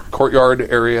little Yeah. courtyard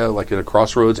area, like at a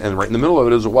crossroads, and right in the middle of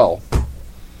it is a well.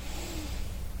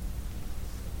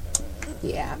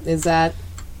 Yeah. Is that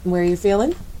where you're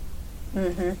feeling?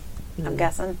 I'm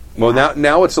guessing. Well,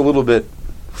 now it's a little bit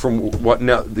from what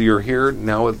now you're here.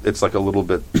 Now it's like a little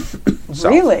bit south.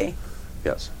 Really?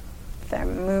 Yes. They're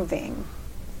moving.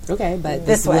 Okay, but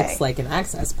This this way. looks like an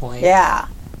access point. Yeah.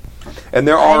 And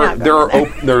there I'm not are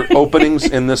going there are openings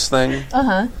in this thing.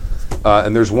 Uh-huh.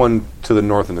 And there's one to the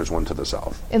north and there's one to the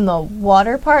south. In the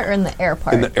water part or in the air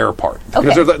part? In the air part. Okay.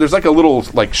 Because there's like a little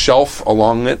like shelf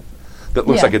along it that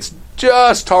looks Yeah. like it's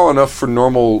just tall enough for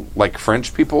normal like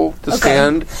French people to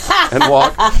stand and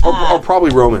walk, or probably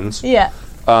Romans. Yeah.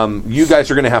 You guys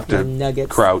are going to have to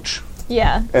Nuggets. crouch,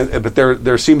 Yeah. but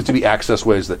there seems to be access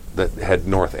ways that head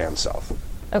north and south.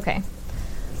 Okay.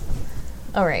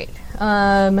 All right.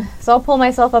 So I'll pull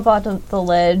myself up onto the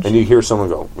ledge. And you hear someone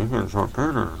go,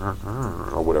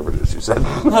 or whatever it is you said.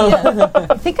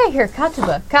 I think I hear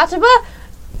Katuba. Katuba?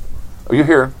 Oh, you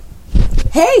hear?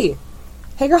 Hey!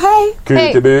 Hey, girl, hey!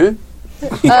 Hey.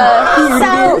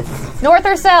 South. North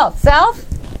or south?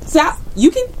 South? South.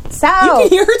 You can South.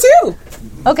 hear her too.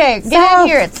 Okay, get South. in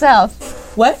here. It's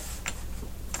south. What?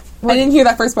 I didn't hear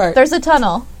that first part. There's a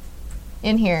tunnel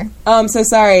in here. I'm so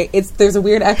sorry. There's a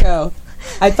weird echo.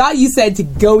 I thought you said to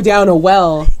go down a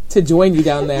well to join you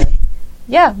down there.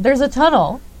 Yeah, there's a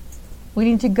tunnel. We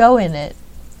need to go in it.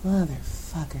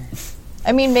 Motherfucker.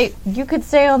 I mean, you could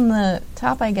stay on the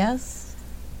top, I guess,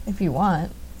 if you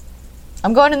want.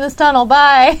 I'm going in this tunnel.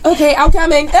 Bye. Okay, I'm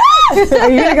coming. Are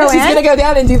you gonna go She's in? gonna go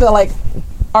down and do the like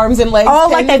arms and legs. Oh,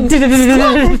 like and,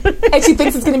 that. and she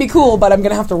thinks it's gonna be cool, but I'm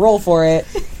gonna have to roll for it.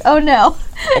 Oh no.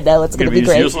 I know it's It's gonna going to be be as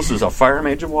great. useless as a fire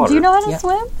mage of water. Do you know how to Yeah.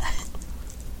 swim?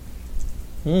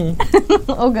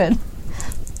 Oh, good.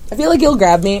 I feel like he'll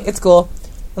grab me. It's cool.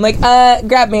 I'm like,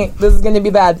 grab me. This is gonna be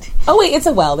bad. Oh wait, it's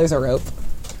a well. There's a rope.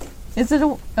 Is it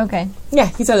okay? Yeah,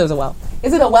 he said there was a well.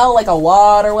 Is it a well like a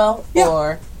water well? Yeah.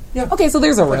 Or Yeah. okay, so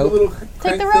there's a rope.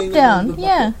 Take the rope down.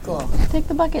 Yeah. Cool. Take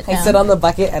the bucket I down. sit on the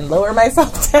bucket and lower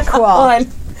myself down. Cool. How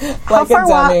How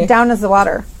far down is the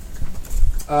water?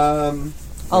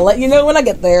 I'll let you know when I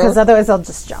get there. Because otherwise I'll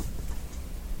just jump.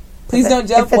 Please don't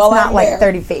jump If it's while not I'm like there.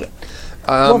 30 feet.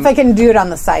 Well, if I can do it on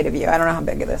the side of you. I don't know how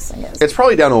big this thing is. It's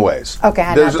probably down a ways. Okay,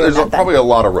 I'm there's not doing that then. probably a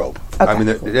lot of rope. I Okay.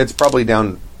 mean, it's probably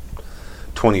down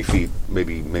 20 feet,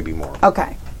 maybe more.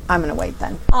 Okay. I'm going to wait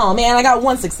then. Oh man, I got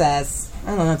one success. I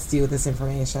don't know what to do with this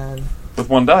information. With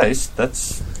one dice,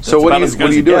 that's So what about are as you, good what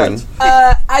are as you it doing? gets.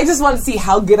 I just want to see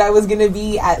how good I was going to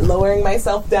be at lowering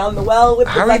myself down the well with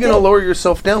the How are you bucket. going to lower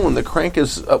yourself down when the crank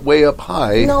is way up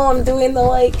high? No, I'm doing the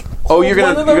like. Oh, you're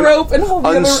hold gonna one of the you're rope and hold the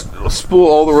other. spool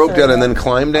all the rope Sure. down and then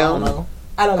climb I down. don't know.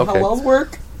 I don't know Okay. how wells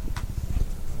work.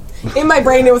 In my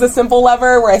brain, it was a simple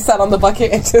lever where I sat on the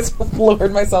bucket and just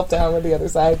lowered myself down with the other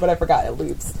side, but I forgot it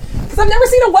loops. Because I've never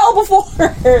seen a well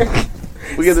before.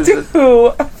 We get this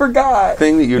Stu, I forgot.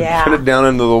 thing that you Yeah. put it down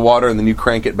into the water and then you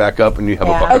crank it back up and you have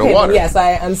a Yeah. bucket Okay, of water. yes,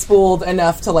 I unspooled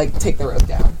enough to like take the rope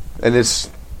down. And it's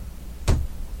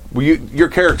your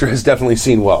character has definitely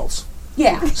seen wells.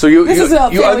 Yeah. So you This is a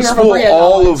you failure of unspool Maria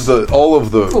all knowledge.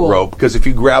 of the Cool. rope because if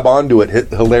you grab onto it,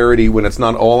 hilarity when it's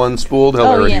not all unspooled,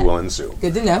 hilarity yeah. will ensue.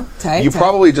 Good to know. Tight. You tight.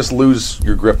 probably just lose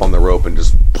your grip on the rope and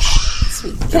just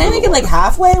Sweet. Can I make it like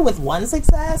halfway with one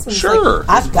success? And it's Sure. like,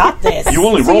 I've got this. You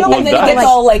only rolled and one then it die. gets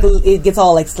all like it gets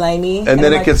all like slimy, and then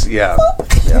I'm it like, gets yeah.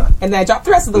 and then I drop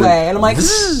the rest of the way, and I'm like,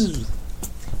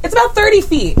 it's about 30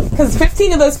 feet because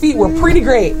 15 of those feet were pretty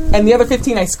great, and the other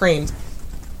 15 I screamed.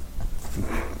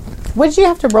 What did you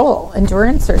have to roll?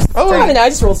 Endurance or strength? I don't know. I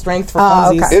just rolled strength for Oh,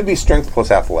 funsies. okay. It'd be strength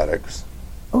plus athletics.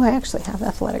 Oh, I actually have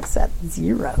athletics at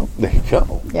 0. There you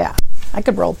go. Yeah. I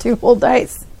could roll 2 whole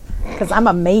dice. Because I'm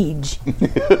a mage.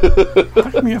 How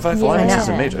come you have athletics Yeah. as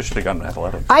a mage? I should have gotten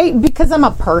athletics. Because I'm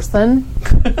a person.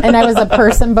 And I was a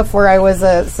person before I was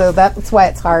so that's why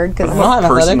it's hard. Because I don't have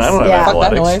Person, I don't have Yeah. Fuck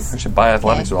that athletics. noise. I should buy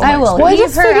athletics with all I my will.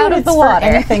 experience. Leave her out of the water.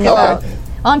 Anything about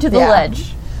Onto the Yeah.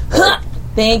 ledge.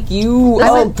 Thank you.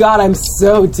 Oh God, I'm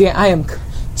so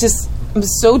I'm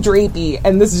so drapey,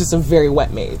 and this is just a very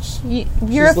wet mage.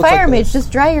 You're a looks like fire mage. this.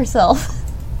 Just dry yourself.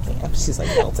 Damn, she's like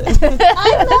melted.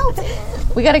 I'm melted.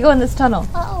 We gotta go in this tunnel.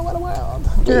 Oh, what a world.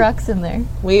 Durock's in there.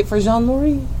 Wait for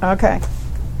Jean-Marie. Okay.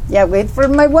 Yeah, wait for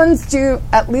my ones to.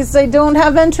 At least I don't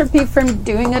have entropy from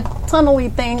doing a tunnely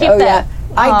thing. Keep oh that.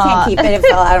 I can't keep it. It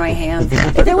fell out of my hands.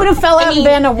 If it would have fell out and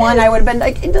been a 1, I would have been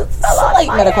like, it just fell out.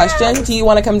 Slight meta question. Do you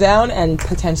want to come down and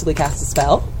potentially cast a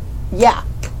spell? Yeah.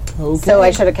 Okay. So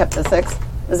I should have kept the 6,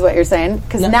 is what you're saying?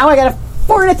 Because now I got a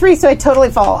 4 and a 3, so I totally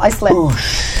fall. I slip. No,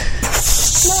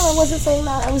 I wasn't saying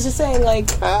that. I was just saying, like,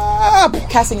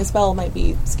 casting a spell might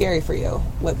be scary for you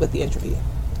with the entropy.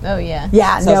 Oh, yeah.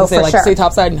 Yeah, So I no, was for gonna say, like, sure. stay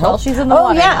topside and help. Well, she's in the Oh,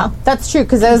 water yeah. now. That's true,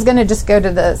 because I was going to just go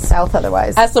to the south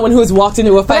otherwise. As someone who has walked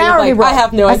into a fight, I already like, I rolled.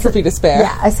 have no I entropy to spare.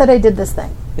 Yeah, I said I did this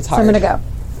thing. It's So I'm hard. going to go.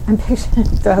 I'm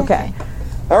patient. Okay.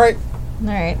 All right. All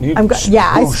right. You I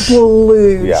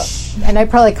sploosh. Yeah. And I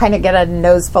probably kind of get a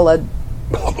nose full of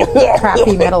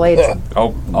crappy middle-aged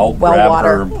I'll well grab water.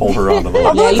 her and pull her onto the Yeah,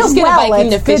 ledge. you it's just a get a well,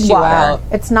 Viking it's to fish good you water. out.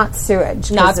 It's not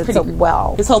sewage. No, 'cause it's it's a pretty.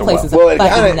 well. This whole place is a Well, it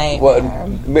fucking kind of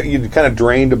nightmare. you kind of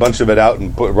drained a bunch of it out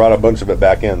and brought a bunch of it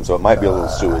back in, so it might be a little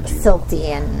sewagey. Silty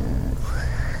and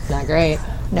Not great.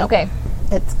 Okay.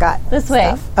 it's got This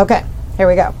way. stuff. Okay, here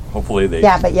we go. Hopefully they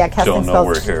casting don't know spells.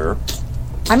 we're here.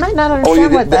 I might not you understand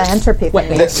did what the that- entropy Wait,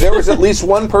 thing wait. is. There was at least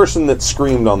one person that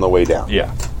screamed on the way down.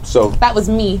 Yeah. So, That was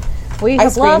me. We I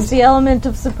have lost screamed. the element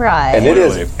of surprise. and it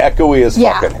is Literally. echoey as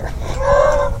Yeah. fucking here.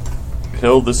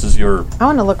 Hill, this is your I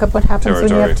want to look up what happens when you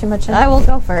Territory. have too much I will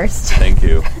go first. thank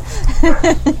you.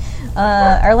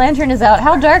 Our lantern is out.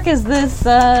 How dark is this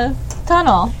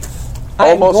tunnel?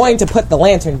 I'm Almost- going to put the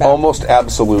lantern back. Almost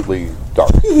absolutely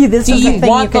dark. This Do is you a thing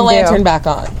want you the can lantern do. back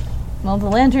on? Well, the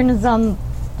lantern is on.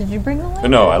 Did you bring the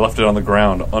lantern? No, I left it on the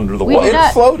ground under the We water.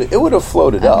 did not- It would have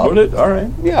floated up. Put it? All right.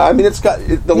 Yeah, I mean,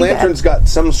 the lantern's got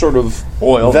some sort of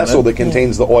Oil in vessel it. that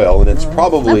contains the oil, and it's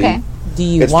probably Okay. Do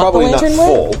you it's want the probably not lantern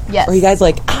full. lit? Yes. Or are you guys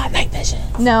like, night vision?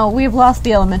 No, we've lost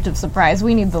the element of surprise.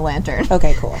 We need the lantern.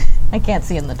 Okay, cool. I can't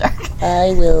see in the dark.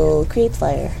 I will create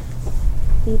fire.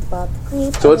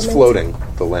 So it's floating.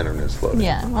 The lantern is floating.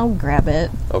 Yeah, I'll grab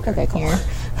it. Okay. Cool. Here.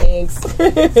 Thanks.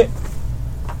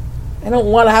 I don't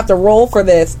want to have to roll for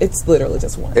this. It's literally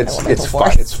just one. It's elemental fire.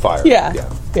 force. It's fire. Yeah.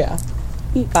 Yeah.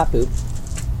 Beep, bop, boop.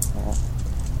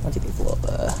 1, 2, 3, 4,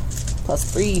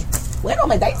 +3. Where'd all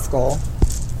my dice go?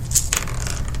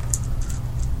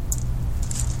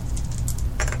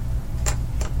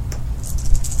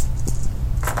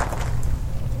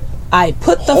 I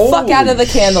put the fuck out of the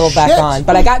candle back shit. on,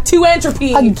 but I got 2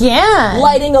 entropy. Again.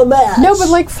 Lighting a match. No, but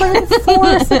like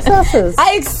 4 successes.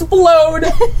 I explode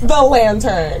the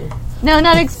lantern. No,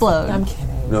 not explode. I'm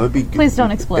kidding. No, it'd be. Please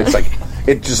don't explode. It's like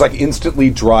it just like instantly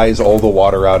dries all the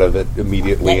water out of it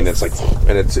immediately, and it's like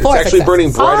it's 4 actually successes.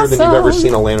 burning brighter than you've ever Awesome.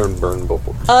 seen a lantern burn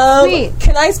before. Sweet.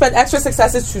 Can I spend extra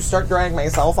successes to start drying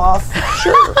myself off?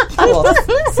 Sure. Cool.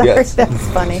 Sorry, Yes. that's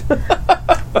funny.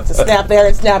 To snap there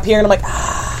and snap here, and I'm like,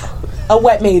 a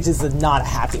wet mage is not a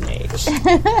happy mage.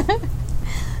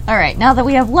 All right, now that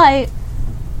we have light,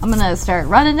 I'm gonna start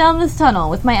running down this tunnel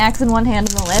with my axe in one hand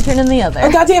and the lantern in the other.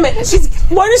 Oh, God damn it!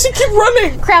 Why does she keep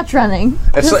running? Crouch running.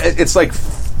 It's like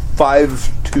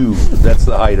 5'2". That's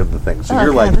the height of the thing. So Oh,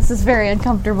 you're God, like, this is very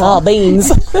uncomfortable. Oh,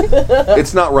 beans.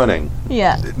 it's not running.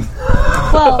 Yeah.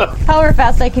 Well, however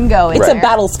fast I can go. It's a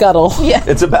battle scuttle. Yeah.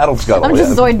 It's a battle scuttle. I'm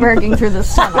just yeah. Zoidberging through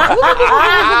this tunnel.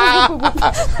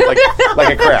 like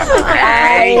a crab.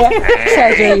 I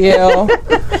treasure you.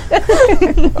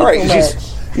 All right,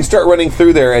 you start running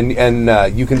through there,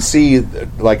 and you can see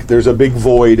like there's a big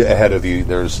void ahead of you.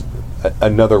 There's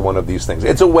another one of these things.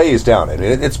 It's a ways down, and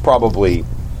it's probably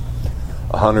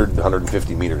 100,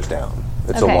 150 meters down.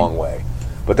 It's Okay. a long way,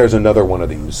 but there's another one of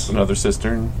these. Another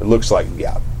cistern. It looks like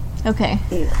Okay.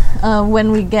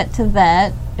 When we get to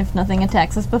that, if nothing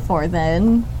attacks us before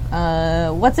then,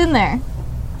 what's in there?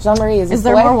 Jean-Marie, is Is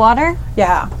there more water?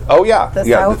 Yeah. Oh yeah, The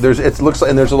yeah. south? It looks like,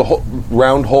 and there's a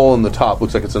round hole in the top.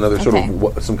 Looks like it's another sort Okay.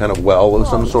 of some kind of well of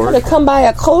some sort. To come by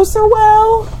a closer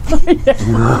well?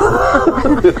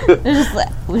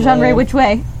 Jean-Ray, which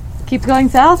way? Keeps going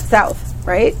south? South,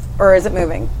 right? Or is it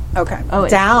moving? Okay. Oh,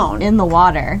 it's down. in the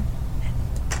water.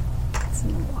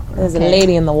 There's a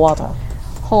lady in the water.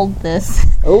 Hold this.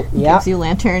 Oh, yeah. Gives you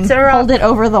lantern. Sarah. Hold it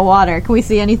over the water. Can we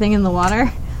see anything in the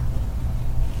water?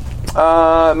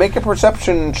 Make a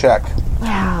perception check.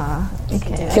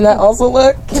 Okay. Can that also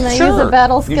look? Can I Sure. use a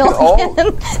battle You skill can all-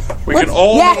 again? We can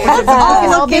all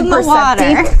I'll look be in the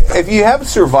perceptive. water. If you have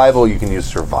survival, you can use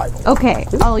survival. Okay,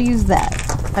 I'll use that.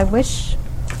 I wish.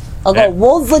 I'll go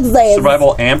wolves zigzags.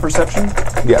 survival and perception.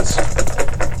 Yes.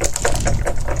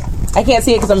 I can't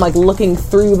see it because I'm like looking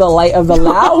through the light of the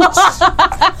lounge.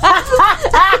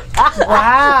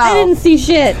 I didn't see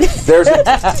shit.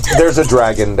 There's a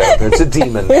dragon down there. It's a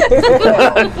demon.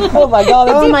 Oh my god.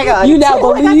 Oh my God. You now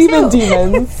Oh, I got believe in 2.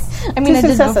 demons. I mean, I did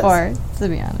successes. before, to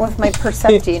be honest. With my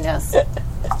perceptiveness.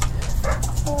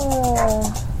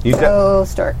 You Oh,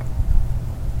 Stork.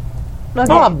 Okay.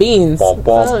 Oh, beans.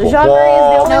 Jean-Marie is the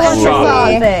only one who saw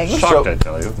a thing. Shocked, I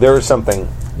tell you. There is something.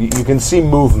 You can see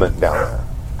movement down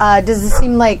there. Does it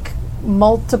seem like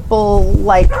multiple,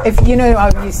 like, if you know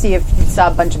how you see if you saw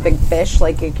a bunch of big fish,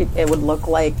 like it would look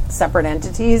like separate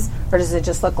entities, or does it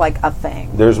just look like a thing?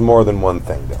 There's more than one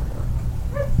thing down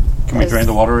there. Can we drain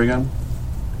the water again?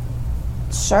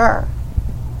 Sure.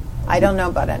 I don't know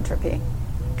about entropy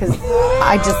because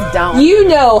I just don't. You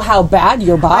know how bad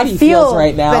your body feels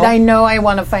right now. but I know I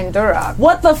want to find Duroc.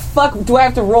 What the fuck do I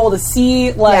have to roll to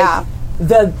see, like, Yeah.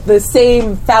 the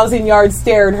same 1,000-yard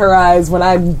stare in her eyes when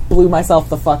I blew myself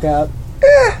the fuck up?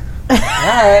 All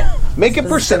right. Make a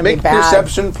This is gonna be make bad.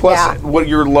 perception plus Yeah. what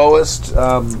your lowest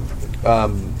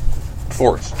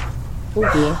force.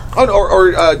 Okay.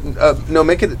 No,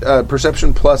 make it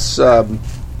perception plus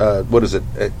what is it?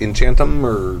 Enchantum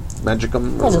or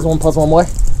magicum? I'll just Or, 1 plus 1 more.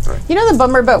 You know the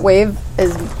bummer butt wave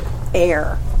is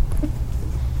air.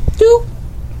 2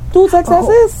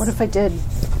 successes. What if I did?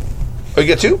 oh, you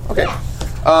get 2? Okay.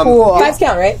 Cool. 5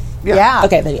 count, right? Yeah.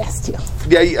 Okay, then yes, 2.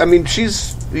 Yeah, I mean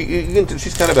she's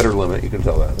she's kind of at her limit. You can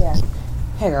tell that. Yeah.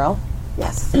 Hey, girl.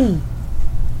 Yes.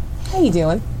 How you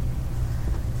doing?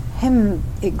 Him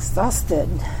exhausted.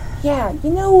 Yeah, you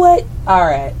know what? All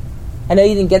right. I know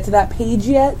you didn't get to that page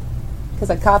yet because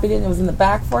I copied it and it was in the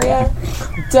back for you.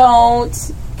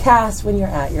 Don't cast when you're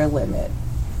at your limit.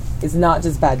 It's not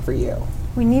just bad for you.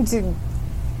 We need to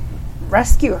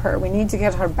rescue her. We need to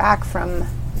get her back from.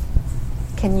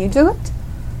 Can you do it?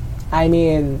 I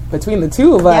mean, between the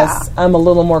two of us, Yeah. I'm a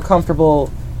little more comfortable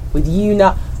with you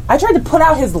now. I tried to put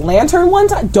out his lantern one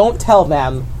time. Don't tell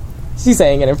them. She's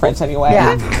saying it in French anyway.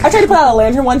 Yeah. I tried to put out a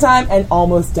lantern one time and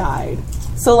almost died.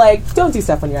 So, like, don't do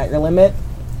stuff when you're at your limit.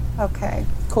 Okay.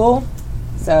 Cool?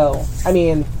 So, I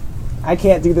mean, I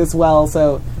can't do this well,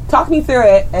 so talk me through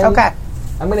it. And Okay.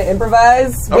 I'm going to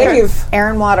improvise. Okay. Wave. Air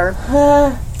and water.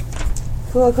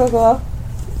 Cool.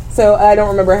 So, I don't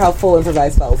remember how full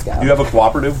improvised spells go. Do you have a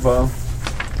cooperative?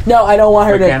 No, I don't want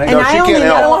her Mechanic? to. No, And she I only can't know-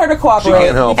 help. I don't want her to cooperate. She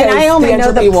can't help. because And I only the know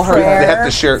entropy the will hurt her. prayer. They have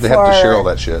to share. They have to share all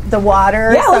that shit. The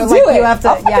water. Yeah, so let's like do it. You have to.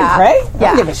 I'll fucking Yeah. pray. I Yeah.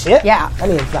 don't give a shit. Yeah. I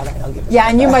mean, it's not that I don't give a shit. Yeah,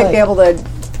 and you but, might like, be able to,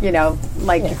 you know,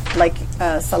 like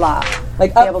Salah,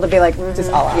 Like, be able to be like,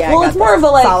 just Allah. yeah. I Well, got it's more this. of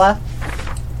a, like- Salah.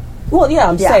 Well, yeah,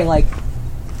 I'm just Yeah. saying, like,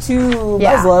 to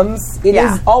Yeah. Muslims, it Yeah.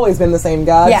 has always been the same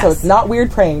God, Yes. so it's not weird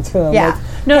praying to him. Yeah. Like,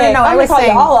 No, hey, I I'm was gonna call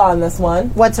saying- you Allah on this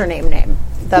one. What's her name?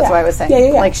 That's Yeah. what I was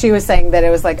saying. Yeah. Like she was saying that it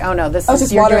was like, oh no, this Oh, is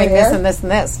just you're water doing and this air? and this and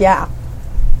this. Yeah.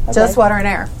 Just water and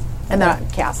air, and they're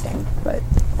not casting, but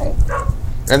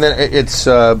And then it's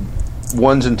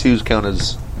 1s and 2s count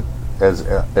as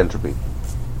entropy.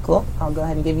 Cool. I'll go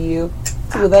ahead and give you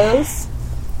 2 of those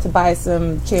to buy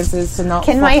some chances to not.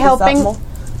 Can fuck my this helping- up more.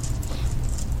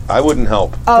 I wouldn't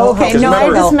help. oh, okay. Because No, I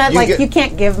remember, just meant you like get- you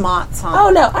can't give mots, huh? Oh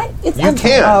no, it's You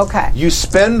can. Oh, okay. You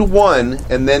spend 1,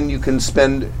 and then you can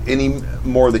spend any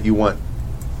more that you want.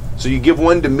 So you give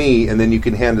 1 to me, and then you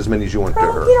can hand as many as you want to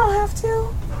Bro, her. you don't have to.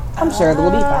 I'm sure it'll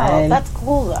be fine. That's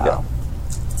cool though. Yeah.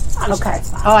 I'm sure Okay. it's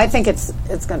fine. Oh, I think it's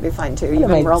going to be fine too. You've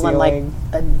am I been rolling like doing?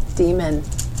 a demon.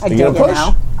 I You don't gonna push?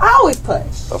 know. I always push.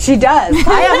 She does.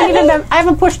 I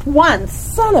haven't pushed once,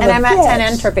 Son of and a I'm at bitch. 10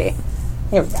 entropy.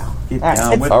 Here we go. Get All right.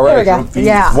 down with All right. There we go.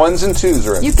 Yeah. 1s and 2s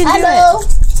are You in. can do Hello.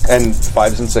 it. And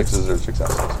 5s and 6s are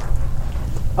successes.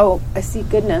 Oh, I see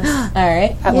goodness. All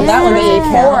right. Well, that one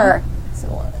doesn't count. 4. So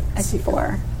one. I see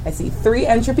 4. I see 3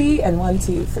 entropy and 1,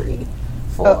 2, 3,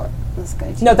 4. Oh, this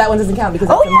guy. No, that one doesn't count because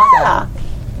Oh that's the mock yeah. one.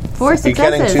 4 You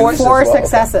getting successes. 2s as 4 well? Okay.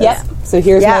 successes. Yep. So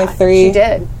here's Yeah, my 3. she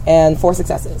did. And 4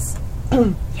 successes.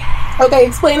 Okay,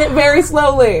 explain it very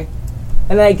slowly.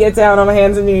 And then I get down on my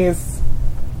hands and knees.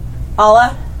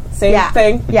 Allah, same Yeah.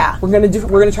 thing. Yeah. We're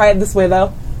gonna try it this way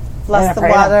though. Bless And the I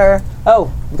pray water.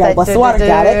 Oh, we gotta bless the water.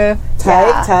 Got it. Tight,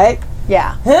 Yeah. tight.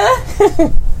 Yeah.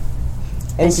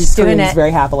 And she she's doing screams it.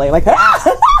 very happily, like,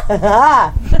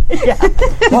 ah!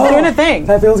 Doing a thing.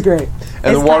 That feels great.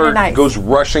 And It's the water kinda nice. goes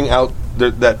rushing out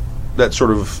that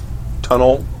sort of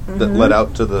tunnel that led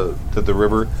out to the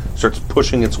river, starts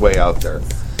pushing its way out there,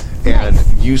 and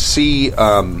you see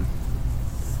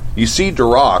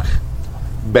Duroc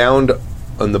bound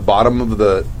on the bottom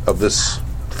of this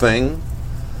thing,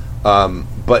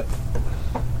 but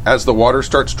as the water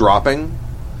starts dropping,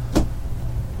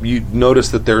 you notice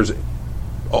that there's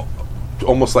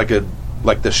almost like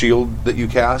the shield that you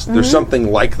cast. There's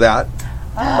something like that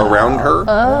around her.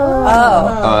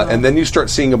 And then you start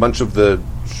seeing a bunch of the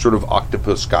sort of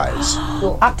octopus guys.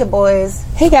 Octoboys.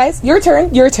 Hey guys, your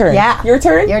turn. Your turn. Yeah. Your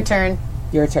turn. Your turn.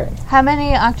 Your turn. How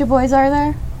many octoboys are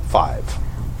there? 5.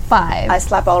 5. I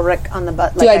slap Ulrich on the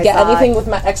butt. Do Like I get saw anything it. with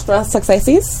my extra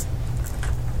successes?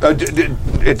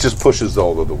 It just pushes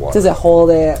all of the water. Does it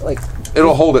hold it like?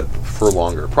 It'll hold it for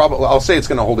longer. Probably, I'll say it's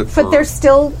going to hold it for. But they're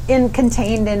still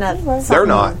contained in a. They're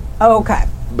not. Oh, okay.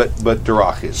 But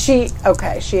Durak is. She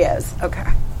is. Okay.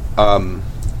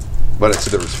 But I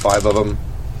said there was 5 of them.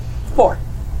 4.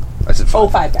 I said 5. Oh,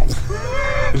 5 guys.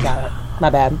 Got it. My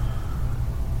bad.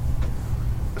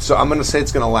 So I'm going to say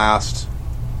it's going to last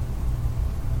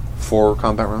 4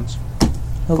 combat rounds.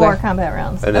 Okay. 4 combat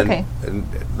rounds. And then, okay. And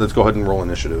let's go ahead and roll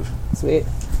initiative. Sweet.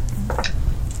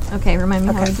 Okay, remind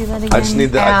me how we do that again. I just need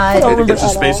that. It gets a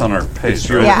space on our page.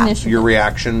 Your, Right? your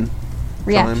reaction.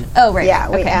 Reaction. Time. Oh, right. Yeah,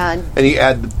 we okay. add. And you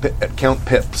add count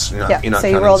pips. You're not So you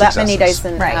counting roll that many successes. dice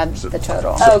and Right. add the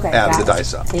total. So Okay, add the got it.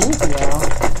 dice up. Thank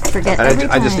you. Forget And every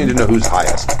I just time. need to know who's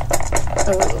highest.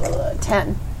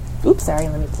 10. Oops, sorry.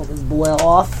 Let me pull this boil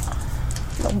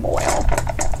off. The boil.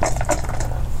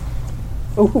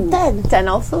 Ooh. 10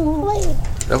 also.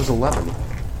 That was 11.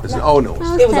 Oh no, it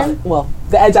was It was on,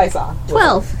 the edge I saw.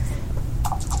 12.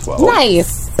 12.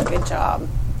 Nice. Good job.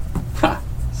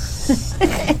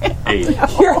 8.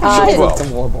 Your eyes Well. are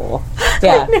adorable.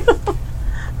 Yeah.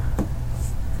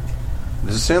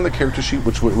 Does it say on the character sheet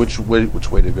which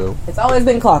way to go? It's always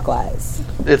been clockwise.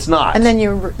 It's not. And then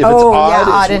you. If it's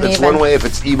odd, and it's even. one way. If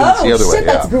it's even, it's the other shit, way.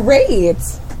 that's Yeah. great.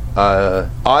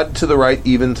 Odd to the right,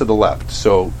 even to the left.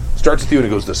 So starts with you and it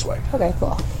goes this way. Okay,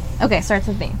 cool. Okay, starts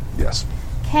with me. Yes.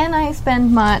 Can I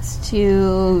spend Mots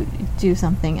to do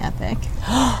something epic?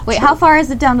 Wait, how far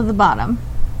is it down to the bottom?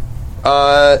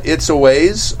 It's a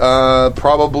ways.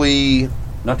 Probably.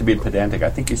 Not to be pedantic, I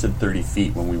think you said 30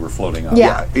 feet when we were floating up.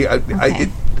 Yeah.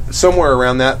 Somewhere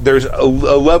around that. There's a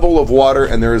level of water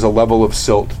and there is a level of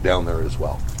silt down there as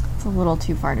well. It's a little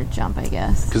too far to jump, I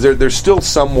guess. Because there's still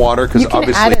some water. Because You can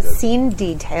obviously add a scene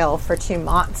detail for 2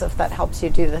 mots if that helps you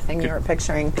do the thing you were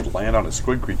picturing. Land on a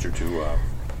squid creature to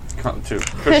cushion your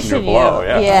Cushion blow. you.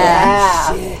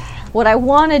 Yeah. Yeah. What I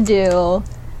want to do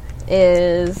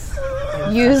is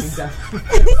use.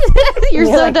 You're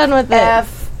so like, done with it.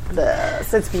 F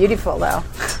this. It's beautiful though.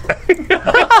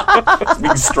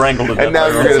 Being strangled to death. And now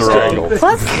by you're our going to throat. strangle.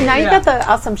 Plus, now you got the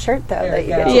awesome shirt though that you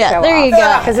get to Yeah, show there you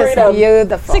off. go. Because it's Freedom.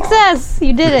 beautiful. Success!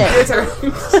 You did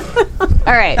it.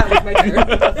 All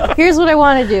right. Here's what I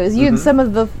want to do: is use some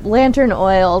of the lantern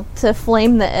oil to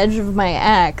flame the edge of my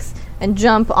axe and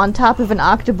jump on top of an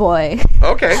octoboy.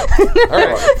 Okay. All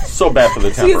right. So bad for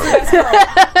the temper.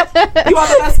 You want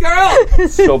the best girl?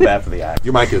 So bad for the act.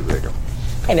 Your mic is bigger.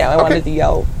 I know. I wanted to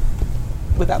yell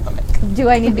without the mic. Do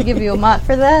I need to give you a mot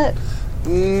for that?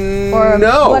 Or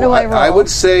No. what do I roll? I would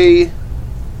say.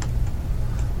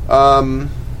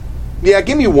 Yeah,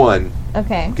 give me 1.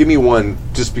 Okay. Give me 1,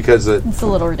 just because. It's a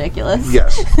little ridiculous.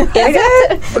 Yes.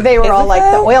 They were all like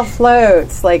the oil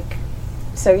floats, like.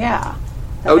 So yeah,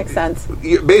 that Oh, makes sense.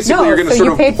 Basically, No, you're going to so sort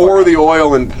you of paid pour for it. the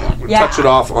oil and touch it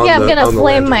off on Yeah, I'm the gonna on the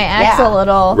flame lantern. my axe Yeah. a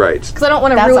little. Right. Because I don't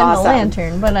want to That's ruin awesome. the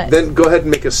lantern. But Then go ahead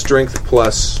and make a strength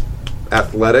plus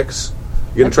athletics.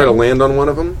 You're going to try to land on one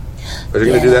of them? Are you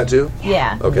going to do that too?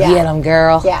 yeah. Okay. Get him,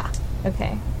 girl. Yeah.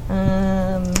 Okay.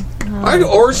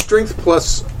 Or strength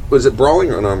plus, was it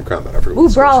brawling or unarmed combat? I forget what Ooh, it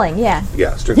was. brawling. Yeah.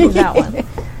 Yeah, strength plus. That one.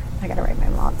 I gotta write my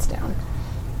mots down.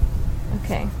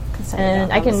 Okay. I And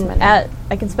don't I know this can many. add.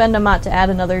 I can spend a mot to add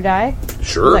another die.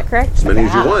 Sure. Is that correct? As many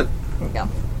as you want. Here we go.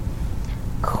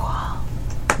 Cool.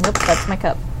 Nope, that's my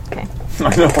cup. Okay.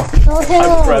 I know.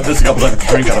 I've tried this a couple times.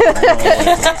 Drink out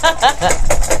of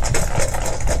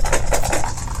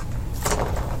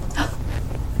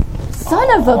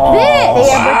Son of a bitch!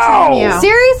 Wow.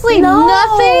 Seriously,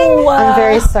 nothing. I'm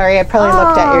very sorry. I probably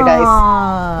looked at your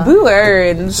dice. Boo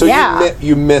earned. So Yeah.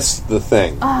 you missed the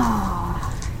thing.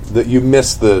 That you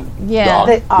missed the Yeah.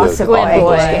 The awesome Squid boy.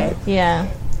 boy. Yeah.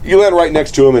 You land right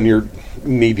next to him and you're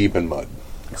knee deep in mud.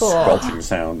 Cool. Squelching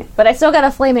sound. But I still got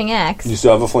a flaming axe. You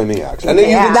still have a flaming axe. And then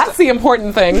you Yeah. can, That's the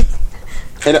important thing.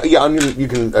 and, you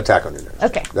can attack on your next.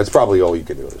 Okay. That's probably all you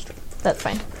can do in this turn. That's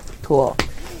fine. Cool.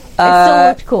 It still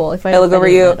looked cool. If I look over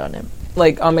didn't you. land on him.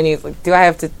 Like on my knees. Like, do I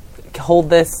have to hold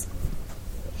this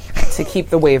to keep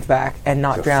the wave back and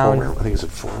not Four drown? round- I think it's at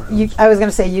 4 rounds. I was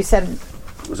gonna say you said.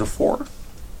 Was it 4?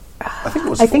 I think it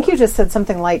was I think 4. you just said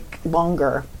something like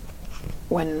longer.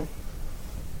 When.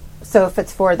 So if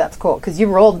it's 4, that's cool because you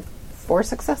rolled 4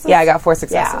 successes. Yeah, I got 4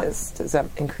 successes. Does that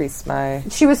increase my?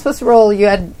 She was supposed to roll. You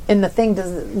had in the thing. Does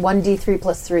 1d3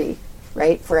 plus 3,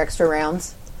 right, for extra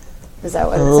rounds? Is that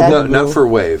what it said? No, not for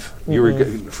wave. You were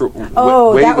for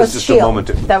Oh, wave that was just shield. a moment.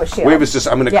 That was shield. Wave is just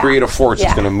I'm going to Yeah. create a force. Yeah.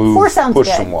 It's going to move, 4 sounds push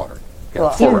good. some water. Yeah, Well,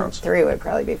 4 rounds. 3 would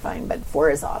probably be fine, but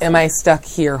 4 is awesome. Am I stuck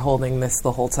here holding this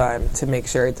the whole time to make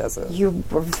sure it doesn't? You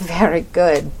were very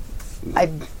good. I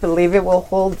believe it will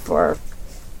hold for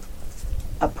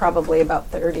probably about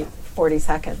 30, 40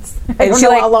 seconds. I And don't she, know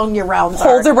like, how long your rounds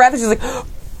Holds are. her breath and she's like,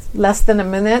 Less than a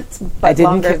minute, but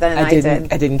longer than I did.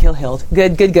 I didn't kill Hild.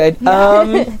 Good.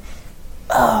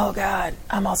 Oh God,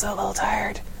 I'm also a little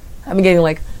tired. I'm getting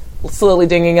like slowly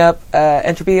dinging up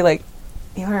entropy. Like,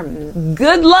 You are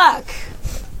good luck.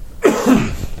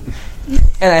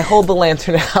 And I hold the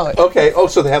lantern out. Okay. Oh,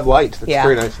 so they have light. That's Yeah.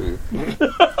 very nice of you.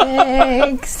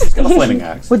 thanks. Got a flaming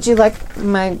axe. Would you like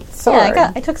my sword?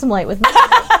 Yeah, I took some light with me.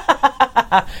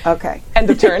 Okay. End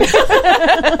of turn.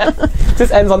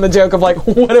 Just ends on the joke of like,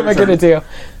 what am I gonna do?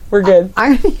 We're good.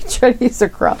 I'm going to try to use a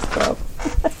crossbow.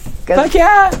 'Cause Fuck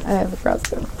yeah. I have a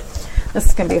crossbow. This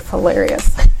is going to be hilarious.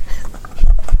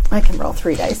 I can roll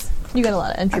 3 dice. You got a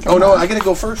lot of entropy. Oh no, I gotta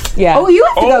go first. Yeah. Oh, you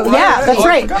have to Oh, go. right, Yeah, right. that's Oh, I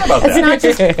right. forgot about It's that. not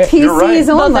just You're right. PCs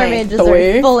Both only. our mages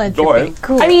are full entropy.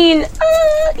 Cool. I mean,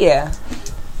 yeah.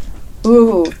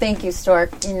 Ooh, thank you,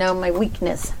 Stork. You know my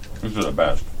weakness. These are the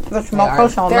best. The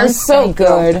smoke salmon. They're so Thank you.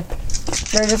 good.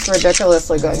 They're just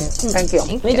ridiculously good. Thank you.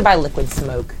 I need to buy liquid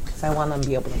smoke because I want them to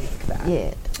be able to make that.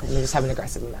 Yeah. And they just have an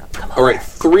aggressive amount. Come on. All right,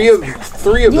 three of them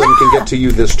can get to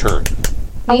you this turn.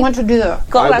 I want to do that.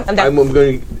 Go on. I'm I'm down.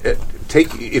 going to take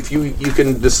if you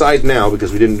can decide now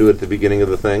because we didn't do it at the beginning of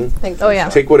the thing. Thank you. Oh, yeah.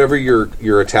 Take whatever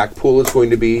your attack pool is going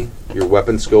to be, your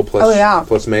weapon skill plus Oh, yeah.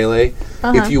 plus melee.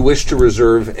 If you wish to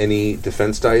reserve any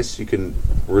defense dice, you can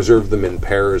reserve them in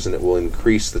pairs, and it will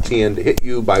increase the TN to hit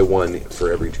you by 1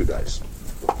 for every 2 dice.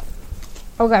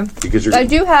 Okay. Because I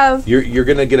do have you're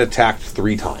going to get attacked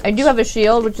 3 times. I do have a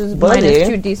shield, which is Buddy. minus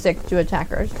 2d6 to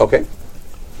attackers. Okay.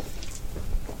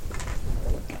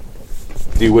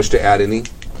 Do you wish to add any?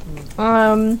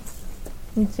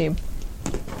 Let's see.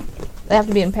 They have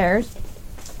to be in pairs.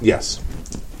 Yes.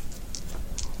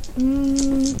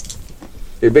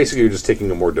 Basically, you're just taking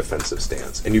a more defensive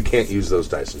stance, and you can't use those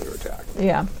dice in your attack.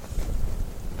 Yeah.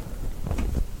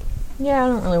 Yeah, I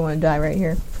don't really want to die right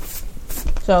here.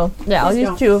 So, yeah, I'll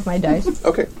use 2 of my dice.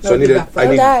 Okay, so I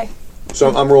need. Die.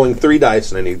 So I'm rolling 3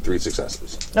 dice, and I need 3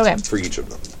 successes Okay. for each of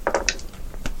them.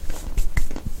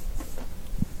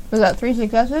 Was that 3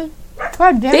 successes?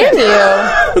 God damn Damn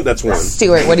it. you. That's 1.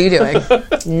 Stuart, what are you doing?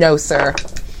 No, sir.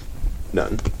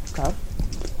 None.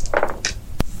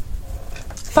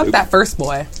 Fuck that first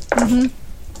boy.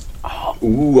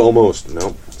 Ooh, almost.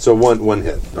 No. So one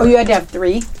hit. Oh, you had to have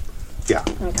 3? Yeah.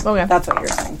 Okay. That's what you're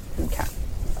saying. Okay.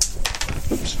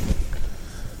 Oops.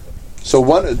 So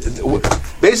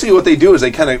basically what they do is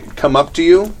they kind of come up to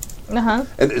you, Uh-huh.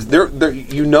 and they're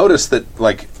you notice that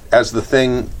like as the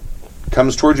thing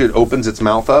comes towards you, it opens its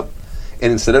mouth up,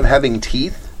 and instead of having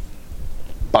teeth,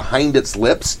 behind its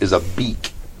lips is a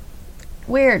beak,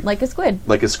 Weird, like a squid.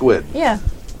 like a squid. Yeah.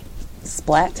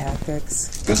 Splat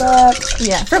tactics.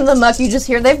 Yeah. From the muck, you just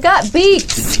hear they've got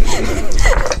beaks.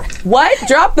 What?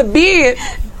 Drop the beat.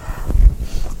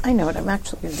 I know it. I'm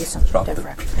actually going to do something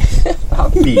different.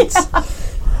 Beaks.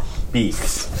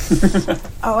 Beaks.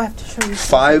 Oh, I have to show you.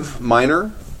 5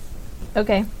 minor,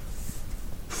 Okay.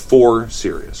 4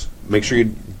 serious. Make sure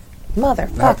you,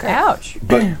 Motherfucker. Ouch.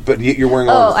 but you're wearing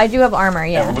Oh, armor. I do have armor,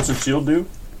 Yeah, yeah. what's the shield do?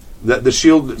 The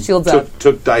shield Shield's up.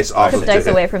 took dice off Took of dice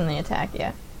it. away from the attack,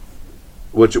 yeah.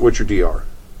 What's your DR?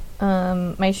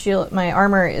 My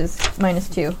armor is minus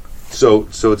 2. So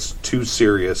it's 2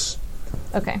 serious,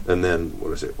 Okay. and then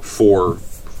what is it? 4?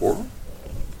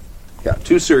 Yeah,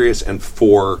 2 serious and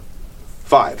 5.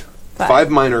 5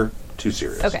 minor, 2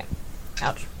 serious. Okay.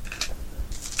 Ouch.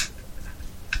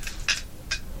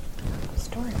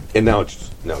 And now it's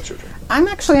your turn. I'm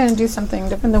actually going to do something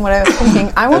different than what I was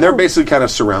thinking. I And want they're to. basically kind of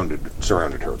surrounded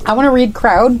her. I want to read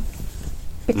crowd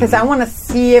because I want to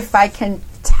see if I can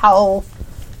tell.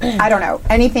 I don't know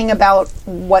anything about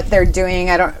what they're doing.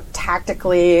 I don't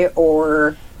tactically,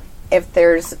 or if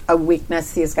there's a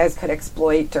weakness these guys could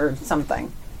exploit or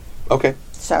something. Okay.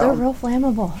 So They're real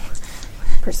flammable.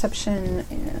 perception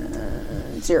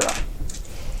 0.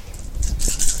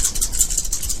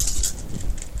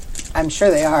 I'm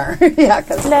sure they are. Yeah,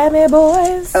 because Let me,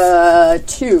 boys.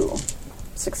 2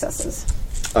 successes.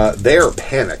 They are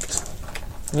panicked.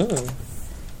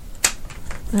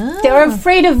 They're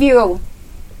afraid of you.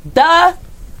 Duh.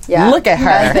 Yeah, Look at her.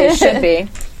 as they should be.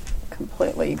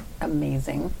 Completely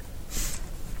amazing.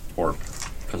 Or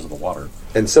because of the water.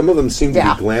 And some of them seem to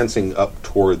Yeah. be glancing up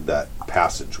toward that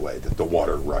passageway that the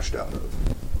water rushed out of.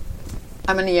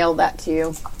 I'm going to yell that to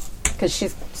you because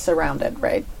she's surrounded,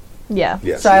 right? Yeah.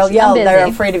 Yes. So I'll yell, I'm they're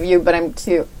busy. afraid of you, but I'm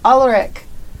to Ulrich.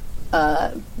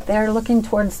 They're looking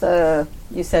towards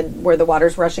you said where the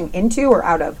water's rushing into or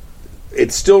out of?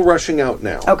 It's still rushing out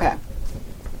now. Okay.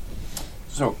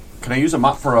 So, can I use a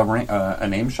mop for a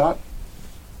name shot?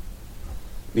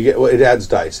 You get it adds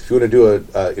dice. If you want to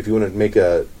do if you want to make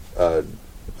a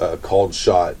called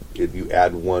shot, you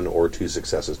add 1 or 2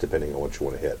 successes depending on what you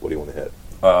want to hit. What do you want to hit?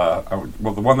 Well,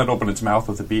 the one that opened its mouth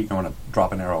with the beak, I want to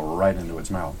drop an arrow right into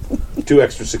its mouth. 2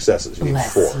 extra successes. You need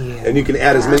Bless 4, you. and you can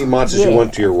add as many mods as you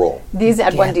want to your roll. These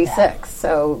add Get 1d6,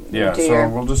 so Yeah, do so your...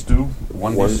 we'll just do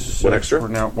one One extra? for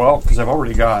now. Well, because I've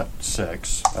already got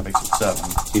 6. That makes it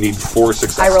 7. You need 4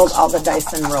 successes. I rolled all the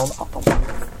dice and rolled all the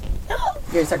ones.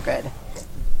 Yours are good.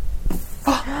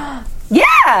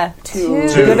 Yeah. Two.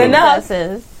 Good enough.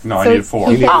 Successes. No, I So needed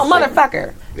 4. you need- Oh,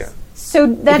 motherfucker. Yeah. So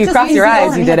that you just cross means your you eyes,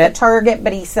 don't you hit did it. the target,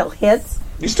 but he still hits.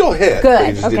 You still hit. Good, But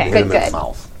you just okay. didn't hit him Good, in the good.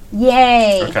 mouth.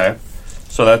 Yay! Okay,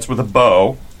 so that's with a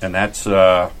bow, and that's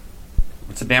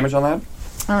what's the damage on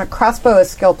that? Crossbow is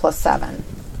skill plus 7.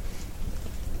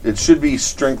 It should be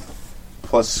strength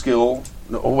plus skill.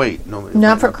 No, oh wait, no.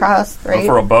 Not for cross, Oh, right?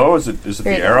 for a bow, is it There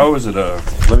the you go. arrow? Is it a?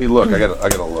 Let me look. I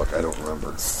gotta look. I don't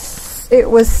remember. It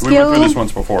was We went through skill this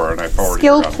once before, and I've already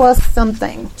skill forgotten. plus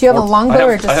something. Do you have a longbow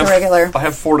or just a regular? I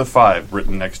have 4 to 5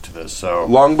 written next to this. So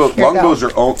Longbows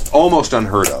are almost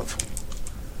unheard of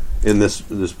in this.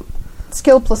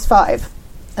 Skill plus 5.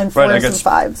 And 4 right, and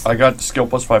some 5s. I got skill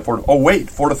plus 5. 4. Oh wait,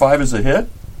 4 to 5 is a hit.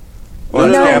 No,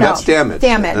 no, that's damage.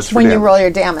 Damage, That's for when you damage. roll your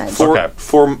damage. Okay.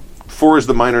 4 is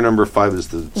the minor number. 5 is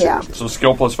the Yeah. serious. So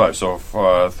skill plus 5. So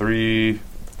 3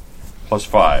 plus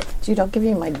 5. Dude, I'll give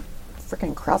you my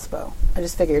freaking crossbow. I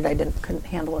just figured I couldn't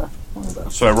handle a longbow.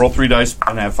 So I roll 3 dice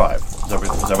and I have 5. Is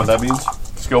that what that means?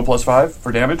 Skill plus 5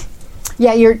 for damage.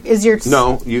 Yeah, is your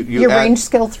No, you your add- range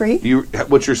skill 3?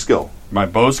 What's your skill? My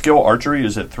bow skill archery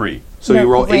is at 3. So No, you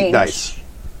roll 8 range. dice.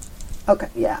 Okay,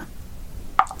 yeah.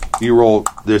 You roll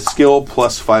the skill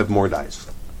plus 5 more dice.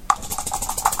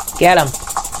 Get him.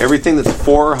 Everything that's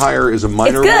 4 or higher is a It's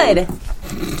minor. good.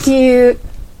 wound. Cute.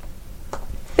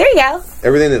 There you go.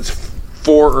 Everything that's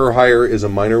 4 or higher is a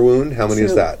minor wound. How many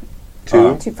is 2. that?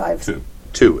 2? 2 5s. 2.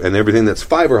 2. And everything that's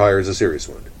 5 or higher is a serious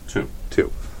wound. 2.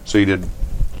 2. So you did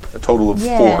a total of 4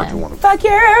 Yeah. to one of them. Fuck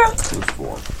yeah. 2 is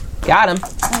 4. Got him.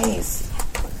 Nice.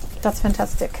 That's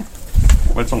fantastic.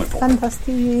 Well, it's only 4.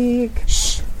 Fantastic.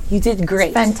 You did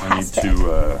great. I need Fantastic.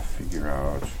 to figure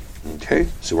out. Okay,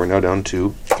 so we're now down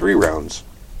to 3 rounds.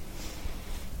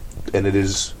 And it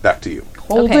is back to you.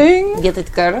 Holding. Get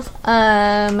it, girl.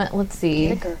 Let's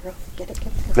see. Girl, get it.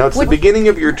 Now it's the beginning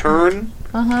of your turn.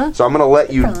 So I'm going to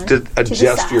let you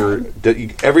adjust your. At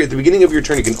the beginning of your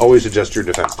turn, you can always adjust your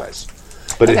defense dice,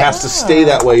 but it has to stay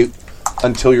that way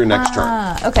until your next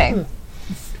turn. Okay.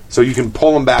 So you can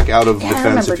pull them back out of I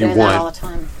defense remember if you doing that all the want,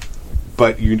 time.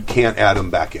 but you can't add them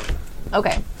back in.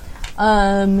 Okay.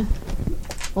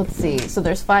 Let's see. So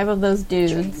there's 5 of those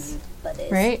dudes,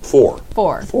 right? 4.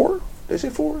 4. 4? Did I say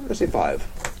 4? Did I say 5?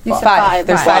 You said 5.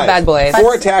 There's 5 bad boys.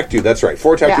 4 attacked you. That's right.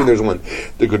 4 attacked you. Yeah. There's 1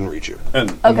 that couldn't reach you,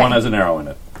 And Okay. one has an arrow in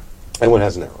it. and 1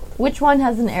 has an arrow. Which one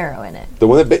has an arrow in it? The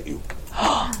one that bit you.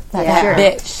 That Yeah. sure.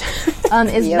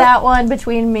 Bitch. Is Yep. that one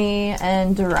between me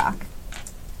and Durak?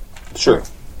 Sure.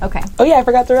 Okay. Oh yeah, I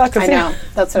forgot the rock. I know.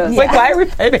 That's what I was Like, why are we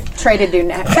fighting? try to do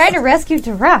next. Try to rescue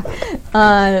Durak.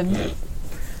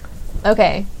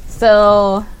 Okay.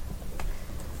 So,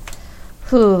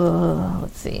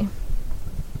 let's see.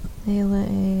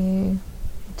 Melee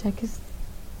attack is.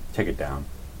 Take it down.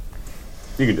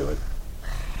 You can do it.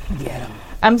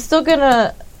 I'm still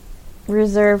gonna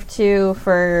reserve 2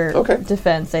 for Okay.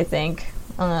 defense. I think,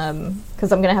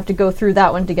 because I'm gonna have to go through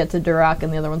that one to get to Durak,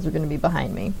 and the other ones are gonna be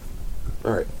behind me.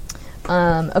 All right.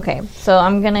 Okay, so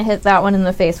I'm gonna hit that one in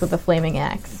the face with a flaming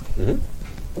axe, Mhm.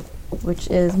 which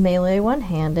is melee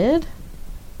one-handed,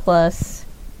 plus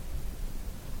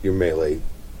Your melee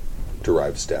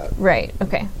derived stat. right.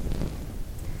 Okay,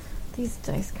 these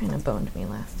dice kind of boned me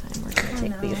last time. We're gonna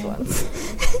take these ones.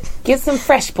 Get some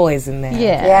fresh boys in there.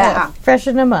 Yeah, Yeah.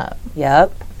 freshen them up.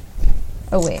 Yep.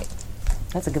 Oh wait,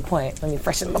 That's a good point. Let me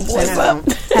freshen the I boys know. up.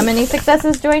 how many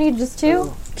successes do I need? Just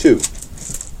 2. 2.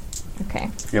 Okay.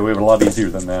 Yeah, we have it a lot easier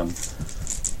than them.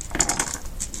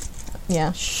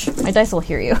 Yeah. Shh. My dice will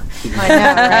hear you. I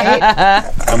know,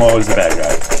 right? I'm always the bad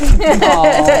guy.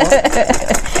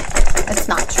 It's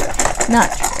not true. Not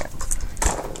true.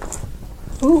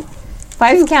 Ooh.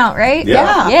 5s count, right?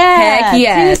 Yeah. Yeah. Heck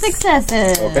yes. 2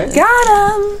 successes. Okay.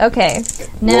 Got him. Okay.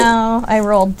 Now I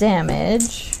roll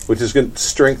damage. Which is good.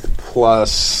 Strength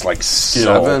plus like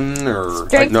Skill. 7 or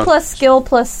Strength no, plus skill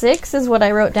plus 6 is what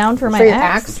I wrote down for my For your axe.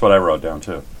 axe? That's what I wrote down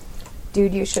too.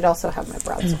 Dude, you should also have my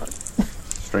broadsword.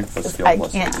 Strength plus skill I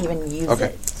plus. can't even use Okay.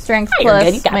 it. Strength You're good,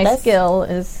 you plus got my this. skill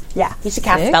is Yeah. You should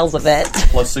cast 6. spells with it.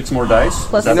 Plus 6 more dice.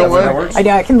 Plus Is that You know the way that what? works? I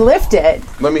know I can lift it,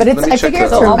 Let me- but it's. let me I check figure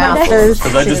it's that for out. masters.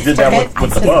 Because I just did that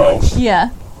with the bow. Yeah.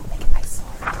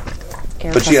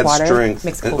 Air But she plus had water strength,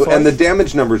 makes a and, cool sword. and the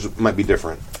damage numbers might be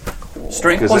different.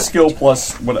 Strength 'Cause plus it- skill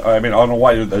plus what I mean. I don't know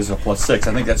why there's a +6.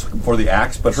 I think that's for the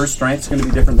axe, but her strength's going to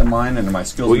be different than mine, and my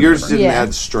skills. Well, gonna be yours different. didn't Yeah.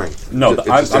 add strength. No, It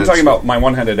I'm just added talking skill. about my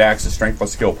one-handed axe is strength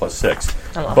plus skill plus 6.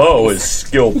 Oh. Bow is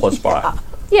skill plus 5.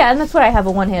 Yeah, and that's what I have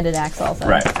a one-handed axe also.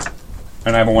 Right.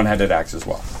 And I have a one-handed axe as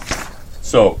well.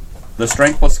 So the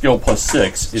strength plus skill plus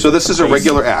 6 is So this is a base-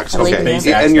 regular axe, like okay? base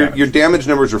And axe your damage. damage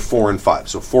numbers are 4 and 5.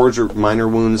 So 4s are minor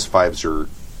wounds, 5s are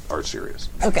serious.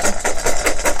 Okay.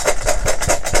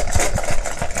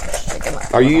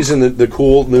 Are you using the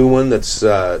cool new one that's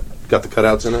got the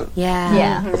cutouts in it? Yeah.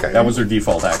 Yeah. Okay. That was her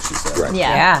default axe, she said. Right.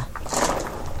 Yeah.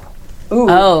 Yeah. Ooh.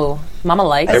 Oh, Mama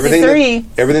likes. Everything, three.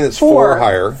 everything that's 4 or 4.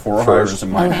 higher. 4 or higher is first. a Oh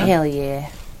minor. hell yeah.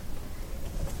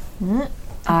 Oh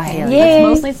hell That's yeah.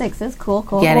 mostly 6s. Cool,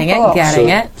 cool. Getting cool, it, getting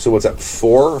it. So what's that,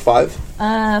 4 or 5?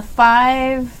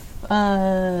 5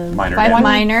 Minor 5 damage.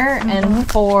 minor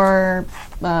and 4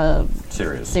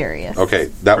 Serious. serious. Okay,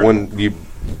 that one, you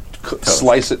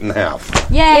slice it in half.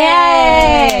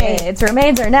 Yay! Its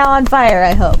remains are now on fire,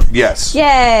 I hope. Yes.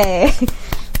 Yay!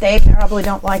 They probably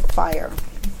don't like fire.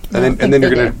 And then, think and then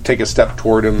you're they going to take a step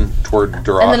toward him, toward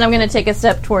Duroc. And then I'm going to take a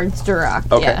step towards Duroc.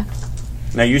 Okay. Yeah.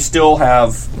 Now you still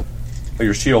have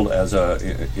your shield as a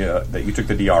that you took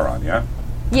the DR on, yeah?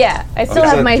 Yeah, I still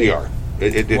It's have a my. DR.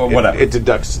 Well, whatever. It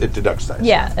deducts dice.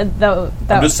 Yeah,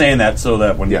 I'm just saying that so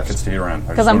that when Yes. you can stay around.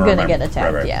 because I'm going to get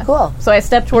attacked. Right. Yeah. Cool. So I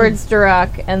step towards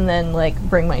Duroc and then like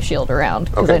bring my shield around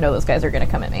because Okay. I know those guys are going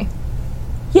to come at me.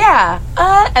 Yeah.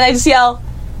 And I just yell,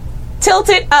 tilt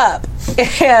it up.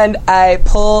 And I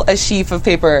pull a sheaf of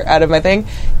paper out of my thing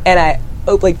and I,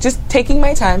 just taking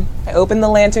my time, I open the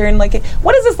lantern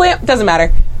what is this lamp? Doesn't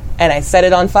matter. And I set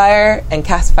it on fire and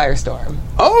cast Firestorm.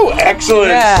 Oh, excellent!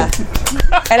 Yeah.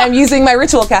 And I'm using my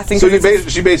ritual casting. So 'cause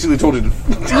it's- she basically told you to...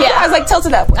 yeah, I was like, tilt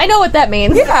it up. I know what that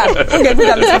means. Yeah, we're good. We've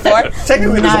done this before.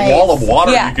 Technically, there's Nice. a wall of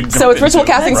water Yeah, you can so jump it's ritual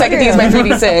into. casting, so I get to use my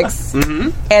 3d6.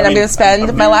 And I'm going to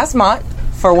spend my last mont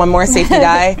for one more safety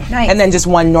die, Nice. and then just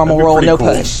one normal That'd be roll, pretty no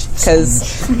cool. push,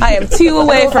 because I am 2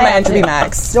 away from my entropy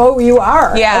max. So you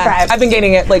are. Yeah, Okay. I've been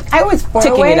getting it I was 4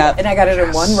 ticking away, it up. and I got it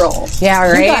in one roll. Yeah,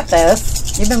 You right? got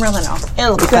this. You've been rolling off.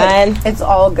 It'll be Good. fine. It's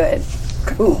all good.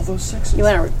 Ooh, Those 6s. you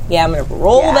want to? Yeah, I'm going to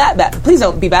roll Yeah. that back. Please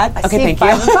don't be bad. Okay, see thank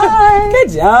 5 you. and 5. Good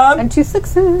job. And 2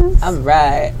 6s. All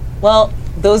right. Well,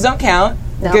 those don't count.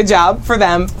 No. Good job for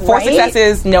them. 4 Right?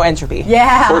 successes, no entropy.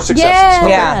 Yeah. 4 successes. Yeah. Okay.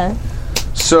 Yeah.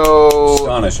 So...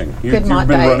 Astonishing. Good Mont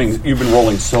dice. You've been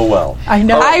rolling so well. I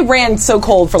know. I ran so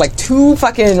cold for 2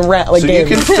 fucking So you games.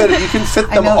 can fit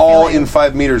I them know the all feeling. in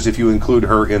 5 meters if you include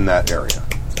her in that area.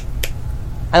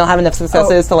 I don't have enough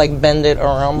successes to bend it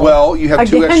around. Well, you have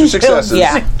 2 Again, extra successes.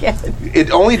 Yeah. Again.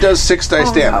 It only does 6 dice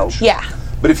Oh, no. damage. Yeah.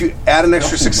 But if you add an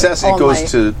extra success, it Oh, goes my.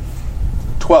 to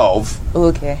 12.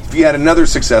 Okay. If you add another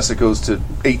success, it goes to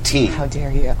 18. How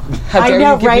dare you? How I dare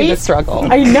know, you give right? me the struggle?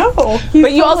 I know.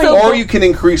 But you also- Or you can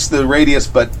increase the radius,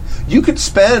 but you could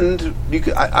spend.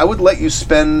 I would let you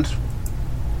spend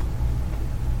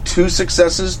 2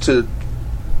 successes to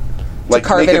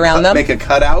carve make it around them? Make a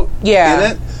cutout Yeah.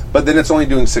 in it, but then it's only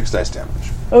doing 6 dice damage.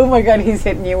 Oh my god, he's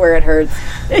hitting you where it hurts.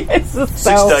 It's just 6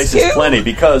 so dice is plenty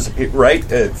because, right?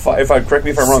 If I correct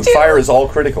me if I'm wrong, fire is all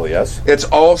critical. Yes. It's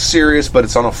all serious, but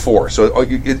it's on a 4, so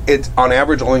it's on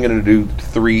average only going to do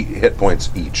 3 hit points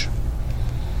each.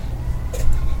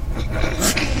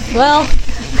 Well,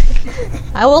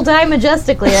 I will die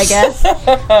majestically, I guess.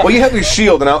 Well, you have your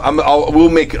shield, and we'll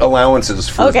make allowances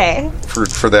for Okay.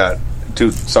 for that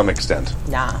to some extent.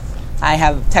 Nah. I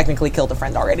have technically killed a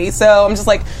friend already, so I'm just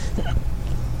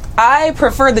I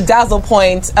prefer the dazzle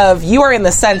point of you are in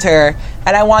the center,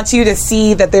 and I want you to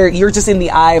see that you're just in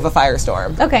the eye of a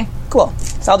firestorm. Okay. Cool.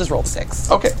 So I'll just roll 6.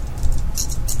 Okay.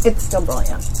 it's still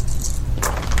brilliant.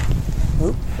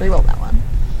 Reroll that one.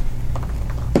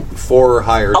 4 or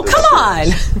higher. Oh, than come on!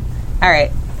 serious. All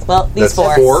right. Well, these That's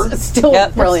 4. 4. It's still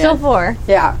Yep. brilliant. Still 4.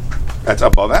 Yeah. That's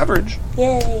above average.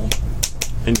 Yay.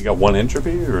 And you got 1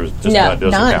 entropy, or is just No, that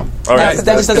doesn't none. count? All right. that just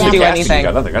doesn't That's do fantastic. anything. You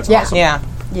got nothing. That's Yeah. awesome. Yeah.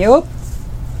 Yep.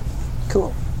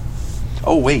 Cool.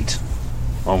 Oh wait,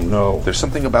 Oh no. there's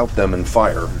something about them in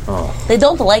fire. They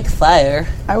don't like fire.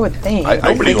 I would think.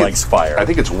 Nobody think likes fire. I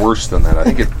think it's worse than that. I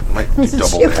think it might be double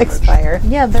She likes damage. fire.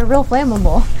 Yeah, they're real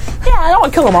flammable. Yeah, I don't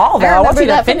want to kill them all, though. I I want remember you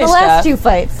to that from finish the last stuff. 2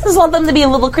 fights. I just want them to be a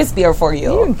little crispier for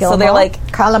you. You can kill so them they're all. like,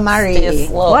 Calamari. stay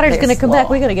slow. Water's stay gonna come slow. back.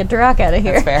 We gotta get Duroc out of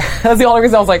here. Fair. That's the only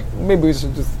reason I was like, maybe we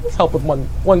should just help with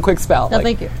one quick spell. No, Like,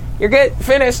 thank you. You're good.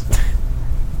 Finished.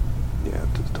 Yeah,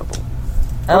 it's double.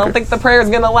 I don't think the prayer is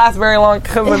going to last very long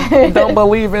because I don't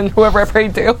believe in whoever I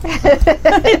prayed to.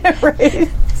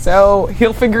 So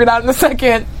he'll figure it out in a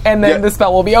second, and then Yeah. the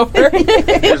spell will be over.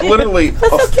 There's literally a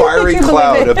fiery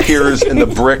cloud appears in the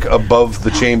brick above the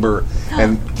chamber,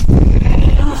 and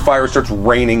the fire starts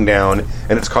raining down,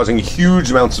 and it's causing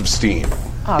huge amounts of steam.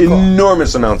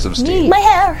 Enormous amounts of steam. My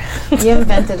hair. You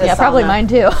invented a Yeah, probably sauna. mine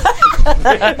too.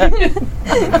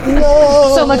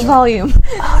 So much volume.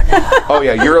 Oh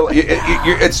yeah,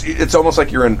 it's almost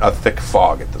like you're in a thick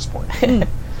fog at this point.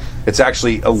 It's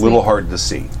actually a little hard to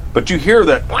see, but you hear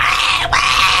that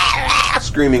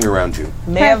screaming around you.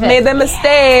 May have made the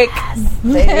mistake.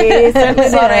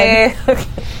 Sorry.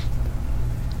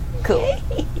 Cool.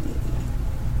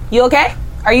 You okay?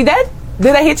 Are you dead?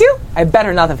 Did I hit you? I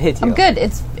better not have hit you. I'm good.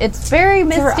 It's very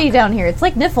misty down here. It's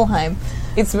like Niflheim.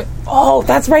 It's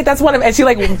that's right. That's one of. And she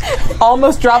like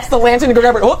almost drops the lantern to go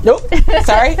grab her. Oh nope.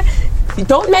 Sorry.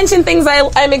 Don't mention things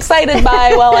I'm excited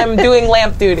by while I'm doing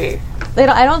lamp duty.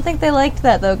 I don't think they liked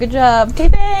that though. Good job. Okay,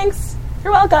 thanks.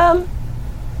 You're welcome.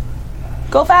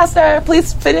 Go faster.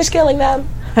 Please finish killing them.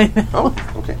 Oh,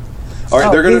 okay. All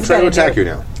right, they're going to he's try to gonna attack do you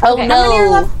now. Oh How many are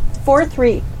left? 4,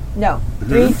 3. No,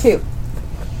 3, 2.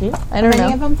 I don't How many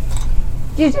know. of them?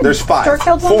 There's 5. Stork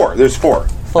killed one? 4. There's 4.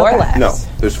 4 left. No,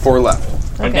 there's 4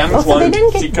 left. I damaged So they one.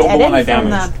 didn't She get killed the one I deaded from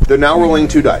damaged. They're now rolling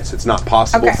 2 dice. It's not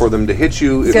possible Okay. for them to hit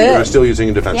you if Good. you're still using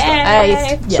a defense die.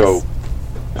 Yes. So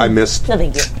I missed No,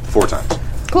 thank you. 4 times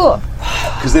Cool.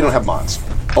 because they don't have mods.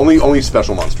 Only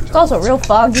special monsters. It's also real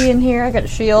foggy in here. I got a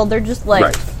shield. They're just like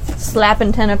Right.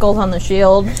 slapping tentacles on the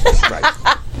shield. Right.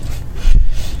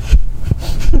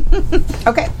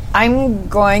 Okay, I'm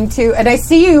going to, and I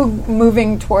see you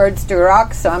moving towards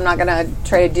Duroc, so I'm not going to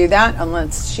try to do that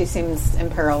unless she seems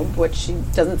imperiled, which she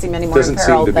doesn't seem any more Doesn't seem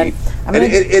imperiled. to Then be. I'm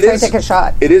And going to try to take a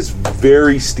shot. It is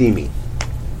very steamy.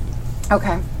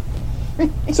 Okay.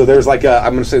 So there's like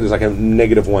I'm going to say there's like a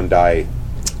 -1 die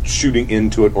shooting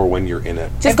into it or when you're in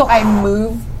it. Just go. I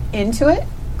move into it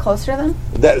closer then.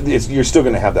 You're still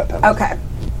going to have that penalty. Okay.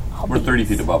 We're 30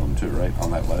 feet above them too, right?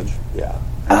 On that ledge. Yeah.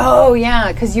 Oh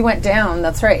yeah, because you went down.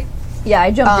 That's right. Yeah,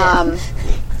 I jumped in.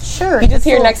 Sure. You just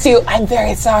hear next to you, I'm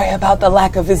very sorry about the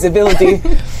lack of visibility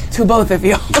to both of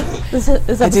you. This didn't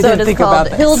episode is think called about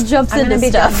this. Hill Jumps I'm into gonna be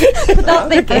Stuff. Without I'm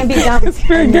thinking. be dumb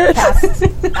and good. cast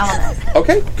element.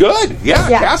 Okay, good. Yeah,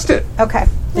 Yeah. cast it. Okay.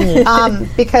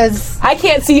 Because I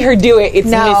can't see her do it. It's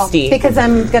no, misty. because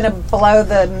I'm going to blow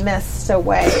the mist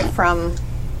away from.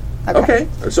 Okay.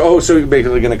 So you're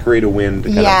basically going to create a wind.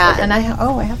 Kind Yeah, of, okay. and I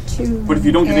have 2. But if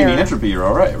you don't get any air. entropy, you're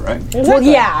all right, right? Well,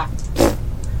 yeah.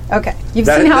 Okay, you've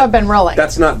That- seen how that- I've been rolling.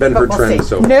 That's not been but her we'll trend. see.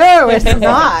 So No, it's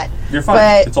not. You're fine.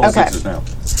 But, It's all okay. sixes now.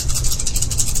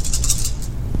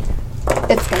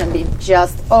 It's going to be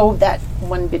just, that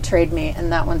one betrayed me,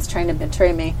 and that one's trying to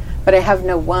betray me. But I have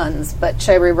no 1s, but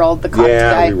should I re-roll the cocked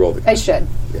Yeah, die? re-roll the I should.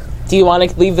 Do you want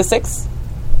to leave the 6?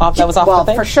 Off that was off Well,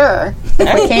 the thing? for sure,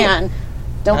 if we can.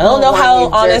 I don't know how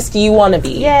honest you want to be.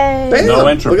 Yay. Bam! No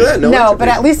entropy. Look at that. No, No, entropy. but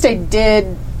at least I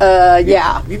did,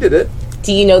 yeah. You did it.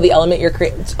 Do you know the element you're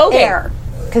creating? Okay. Air.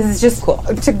 Because it's just,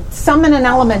 to summon an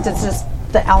element, it's just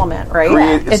the element,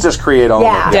 right? It's just create all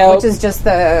Yeah, of it. Dope. which is just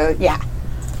the, yeah.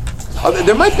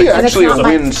 There might be actually a not my-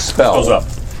 wind spell. Goes up.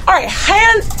 All right,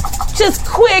 just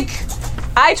quick.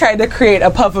 I tried to create a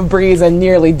puff of breeze and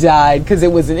nearly died because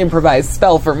it was an improvised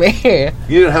spell for me.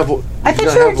 You didn't have. I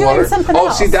thought you were doing something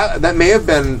else. Oh, see that may have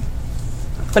been.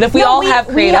 But if we all have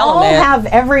create we element, all have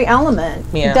every element.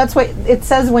 Yeah. That's what it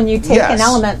says when you take Yes. an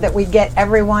element that we get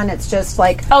everyone. It's just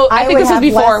like I think would this was have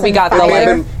before less we than got the fire.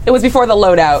 layer. It was before the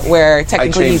loadout where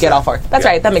technically you changed get that. all 4. That's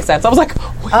Yeah. right. That makes sense. I was like,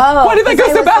 Oh, why did that go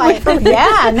 'cause I so was badly like, for me?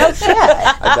 Yeah, no shit.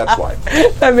 That's why.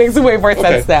 That makes way more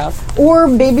sense now. Or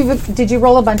maybe did you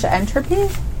roll a bunch of entropy?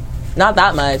 Not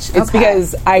that much. It's Okay.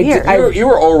 because Weird. You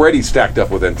were already stacked up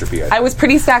with entropy. I was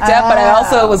pretty stacked up, but I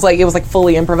also was like, it was like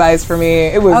fully improvised for me.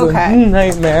 It was Okay. a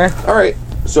nightmare. All right.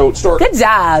 So Stork, Good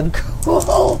job.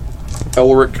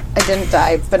 Elric. I didn't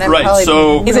die, but I'm Right, probably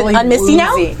so- Is it really unmisty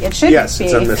now? woozy. It should Yes, be.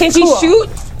 it's unmisty. Can she Cool. shoot?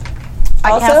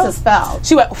 I also? cast a spell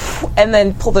She went and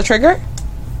then pulled the trigger.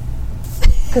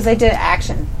 because I did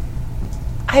action.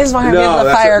 I just want her to be able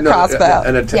to fire a crossbow.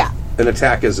 Yeah. An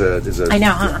attack is a. I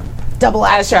know, huh? Double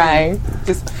I was action. trying.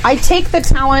 Just I take the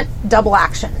talent double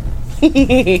action. You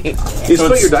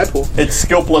split your die pool. It's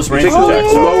skill plus Take ranged the attack.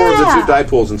 So, lower of the 2 die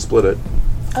pools and split it.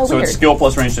 oh, so weird. it's skill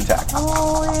plus ranged attack.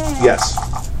 Yes.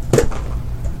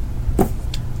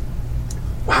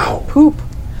 Wow. Poop.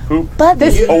 But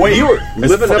This Oh wait, You were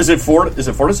living up. is it 4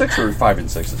 to 6 or 5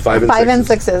 and 6? 5 and 5 and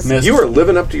sixes. 6s. Missed. You were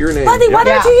living up to your name. Buddy, why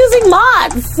Yeah. aren't you using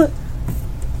mods?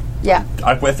 Yeah.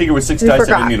 I think it was 6 We dice. I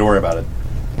forgot. didn't need to worry about it.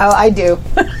 Oh, I do.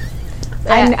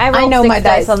 I rolled know 6 my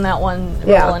dice. on that one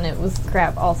Yeah. roll, and it was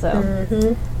crap also.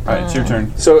 All right, it's your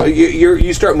turn. So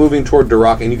you start moving toward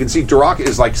Durak, and you can see Durak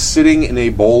is like sitting in a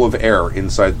bowl of air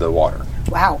inside the water,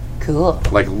 Wow. Cool.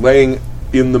 like laying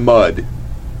in the mud,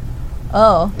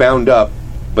 Oh, bound up,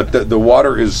 but the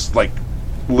water is like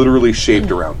literally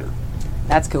shaped around her.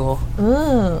 That's cool. ooh,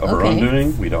 Of her own okay.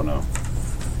 doing, we don't know.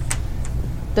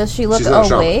 Does she look She's not a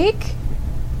shaman. awake?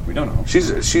 We don't know.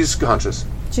 She's conscious.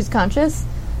 She's conscious.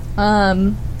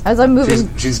 As I'm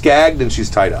moving. She's gagged and she's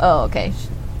tied up. Oh, okay.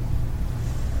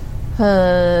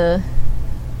 I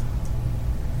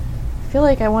feel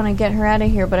like I want to get her out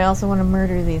of here, but I also want to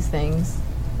murder these things.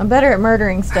 I'm better at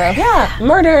murdering stuff. Yeah,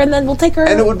 murder, and then we'll take her.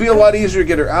 And it would be a lot easier to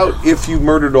get her out if you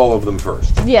murdered all of them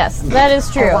first. Yes, that is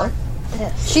true.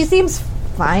 She seems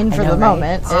fine for the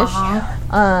moment-ish.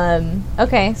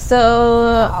 Okay,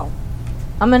 so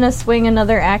I'm going to swing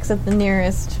another axe at the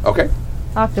nearest Okay.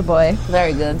 octoboy.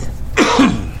 Very good.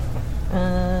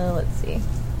 Let's see.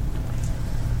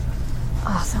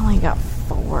 Oh, so I only got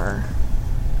 4.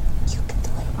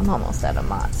 I'm almost out of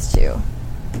mots, too.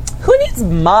 Who needs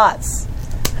mots?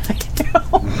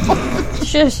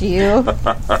 Shush you.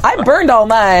 I burned all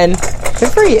mine.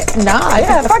 Good for you. No, I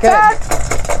Yeah, think fuck that's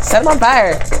good. that. Set them on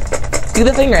fire. Do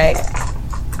the thing right.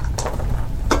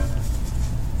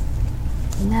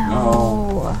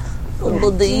 No.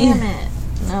 Damn it.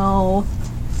 No.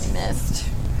 I missed.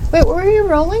 Wait, what were you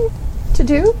rolling to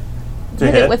do?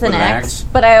 Hit it with an axe.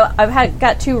 But I've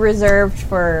got 2 reserved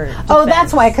for defense. Oh,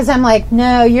 that's why. Because I'm like,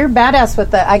 no, you're badass with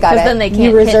the. I got it. 'Cause then they you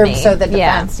can't hit reserved me. so the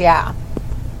Yeah. defense. Yeah.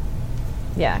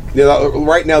 Yeah. Yeah,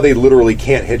 right now they literally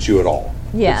can't hit you at all.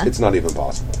 Yeah. It's not even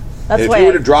possible. That's if why you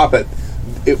were I- to drop it,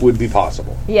 it would be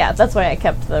possible. Yeah, that's why I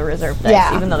kept the reserve dice,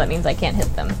 Yeah. even though that means I can't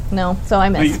hit them. No, so I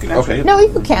No, missed. you can actually Okay. hit No,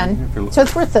 them. you can. If you're- So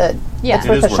it's worth it. Yeah. It's It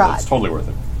worth is a worth shot. it. It's totally worth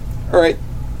it. All right.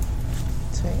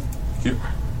 You-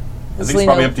 I think lean it's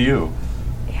probably over. up to you.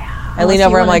 I lean Unless over. you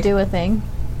I'm wanna like, do a thing.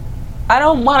 I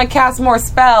don't want to cast more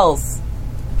spells.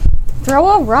 Throw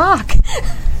a rock.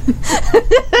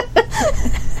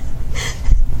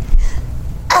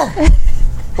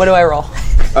 What do I roll?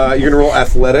 You're going to roll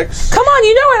athletics. Come on,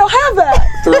 you know I don't have that.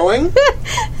 Throwing?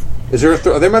 Is there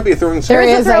there might be a throwing skill. There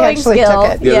There's is. a I throwing actually skill.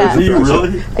 took it. Yeah, Yeah. there's a throwing skill.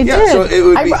 Really? I Yeah, did. so it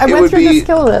would be. I it went would through be, the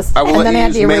skill list, I will and let then you I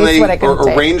had to use erase melee what I couldn't or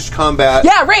take. ranged combat.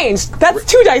 Yeah, ranged. That's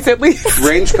 2 dice at least.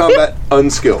 Ranged combat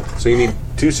unskilled. So you need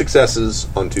 2 successes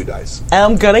on 2 dice.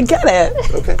 I'm gonna get it.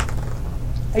 Okay.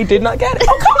 I did not get it.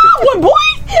 Oh, come on, one boy.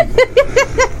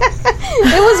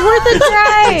 It was worth a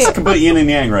try. It's complete yin and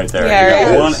yang right there. Yeah, You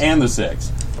got it the 1 is. and the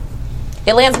 6.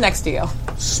 It lands next to you.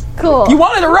 Cool. You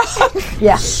wanted a rock?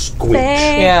 Yeah. Squeak.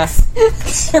 Yeah.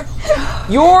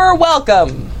 You're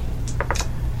welcome.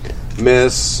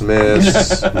 Miss. Good.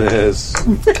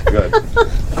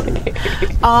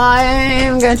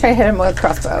 I'm going to try to hit him with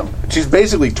crossbow. She's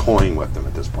basically toying with them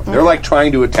at this point. They're like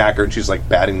trying to attack her, and she's like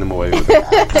batting them away with her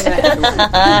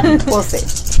axe. We'll see.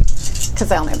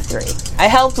 Because I only have 3. I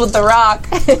helped with the rock.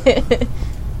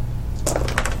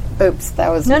 Oops, that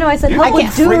was. No, I said You're help with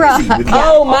crazy do-rock. with the-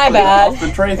 Oh, my Off bad.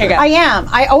 the tray Here thing. you go. I am.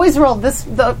 I always roll this.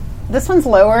 This one's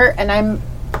lower, and I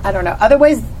don't know.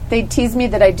 Otherwise, they tease me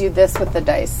that I do this with the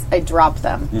dice. I drop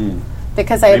them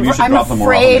because Maybe you should I'm drop them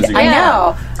more often afraid. as you I go.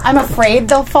 know. I'm afraid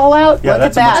they'll fall out. Yeah, Look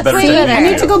that's at a much that. better See, technique. I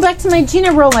need to go back to my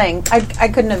Gina rolling. I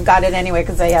couldn't have got it anyway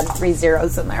because I had 3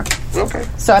 zeros in there, Okay.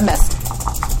 so I missed.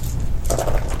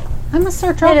 I'm gonna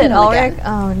start Hit dropping it, them Ulrich. again.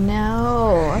 Oh,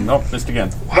 no. Nope, missed again.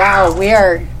 Wow, we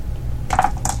are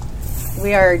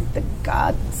the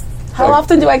gods. How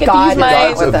often do I get to God use my is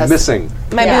Lots with of us. missing.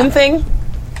 Yeah. boon thing?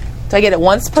 Do I get it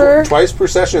once per? Twice per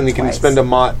session, you can Twice. spend a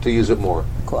mot to use it more.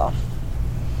 Cool.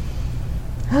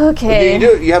 Okay.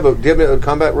 Do you have a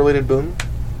combat related boon?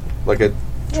 Like a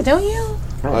Yeah, don't you?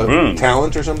 Boons.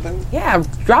 talent or something? Yeah,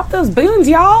 drop those boons,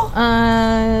 y'all.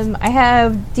 I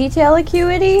have detail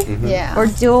acuity Yeah. or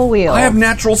dual wield. I have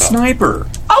natural sniper.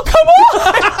 Oh, come on!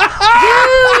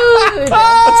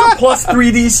 That's a plus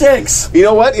 3d6. You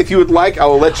know what? If you would like, I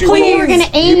will let you Please. roll. We're gonna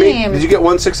aim. Did you get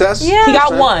 1 success? Yeah. He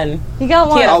got one. He got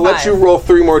one. Yeah. I'll let you roll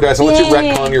 3 more dice. I'll let you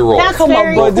Yay. retcon your roll. That's Come on,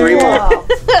 very bud, three more. cool.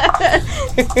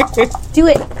 Do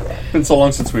it. It's been so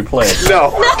long since we played.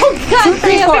 No. God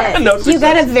damn it. No, You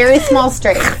got a very small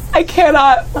strength. I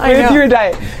cannot with know. your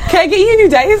dice. Can I get you new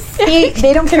dice?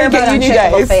 They don't care I get about you new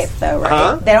unshakable dice? faith, though, right?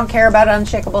 Huh? They don't care about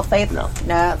unshakable faith. No.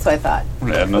 That's what I thought.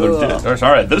 Add another Cool.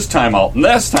 all right, this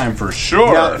time for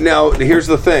sure. Now, here's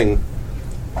the thing.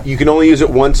 You can only use it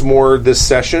once more this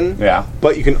session. Yeah.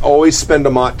 But you can always spend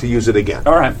a mot to use it again.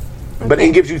 All right. But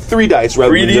it gives you 3 dice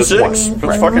rather than just 1. 3d6.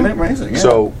 That's fucking amazing. Yeah.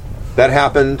 So that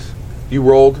happened. You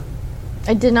rolled.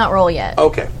 I did not roll yet.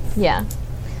 Okay. Yeah.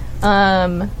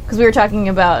 Because we were talking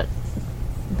about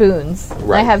boons.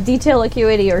 Right. I have detail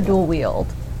acuity or dual wield.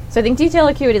 So I think detail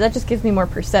acuity, that just gives me more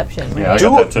perception. Yeah, I Right?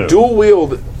 got that too. Dual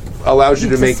wield allows you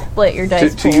to make Split your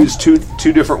dice to pool. use two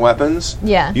different weapons.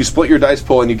 Yeah. You split your dice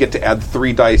pool and you get to add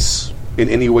 3 dice in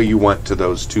any way you want to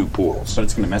those 2 pools. But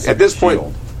it's going to mess At up this your point,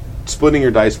 shield. splitting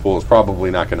your dice pool is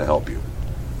probably not going to help you.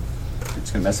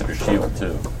 It's going to mess up your shield,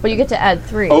 too. But you get to add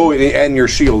 3. Oh, and your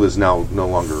shield is now no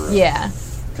longer. Yeah.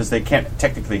 Because they can't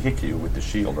technically hit you with the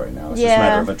shield right now. It's just Yeah. a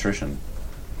matter of attrition.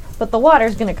 But the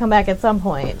water's going to come back at some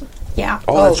point. Yeah.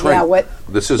 Oh, that's right. Yeah, what?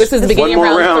 This is This is the beginning one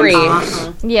of more round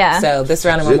round. 3. Yeah. So this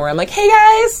round and Is one it- more, I'm like, hey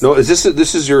guys. No, this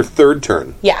is your 3rd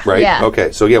turn? Yeah. Right? Yeah.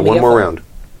 Okay, so yeah, me one go more first. round.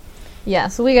 Yeah,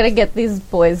 so we got to get these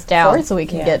boys down 4th? so we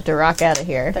can Yeah. get Duroc out of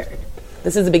here.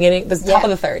 This is the beginning. This is top of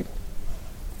the 3rd.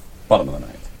 Bottom of the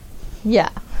ninth. Yeah.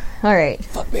 All right.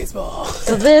 Fuck baseball.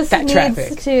 So this That needs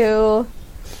traffic. to...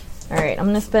 All right, I'm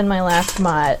going to spend my last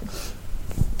mot.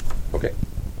 Okay.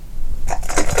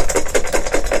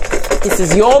 This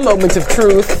is your moment of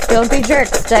truth. Don't be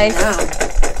jerks, dice.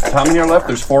 How many are left?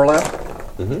 There's 4 left?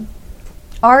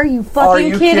 Are you fucking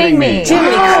you kidding kidding me? me?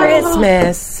 Jiminy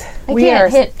Christmas. I We can't are-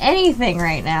 hit anything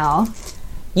right now.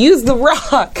 Use the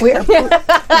rock.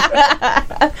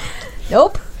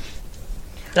 Nope.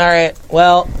 All right.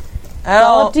 Well,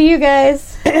 All up to you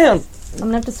guys. I'll. I'm going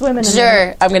to have to swim in a minute.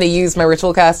 Sure. I'm going to use my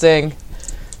ritual casting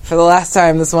for the last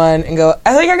time this one and go,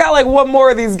 I think I got like one more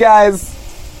of these guys.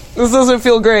 This doesn't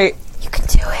feel great. You can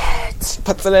do it.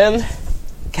 Puts it in.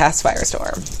 Cast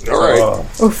Firestorm. All right.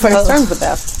 Oh, Firestorm's the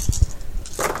best.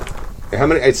 How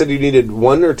many? I said you needed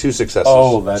 1 or 2 successes.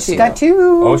 Oh, that's... Got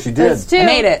 2. Oh, she did. That's 2. I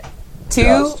made it. 2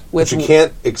 Just. with But you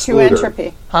can't 2 exclude her.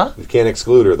 entropy. Huh? You can't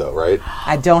exclude her though, right?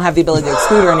 I don't have the ability to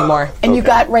exclude her anymore. And you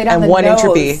got right on And the 1 nose.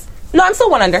 entropy. No, I'm still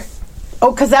 1 under.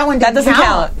 Oh, because that one That didn't doesn't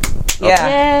count.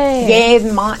 Yeah. Yay.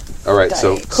 Yay, Mont. All right,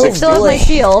 so Cool. 60. Still has my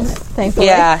shield, thankfully.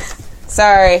 Yeah.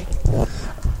 Sorry.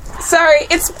 Sorry.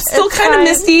 It's still It's kind of fine.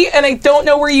 misty, and I don't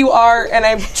know where you are, and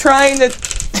I'm trying to.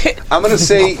 I'm going to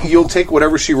say you'll take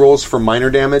whatever she rolls for minor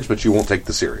damage, but you won't take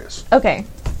the serious. Okay.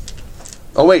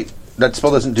 Oh wait, that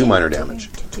spell doesn't do minor damage.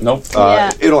 Nope.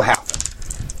 Yeah. It'll half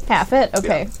it. Half it?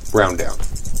 Okay. Round down.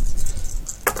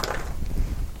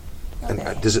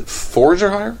 And does it 4s or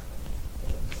higher?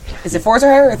 Is it 4s or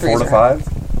higher or 3s? 4 to or higher?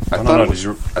 5? I No, thought no, it was.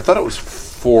 you're- I thought it was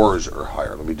 4s or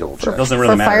higher. Let me double check. Doesn't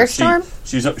really For matter.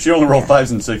 Firestorm? She only rolled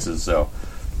 5s and 6s, so...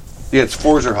 Yeah, it's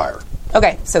 4s or higher.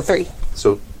 Okay, so 3.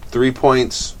 So 3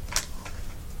 points.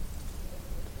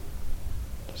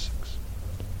 6.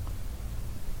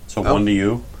 So Oh. 1 to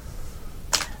you.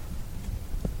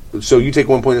 So you take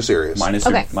 1 point of serious. Minus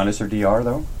Okay. her DR,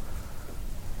 though.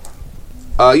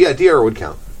 Yeah, DR would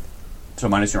count. So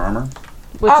minus your armor.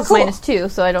 Which Oh, is cool. -2,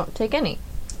 so I don't take any.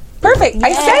 Perfect.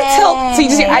 I said tilt. So you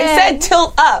just, I said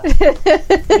tilt up.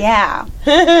 Yeah.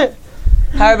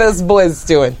 How are those boys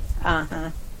doing? Uh-huh.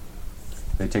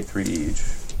 They take 3 each.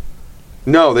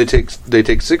 No, they take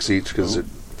 6 each because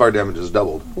fire damage is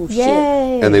doubled,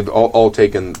 Yay. and they've all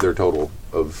taken their total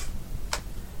of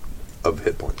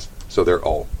hit points. So they're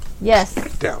all Yes.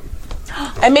 down.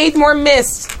 I made more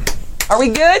mist. Are we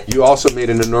good? You also made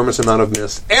an enormous amount of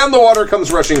mist, and the water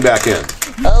comes rushing back in.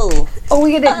 Oh. Oh,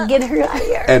 we gotta get her out of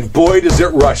here. And boy, does it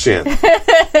rush in.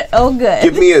 Oh, good.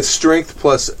 Give me a strength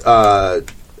plus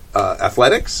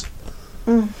athletics.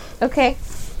 Okay.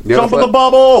 You have Jump in the athlet-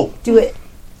 bubble! Do it.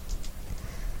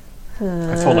 I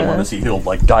totally want to see Hill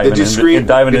like diving Did you in, scream? and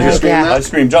diving Did in. you scream Yeah. that? I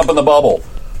scream, jump in the bubble.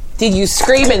 Did you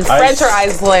scream in French or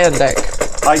Icelandic?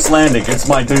 Icelandic. It's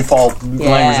my default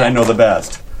language I know the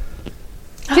best.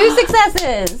 2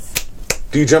 successes.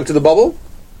 Do you jump to the bubble?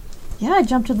 Yeah, I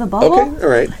jumped to the bubble. Okay, all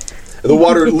right. The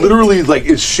water literally like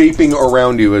is shaping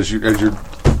around you as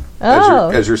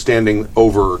you're standing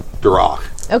over Duroc,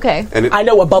 Okay. and it, I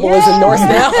know what bubble is in Norse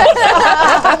now.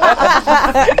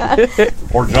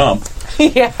 Or jump.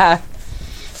 Yeah.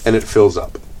 and it fills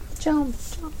up. Jump.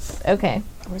 Okay.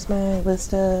 Where's my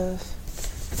list of...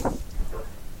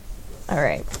 All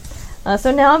right.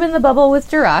 So now I'm in the bubble with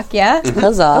Duroc, yeah?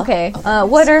 Huzzah. Okay.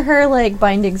 What are her, like,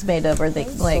 bindings made of? Are they,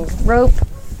 like, rope,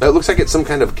 It looks like it's some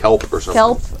kind of kelp or something.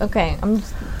 kelp? Okay. I'm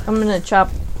gonna chop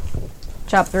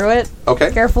through it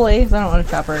Okay. carefully, 'cause I don't want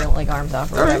to chop her, like, arms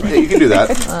off or All right, whatever. yeah, you can do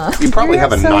that. You probably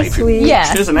have a so knife. sweet.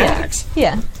 Yeah. She has an axe.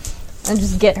 Yeah. And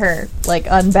just get her, like,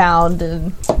 unbound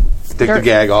and... Take the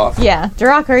gag off. Yeah.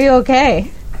 Duroc, are you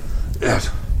okay? Yes.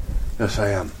 Yes, I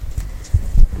am.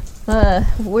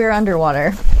 We're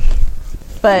underwater.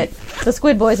 But the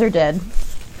squid boys are dead.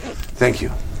 Thank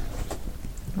you.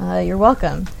 You're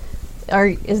welcome.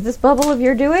 Is this bubble of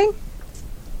your doing?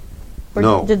 Or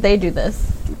No. did they do this?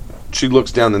 She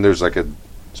looks down and there's like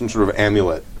some sort of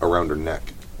amulet around her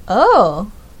neck. Oh.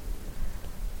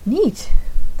 Neat.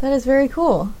 That is very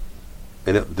cool.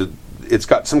 and it's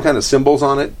got some kind of symbols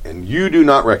on it, and you do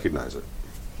not recognize it.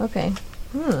 Okay.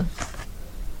 That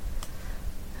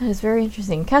is very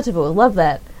interesting. Katabu, love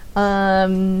that.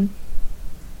 Can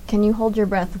you hold your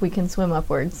breath? We can swim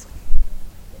upwards.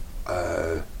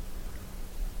 I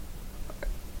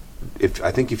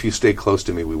think if you stay close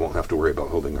to me, we won't have to worry about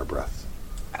holding our breath.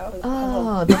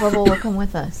 Oh, the bubble will come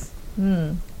with us.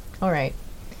 All right.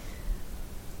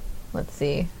 Let's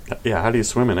see. Yeah, how do you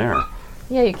swim in air?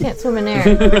 Yeah, you can't swim in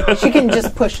air. She can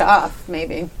just push off,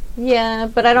 maybe. Yeah,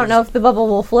 but I don't know if the bubble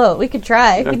will float. We could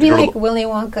try. It'd be like Willy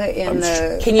Wonka in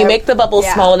the... Can you make the bubble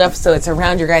small enough so it's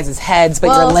around your guys' heads, but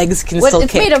your legs can still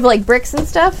it's kick? It's made of, like, bricks and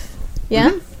stuff?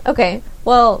 Yeah? Okay.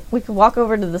 Well, we could walk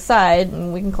over to the side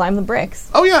and we can climb the bricks.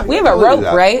 Oh, yeah. We have a rope,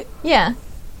 right? Yeah.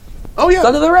 Oh, yeah.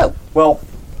 Go to the rope. Well,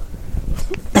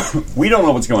 we don't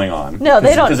know what's going on. No,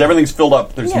 they don't. Because everything's filled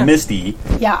up. There's misty.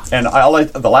 Yeah. And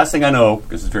the last thing I know,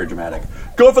 because it's very dramatic,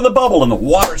 go for the bubble, and the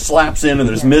water slaps in, and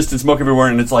there's mist and smoke everywhere,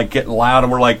 and it's like getting loud,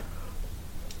 and we're like,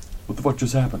 what the fuck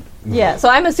just happened? Yeah, so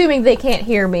I'm assuming they can't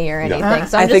hear me or anything.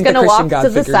 So I I'm just think going to the walk Christian to God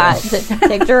the figured it side,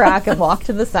 take Durak and walk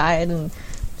to the side, and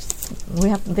we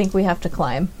have to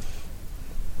climb.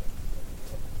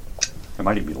 There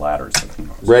might even be ladders. But who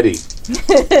knows? Ready.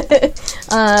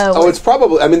 It's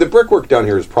probably... I mean, the brickwork down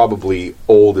here is probably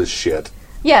old as shit.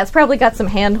 Yeah, it's probably got some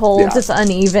handholds. Yeah. It's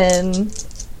uneven.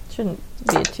 Shouldn't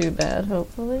be too bad,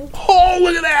 hopefully. Oh,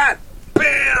 look at that!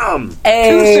 Bam!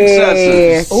 Hey.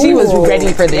 2 successes. She was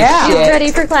ready for this She's shit.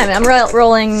 ready for climbing. I'm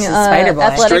rolling Spider Boy.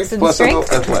 athletics Strength and plus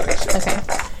strength. athletics. Okay.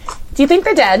 Do you think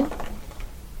they're dead?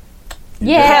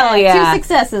 Yeah, Hell yeah. 2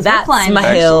 successes. That's We're climbing. my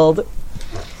hild.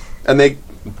 And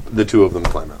the two of them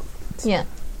climb out. Yeah.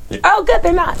 Oh, good,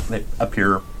 they're not. They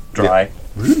appear dry.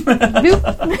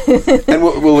 Boop. And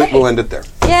we'll end it there.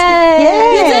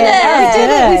 Yay! We did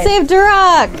it! We saved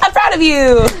Durak! I'm proud of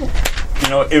you. You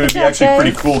know, it would be actually guys.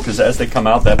 pretty cool because as they come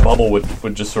out, that bubble would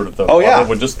just sort of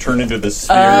would just turn into this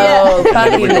sphere, Oh, and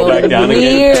then it would go back down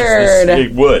weird. again.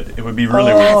 It would. It would be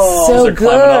really weird. so As they're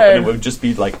climbing up, and it good. would just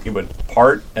be like it would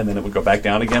part, and then it would go back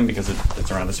down again because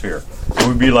it's around the sphere. It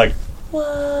would be like what?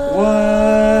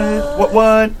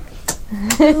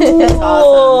 That's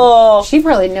awesome. She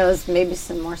probably knows maybe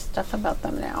some more stuff about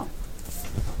them now.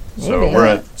 So Maybe. we're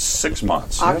at 6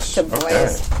 months. Yes?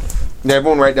 Octoboys. Now,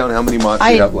 everyone write down how many mods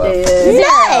I you have left. did.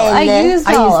 I used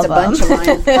all I used of a bunch them.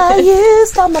 of mine. I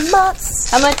used all my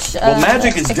mutts. How much? Well,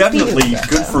 magic is XP definitely that,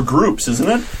 good though? for groups, isn't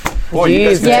it? Boy, you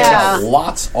guys can Yeah. take out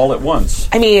lots all at once.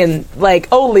 I mean, like,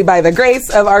 only by the grace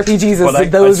of RPGs Well,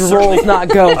 did those certainly- rolls not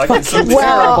go I can fucking certainly-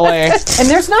 terribly. And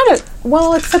there's not a...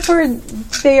 Well, except for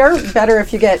they are better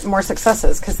if you get more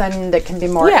successes, because then there can be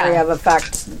more Yeah. area of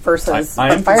effect versus... I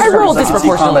am a fire concerned rolled that I can see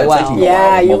disproportionately combat well. taking a Yeah,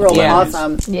 while, you multiple rolled times.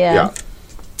 awesome. Yeah.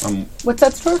 What's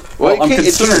that for? Well, I'm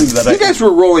concerned that you guys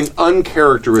were rolling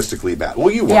uncharacteristically bad.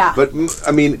 Well, you weren't, Yeah. but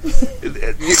I mean,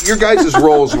 your guys'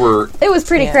 rolls were It was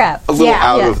pretty crap. a little Yeah.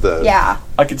 out Yeah. of the. Yeah.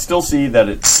 I could still see that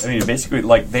it. I mean, basically,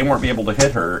 like they weren't able to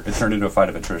hit her. It turned into a fight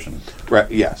of attrition. Right,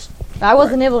 yes. I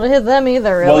wasn't able to hit them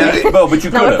either, really. Well, but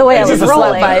you could Not with have. the way I It was just a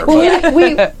rolling. slight Well, better,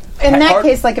 We, in that Hard-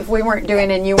 case, like if we weren't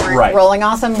doing and you weren't Right. rolling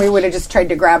awesome, we would have just tried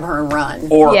to grab her and run.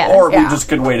 Or Yeah. we Yeah. just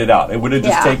could wait it out. It would have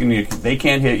just Yeah. taken you. They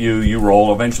can't hit you. You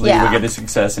roll. Eventually, you Yeah. would get a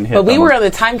success and hit. But we them were on the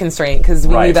time constraint because we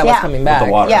knew Right. that was Yeah. coming with back.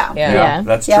 the water. Yeah. Yeah.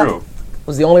 That's Yeah. true.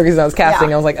 Was the only reason I was casting.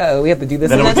 Yeah. I was like, oh, we have to do this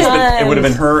Then in it would, that just been, it would have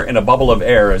time. been her in a bubble of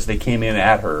air as they came in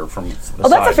at her from the Oh,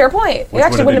 that's a side, fair point. It which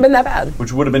actually would wouldn't have been that bad.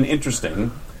 Which would have been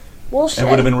interesting. Well, shit. It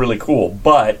would have been really cool,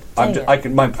 but Dang it.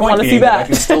 my point wanna see being that I that.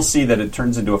 can still see that it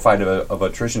turns into a fight of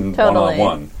attrition Totally.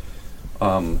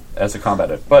 one-on-one as a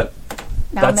combative. But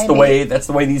Now that's the maybe-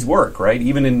 way these work, right?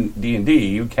 Even in D&D,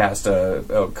 you cast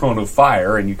a cone of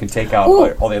fire and you can take out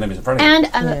Ooh. all the enemies in front of you.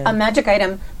 And a magic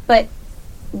item, but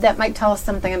that might tell us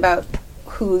something about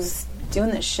who's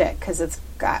doing this shit, because it's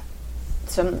got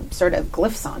some sort of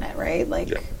glyphs on it, right? Like,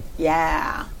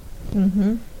 yeah.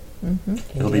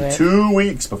 It'll be 2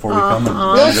 weeks before we come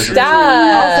and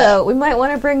Stop. Also, we might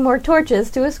want to bring more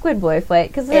torches to a Squid Boy fight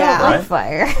because they Yeah. don't like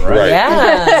Right. fire. Right.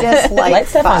 Yeah. Just like Light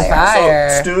stuff on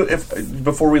fire. So, Stu,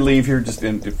 before we leave here, just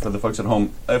for the folks at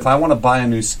home, if I want to buy a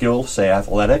new skill, say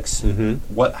athletics,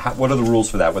 what are the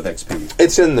rules for that with XP?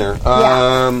 It's in there.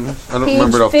 I don't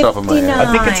remember it off the top of my head.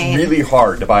 I think it's really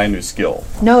hard to buy a new skill.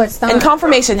 No, it's not. And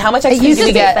confirmation, how much XP do uses we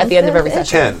it. get at the end of every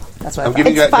session? 10. That's what I I'm thought.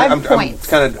 giving It's you. 5 I'm points.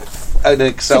 kind of an to go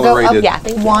up, accelerated. Yeah,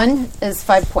 thank you. one is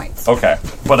 5 points. Okay,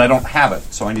 but I don't have it,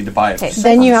 so I need to buy it.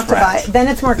 Then you have to Scratch. buy. Then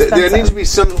it's more There expensive. needs to be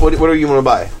some. What do you want to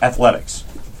buy? Athletics.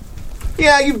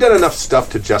 Yeah, you've done enough stuff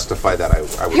to justify that. I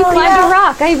would. You climbed a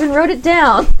rock. I even wrote it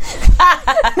down.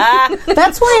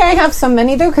 That's why I have so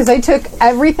many though, because I took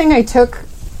everything I took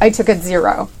at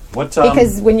 0. What?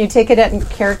 Because when you take it at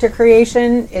character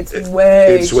creation, it's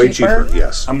way cheaper.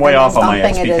 Yes, I'm way And off on my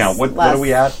bumping it XP is count. What are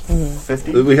we at?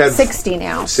 50? we had 60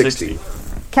 now, 60.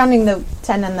 counting the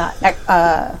 10 and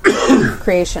the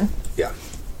creation. Yeah.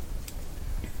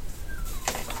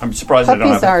 I'm surprised I don't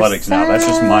have Puppies are athletics now. That's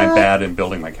just my sad. bad in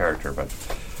building my character, but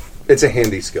It's a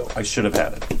handy skill. I should have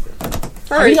had it.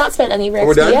 Have you not spent any rare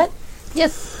We're XP done? yet?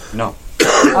 Yes. No.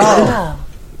 Yeah,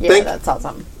 Thank- that's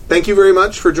awesome. Thank you very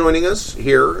much for joining us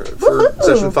here for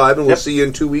session 5, and we'll see you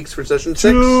in 2 weeks for session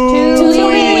 6. 2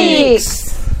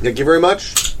 weeks. Thank you very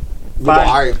much.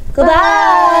 Bye.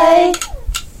 Goodbye.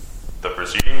 The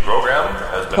preceding program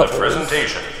has been a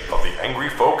presentation of the Angry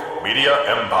Folk Media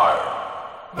Empire.